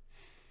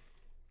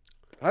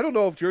 I don't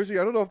know if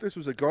this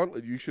was a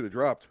gauntlet you should have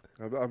dropped.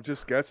 I'm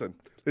just guessing.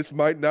 This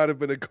might not have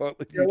been a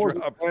gauntlet I you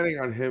wasn't dropped. planning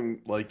on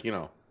him, like, you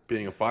know,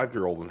 being a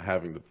 5-year-old and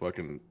having to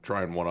fucking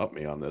try and one-up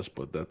me on this,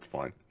 but that's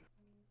fine.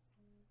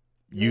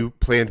 You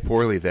planned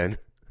poorly then.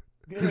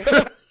 You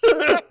have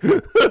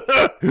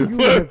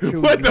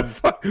chosen What the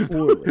fuck?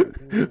 poorly.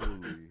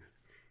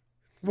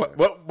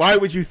 What? Why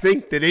would you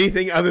think that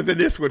anything other than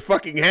this would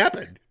fucking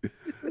happen?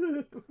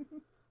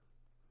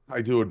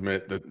 I do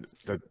admit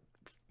that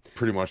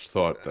pretty much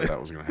thought that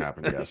was going to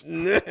happen, yes.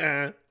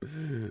 Nah.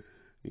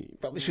 You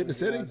probably shouldn't have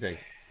said anything.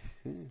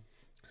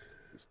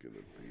 It's gonna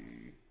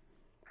be.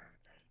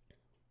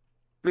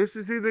 This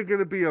is either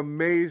gonna be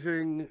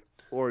amazing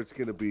or it's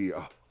gonna be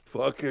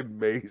fucking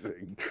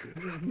amazing.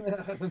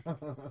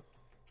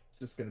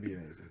 Just gonna be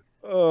amazing.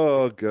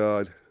 Oh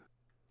god.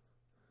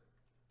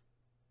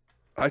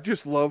 I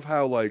just love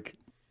how like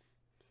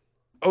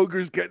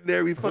Ogre's getting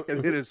there. He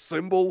fucking hit a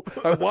cymbal.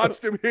 I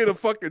watched him hit a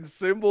fucking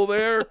cymbal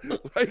there.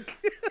 Like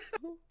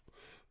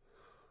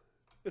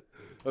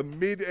a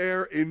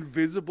mid-air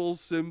invisible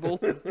cymbal.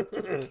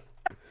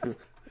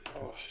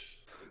 Oh,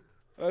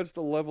 that's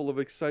the level of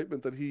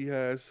excitement that he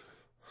has.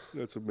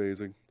 That's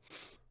amazing.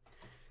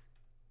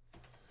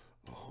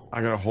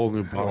 I got a whole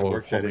new bottle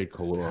of homemade How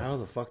Kahlua.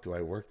 the fuck do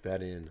I work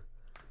that in?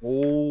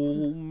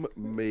 Homemade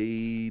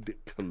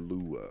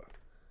Kahlua.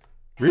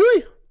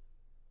 Really?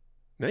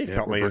 Now you've Yeah,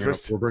 caught my we're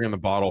interest. bringing the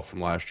bottle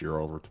from last year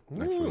over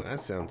next Ooh, week.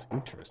 that sounds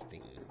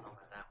interesting.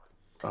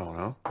 Oh,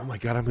 no? Oh my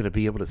god, I'm going to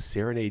be able to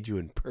serenade you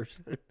in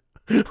person.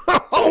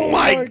 Oh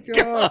my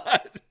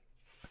god.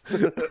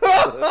 Here's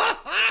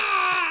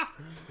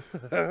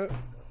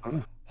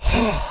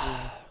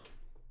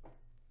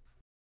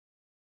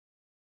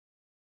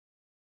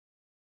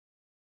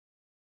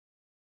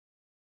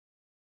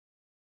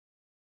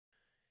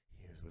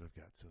what I've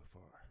got so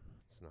far.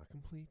 It's not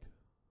complete,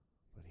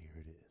 but here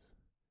it is.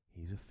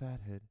 He's a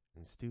fathead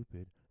and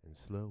stupid and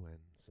slow and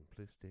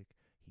simplistic.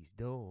 He's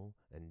dull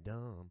and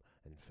dumb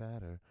and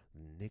fatter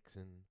than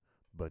Nixon.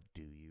 But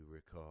do you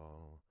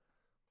recall?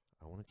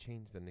 I want to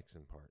change the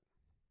Nixon part.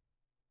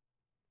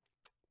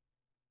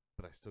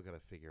 But I still got to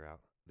figure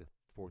out the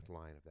fourth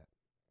line of that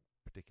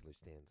particular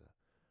stanza.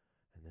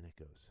 And then it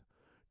goes,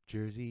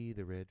 Jersey,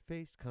 the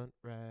red-faced cunt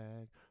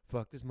rag,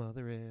 fucked his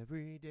mother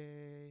every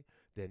day.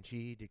 Then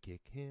she did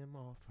kick him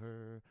off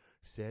her,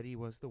 said he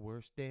was the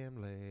worst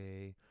damn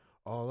lay.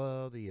 All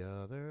of the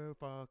other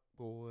fuck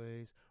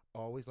boys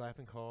always laugh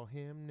and call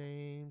him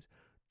names.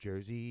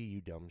 Jersey,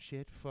 you dumb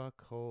shit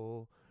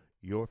fuckhole,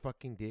 your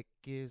fucking dick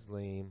is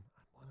lame.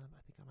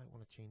 I think I might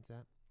want to change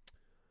that.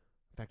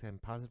 In fact, I'm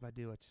positive I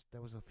do.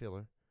 That was a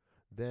filler.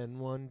 Then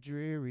one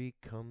dreary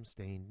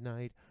cum-stained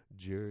night,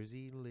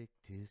 Jersey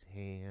licked his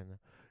hand,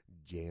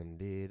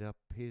 jammed it up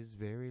his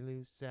very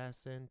loose ass,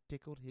 and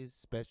tickled his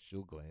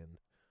special gland.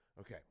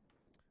 Okay,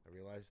 I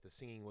realized the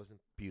singing wasn't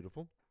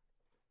beautiful,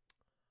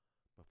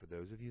 but for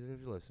those of you that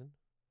have listened,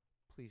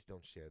 please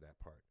don't share that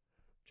part.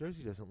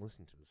 Jersey doesn't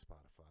listen to the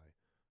Spotify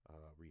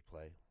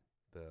replay,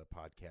 the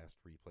podcast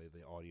replay,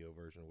 the audio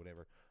version or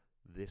whatever.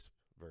 This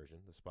version,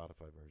 the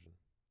Spotify version.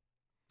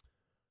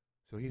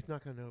 So he's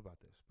not going to know about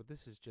this, but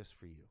this is just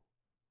for you.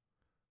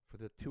 For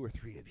the 2 or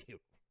 3 of you.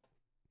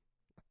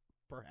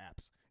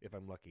 Perhaps, if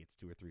I'm lucky, it's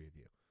 2 or 3 of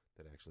you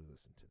that actually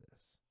listen to this.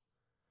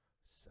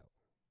 So,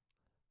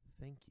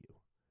 thank you.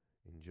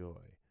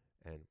 Enjoy.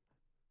 And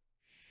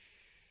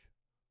shh,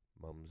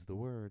 mum's the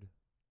word.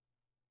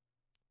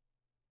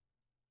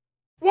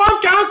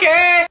 Wonk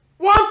donkey!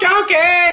 Wonk donkey!